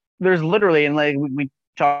 There's literally, and like we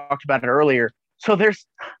talked about it earlier. So there's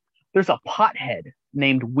a pothead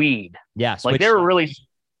named Weed. Yes, like, they were really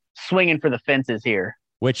swinging for the fences here.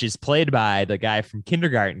 Which is played by the guy from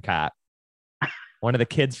Kindergarten Cop. One of the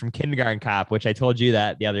kids from Kindergarten Cop, which I told you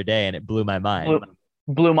that the other day, and it blew my mind.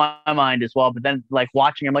 Blew my mind as well. But then, like,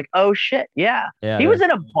 watching him, like, oh shit, yeah. He was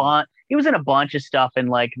in a bunch of stuff in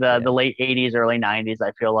like the late 80s, early 90s.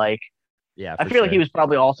 I feel like. Yeah, I feel like he was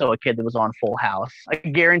probably also a kid that was on Full House. I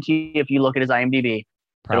guarantee if you look at his IMDb,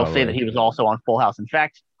 it'll say that he was also on Full House. In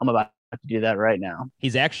fact, I'm about to do that right now.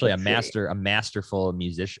 He's actually a masterful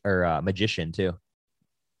musician or magician too.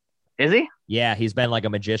 Is he? Yeah, he's been like a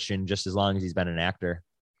magician just as long as he's been an actor.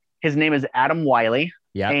 His name is Adam Wiley.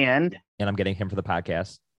 Yeah. And I'm getting him for the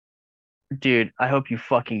podcast. dude, I hope you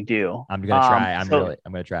fucking do. I'm gonna try. I'm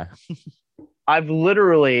gonna try. I've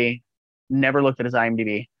literally never looked at his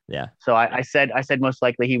IMDb. Yeah. So I said most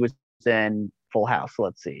likely he was in Full House.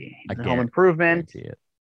 Let's see. He's in Home Improvement. See it.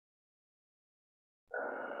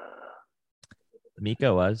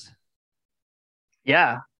 Miko was.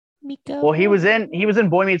 Yeah. Miko. Well, he was in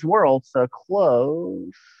Boy Meets World, so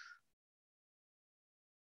close.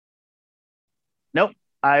 Nope.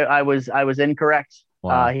 I was incorrect.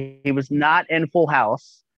 Wow. He was not in Full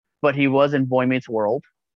House, but he was in Boy Meets World.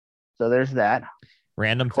 So there's that.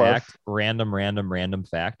 Random Close. fact, random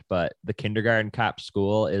fact, but the kindergarten cop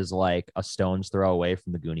school is like a stone's throw away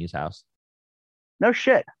from the Goonies house. No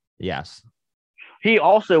shit. Yes. He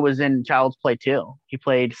also was in Child's Play 2. He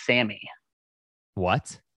played Sammy.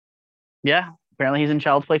 What? Yeah. Apparently he's in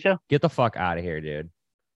Child's Play 2. Get the fuck out of here, dude.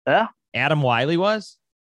 Yeah. Adam Wiley was?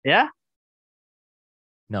 Yeah.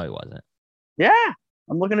 No, he wasn't. Yeah.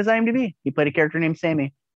 I'm looking at his IMDb. He played a character named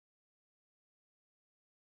Sammy.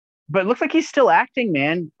 But it looks like he's still acting,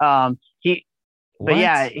 man. What? But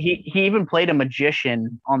yeah, he even played a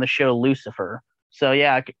magician on the show Lucifer. So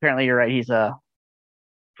yeah, apparently you're right. He's a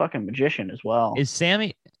fucking magician as well. Is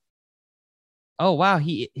Sammy? Oh wow,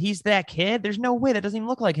 he's that kid. There's no way that doesn't even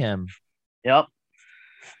look like him. Yep.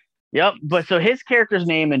 But so his character's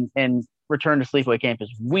name in Return to Sleepaway Camp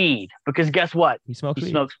is Weed, because guess what? He smokes. He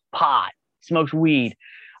weed. smokes pot. Smokes weed.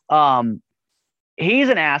 He's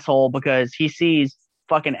an asshole because he sees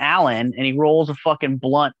fucking Alan and he rolls a fucking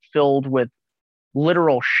blunt filled with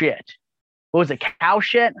literal shit. What was it? Cow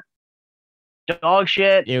shit? Dog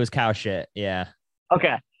shit? It was cow shit. Yeah.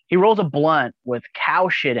 Okay. He rolls a blunt with cow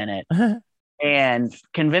shit in it and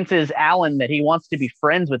convinces Alan that he wants to be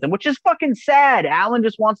friends with him, which is fucking sad. Alan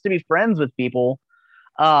just wants to be friends with people.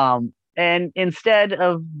 And instead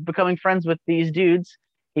of becoming friends with these dudes,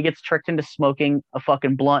 he gets tricked into smoking a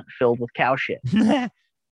fucking blunt filled with cow shit.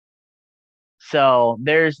 So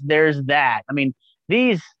there's that. I mean,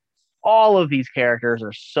 all of these characters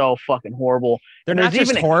are so fucking horrible. They're And not there's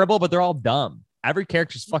just even horrible, but they're all dumb. Every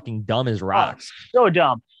character's fucking dumb as rocks. so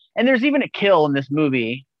dumb. And there's even a kill in this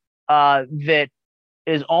movie that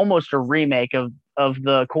is almost a remake of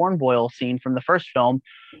the corn boil scene from the first film,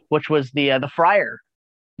 which was the friar.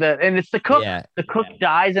 And it's the cook. Yeah. The cook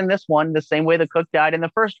dies in this one the same way the cook died in the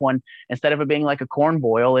first one. Instead of it being like a corn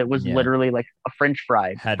boil, it was literally like a French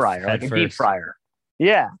fryer, like a deep fryer.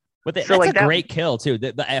 Yeah. But So, that's like, a great kill too.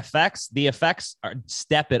 The effects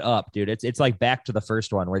step it up, dude. It's like back to the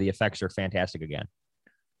first one where the effects are fantastic again.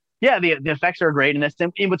 Yeah, the effects are great in this.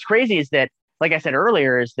 And what's crazy is that, like I said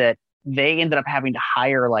earlier, is that they ended up having to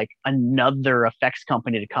hire like another effects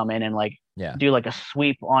company to come in and like do like a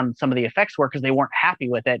sweep on some of the effects work because they weren't happy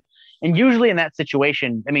with it. And usually in that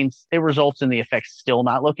situation, I mean, it results in the effects still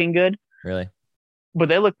not looking good. Really? But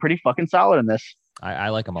they look pretty fucking solid in this. I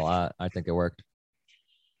like them a lot. I think it worked.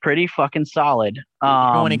 Pretty fucking solid.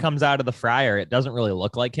 Even when he comes out of the fryer, it doesn't really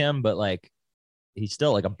look like him, but like he's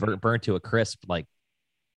still like a burnt to a crisp, like,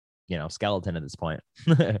 skeleton at this point.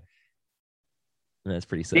 That's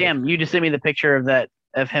pretty sick. Damn, you just sent me the picture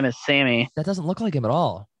of him as Sammy. That doesn't look like him at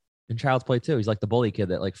all. In Child's Play 2, he's like the bully kid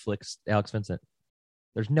that like flicks Alex Vincent.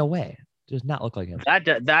 There's no way. It does not look like him.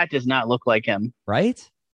 That does not look like him. Right?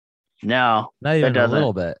 No. Not even a a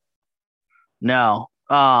little bit. No.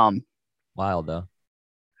 Wild though.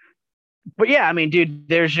 But yeah, I mean, dude,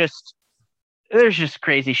 there's just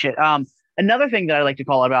crazy shit. Another thing that I like to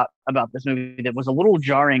call about this movie that was a little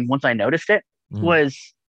jarring once I noticed it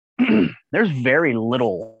was there's very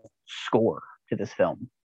little score to this film.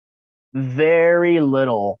 Very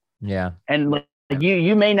little. Yeah. And like,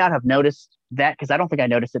 you may not have noticed that because I don't think I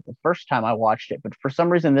noticed it the first time I watched it, but for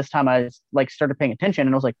some reason this time I like started paying attention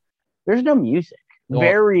and I was like, there's no music. Well,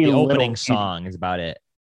 very the little opening music. song is about it.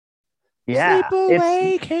 Yeah.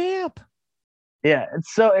 Sleepaway Camp. Yeah,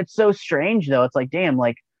 it's so strange though. It's like, damn,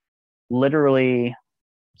 like literally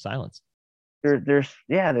Silence. there's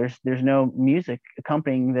no music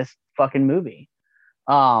accompanying this fucking movie.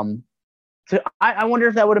 So I wonder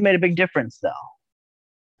if that would have made a big difference though.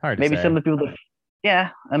 Hard to Maybe say. some of the people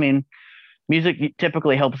that, I mean, music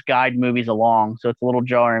typically helps guide movies along, so it's a little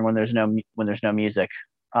jarring when there's no music.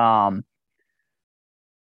 Talking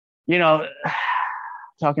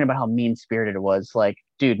about how mean-spirited it was, like,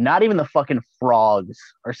 dude, not even the fucking frogs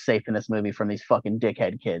are safe in this movie from these fucking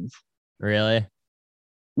dickhead kids. Really?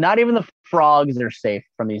 Not even the frogs are safe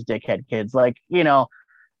from these dickhead kids. Like,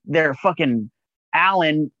 they're fucking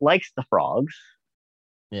Alan likes the frogs,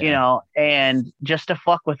 and just to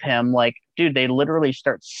fuck with him, like, dude, they literally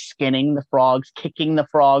start skinning the frogs, kicking the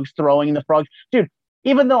frogs, throwing the frogs. Dude,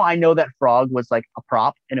 even though I know that frog was like a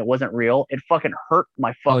prop and it wasn't real, it fucking hurt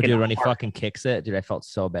my fucking Oh, dude, when he heart. fucking kicks it, dude, I felt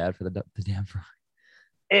so bad for the damn frog.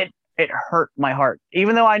 It hurt my heart.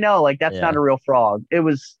 Even though I know like that's not Yeah. a real frog. It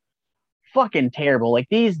was fucking terrible. Like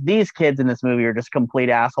these kids in this movie are just complete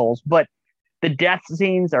assholes. But the death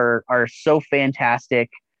scenes are so fantastic,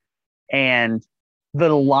 and the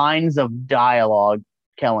lines of dialogue,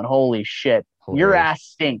 Kellen, holy shit. Your Hilarious. ass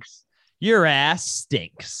stinks. Your ass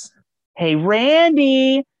stinks. Hey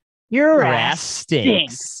Randy, your Your ass ass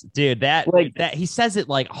stinks. Dude, that he says it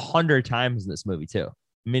like 100 times in this movie too.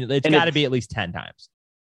 I mean, it's And got to it's- be at least 10 times.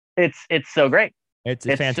 It's so great. It's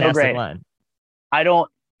a It's so fantastic great. line. I don't,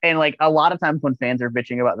 and like a lot of times when fans are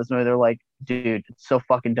bitching about this movie, they're like, dude, it's so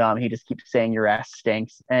fucking dumb. He just keeps saying your ass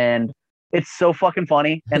stinks. And it's so fucking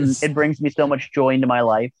funny. And it brings me so much joy into my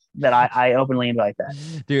life that I openly invite that.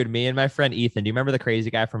 Dude, me and my friend Ethan, do you remember the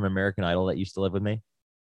crazy guy from American Idol that used to live with me?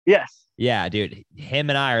 Yes. Yeah, dude, him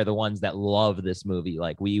and I are the ones that love this movie.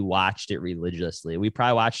 Like, we watched it religiously. We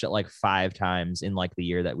probably watched it like 5 times in like the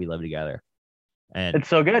year that we lived together. And It's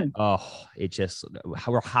so good. oh, it just,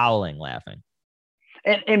 we're howling laughing.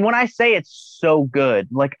 And when I say it's so good,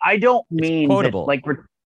 like I don't mean that, quotable. like,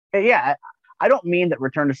 yeah, I don't mean that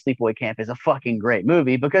Return to Sleepaway Camp is a fucking great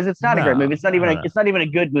movie, because it's not a great No, movie. It's not even no. it's not even a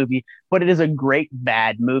good movie, but it is a great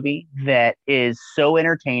bad movie that is so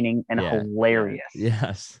entertaining and Yeah. hilarious.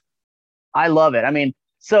 Yes. I love it. I mean,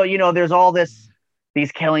 so there's all these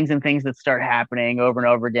killings and things that start happening over and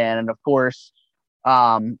over again, and of course,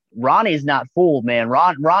 Ronnie's not fooled, man.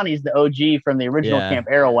 Ronnie's the OG from the original Yeah. Camp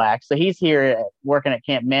Arawak, so he's here working at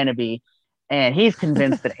Camp Manabee, and he's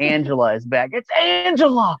convinced that Angela is back. It's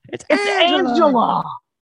Angela. It's It's Angela.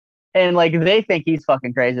 And like they think he's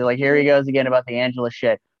fucking crazy. Like here he goes again about the Angela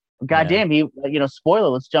shit. God damn, he spoiler,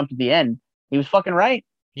 let's jump to the end. He was fucking right.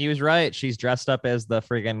 He was right. She's dressed up as the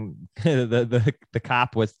freaking the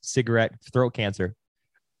cop with cigarette throat cancer.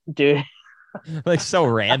 Dude. Like so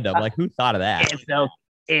random. Like who thought of that?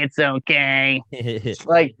 It's okay.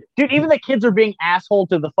 Like, dude, even the kids are being asshole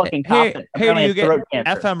to the fucking cop. Hey, that do apparently you has get throat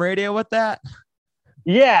cancer. FM radio with that?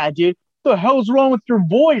 Yeah, dude. What the hell's wrong with your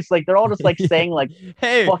voice? Like they're all just like saying like,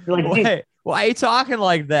 Hey, fuck, like, why are you talking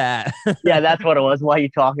like that? yeah, that's what it was. Why are you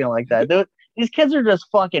talking like that? These kids are just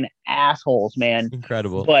fucking assholes, man.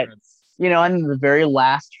 Incredible. But in the very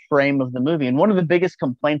last frame of the movie, and one of the biggest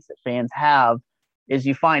complaints that fans have is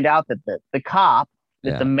you find out that the cop,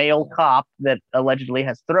 that the male cop that allegedly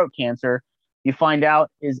has throat cancer, you find out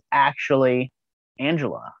is actually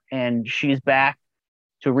Angela, and she's back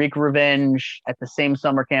to wreak revenge at the same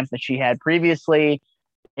summer camp that she had previously,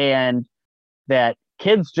 and that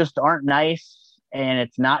kids just aren't nice, and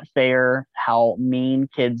it's not fair how mean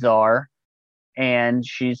kids are, and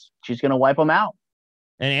she's gonna wipe them out.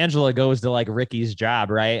 And Angela goes to like Ricky's job,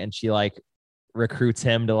 right? And she like recruits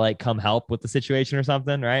him to like come help with the situation or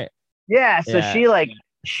something, right? Yeah, so Yeah.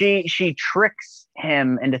 she tricks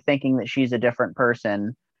him into thinking that she's a different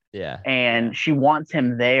person, Yeah. and she wants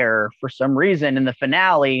him there for some reason in the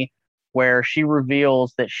finale, where she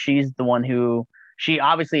reveals that she's the one who she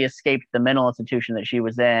obviously escaped the mental institution that she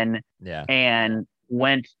was in Yeah. and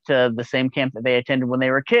went to the same camp that they attended when they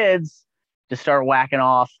were kids to start whacking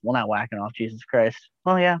off. Well, not whacking off, Jesus Christ.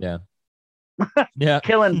 Oh yeah. Yeah. Yeah.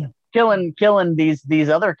 killing these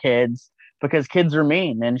other kids because kids are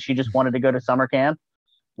mean, and she just wanted to go to summer camp,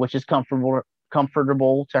 which is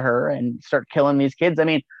comfortable to her, and start killing these kids. I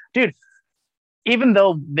mean, dude, even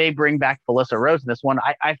though they bring back Felissa Rose in this one,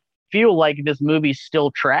 I feel like this movie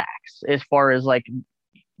still tracks as far as like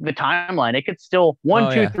the timeline. It could still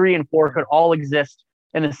 1, 2, 3, and 4 could all exist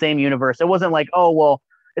in the same universe. It wasn't like, oh well,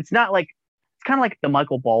 it's not like, it's kind of like the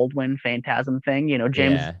Michael Baldwin Phantasm thing.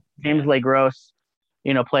 James LeGros,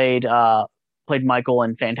 played Michael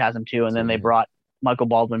in Phantasm 2, and then they brought Michael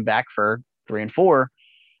Baldwin back for 3 and 4.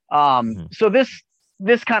 So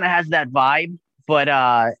this kind of has that vibe, but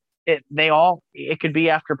it could be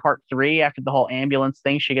after part 3, after the whole ambulance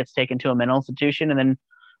thing, she gets taken to a mental institution, and then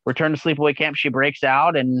Return to Sleepaway Camp, she breaks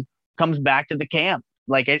out and comes back to the camp.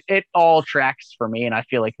 Like it all tracks for me, and I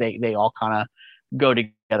feel like they all kind of go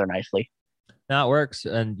together nicely. Now it works,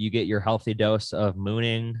 and you get your healthy dose of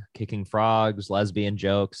mooning, kicking frogs, lesbian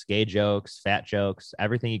jokes, gay jokes, fat jokes.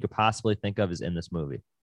 Everything you could possibly think of is in this movie.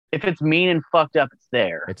 If it's mean and fucked up, it's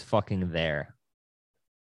there. It's fucking there.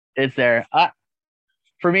 It's there.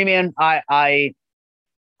 For me, man, I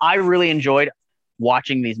really enjoyed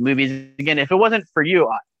watching these movies again. If it wasn't for you,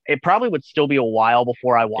 it probably would still be a while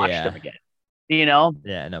before I watched them again. Yeah, no,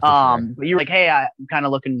 for sure. But you were like, hey, I'm kind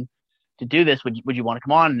of looking to do this. Would you want to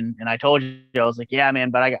come on? And I told you, I was like, yeah, man,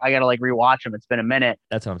 but I got to like rewatch them. It's been a minute.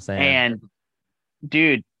 That's what I'm saying. And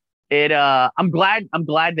dude, I'm glad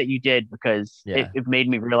that you did, because Yeah. it made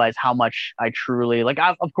me realize how much I truly like.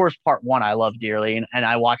 Of course, part one I love dearly, and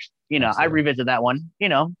I watched, I Absolutely. revisit that one,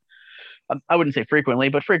 I wouldn't say frequently,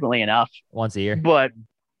 but frequently enough. Once a year. But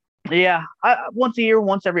yeah, once a year,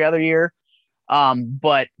 once every other year.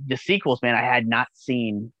 But the sequels, man, I had not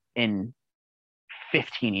seen in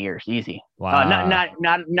 15 years, easy. Wow.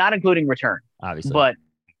 Not including Return, Obviously. but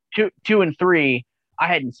two and three, I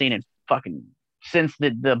hadn't seen it fucking since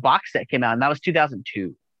the box set came out, and that was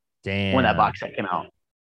 2002 Damn. when that box set came out.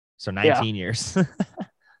 So 19 years.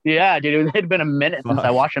 Yeah, dude, it had been a minute since I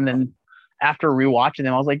Fuck. watched them. Then after rewatching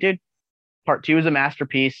them, I was like, dude, part two is a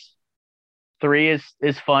masterpiece. Three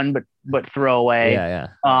is fun, but throwaway. Yeah.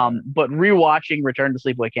 But rewatching Return to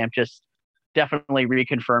Sleepaway Camp just definitely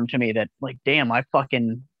reconfirmed to me that, like, damn, I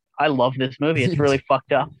love this movie. It's really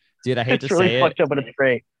fucked up. Dude, I hate It's to really say it. fucked up, but it's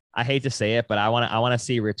great. I hate to say it, but I want to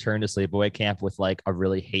see Return to Sleepaway Camp with like a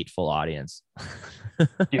really hateful audience.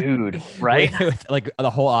 Dude, right? Like the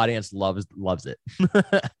whole audience loves it.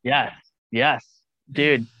 Yes,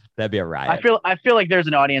 dude. That'd be a riot. I feel like there's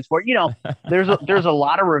an audience for it. There's a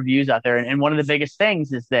lot of reviews out there, and one of the biggest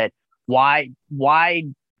things is that why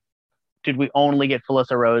did we only get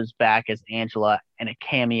Felissa Rose back as Angela and a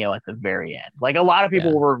cameo at the very end? Like, a lot of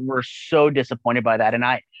people were so disappointed by that, and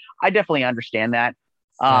I definitely understand that.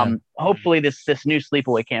 Hopefully this new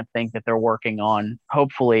Sleepaway Camp thing that they're working on,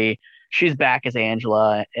 hopefully she's back as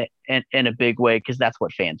Angela in a big way, because that's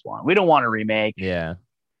what fans want. We don't want a remake. Yeah.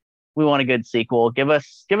 We want a good sequel. Give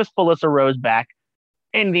us Felissa Rose back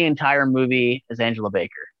in the entire movie as Angela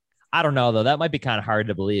Baker. I don't know though. That might be kind of hard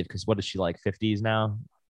to believe, because what is she, like 50s now?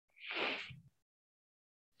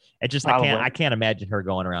 It just I can't imagine her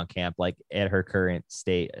going around camp like at her current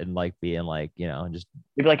state and like being like, just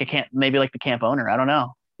maybe like the camp owner. I don't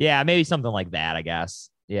know. Yeah, maybe something like that, I guess.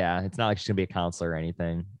 Yeah, it's not like she's gonna be a counselor or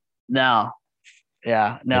anything. No.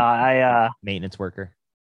 Yeah. No, I maintenance worker.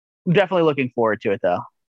 definitely looking forward to it though.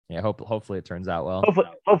 Yeah, hopefully it turns out well.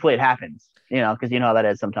 Hopefully it happens. Because you know how that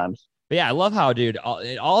is sometimes. But yeah, I love how, dude,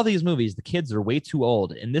 all of these movies, the kids are way too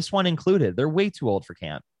old, and this one included. They're way too old for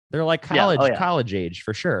camp. They're like college age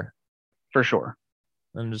for sure. For sure.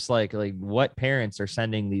 I'm just like what parents are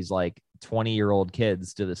sending these like 20-year-old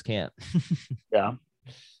kids to this camp? Yeah.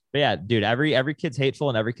 But yeah, dude, every kid's hateful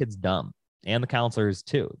and every kid's dumb, and the counselors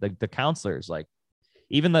too. The counselors, like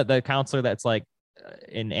even the counselor that's like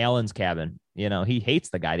in Alan's cabin, he hates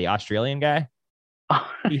the guy, the Australian guy.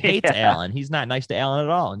 He hates Alan. He's not nice to Alan at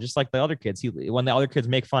all. And just like the other kids, when the other kids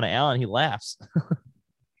make fun of Alan, he laughs.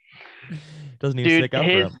 Doesn't even stick up for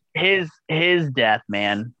him. His death,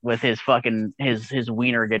 man, with his fucking his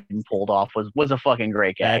wiener getting pulled off was a fucking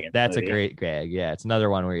great gag. That's a great gag. Yeah, it's another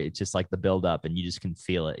one where it's just like the build up and you just can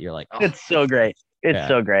feel it. You're like, oh. It's so great. It's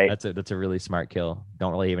so great. That's a really smart kill.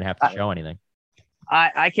 Don't really even have to show anything.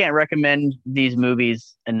 I can't recommend these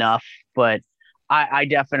movies enough, but I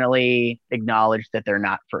definitely acknowledge that they're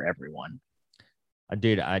not for everyone.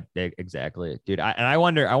 Dude, exactly, dude. I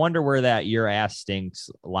wonder where that "your ass stinks"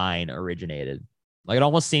 line originated. Like, it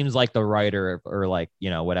almost seems like the writer or like,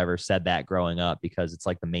 whatever said that growing up, because it's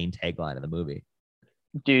like the main tagline of the movie.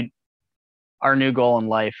 Dude, our new goal in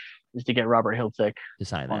life is to get Robert Hiltzik to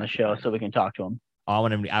sign on the show so we can talk to him. I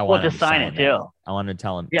want him to sign it too. I want to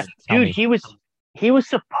tell him. Yeah, dude, he was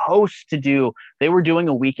supposed to do. They were doing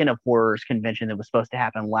a Weekend of Horrors convention that was supposed to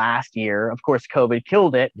happen last year. Of course, COVID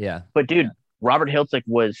killed it. Yeah, but dude. Robert Hiltzik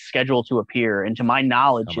was scheduled to appear, and to my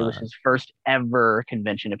knowledge, it was his first ever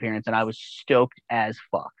convention appearance, and I was stoked as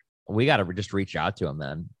fuck. We got to just reach out to him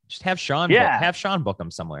then. Just have Sean book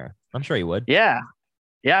him somewhere. I'm sure he would. Yeah.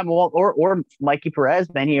 Well, or Mikey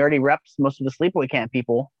Perez, man, he already reps most of the Sleepaway Camp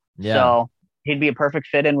people. Yeah. So he'd be a perfect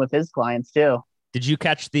fit in with his clients too. Did you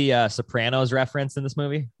catch the Sopranos reference in this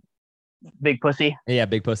movie? Big pussy. Yeah,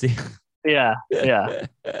 big pussy. Yeah.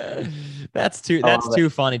 That's too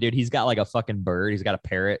funny, dude. He's got like a fucking bird. He's got a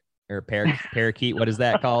parrot or a parakeet. What is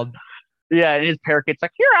that called? Yeah, and his parakeet's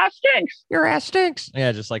like, your ass stinks. Your ass stinks.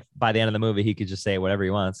 Yeah, just like by the end of the movie, he could just say whatever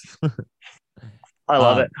he wants. I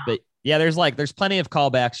love it. But yeah, there's plenty of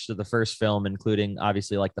callbacks to the first film, including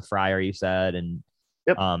obviously like the fryer you said, and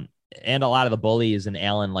and a lot of the bullies and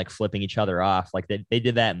Alan like flipping each other off. Like they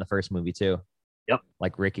did that in the first movie too. Yep.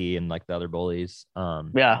 Like Ricky and like the other bullies.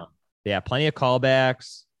 Yeah, plenty of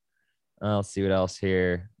callbacks. Let's see what else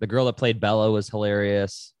here. The girl that played Bella was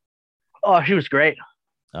hilarious. Oh, she was great.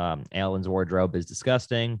 Alan's wardrobe is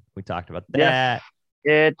disgusting. We talked about that.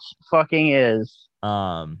 Yeah, it fucking is.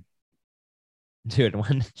 Dude,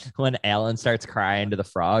 when Alan starts crying to the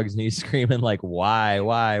frogs and he's screaming like, why?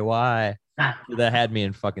 That had me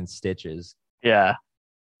in fucking stitches. Yeah.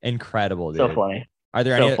 Incredible, dude. So funny. Are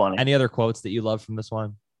there So funny. any other quotes that you love from this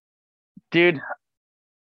one? Dude,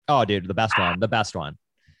 Oh, dude, the best one. The best one.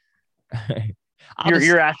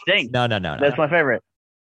 your ass stinks. No. That's my favorite.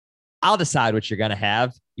 I'll decide what you're gonna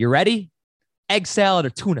have. You ready? Egg salad or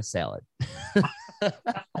tuna salad?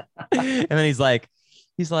 And then he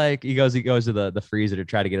goes to the freezer to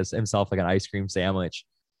try to get himself like an ice cream sandwich,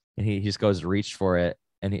 and he just goes to reach for it,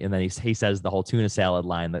 and then he says the whole tuna salad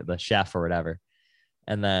line, the chef or whatever,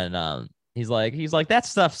 and then he's like that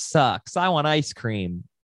stuff sucks. I want ice cream.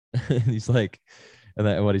 He's like, and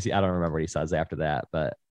then I don't remember what he says after that,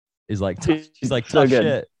 but he's like So tough good.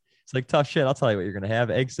 shit. It's like tough shit. I'll tell you what you're gonna have: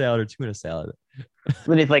 egg salad or tuna salad.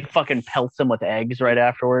 Then he's like fucking pelts him with eggs right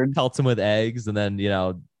afterwards. Pelts him with eggs, and then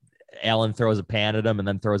Alan throws a pan at him, and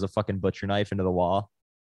then throws a fucking butcher knife into the wall.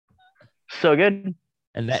 So good.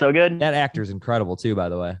 And So good. that actor's incredible too, by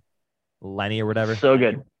the way, Lenny or whatever. So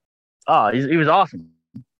good. Oh, he was awesome.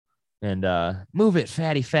 And move it,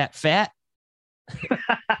 fatty, fat.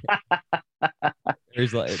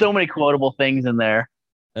 There's like, So many quotable things in there.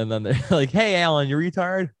 and then they're like, "Hey, Alan, you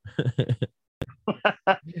retard."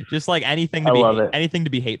 Just like anything I love it. anything to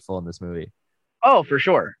be hateful in this movie. Oh, for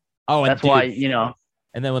sure. Oh, and That's why, you know.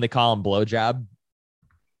 And then when they call him blowjob,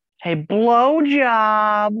 Hey,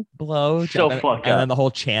 blowjob. blow, So and, fucked and up. then the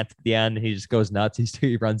whole chant at the end, he just goes nuts.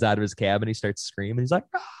 He runs out of his cabin, he starts screaming. He's like,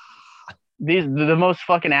 "Ah!" These are the most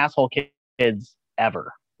fucking asshole kids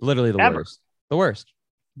ever. Literally the Ever. worst.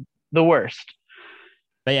 The worst.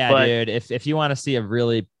 But yeah, But- dude, if you want to see a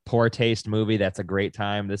really poor taste movie, that's a great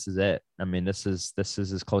time. This is it. I mean, this is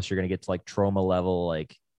as close you're gonna get to like trauma level,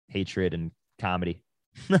 like hatred and comedy.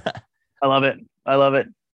 I love it. I love it.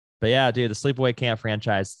 But yeah, dude, the Sleepaway Camp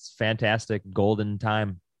franchise, it's fantastic, golden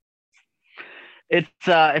time. It's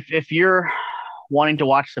if you're wanting to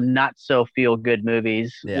watch some not so feel good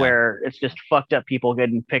movies Yeah. where it's just fucked up people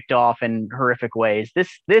getting picked off in horrific ways,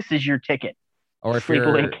 this is your ticket. Or if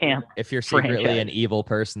Sleepaway Camp. you're secretly franchise. an evil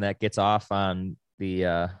person that gets off on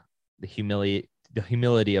the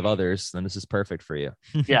humility of others, then this is perfect for you.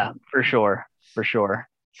 Yeah, for sure. For sure.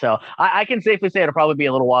 So I can safely say it'll probably be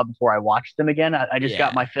a little while before I watch them again. I just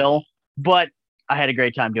got Yeah. my fill, but I had a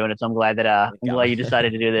great time doing it. So I'm glad that I'm Got glad my- you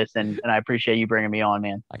decided to do this, and I appreciate you bringing me on,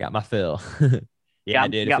 man. I got my fill. Yeah,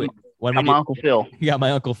 Got- dude. got When Got we my do, Uncle Phil. you got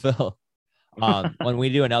my Uncle Phil. When we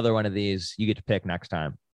do another one of these, you get to pick next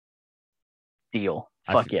time. Deal.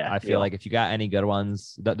 I Fuck f- yeah. I feel deal. like if you got any good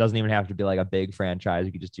ones, that doesn't even have to be like a big franchise.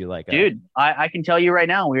 You could just do like a dude, I can tell you right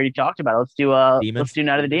now. We already talked about it. Demons? Let's do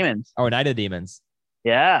Night of the Demons. or Night of the Demons.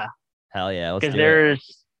 Yeah, Hell yeah, let's because do it.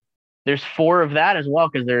 there's 4 of that as well.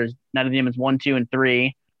 Because there's Night of the Demons 1, 2, and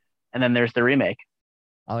 3, and then there's the remake.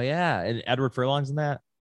 Oh yeah, and Edward Furlong's in that.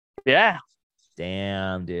 Yeah,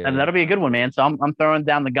 Damn, dude. and that'll be a good one, man. So I'm throwing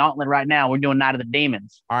down the gauntlet right now. We're doing Night of the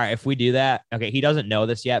Demons. All right, if we do that, okay. He doesn't know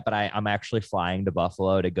this yet, but I'm actually flying to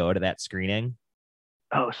Buffalo to go to that screening.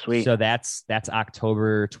 Oh, sweet, So that's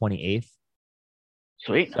October 28th.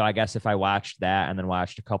 sweet. So I guess if I watched that and then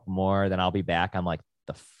watched a couple more, then I'll be back on like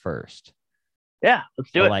the 1st. Yeah, let's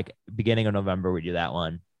do So it. like beginning of November, we do that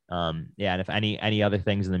one. Yeah, and if any other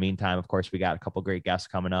things in the meantime, of course, we got a couple great guests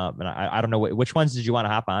coming up, and I don't know which ones did you want to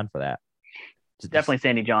hop on for that? Definitely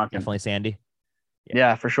Sandy Johnson. Definitely Sandy.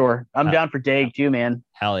 Yeah, for sure. I'm Uh, down for Dag too, man.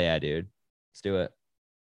 Hell yeah, dude. Let's do it.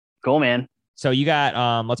 Cool, man. So you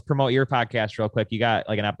got let's promote your podcast real quick. You got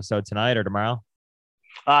like an episode tonight or tomorrow?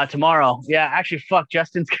 Tomorrow. Yeah, actually, fuck,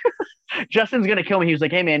 Justin's gonna kill me. He was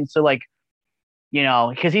like, hey man, so like, you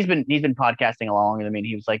know, because he's been podcasting along. I mean,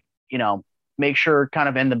 he was like, you know, make sure kind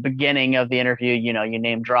of in the beginning of the interview, you know, you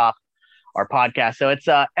name drop our podcast. So it's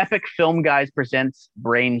Epic Film Guys presents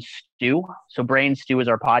Brain Stew. So Brain Stew is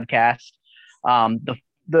our podcast.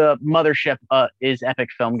 The mothership is Epic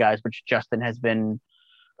Film Guys, which Justin has been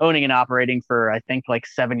owning and operating for I think like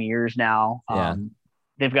 7 years now. Yeah.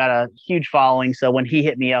 They've got a huge following. So when he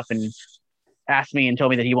hit me up and asked me and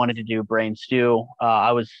told me that he wanted to do Brain Stew,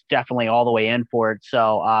 I was definitely all the way in for it.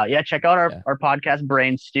 So yeah, check out our podcast,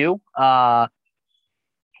 Brain Stew.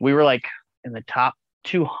 We were like in the top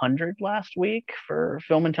 200 last week for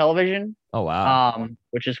film and television, Oh wow.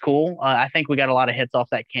 which is cool. I think we got a lot of hits off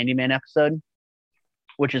that Candyman episode,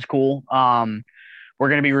 which is cool. We're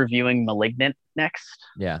going to be reviewing Malignant next,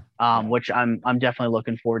 Yeah. which I'm definitely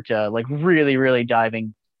looking forward to, like really, really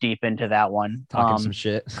diving deep into that one. Talking some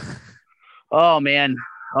shit. Oh man.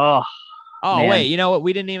 Oh, Oh man. wait, you know what?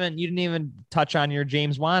 You didn't even touch on your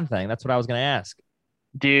James Wan thing. That's what I was gonna ask.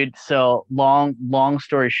 dude. So long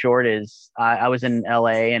story short is I was in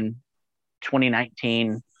LA in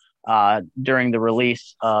 2019 during the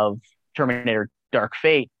release of Terminator Dark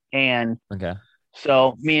Fate. And Okay.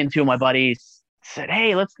 so me and 2 of my buddies said,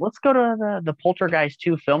 hey, let's go to the Poltergeist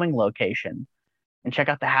 2 filming location and check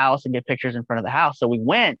out the house and get pictures in front of the house. So we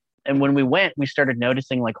went, and when we went, we started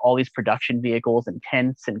noticing like all these production vehicles and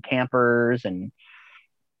tents and campers, and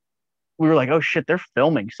we were like, oh shit, they're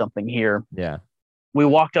filming something here. Yeah. We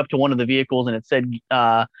walked up to one of the vehicles and it said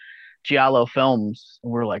Giallo Films.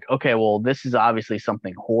 And we were like, okay, well, this is obviously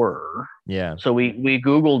something horror. Yeah. So we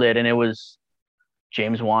Googled it, and it was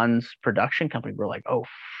James Wan's production company. We're like, oh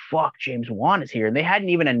fuck, James Wan is here. And they hadn't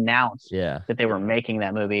even announced that they were making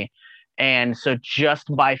that movie. And so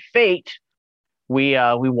just by fate, we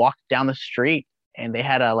walked down the street, and they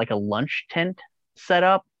had a lunch tent set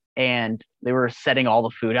up, and they were setting all the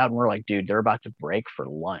food out, and we're like, dude, they're about to break for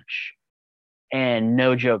lunch. And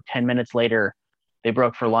no joke, 10 minutes later, they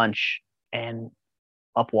broke for lunch, and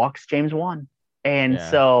up walks James Wan. And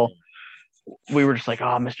so we were just like,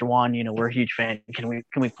 oh, Mr. Wan, we're a huge fan. Can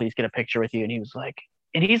we please get a picture with you?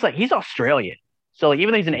 And he's Australian. So like,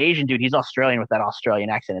 even though he's an Asian dude, he's Australian with that Australian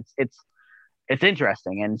accent. It's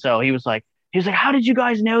interesting. And so he was like, how did you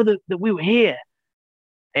guys know that we were here?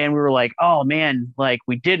 And we were like, oh man, like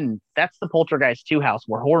we didn't. That's the Poltergeist 2 house.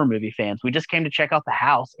 We're horror movie fans. We just came to check out the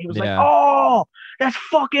house. He was like, oh, that's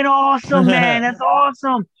fucking awesome, man. That's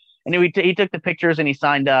awesome. And then he took the pictures, and he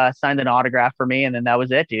signed an autograph for me, and then that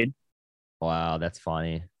was it, dude. Wow, that's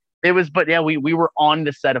funny. It was, but yeah, we were on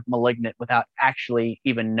the set of Malignant without actually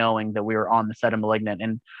even knowing that we were on the set of Malignant.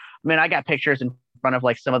 And I mean, I got pictures in front of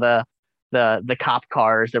like some of the cop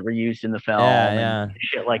cars that were used in the film and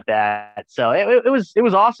shit like that. So it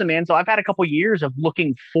was awesome, man. So I've had a couple years of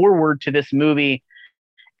looking forward to this movie,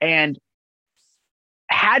 and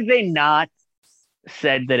had they not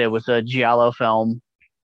said that it was a Giallo film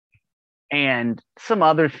and some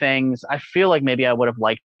other things, I feel like maybe I would have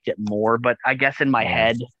liked it more, but I guess in my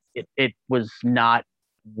head it was not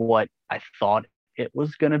what I thought it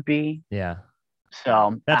was gonna be. Yeah.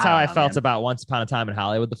 So that's how I felt about Once Upon a Time in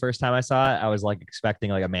Hollywood the first time I saw it. I was like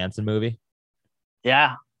expecting like a Manson movie.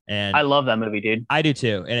 Yeah. And I love that movie, dude. I do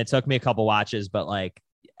too. And it took me a couple watches, but like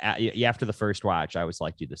after the first watch, I was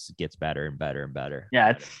like, dude, this gets better and better and better. Yeah,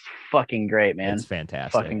 it's fucking great, man. It's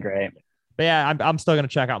fantastic. Fucking great. But yeah, I'm still going to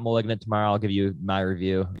check out Malignant tomorrow. I'll give you my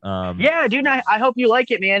review. Yeah, dude, I hope you like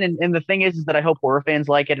it, man. And the thing is that I hope horror fans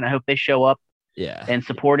like it, and I hope they show up and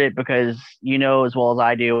support it, because as well as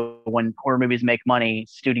I do, when horror movies make money,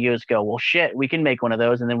 studios go, well, shit, we can make one of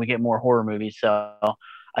those, and then we get more horror movies. So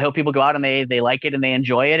I hope people go out and they like it and they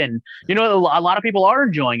enjoy it. And, a lot of people are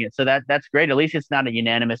enjoying it. So that's great. At least it's not a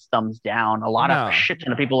unanimous thumbs down. A shit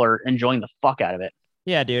ton of people are enjoying the fuck out of it.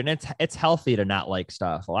 Yeah, dude. And it's healthy to not like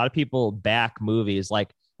stuff. A lot of people back movies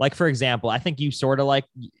like for example, I think you sort of like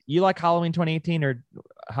Halloween 2018, or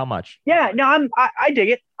how much? Yeah, no, I dig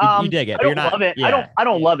it. You dig it. I don't love it. Yeah. I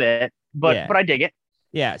don't love it, but I dig it.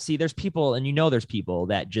 Yeah. See, there's people, and there's people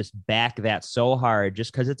that just back that so hard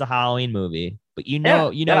just because it's a Halloween movie, but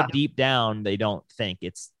deep down they don't think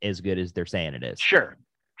it's as good as they're saying it is. Sure.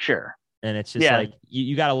 And it's just like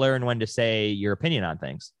you got to learn when to say your opinion on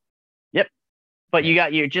things. Yep. But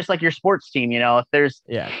you're just like your sports team, if there's,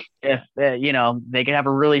 if they could have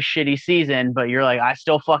a really shitty season, but you're like, I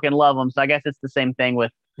still fucking love them. So I guess it's the same thing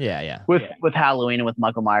with Halloween and with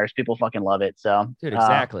Michael Myers. People fucking love it. So, dude,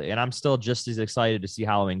 exactly. And I'm still just as excited to see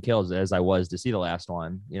Halloween Kills as I was to see the last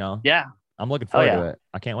one. Yeah, I'm looking forward to it.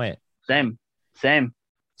 I can't wait. Same.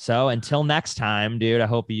 So until next time, dude, I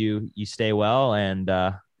hope you stay well, and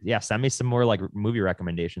send me some more like movie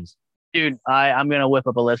recommendations. Dude, I'm going to whip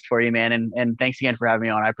up a list for you, man. And thanks again for having me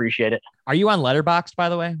on. I appreciate it. Are you on Letterboxd, by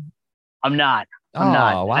the way? I'm not.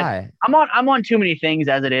 Not. Why? I'm on too many things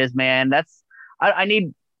as it is, man. I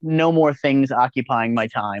need no more things occupying my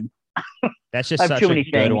time. That's just such a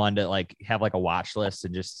good one to like have like a watch list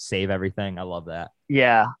and just save everything. I love that.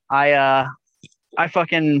 Yeah. I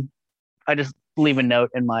just leave a note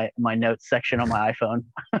in my notes section on my iPhone.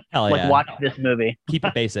 Hell yeah. Watch this movie. Keep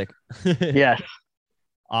it basic. Yes.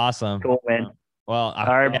 Awesome. Cool, man. Well,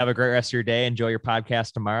 have a great rest of your day. Enjoy your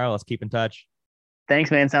podcast tomorrow. Let's keep in touch. Thanks,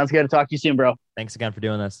 man. Sounds good to talk to you soon, bro. Thanks again for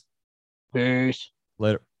doing this. Peace.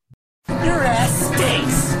 Later. Your ass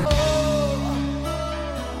stinks.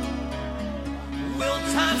 Will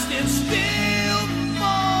time stand still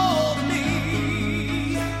for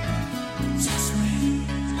me?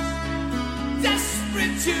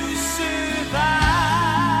 Desperate to survive.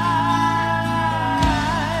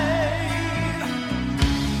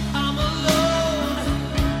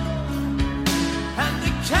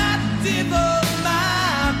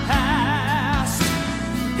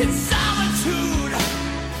 It's solitude.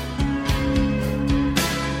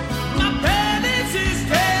 My penance is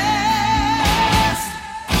cast.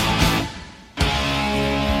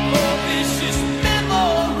 Oh, vicious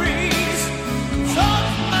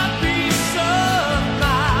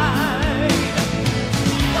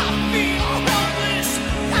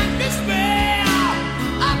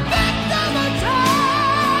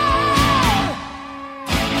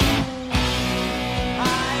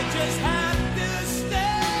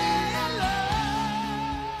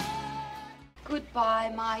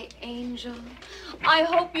Goodbye, my angel. I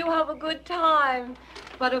hope you have a good time,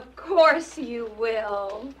 but of course you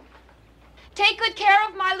will. Take good care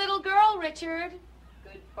of my little girl, Richard.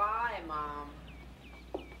 Goodbye, Mom.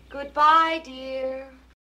 Goodbye, dear.